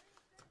the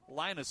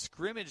line of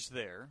scrimmage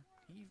there.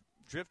 He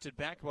drifted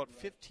back about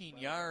 15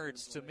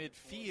 yards to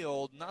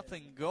midfield.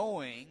 Nothing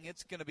going.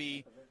 It's going to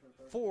be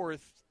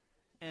 4th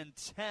and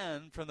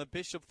 10 from the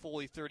Bishop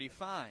Foley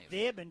 35.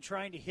 They have been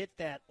trying to hit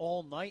that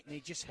all night, and they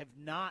just have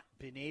not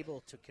been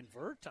able to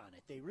convert on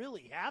it. They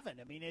really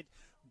haven't. I mean,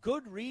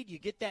 good read. You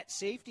get that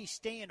safety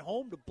staying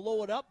home to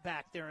blow it up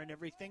back there and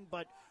everything,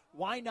 but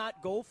why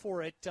not go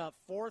for it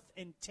 4th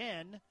and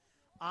 10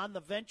 on the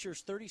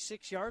Ventures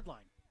 36-yard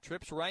line?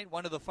 Trips right,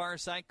 one to the far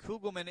side.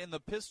 Kugelman in the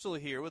pistol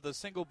here with a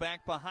single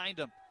back behind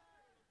him.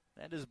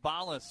 That is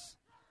Ballas.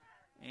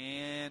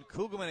 And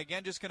Kugelman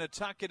again just going to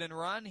tuck it and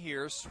run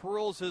here.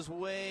 Swirls his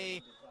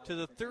way to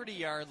the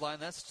 30-yard line.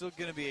 That's still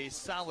going to be a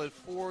solid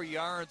 4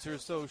 yards or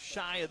so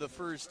shy of the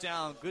first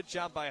down. Good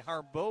job by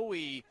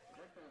Harboe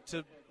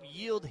to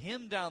yield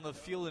him down the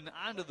field and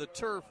onto the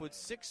turf with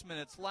 6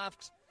 minutes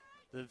left.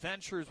 The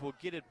Ventures will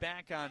get it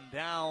back on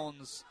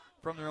downs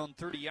from their own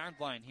 30-yard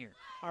line here.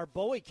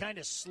 Harboe kind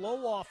of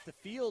slow off the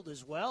field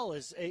as well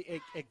as,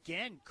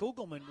 again,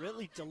 Kugelman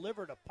really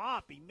delivered a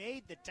pop. He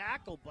made the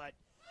tackle, but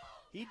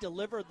he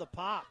delivered the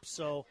pop.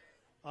 So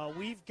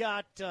we've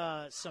got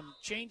some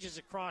changes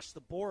across the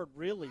board,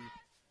 really,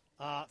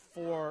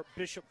 for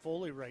Bishop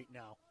Foley right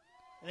now.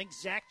 I think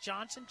Zach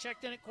Johnson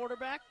checked in at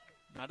quarterback.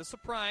 Not a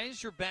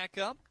surprise. You're back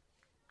up.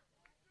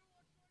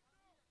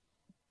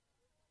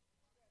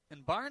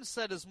 And Barnes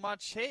said as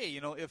much, hey,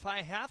 if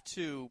I have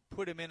to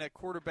put him in at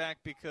quarterback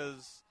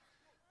because,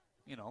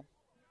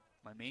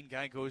 my main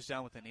guy goes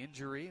down with an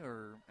injury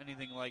or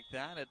anything like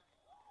that, it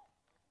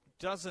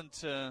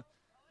doesn't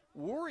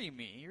worry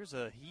me. Here's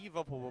a heave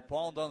up of a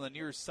ball down the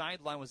near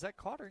sideline. Was that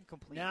caught or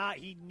incomplete? Nah,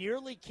 he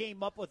nearly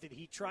came up with it.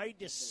 He tried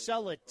to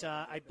sell it.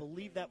 I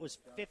believe that was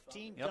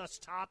 15, Yep. Gus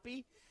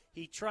Toppy.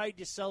 He tried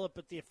to sell it,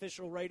 but the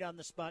official right on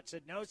the spot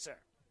said, no, sir.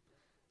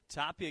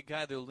 Toppy, a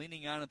guy they're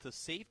leaning on at the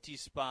safety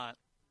spot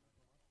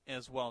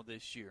as well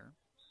this year.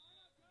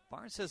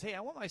 Barnes says, hey, I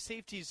want my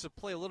safeties to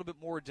play a little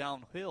bit more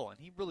downhill, and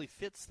he really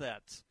fits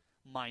that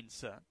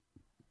mindset.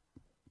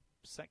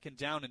 2nd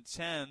down and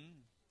 10.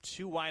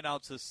 2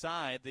 wideouts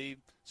aside. They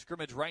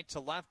scrimmage right to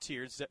left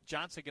here.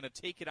 Johnson going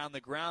to take it on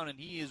the ground, and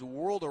he is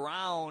whirled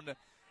around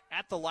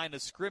at the line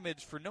of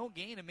scrimmage for no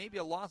gain and maybe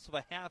a loss of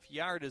a half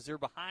yard as they're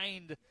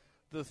behind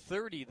the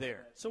 30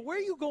 there. So where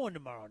are you going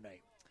tomorrow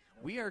night?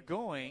 We are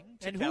going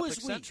to and Catholic who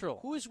is Central.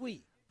 Who is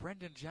we?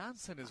 Brendan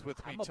Johnson is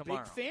with me I'm a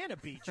tomorrow. big fan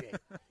of BJ.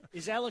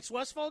 Is Alex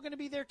Westfall going to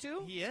be there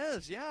too? He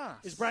is, yeah.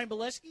 Is Brian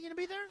Bileski going to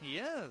be there? He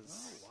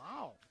is. Oh,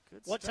 wow.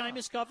 Good What stuff. time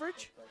is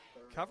coverage?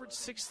 Coverage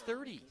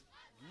 6:30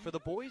 for the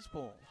Boys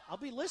Bowl. I'll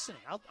be listening.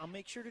 I'll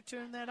make sure to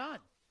turn that on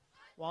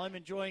while I'm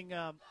enjoying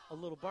a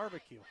little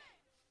barbecue.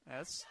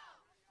 That's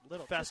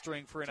little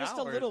festering for an just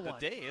hour a little a one.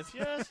 day.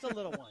 Just a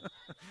little one.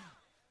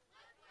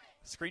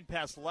 Screen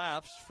pass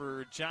left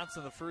for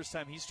Johnson the first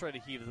time he's tried to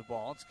heave the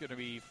ball. It's going to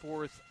be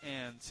 4th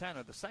and 10,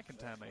 or the second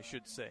time, I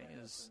should say,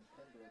 as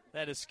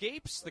that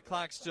escapes. The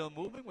clock's still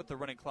moving with the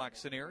running clock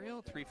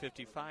scenario.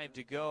 3:55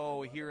 to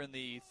go here in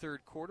the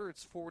third quarter.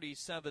 It's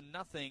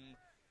 47-0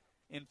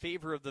 in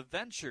favor of the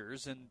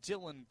Ventures, and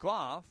Dylan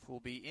Goff will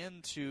be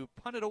in to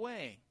punt it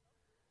away.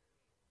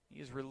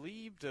 He is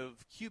relieved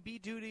of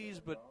QB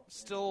duties, but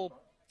still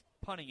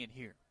punting it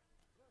here.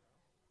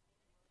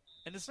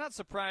 And it's not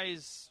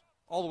surprise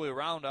all the way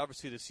around,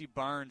 obviously, to see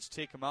Barnes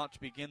take him out to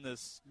begin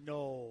this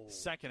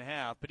second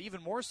half. But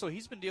even more so,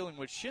 he's been dealing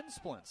with shin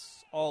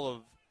splints all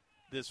of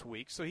this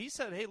week. So he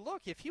said, hey,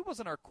 look, if he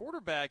wasn't our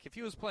quarterback, if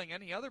he was playing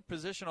any other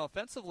position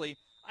offensively,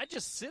 I'd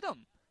just sit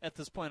him at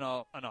this point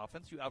on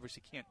offense. You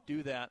obviously can't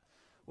do that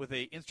with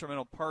a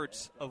instrumental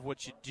part of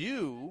what you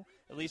do,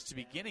 at least to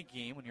begin a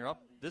game when you're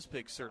up this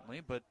big,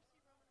 certainly. But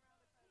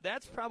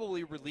that's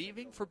probably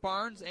relieving for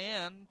Barnes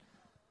and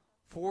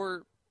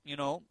for,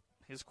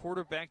 his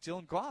quarterback,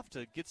 Dylan Goff,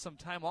 to get some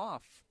time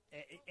off.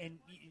 And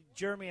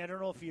Jeremy, I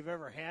don't know if you've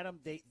ever had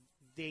them.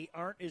 They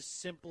aren't as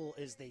simple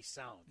as they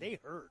sound. They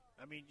hurt.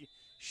 I mean,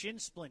 shin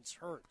splints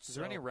hurt. Is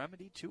there any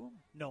remedy to them?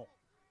 No.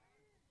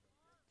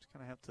 Just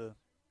kind of have to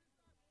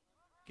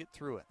get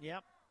through it.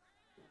 Yep.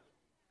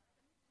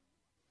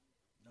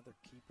 Another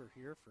keeper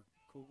here for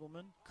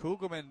Kugelman.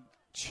 Kugelman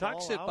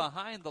chucks Ball it out.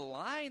 behind the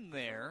line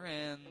there,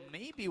 and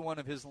maybe one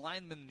of his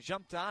linemen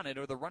jumped on it,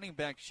 or the running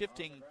back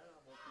shifting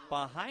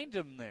behind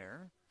him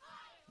there.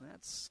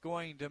 That's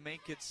going to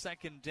make it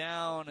 2nd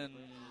down and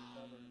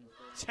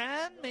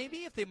 10,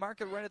 maybe. If they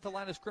mark it right at the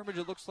line of scrimmage,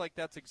 it looks like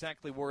that's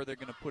exactly where they're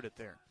going to put it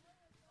there.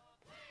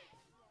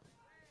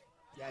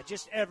 Yeah,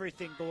 just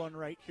everything going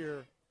right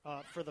here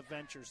for the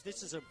Ventures.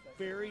 This is a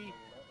very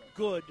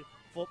good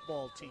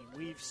football team.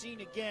 We've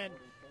seen, again,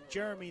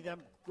 Jeremy,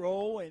 them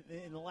grow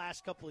in the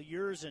last couple of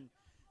years, and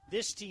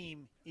This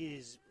team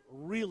is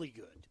really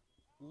good.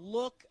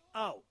 Look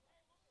out.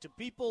 To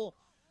people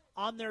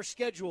on their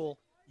schedule,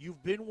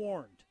 you've been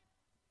warned.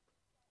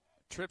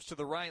 Trips to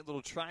the right,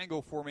 little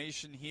triangle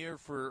formation here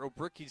for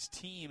O'Bricky's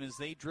team as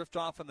they drift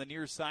off on the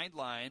near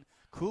sideline.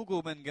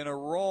 Kugelman going to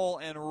roll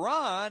and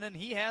run, and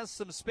he has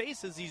some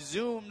space as he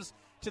zooms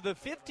to the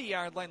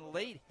 50-yard line.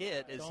 Late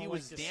hit as he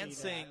was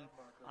dancing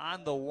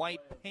on the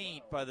white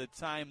paint by the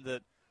time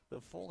that the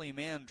Foley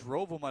man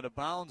drove him out of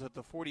bounds at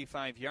the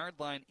 45-yard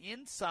line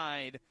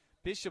inside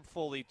Bishop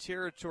Foley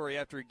territory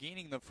after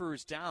gaining the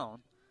first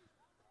down.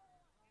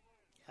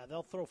 Yeah,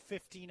 they'll throw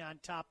 15 on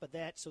top of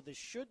that, so this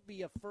should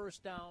be a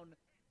first down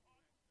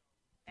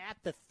at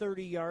the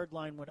 30-yard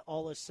line when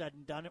all is said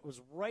and done. It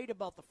was right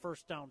about the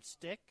first down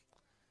stick.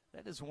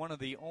 That is one of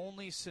the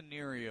only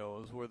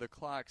scenarios where the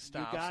clock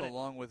stops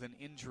along with an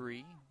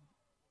injury.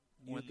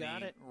 When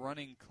the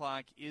running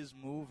clock is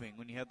moving,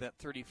 when you have that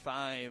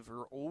 35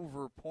 or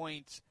over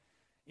point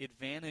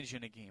advantage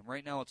in a game.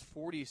 Right now it's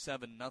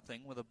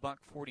 47-0 with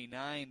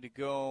 $1:49 to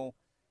go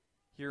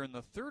here in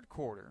the third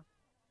quarter.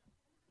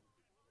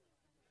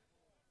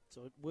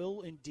 So it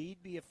will indeed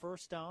be a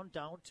first down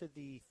to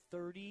the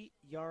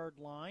 30-yard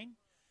line.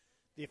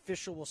 The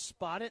official will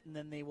spot it, and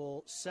then they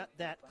will set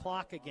that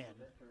clock again.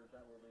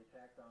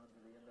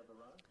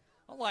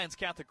 Alliance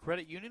Catholic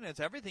Credit Union has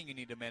everything you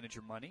need to manage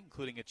your money,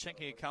 including a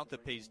checking account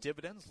that pays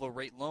dividends,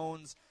 low-rate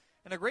loans,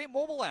 and a great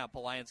mobile app.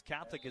 Alliance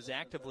Catholic is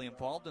actively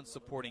involved in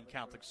supporting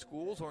Catholic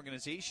schools,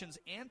 organizations,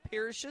 and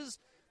parishes.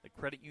 The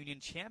credit union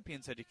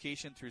champions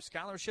education through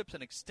scholarships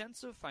and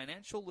extensive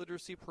financial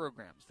literacy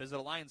programs. Visit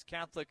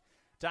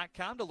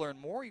AllianceCatholic.com to learn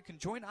more. You can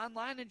join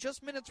online in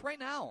just minutes right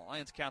now.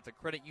 Alliance Catholic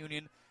Credit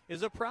Union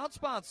is a proud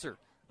sponsor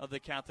of the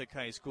Catholic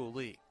High School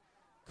League.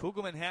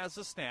 Kugelman has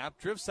the snap,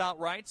 drifts out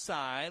right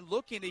side,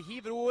 looking to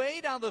heave it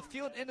way down the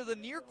field into the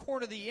near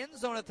corner of the end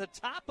zone at the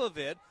top of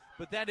it,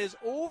 but that is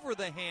over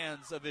the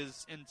hands of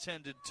his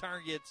intended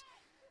target,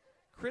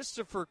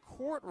 Christopher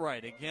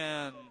Courtright.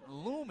 Again,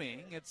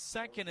 looming. It's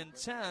 2nd and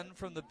 10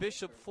 from the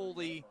Bishop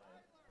Foley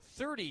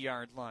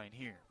 30-yard line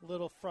here.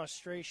 Little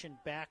frustration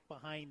back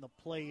behind the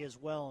play as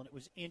well, and it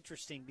was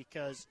interesting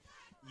because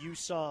you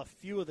saw a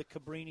few of the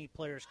Cabrini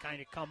players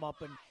kind of come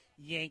up and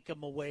yank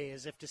him away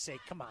as if to say,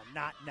 come on,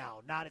 not now,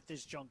 not at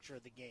this juncture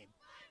of the game.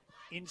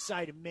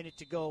 Inside a minute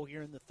to go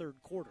here in the third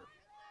quarter.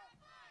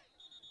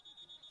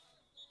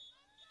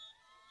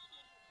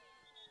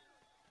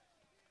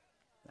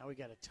 Now we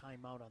got a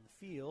timeout on the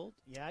field.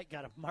 Yeah, I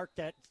got to mark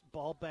that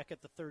ball back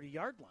at the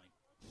 30-yard line.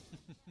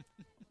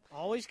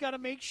 Always got to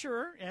make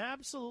sure,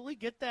 absolutely,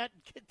 get that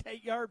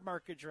yard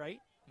markage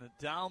right. The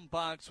down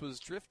box was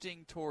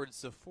drifting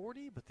towards the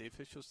 40, but the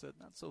official said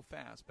not so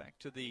fast. Back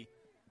to the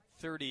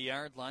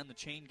 30-yard line. The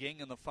chain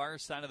gang on the far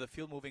side of the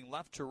field moving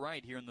left to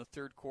right here in the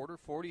third quarter.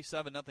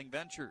 47-0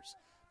 Ventures.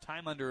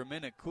 Time under a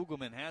minute.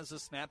 Kugelman has the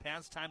snap,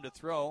 has time to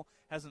throw.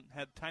 Hasn't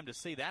had time to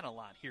say that a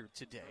lot here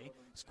today.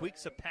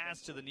 Squeaks a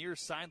pass to the near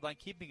sideline.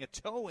 Keeping a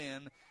toe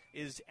in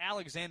is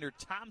Alexander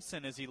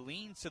Thompson as he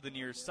leans to the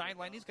near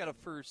sideline. He's got a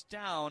first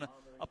down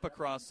up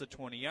across the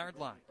 20-yard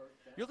line.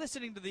 You're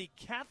listening to the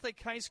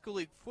Catholic High School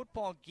League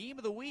Football Game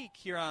of the Week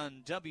here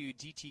on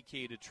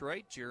WDTK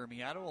Detroit.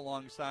 Jeremy Otto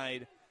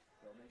alongside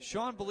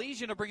Sean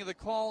Belesian to bring you the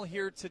call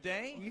here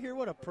today. You hear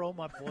what a pro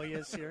my boy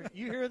is here?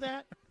 You hear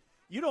that?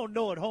 You don't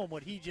know at home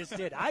what he just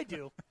did. I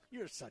do.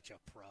 You're such a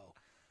pro.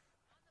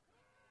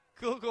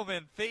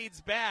 Kugelman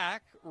fades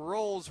back,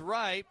 rolls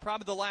right,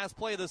 probably the last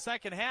play of the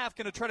second half,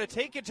 going to try to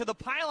take it to the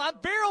pylon,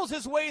 barrels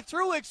his way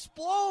through,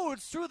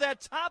 explodes through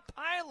that top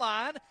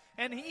pylon,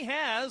 and he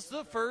has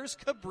the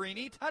first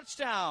Cabrini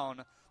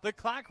touchdown. The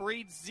clock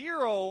reads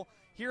 0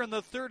 here in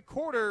the third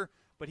quarter,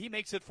 but he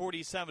makes it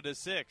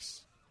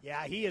 47-6.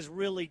 Yeah, he has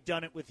really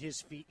done it with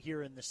his feet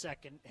here in the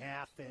second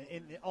half,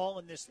 and all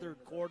in this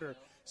third quarter.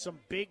 Some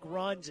big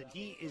runs, and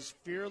he is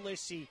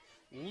fearless. He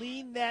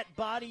leaned that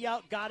body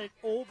out, got it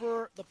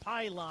over the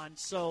pylon.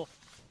 So,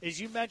 as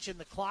you mentioned,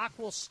 the clock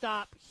will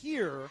stop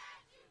here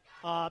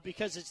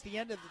because it's the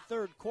end of the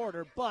third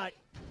quarter. But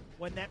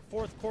when that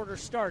fourth quarter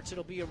starts,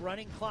 it'll be a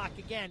running clock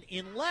again,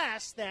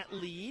 unless that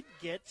lead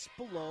gets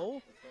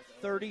below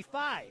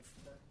 35.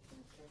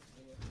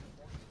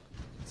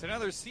 It's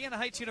another Siena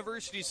Heights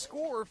University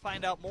score.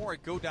 Find out more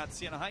at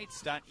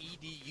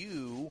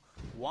go.sienaheights.edu.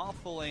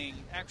 Waffling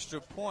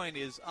extra point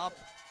is up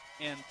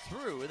and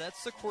through.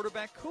 That's the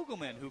quarterback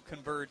Kugelman who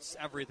converts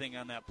everything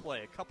on that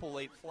play. A couple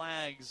late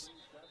flags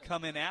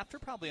come in after,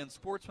 probably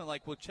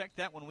unsportsmanlike. We'll check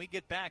that when we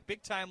get back.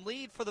 Big time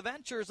lead for the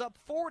Ventures, up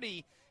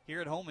 40 here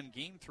at home in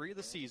Game 3 of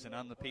the season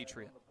on the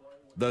Patriot.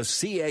 The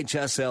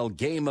CHSL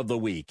Game of the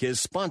Week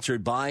is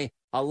sponsored by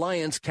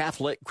Alliance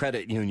Catholic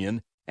Credit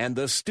Union and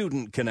the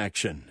Student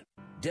Connection.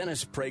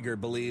 Dennis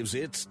Prager believes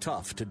it's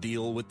tough to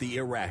deal with the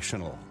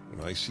irrational.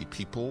 When I see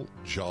people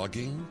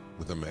jogging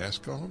with a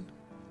mask on,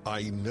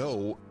 I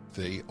know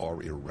they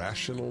are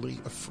irrationally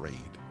afraid.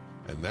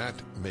 And that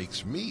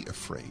makes me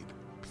afraid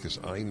because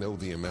I know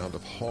the amount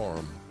of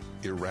harm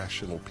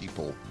irrational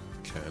people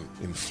can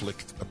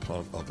inflict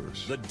upon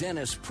others. The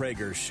Dennis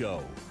Prager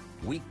Show.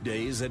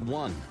 Weekdays at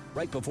 1,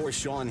 right before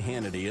Sean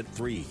Hannity at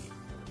 3.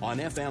 On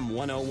FM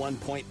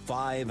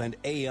 101.5 and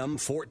AM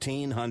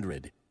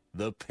 1400.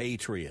 The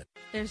Patriot.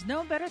 There's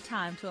no better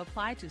time to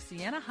apply to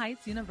Siena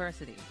Heights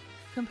University.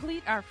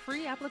 Complete our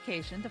free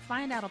application to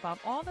find out about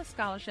all the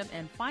scholarship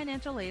and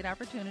financial aid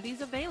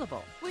opportunities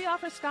available. We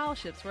offer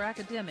scholarships for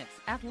academics,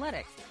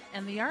 athletics,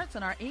 and the arts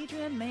on our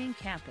Adrian main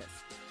campus.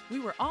 We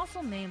were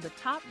also named the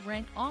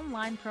top-ranked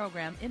online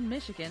program in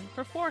Michigan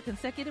for 4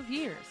 consecutive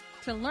years.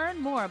 To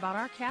learn more about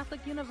our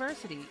Catholic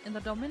university in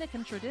the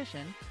Dominican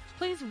tradition,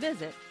 please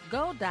visit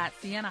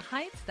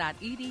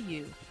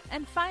go.sienaheights.edu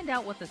and find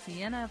out what the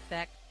Siena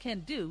Effect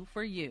can do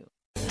for you.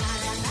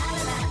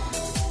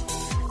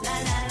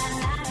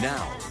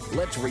 Now,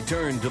 let's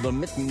return to the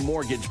Mitten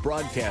Mortgage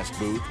broadcast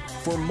booth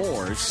for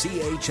more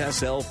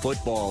CHSL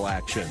football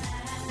action.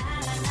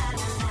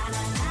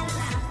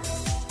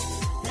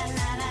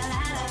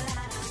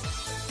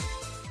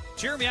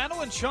 Jeremy Otto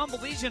and Sean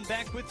Belizean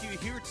back with you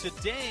here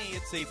today.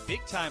 It's a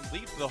big-time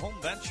lead for the home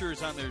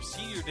Ventures on their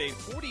senior day,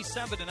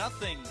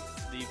 47-0.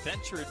 The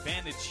Venture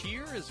advantage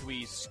here as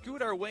we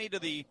scoot our way to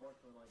the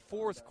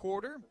fourth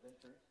quarter.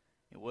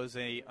 It was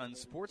a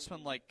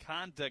unsportsmanlike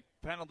conduct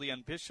penalty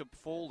on Bishop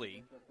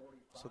Foley.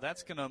 So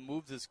that's going to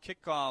move this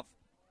kickoff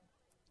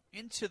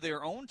into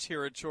their own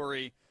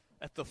territory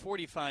at the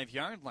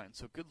 45-yard line.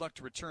 So good luck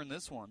to return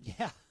this one.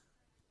 Yeah.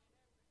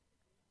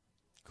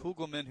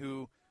 Kugelman,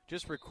 who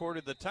just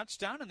recorded the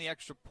touchdown and the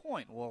extra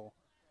point, will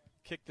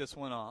kick this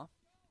one off.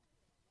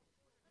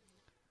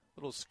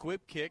 Little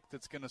squib kick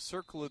that's going to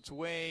circle its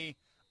way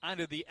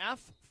onto the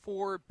F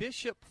for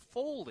Bishop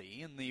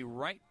Foley in the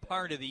right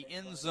part of the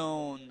end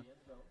zone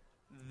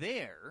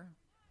there.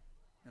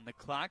 And the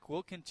clock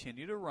will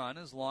continue to run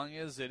as long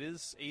as it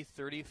is a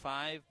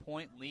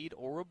 35-point lead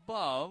or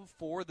above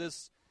for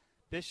this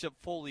Bishop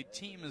Foley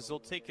team, as they'll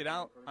take it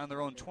out on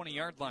their own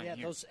 20-yard line. Yeah,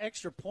 here. Those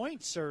extra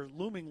points are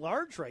looming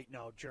large right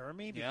now,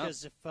 Jeremy,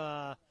 because if,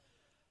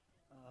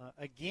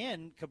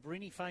 again,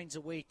 Cabrini finds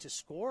a way to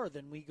score,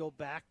 then we go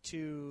back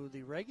to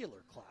the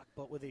regular clock.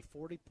 But with a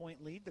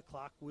 40-point lead, the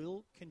clock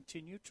will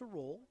continue to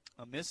roll.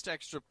 A missed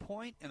extra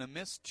point and a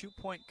missed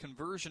 2-point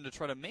conversion to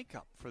try to make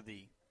up for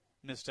the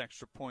missed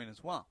extra point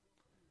as well.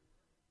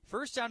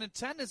 First down and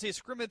 10 is a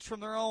scrimmage from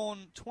their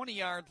own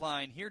 20-yard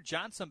line here.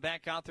 Johnson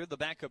back out there, the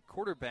backup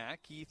quarterback.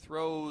 He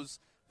throws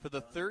for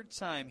the third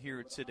time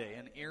here today,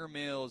 and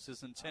airmails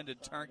his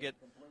intended target,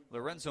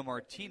 Lorenzo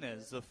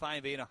Martinez, the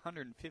 5'8",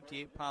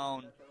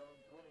 158-pound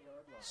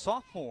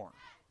sophomore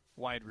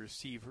wide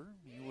receiver.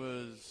 He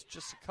was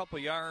just a couple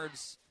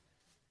yards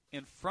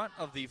in front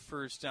of the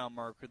first down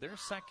marker there,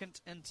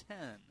 2nd and 10.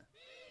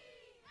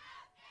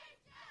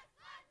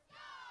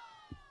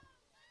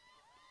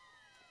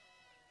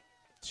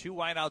 Two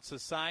wideouts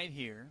aside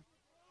here,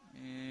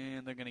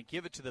 and they're going to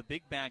give it to the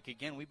big back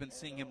again. We've been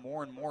seeing him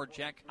more and more,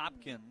 Jack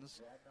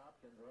Hopkins.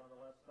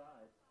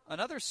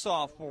 Another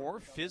sophomore,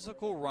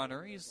 physical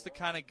runner. He's the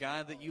kind of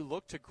guy that you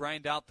look to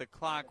grind out the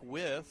clock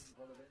with.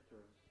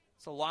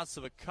 It's a loss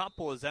of a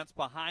couple as that's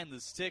behind the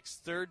sticks,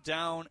 3rd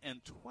down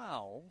and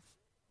 12.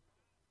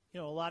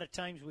 You know, a lot of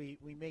times we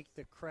make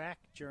the crack,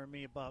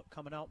 Jeremy, about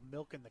coming out and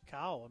milking the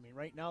cow. I mean,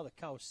 right now the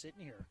cow's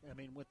sitting here,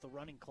 with the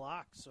running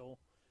clock, so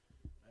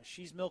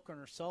she's milking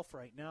herself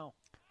right now.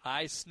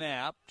 High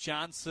snap.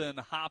 Johnson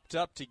hopped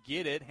up to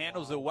get it.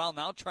 Handles it well.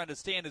 Now trying to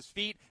stay on his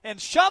feet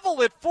and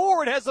shovel it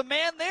forward. Has a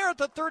man there at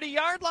the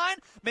 30-yard line.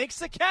 Makes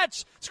the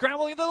catch.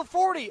 Scrambling to the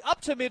 40.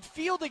 Up to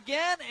midfield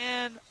again.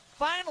 And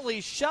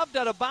finally shoved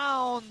out of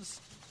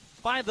bounds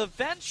by the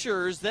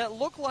Ventures that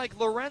look like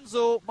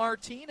Lorenzo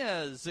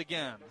Martinez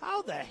again.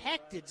 How the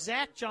heck did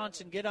Zach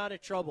Johnson get out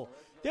of trouble?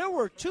 There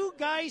were two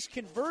guys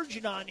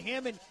converging on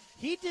him, and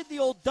he did the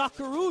old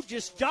duckaroo,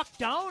 just ducked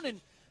down and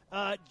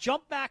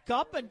jump back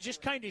up and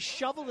just kind of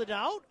shoveled it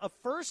out. A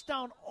first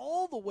down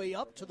all the way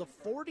up to the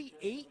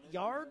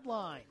 48-yard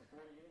line.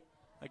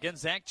 Again,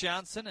 Zach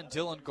Johnson and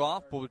Dylan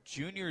Goff, both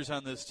juniors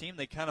on this team,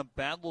 they kind of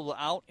battled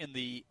out in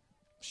the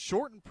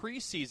shortened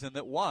preseason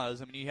that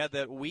was. You had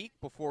that week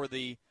before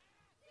the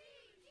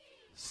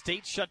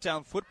state shut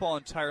down football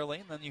entirely,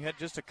 and then you had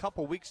just a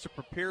couple weeks to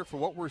prepare for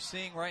what we're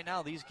seeing right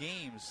now, these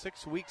games.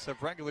 6 weeks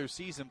of regular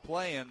season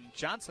play, and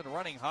Johnson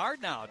running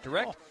hard now.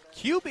 Direct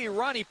QB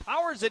run. He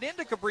powers it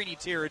into Cabrini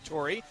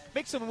territory,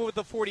 makes him move at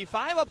the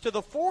 45 up to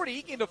the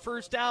 40, into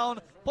first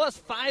down, plus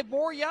 5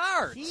 more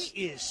yards.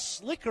 He is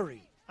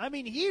slickery.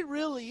 He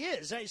really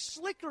is.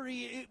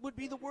 Slickery, it would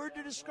be the word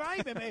to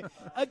describe him.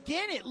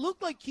 Again, it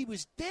looked like he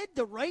was dead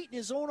to right in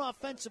his own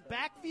offensive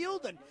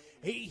backfield, and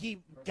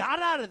he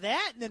got out of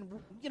that and then,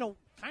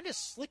 kind of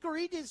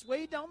slickeried his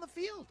way down the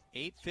field.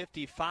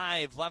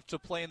 8:55 left to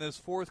play in this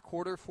fourth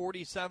quarter.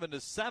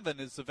 47-7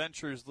 is the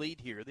Ventures'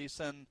 lead here. They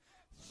send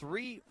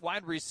 3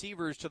 wide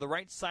receivers to the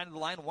right side of the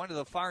line, one to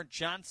the far.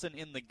 Johnson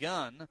in the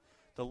gun.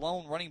 The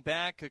lone running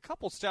back, a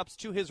couple steps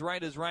to his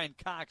right is Ryan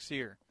Cox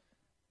here.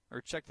 Or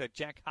check that,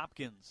 Jack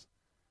Hopkins.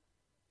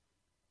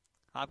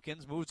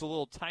 Hopkins moves a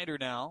little tighter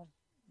now.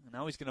 And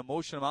now he's going to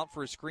motion him out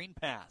for a screen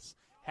pass.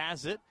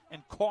 Has it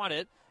and caught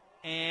it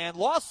and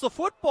lost the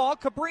football.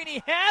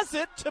 Cabrini has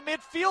it. To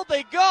midfield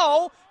they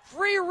go.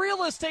 Free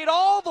real estate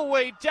all the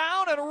way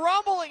down, and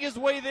rumbling his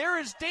way there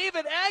is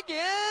David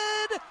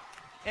Egged.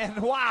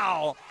 And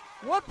wow,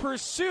 what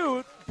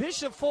pursuit.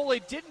 Bishop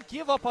Foley didn't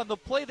give up on the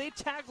play. They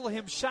tackle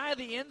him shy of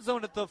the end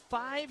zone at the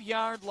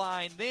 5-yard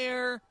line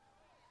there.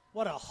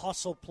 What a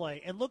hustle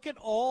play. And look at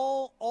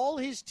all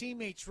his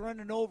teammates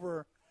running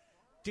over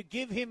to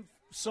give him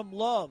some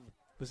love.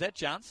 Was that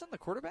Johnson, the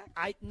quarterback?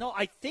 I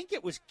think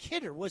it was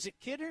Kidder. Was it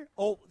Kidder?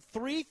 Oh,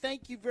 3,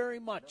 thank you very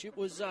much. It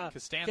was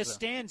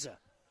Costanza.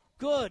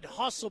 Good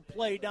hustle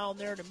play down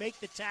there to make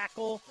the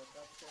tackle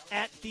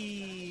at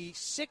the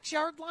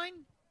 6-yard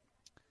line.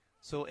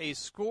 So a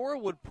score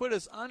would put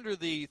us under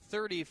the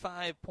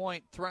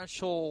 35-point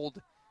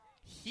threshold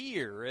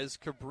here as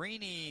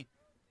Cabrini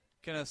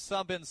going to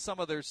sub in some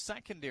of their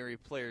secondary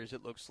players,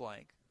 it looks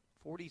like.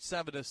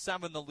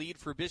 47-7 the lead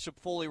for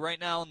Bishop Foley right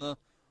now in the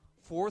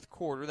fourth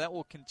quarter. That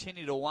will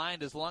continue to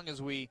wind as long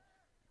as we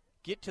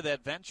get to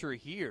that venture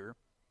here.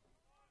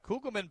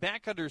 Kugelman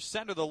back under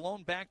center. The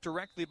lone back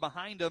directly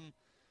behind him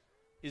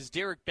is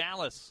Derek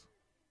Ballas.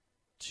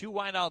 2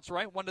 wideouts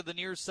right, 1 to the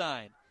near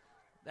side.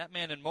 That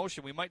man in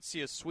motion. We might see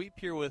a sweep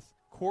here with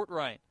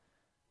Courtright.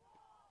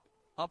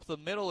 Up the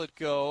middle it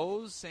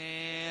goes,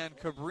 and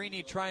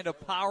Cabrini trying to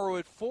power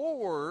it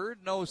forward.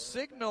 No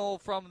signal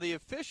from the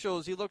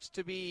officials. He looks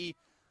to be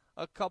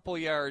a couple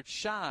yards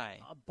shy.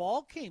 A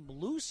ball came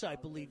loose, I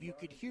believe. You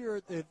could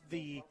hear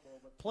the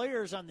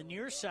players on the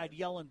near side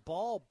yelling,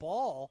 ball,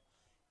 ball.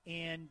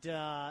 And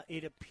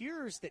it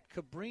appears that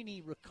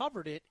Cabrini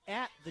recovered it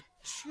at the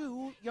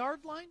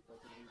 2-yard line.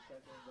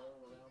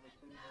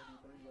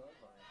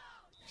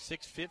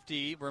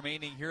 6:50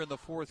 remaining here in the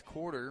fourth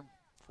quarter.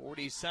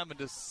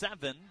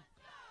 47-7.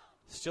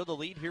 Still the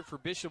lead here for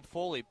Bishop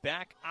Foley.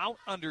 Back out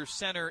under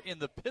center in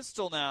the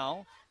pistol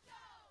now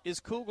is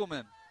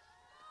Kugelman.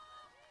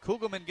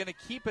 Kugelman going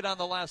to keep it on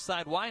the left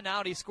side. Why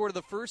not? He scored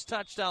the first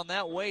touchdown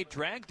that way.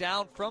 Dragged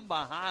down from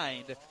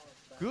behind.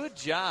 Good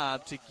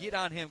job to get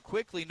on him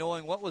quickly,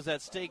 knowing what was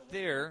at stake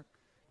there.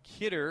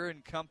 Kidder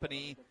and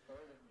company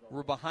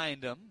were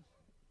behind him.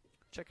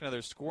 Check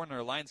another score on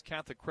our Lions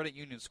Catholic Credit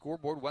Union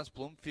scoreboard. West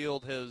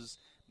Bloomfield has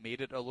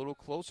made it a little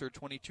closer,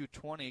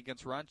 22-20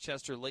 against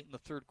Rochester late in the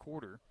third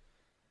quarter.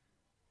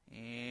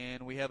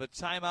 And we have a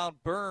timeout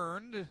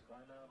burned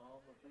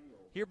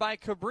here by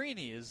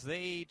Cabrini as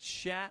they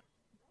chat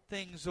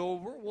things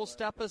over. We'll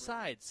step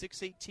aside.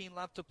 6:18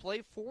 left to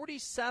play,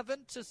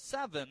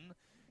 47-7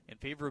 in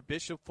favor of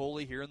Bishop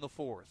Foley here in the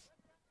fourth.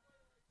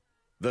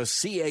 The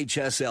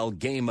CHSL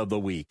Game of the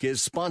Week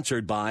is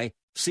sponsored by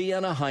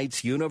Siena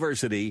Heights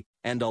University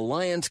and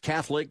Alliance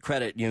Catholic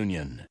Credit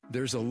Union.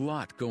 There's a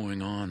lot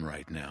going on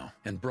right now,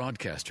 and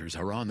broadcasters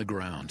are on the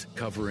ground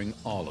covering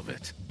all of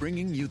it,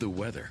 bringing you the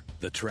weather,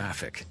 the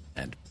traffic,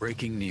 and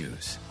breaking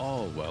news,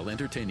 all while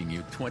entertaining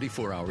you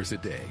 24 hours a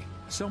day.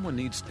 Someone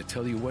needs to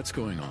tell you what's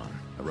going on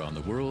around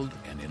the world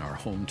and in our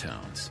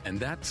hometowns. And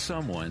that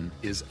someone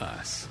is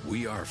us.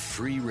 We are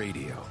free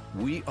radio.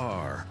 We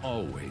are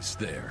always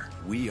there.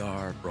 We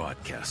are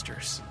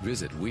broadcasters.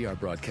 Visit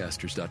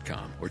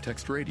wearebroadcasters.com or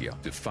text radio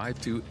to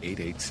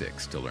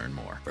 52886 to learn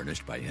more.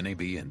 Furnished by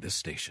NAB and this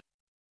station.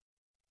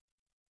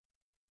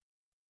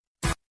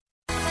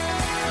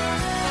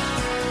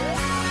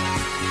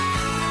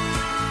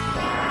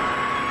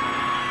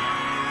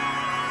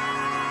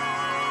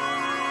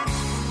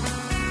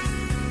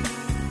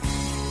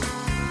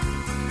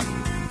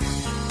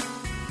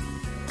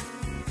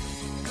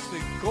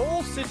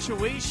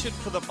 Situation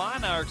for the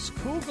Monarchs.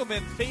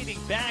 Kugelman fading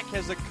back,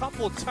 has a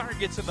couple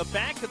targets in the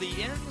back of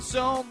the end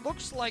zone.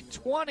 Looks like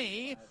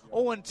 20.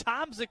 Owen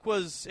Tomzik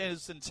was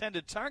his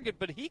intended target,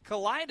 but he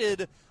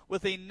collided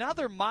with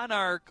another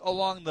Monarch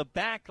along the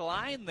back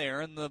line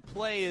there, and the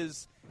play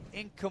is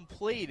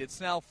incomplete.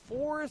 It's now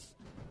 4th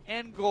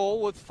and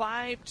goal with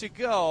 5 to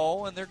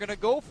go, and they're going to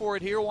go for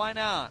it here. Why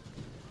not?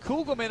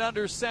 Kugelman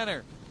under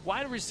center.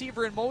 Wide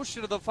receiver in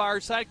motion to the far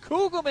side.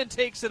 Kugelman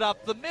takes it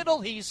up the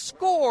middle. He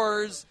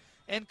scores.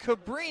 And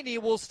Cabrini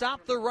will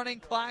stop the running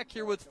clock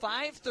here with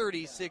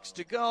 5:36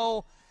 to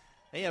go.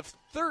 They have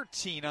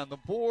 13 on the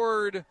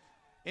board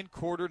in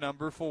quarter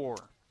number 4.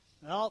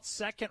 Well,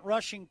 second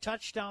rushing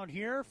touchdown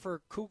here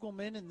for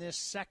Kugelman in this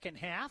second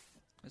half.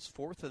 His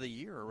 4th of the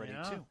year already,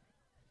 too.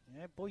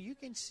 Yeah, boy, you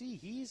can see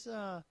he's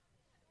a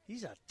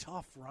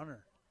tough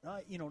runner.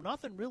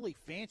 Nothing really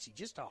fancy,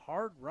 just a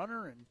hard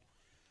runner. And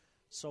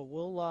so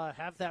we'll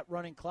have that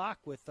running clock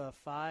with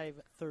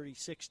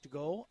 5:36 to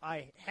go.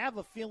 I have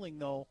a feeling,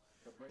 though,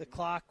 the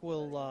clock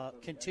will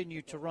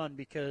continue to run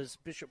because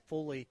Bishop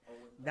Foley,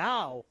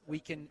 now we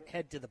can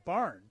head to the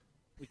barn.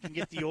 We can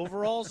get the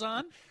overalls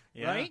on,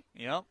 right?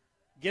 Yep.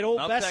 Get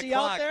old Bessie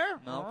out there.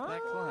 Mount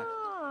that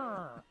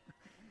clock.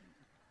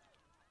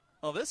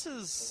 Well, this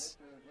is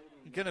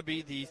going to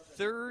be the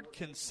third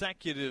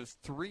consecutive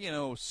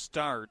 3-0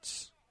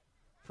 starts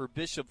for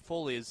Bishop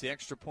Foley as the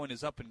extra point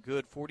is up and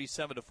good,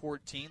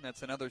 47-14.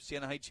 That's another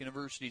Siena Heights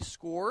University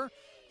score.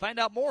 Find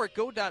out more at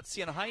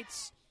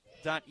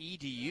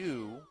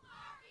go.sienaheights.edu.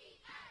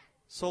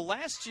 So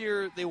last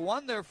year, they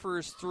won their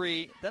first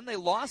 3, then they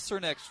lost their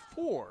next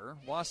 4,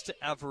 lost to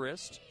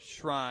Everest,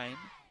 Shrine,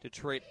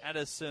 Detroit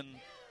Edison,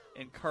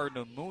 and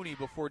Cardinal Mooney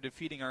before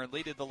defeating Our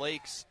Lady of the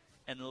Lakes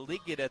and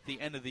Liggett at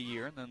the end of the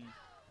year, and then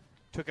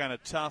took on a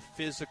tough,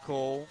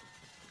 physical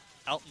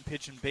Elton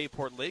Pigeon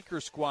Bayport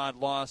Lakers squad,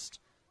 lost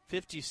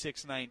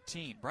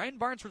 56-19. Brian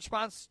Barnes'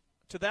 response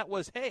to that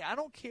was, hey, I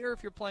don't care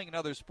if you're playing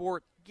another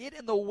sport. Get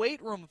in the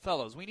weight room,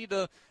 fellas. We need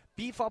to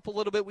beef up a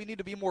little bit. We need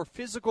to be more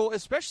physical,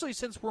 especially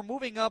since we're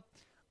moving up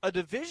a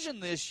division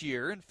this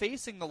year and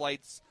facing the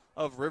likes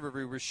of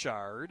Riverview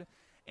Richard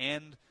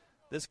and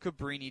this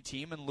Cabrini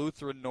team in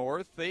Lutheran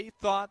North. They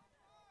thought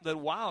that,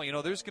 wow,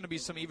 there's going to be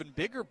some even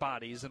bigger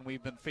bodies than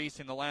we've been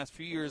facing the last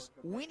few years.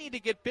 We need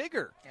to get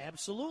bigger.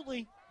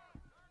 Absolutely.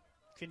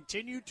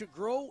 Continue to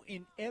grow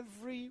in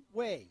every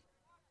way.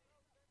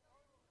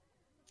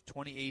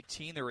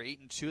 2018, they were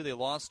 8-2. They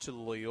lost to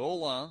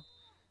Loyola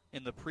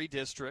in the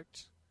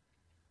pre-district.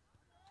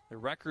 Their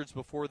records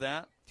before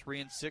that,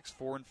 3-6,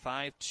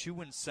 4-5,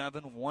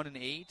 2-7,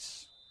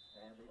 1-8.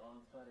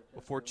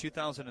 Before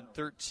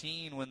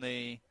 2013, when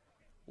they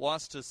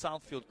lost to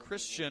Southfield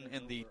Christian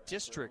in the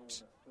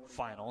district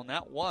final, and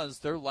that was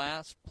their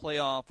last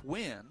playoff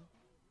win.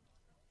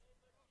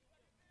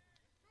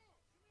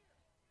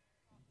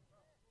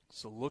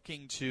 So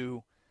looking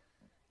to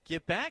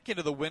get back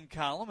into the win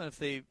column, and if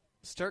they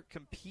start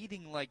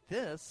competing like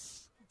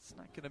this, it's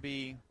not going to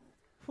be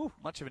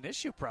much of an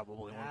issue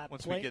probably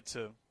once we get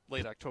to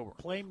late October.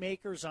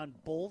 Playmakers on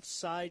both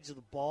sides of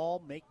the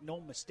ball, make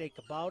no mistake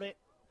about it.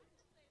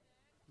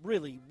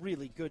 Really,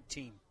 really good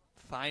team.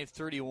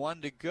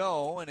 5:31 to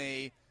go in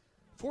a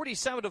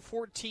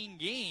 47-14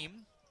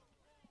 game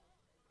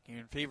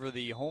in favor of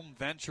the home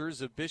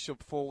ventures of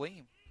Bishop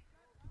Foley.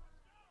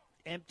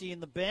 Emptying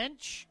the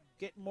bench,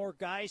 getting more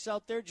guys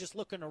out there, just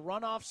looking to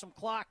run off some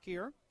clock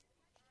here.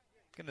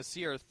 Going to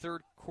see our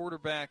third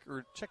quarterback,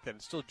 or check that,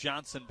 it's still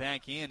Johnson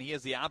back in. He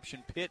has the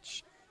option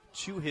pitch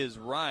to his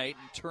right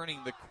and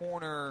turning the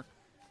corner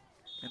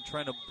and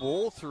trying to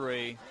bowl through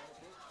a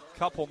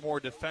couple more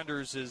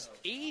defenders is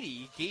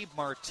 80, Gabe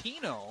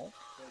Martino.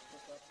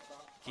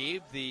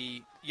 Gabe,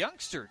 the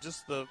youngster,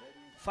 just the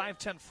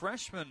 5'10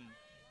 freshman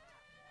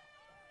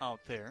out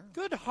there.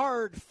 Good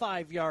hard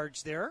 5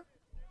 yards there.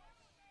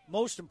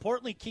 Most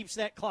importantly, keeps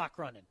that clock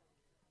running.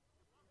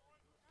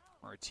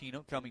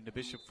 Martino coming to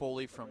Bishop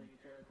Foley from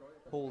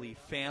Holy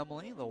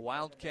Family. The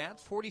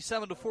Wildcats,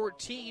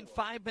 47-14,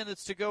 5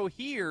 minutes to go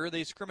here.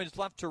 They scrimmaged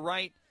left to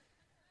right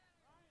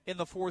in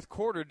the fourth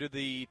quarter to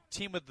the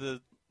team with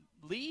the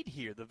lead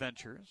here, the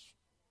Ventures.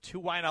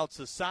 2 wideouts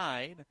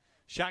aside.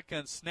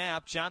 Shotgun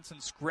snap.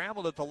 Johnson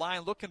scrambled at the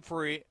line looking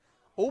for a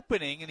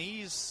opening, and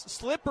he's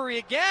slippery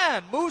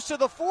again. Moves to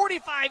the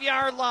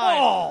 45-yard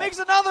line. Makes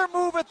another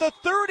move at the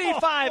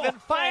 35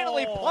 and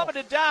finally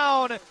plummeted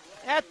down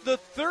at the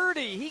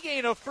 30. He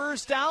gained a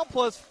first down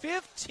plus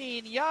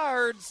 15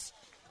 yards.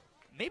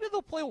 Maybe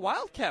they'll play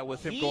Wildcat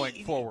with him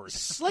going forward.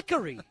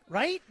 Slickery,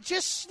 right?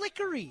 Just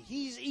slickery.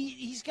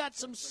 He's got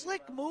some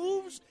slick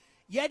moves,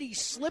 yet he's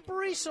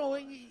slippery, so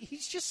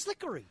he's just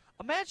slickery.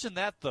 Imagine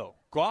that, though.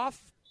 Goff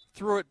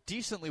threw it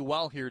decently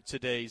well here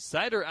today.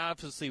 Zider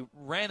obviously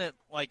ran it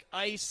like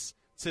ice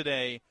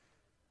today.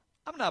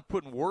 I'm not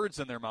putting words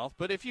in their mouth,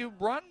 but if you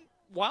run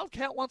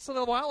Wildcat once in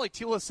a while like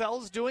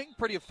TLSL is doing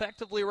pretty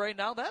effectively right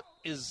now, that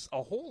is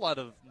a whole lot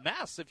of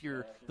mess if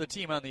you're the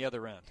team on the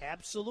other end.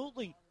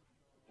 Absolutely.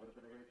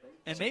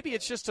 And maybe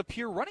it's just a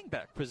pure running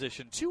back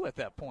position, too, at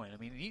that point. I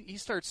mean, he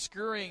starts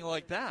scurrying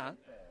like that.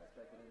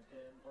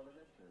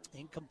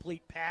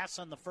 Incomplete pass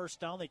on the first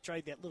down. They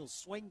tried that little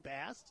swing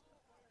pass.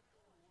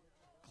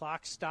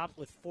 Clock stopped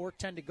with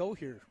 4:10 to go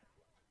here.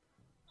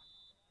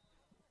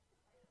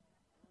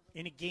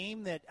 In a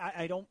game that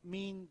I don't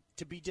mean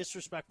to be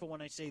disrespectful when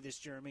I say this,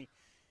 Jeremy,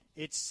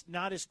 it's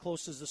not as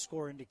close as the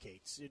score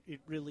indicates.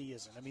 It really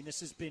isn't. I mean, this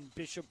has been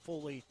Bishop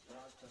Foley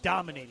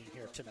dominating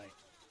here tonight.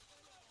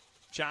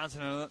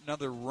 Johnson,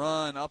 another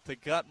run up the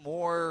gut,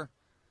 more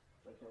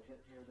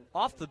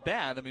off the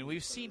bat. I mean,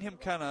 we've seen him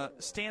kind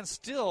of stand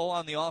still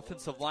on the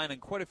offensive line in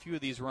quite a few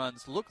of these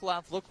runs. Look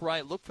left, look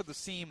right, look for the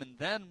seam, and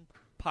then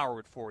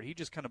powered forward. He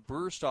just kind of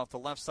burst off the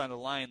left side of the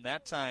line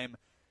that time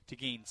to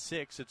gain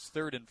 6. It's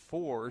 3rd and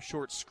 4.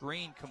 Short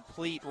screen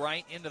complete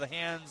right into the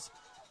hands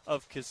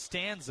of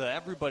Costanza.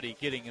 Everybody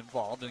getting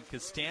involved, and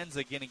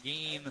Costanza going to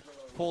gain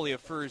Foley a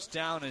first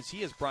down as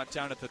he is brought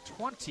down at the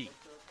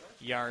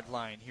 20-yard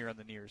line here on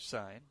the near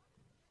side.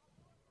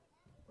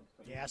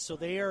 Yeah, so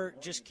they are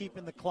just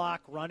keeping the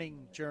clock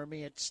running,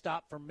 Jeremy. It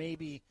stopped for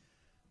maybe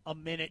a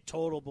minute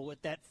total, but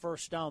with that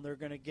first down, they're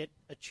going to get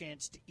a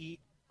chance to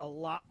eat a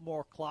lot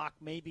more clock,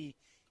 maybe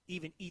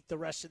even eat the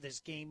rest of this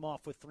game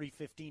off with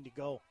 3:15 to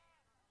go.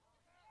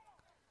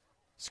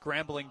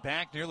 Scrambling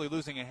back, nearly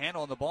losing a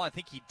handle on the ball. I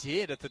think he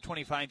did at the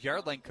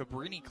 25-yard line.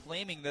 Cabrini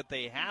claiming that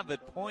they have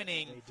it,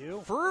 pointing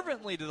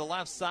fervently to the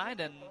left side.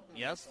 And,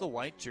 yes, the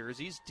white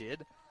jerseys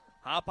did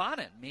hop on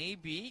it.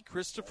 Maybe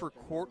Christopher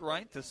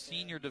Courtwright, the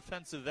senior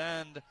defensive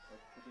end,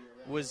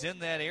 was in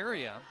that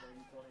area.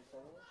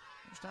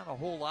 There's There's not a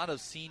whole lot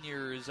of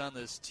seniors on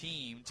this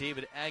team.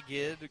 David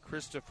Agid,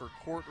 Christopher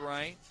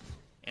Courtwright,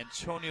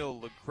 Antonio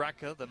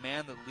LaGreca, the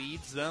man that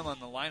leads them on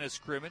the line of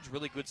scrimmage.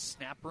 Really good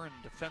snapper and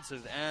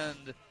defensive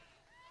end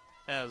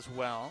as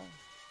well.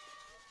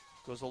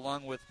 Goes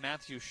along with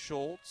Matthew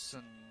Schultz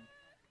and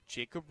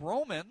Jacob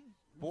Roman.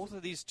 Both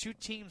of these two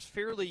teams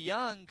fairly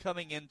young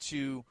coming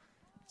into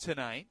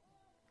tonight.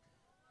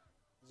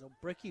 So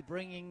Bricky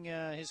bringing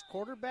his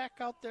quarterback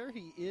out there.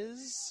 He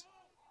is.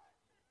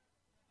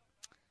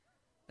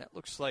 That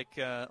looks like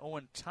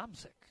Owen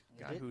Tomczyk,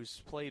 guy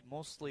who's played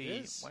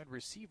mostly wide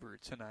receiver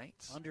tonight.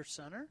 Under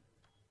center.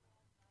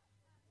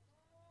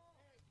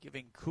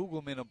 Giving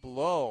Kugelman a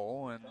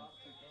blow, and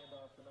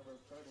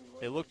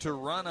they look to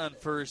run on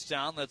first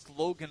down. That's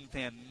Logan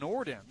Van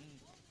Norden,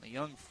 a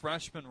young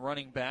freshman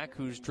running back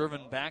who's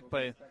driven back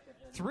by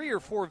 3 or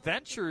 4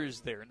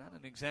 ventures there. Not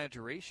an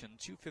exaggeration.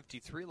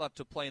 2:53 left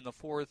to play in the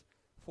fourth.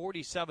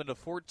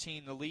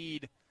 47-14 the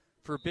lead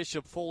for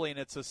Bishop Foley, and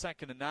it's a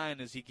 2nd and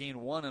 9 as he gained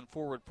 1 on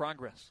forward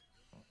progress.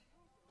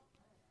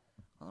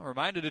 Well, a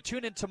reminder to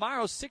tune in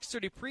tomorrow,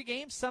 6:30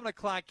 pregame, 7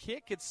 o'clock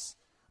kick. It's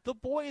the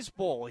Boys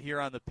Bowl here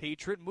on the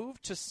Patriot.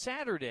 Moved to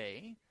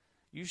Saturday.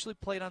 Usually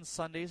played on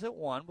Sundays at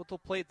 1, but they'll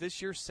play it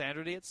this year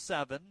Saturday at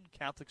 7.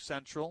 Catholic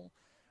Central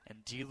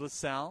and De La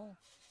Salle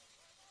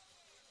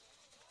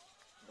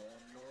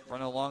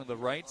run along the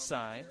right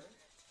side.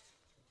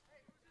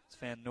 It's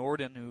Van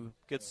Norden who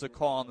gets the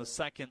call on the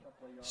second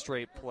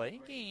straight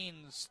play.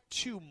 Gains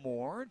 2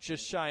 more,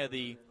 just shy of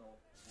the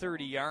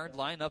 30-yard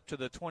line, up to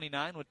the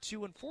 29 with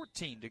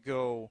 2:14 to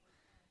go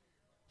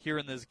here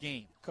in this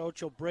game.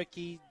 Coach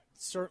O'Bricky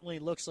certainly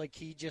looks like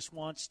he just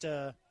wants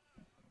to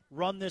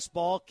run this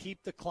ball,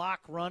 keep the clock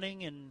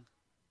running, and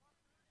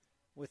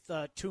with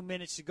 2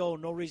 minutes to go,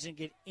 no reason to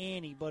get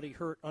anybody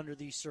hurt under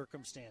these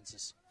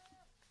circumstances.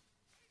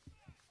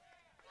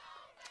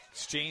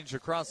 Exchange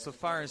across the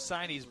far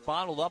side. He's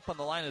bottled up on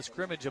the line of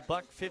scrimmage.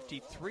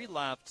 $1:53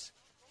 left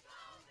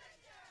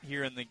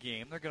here in the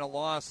game. They're going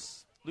to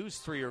lose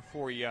 3 or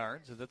 4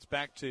 yards. And that's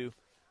back to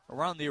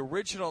around the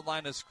original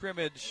line of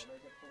scrimmage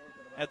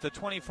at the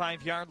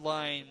 25-yard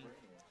line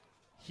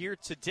here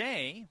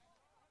today.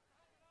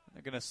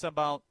 They're going to sub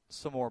out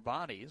some more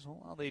bodies.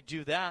 Well, while they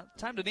do that,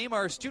 time to name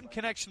our Student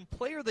Connection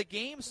player of the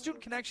game.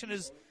 Student Connection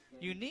is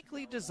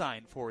uniquely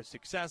designed for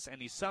success,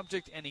 any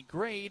subject, any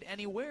grade,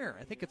 anywhere.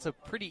 I think it's a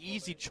pretty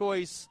easy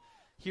choice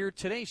here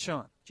today,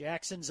 Sean.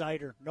 Jackson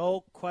Zeider,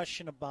 no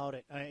question about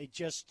it.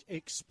 Just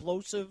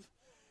explosive.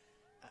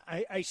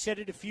 I said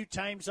it a few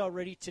times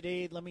already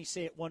today. Let me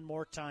say it one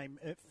more time.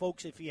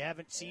 Folks, if you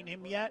haven't seen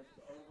him yet,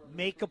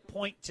 make a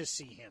point to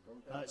see him.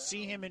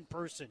 See him in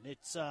person.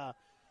 It's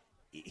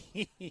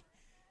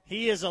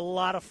he is a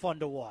lot of fun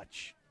to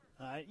watch.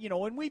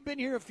 And we've been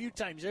here a few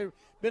times. There have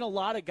been a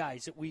lot of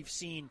guys that we've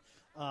seen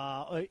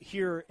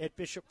here at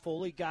Bishop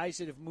Foley, guys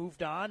that have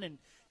moved on and,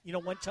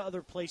 went to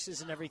other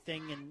places and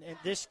everything. And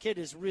this kid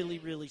is really,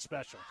 really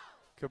special.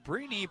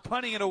 Cabrini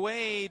punting it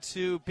away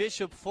to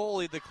Bishop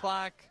Foley. The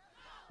clock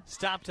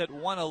stopped at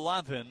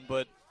 1:11,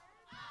 but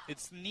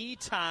it's knee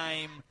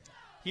time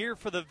here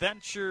for the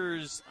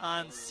Ventures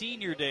on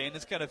Senior Day, and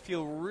it's got to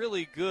feel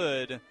really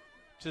good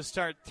to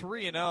start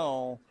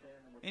 3-0.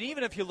 And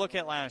even if you look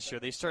at last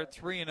year, they start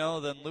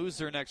 3-0, then lose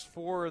their next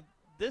 4.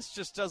 This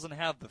just doesn't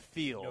have the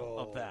feel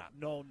of that.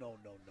 No.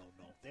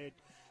 They're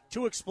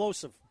too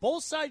explosive.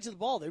 Both sides of the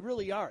ball, they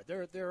really are.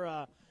 They're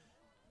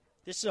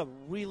this is a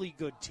really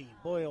good team.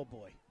 Boy, oh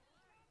boy.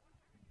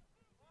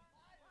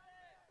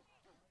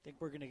 I think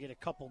we're going to get a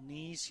couple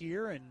knees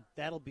here, and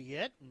that'll be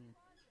it. And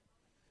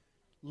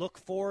look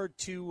forward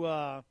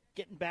to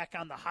getting back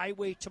on the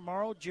highway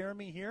tomorrow,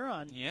 Jeremy, here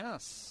on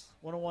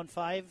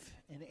 101.5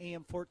 and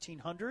AM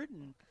 1400,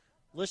 and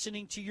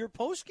listening to your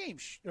pregame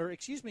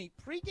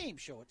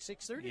show at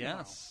 6:30.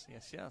 Yes.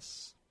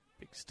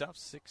 Big stuff.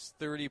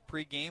 6:30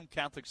 pregame.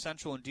 Catholic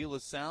Central and De La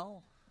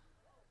Salle.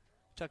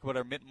 Talk about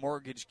our Mint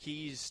Mortgage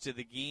keys to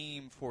the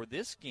game for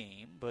this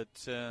game,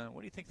 but what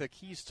do you think the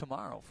keys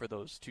tomorrow for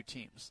those two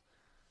teams?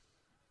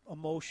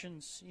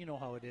 Emotions, you know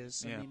how it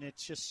is. Yeah. I mean,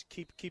 it's just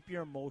keep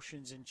your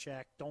emotions in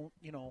check. Don't,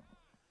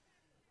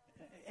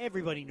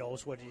 everybody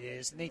knows what it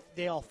is, and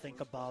they all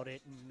think about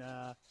it,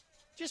 and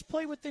just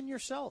play within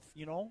yourself,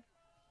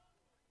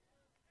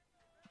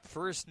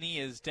 First knee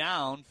is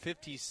down,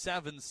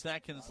 57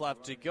 seconds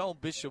left to go.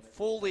 Bishop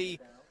Foley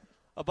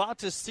about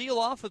to seal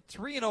off a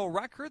 3-0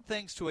 record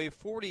thanks to a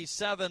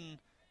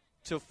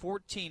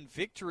 47-14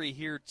 victory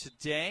here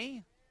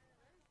today.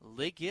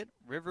 Liggett,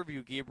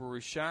 Riverview, Gabriel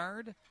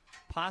Richard,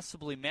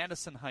 possibly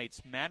Madison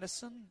Heights,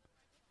 Madison,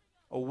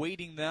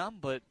 awaiting them,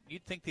 but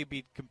you'd think they'd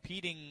be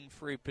competing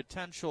for a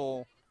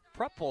potential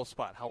Prep Bowl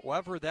spot.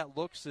 However that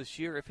looks this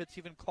year, if it's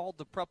even called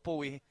the Prep Bowl,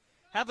 we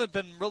haven't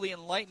been really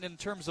enlightened in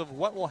terms of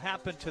what will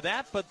happen to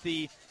that, but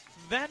the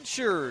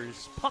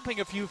Ventures pumping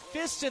a few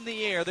fists in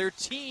the air, their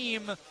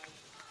team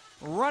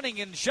running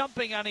and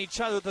jumping on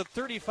each other at the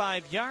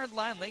 35-yard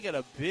line. They got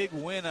a big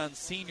win on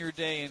Senior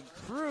Day and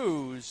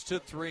cruise to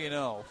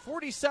 3-0.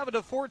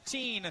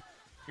 47-14,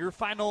 your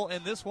final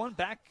in this one.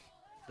 Back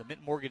the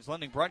Mint Mortgage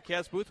Lending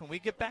broadcast booth when we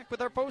get back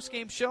with our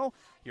post-game show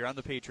here on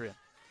The Patriot.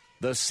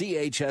 The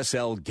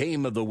CHSL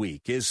Game of the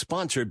Week is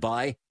sponsored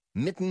by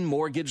Mitten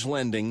Mortgage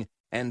Lending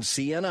and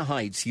Siena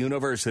Heights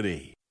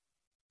University.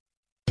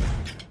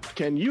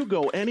 Can you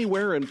go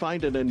anywhere and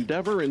find an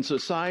endeavor in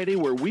society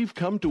where we've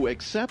come to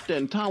accept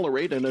and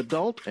tolerate an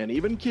adult, and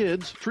even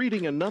kids,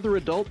 treating another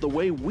adult the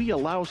way we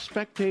allow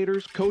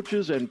spectators,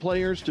 coaches, and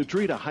players to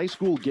treat a high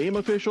school game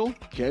official?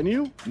 Can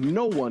you?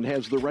 No one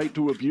has the right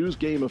to abuse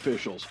game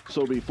officials.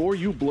 So before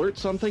you blurt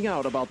something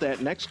out about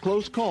that next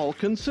close call,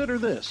 consider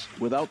this.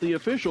 Without the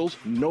officials,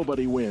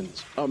 nobody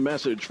wins. A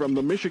message from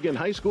the Michigan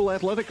High School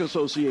Athletic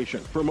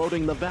Association,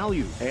 promoting the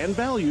value and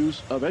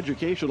values of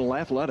educational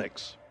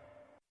athletics.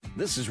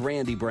 This is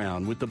Randy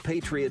Brown with the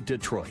Patriot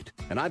Detroit,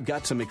 and I've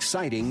got some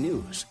exciting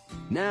news.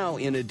 Now,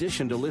 in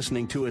addition to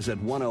listening to us at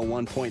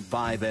 101.5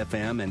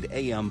 FM and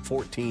AM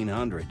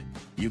 1400,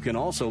 you can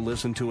also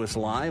listen to us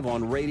live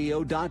on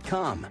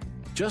radio.com.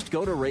 Just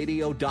go to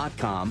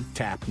radio.com,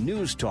 tap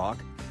News Talk,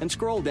 and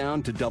scroll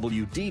down to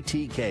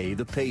WDTK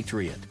The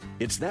Patriot.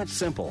 It's that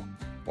simple.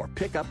 Or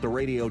pick up the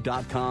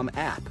radio.com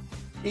app.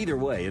 Either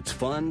way, it's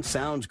fun,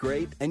 sounds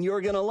great, and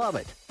you're going to love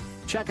it.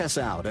 Check us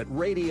out at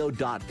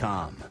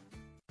radio.com.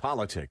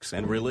 Politics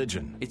and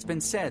religion. It's been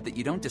said that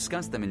you don't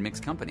discuss them in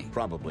mixed company.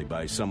 Probably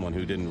by someone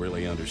who didn't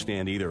really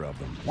understand either of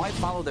them. Why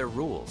follow their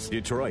rules?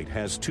 Detroit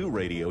has 2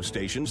 radio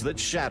stations that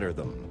shatter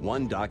them.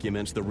 One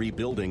documents the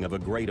rebuilding of a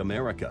great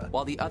America,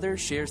 while the other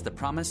shares the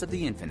promise of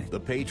the infinite. The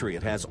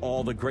Patriot has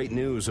all the great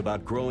news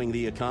about growing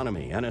the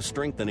economy and a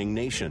strengthening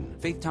nation.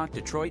 Faith Talk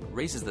Detroit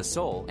raises the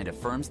soul and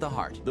affirms the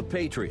heart. The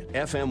Patriot,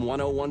 FM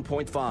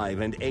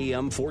 101.5 and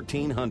AM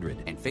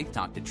 1400. And Faith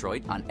Talk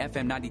Detroit on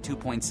FM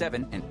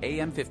 92.7 and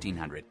AM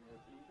 1500.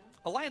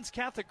 Alliance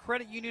Catholic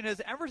Credit Union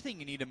has everything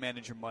you need to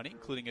manage your money,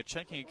 including a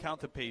checking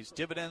account that pays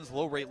dividends,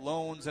 low-rate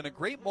loans, and a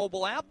great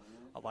mobile app.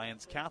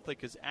 Alliance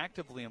Catholic is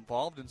actively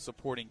involved in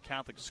supporting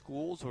Catholic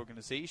schools,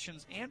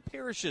 organizations, and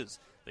parishes.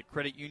 The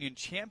credit union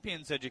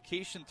champions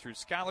education through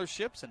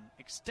scholarships and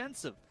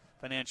extensive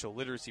financial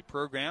literacy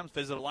programs.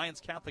 Visit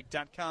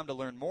AllianceCatholic.com to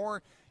learn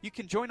more. You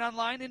can join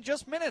online in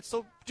just minutes,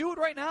 so do it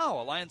right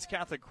now. Alliance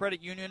Catholic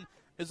Credit Union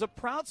is a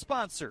proud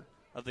sponsor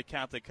of the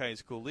Catholic High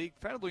School League,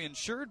 federally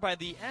insured by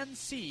the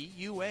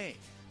NCUA.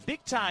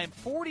 Big time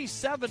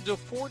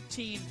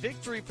 47-14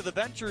 victory for the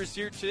Ventures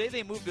here today.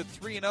 They moved to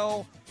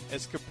 3-0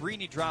 as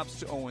Cabrini drops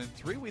to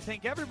 0-3. We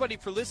thank everybody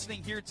for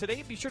listening here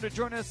today. Be sure to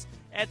join us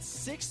at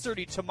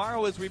 6:30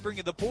 tomorrow as we bring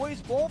you the Boys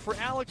Bowl for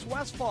Alex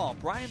Westfall,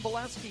 Brian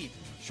Bolesky,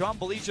 Sean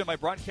Belesia, my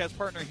broadcast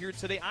partner here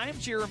today. I'm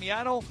Jeremy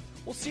Otto.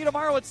 We'll see you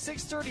tomorrow at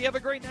 6:30. Have a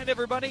great night,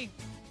 everybody.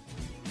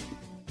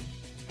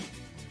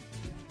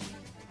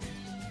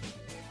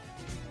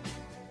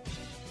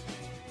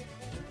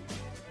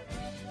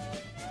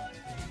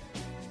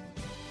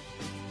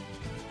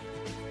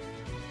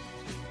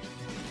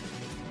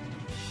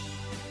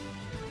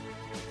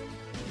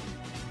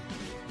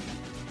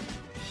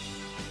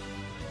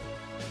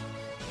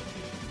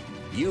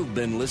 You've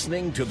been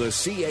listening to the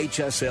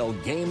CHSL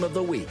Game of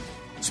the Week,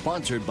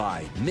 sponsored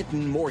by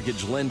Mitten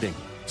Mortgage Lending,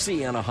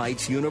 Siena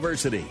Heights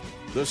University,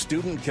 The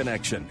Student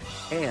Connection,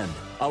 and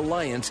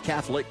Alliance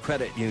Catholic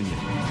Credit Union.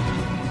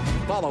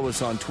 Follow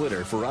us on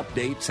Twitter for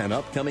updates and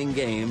upcoming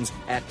games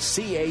at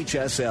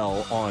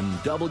CHSL on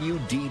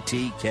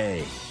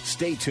WDTK.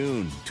 Stay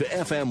tuned to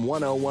FM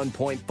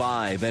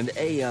 101.5 and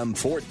AM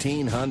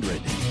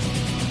 1400.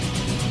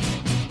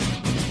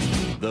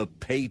 The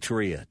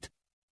Patriot.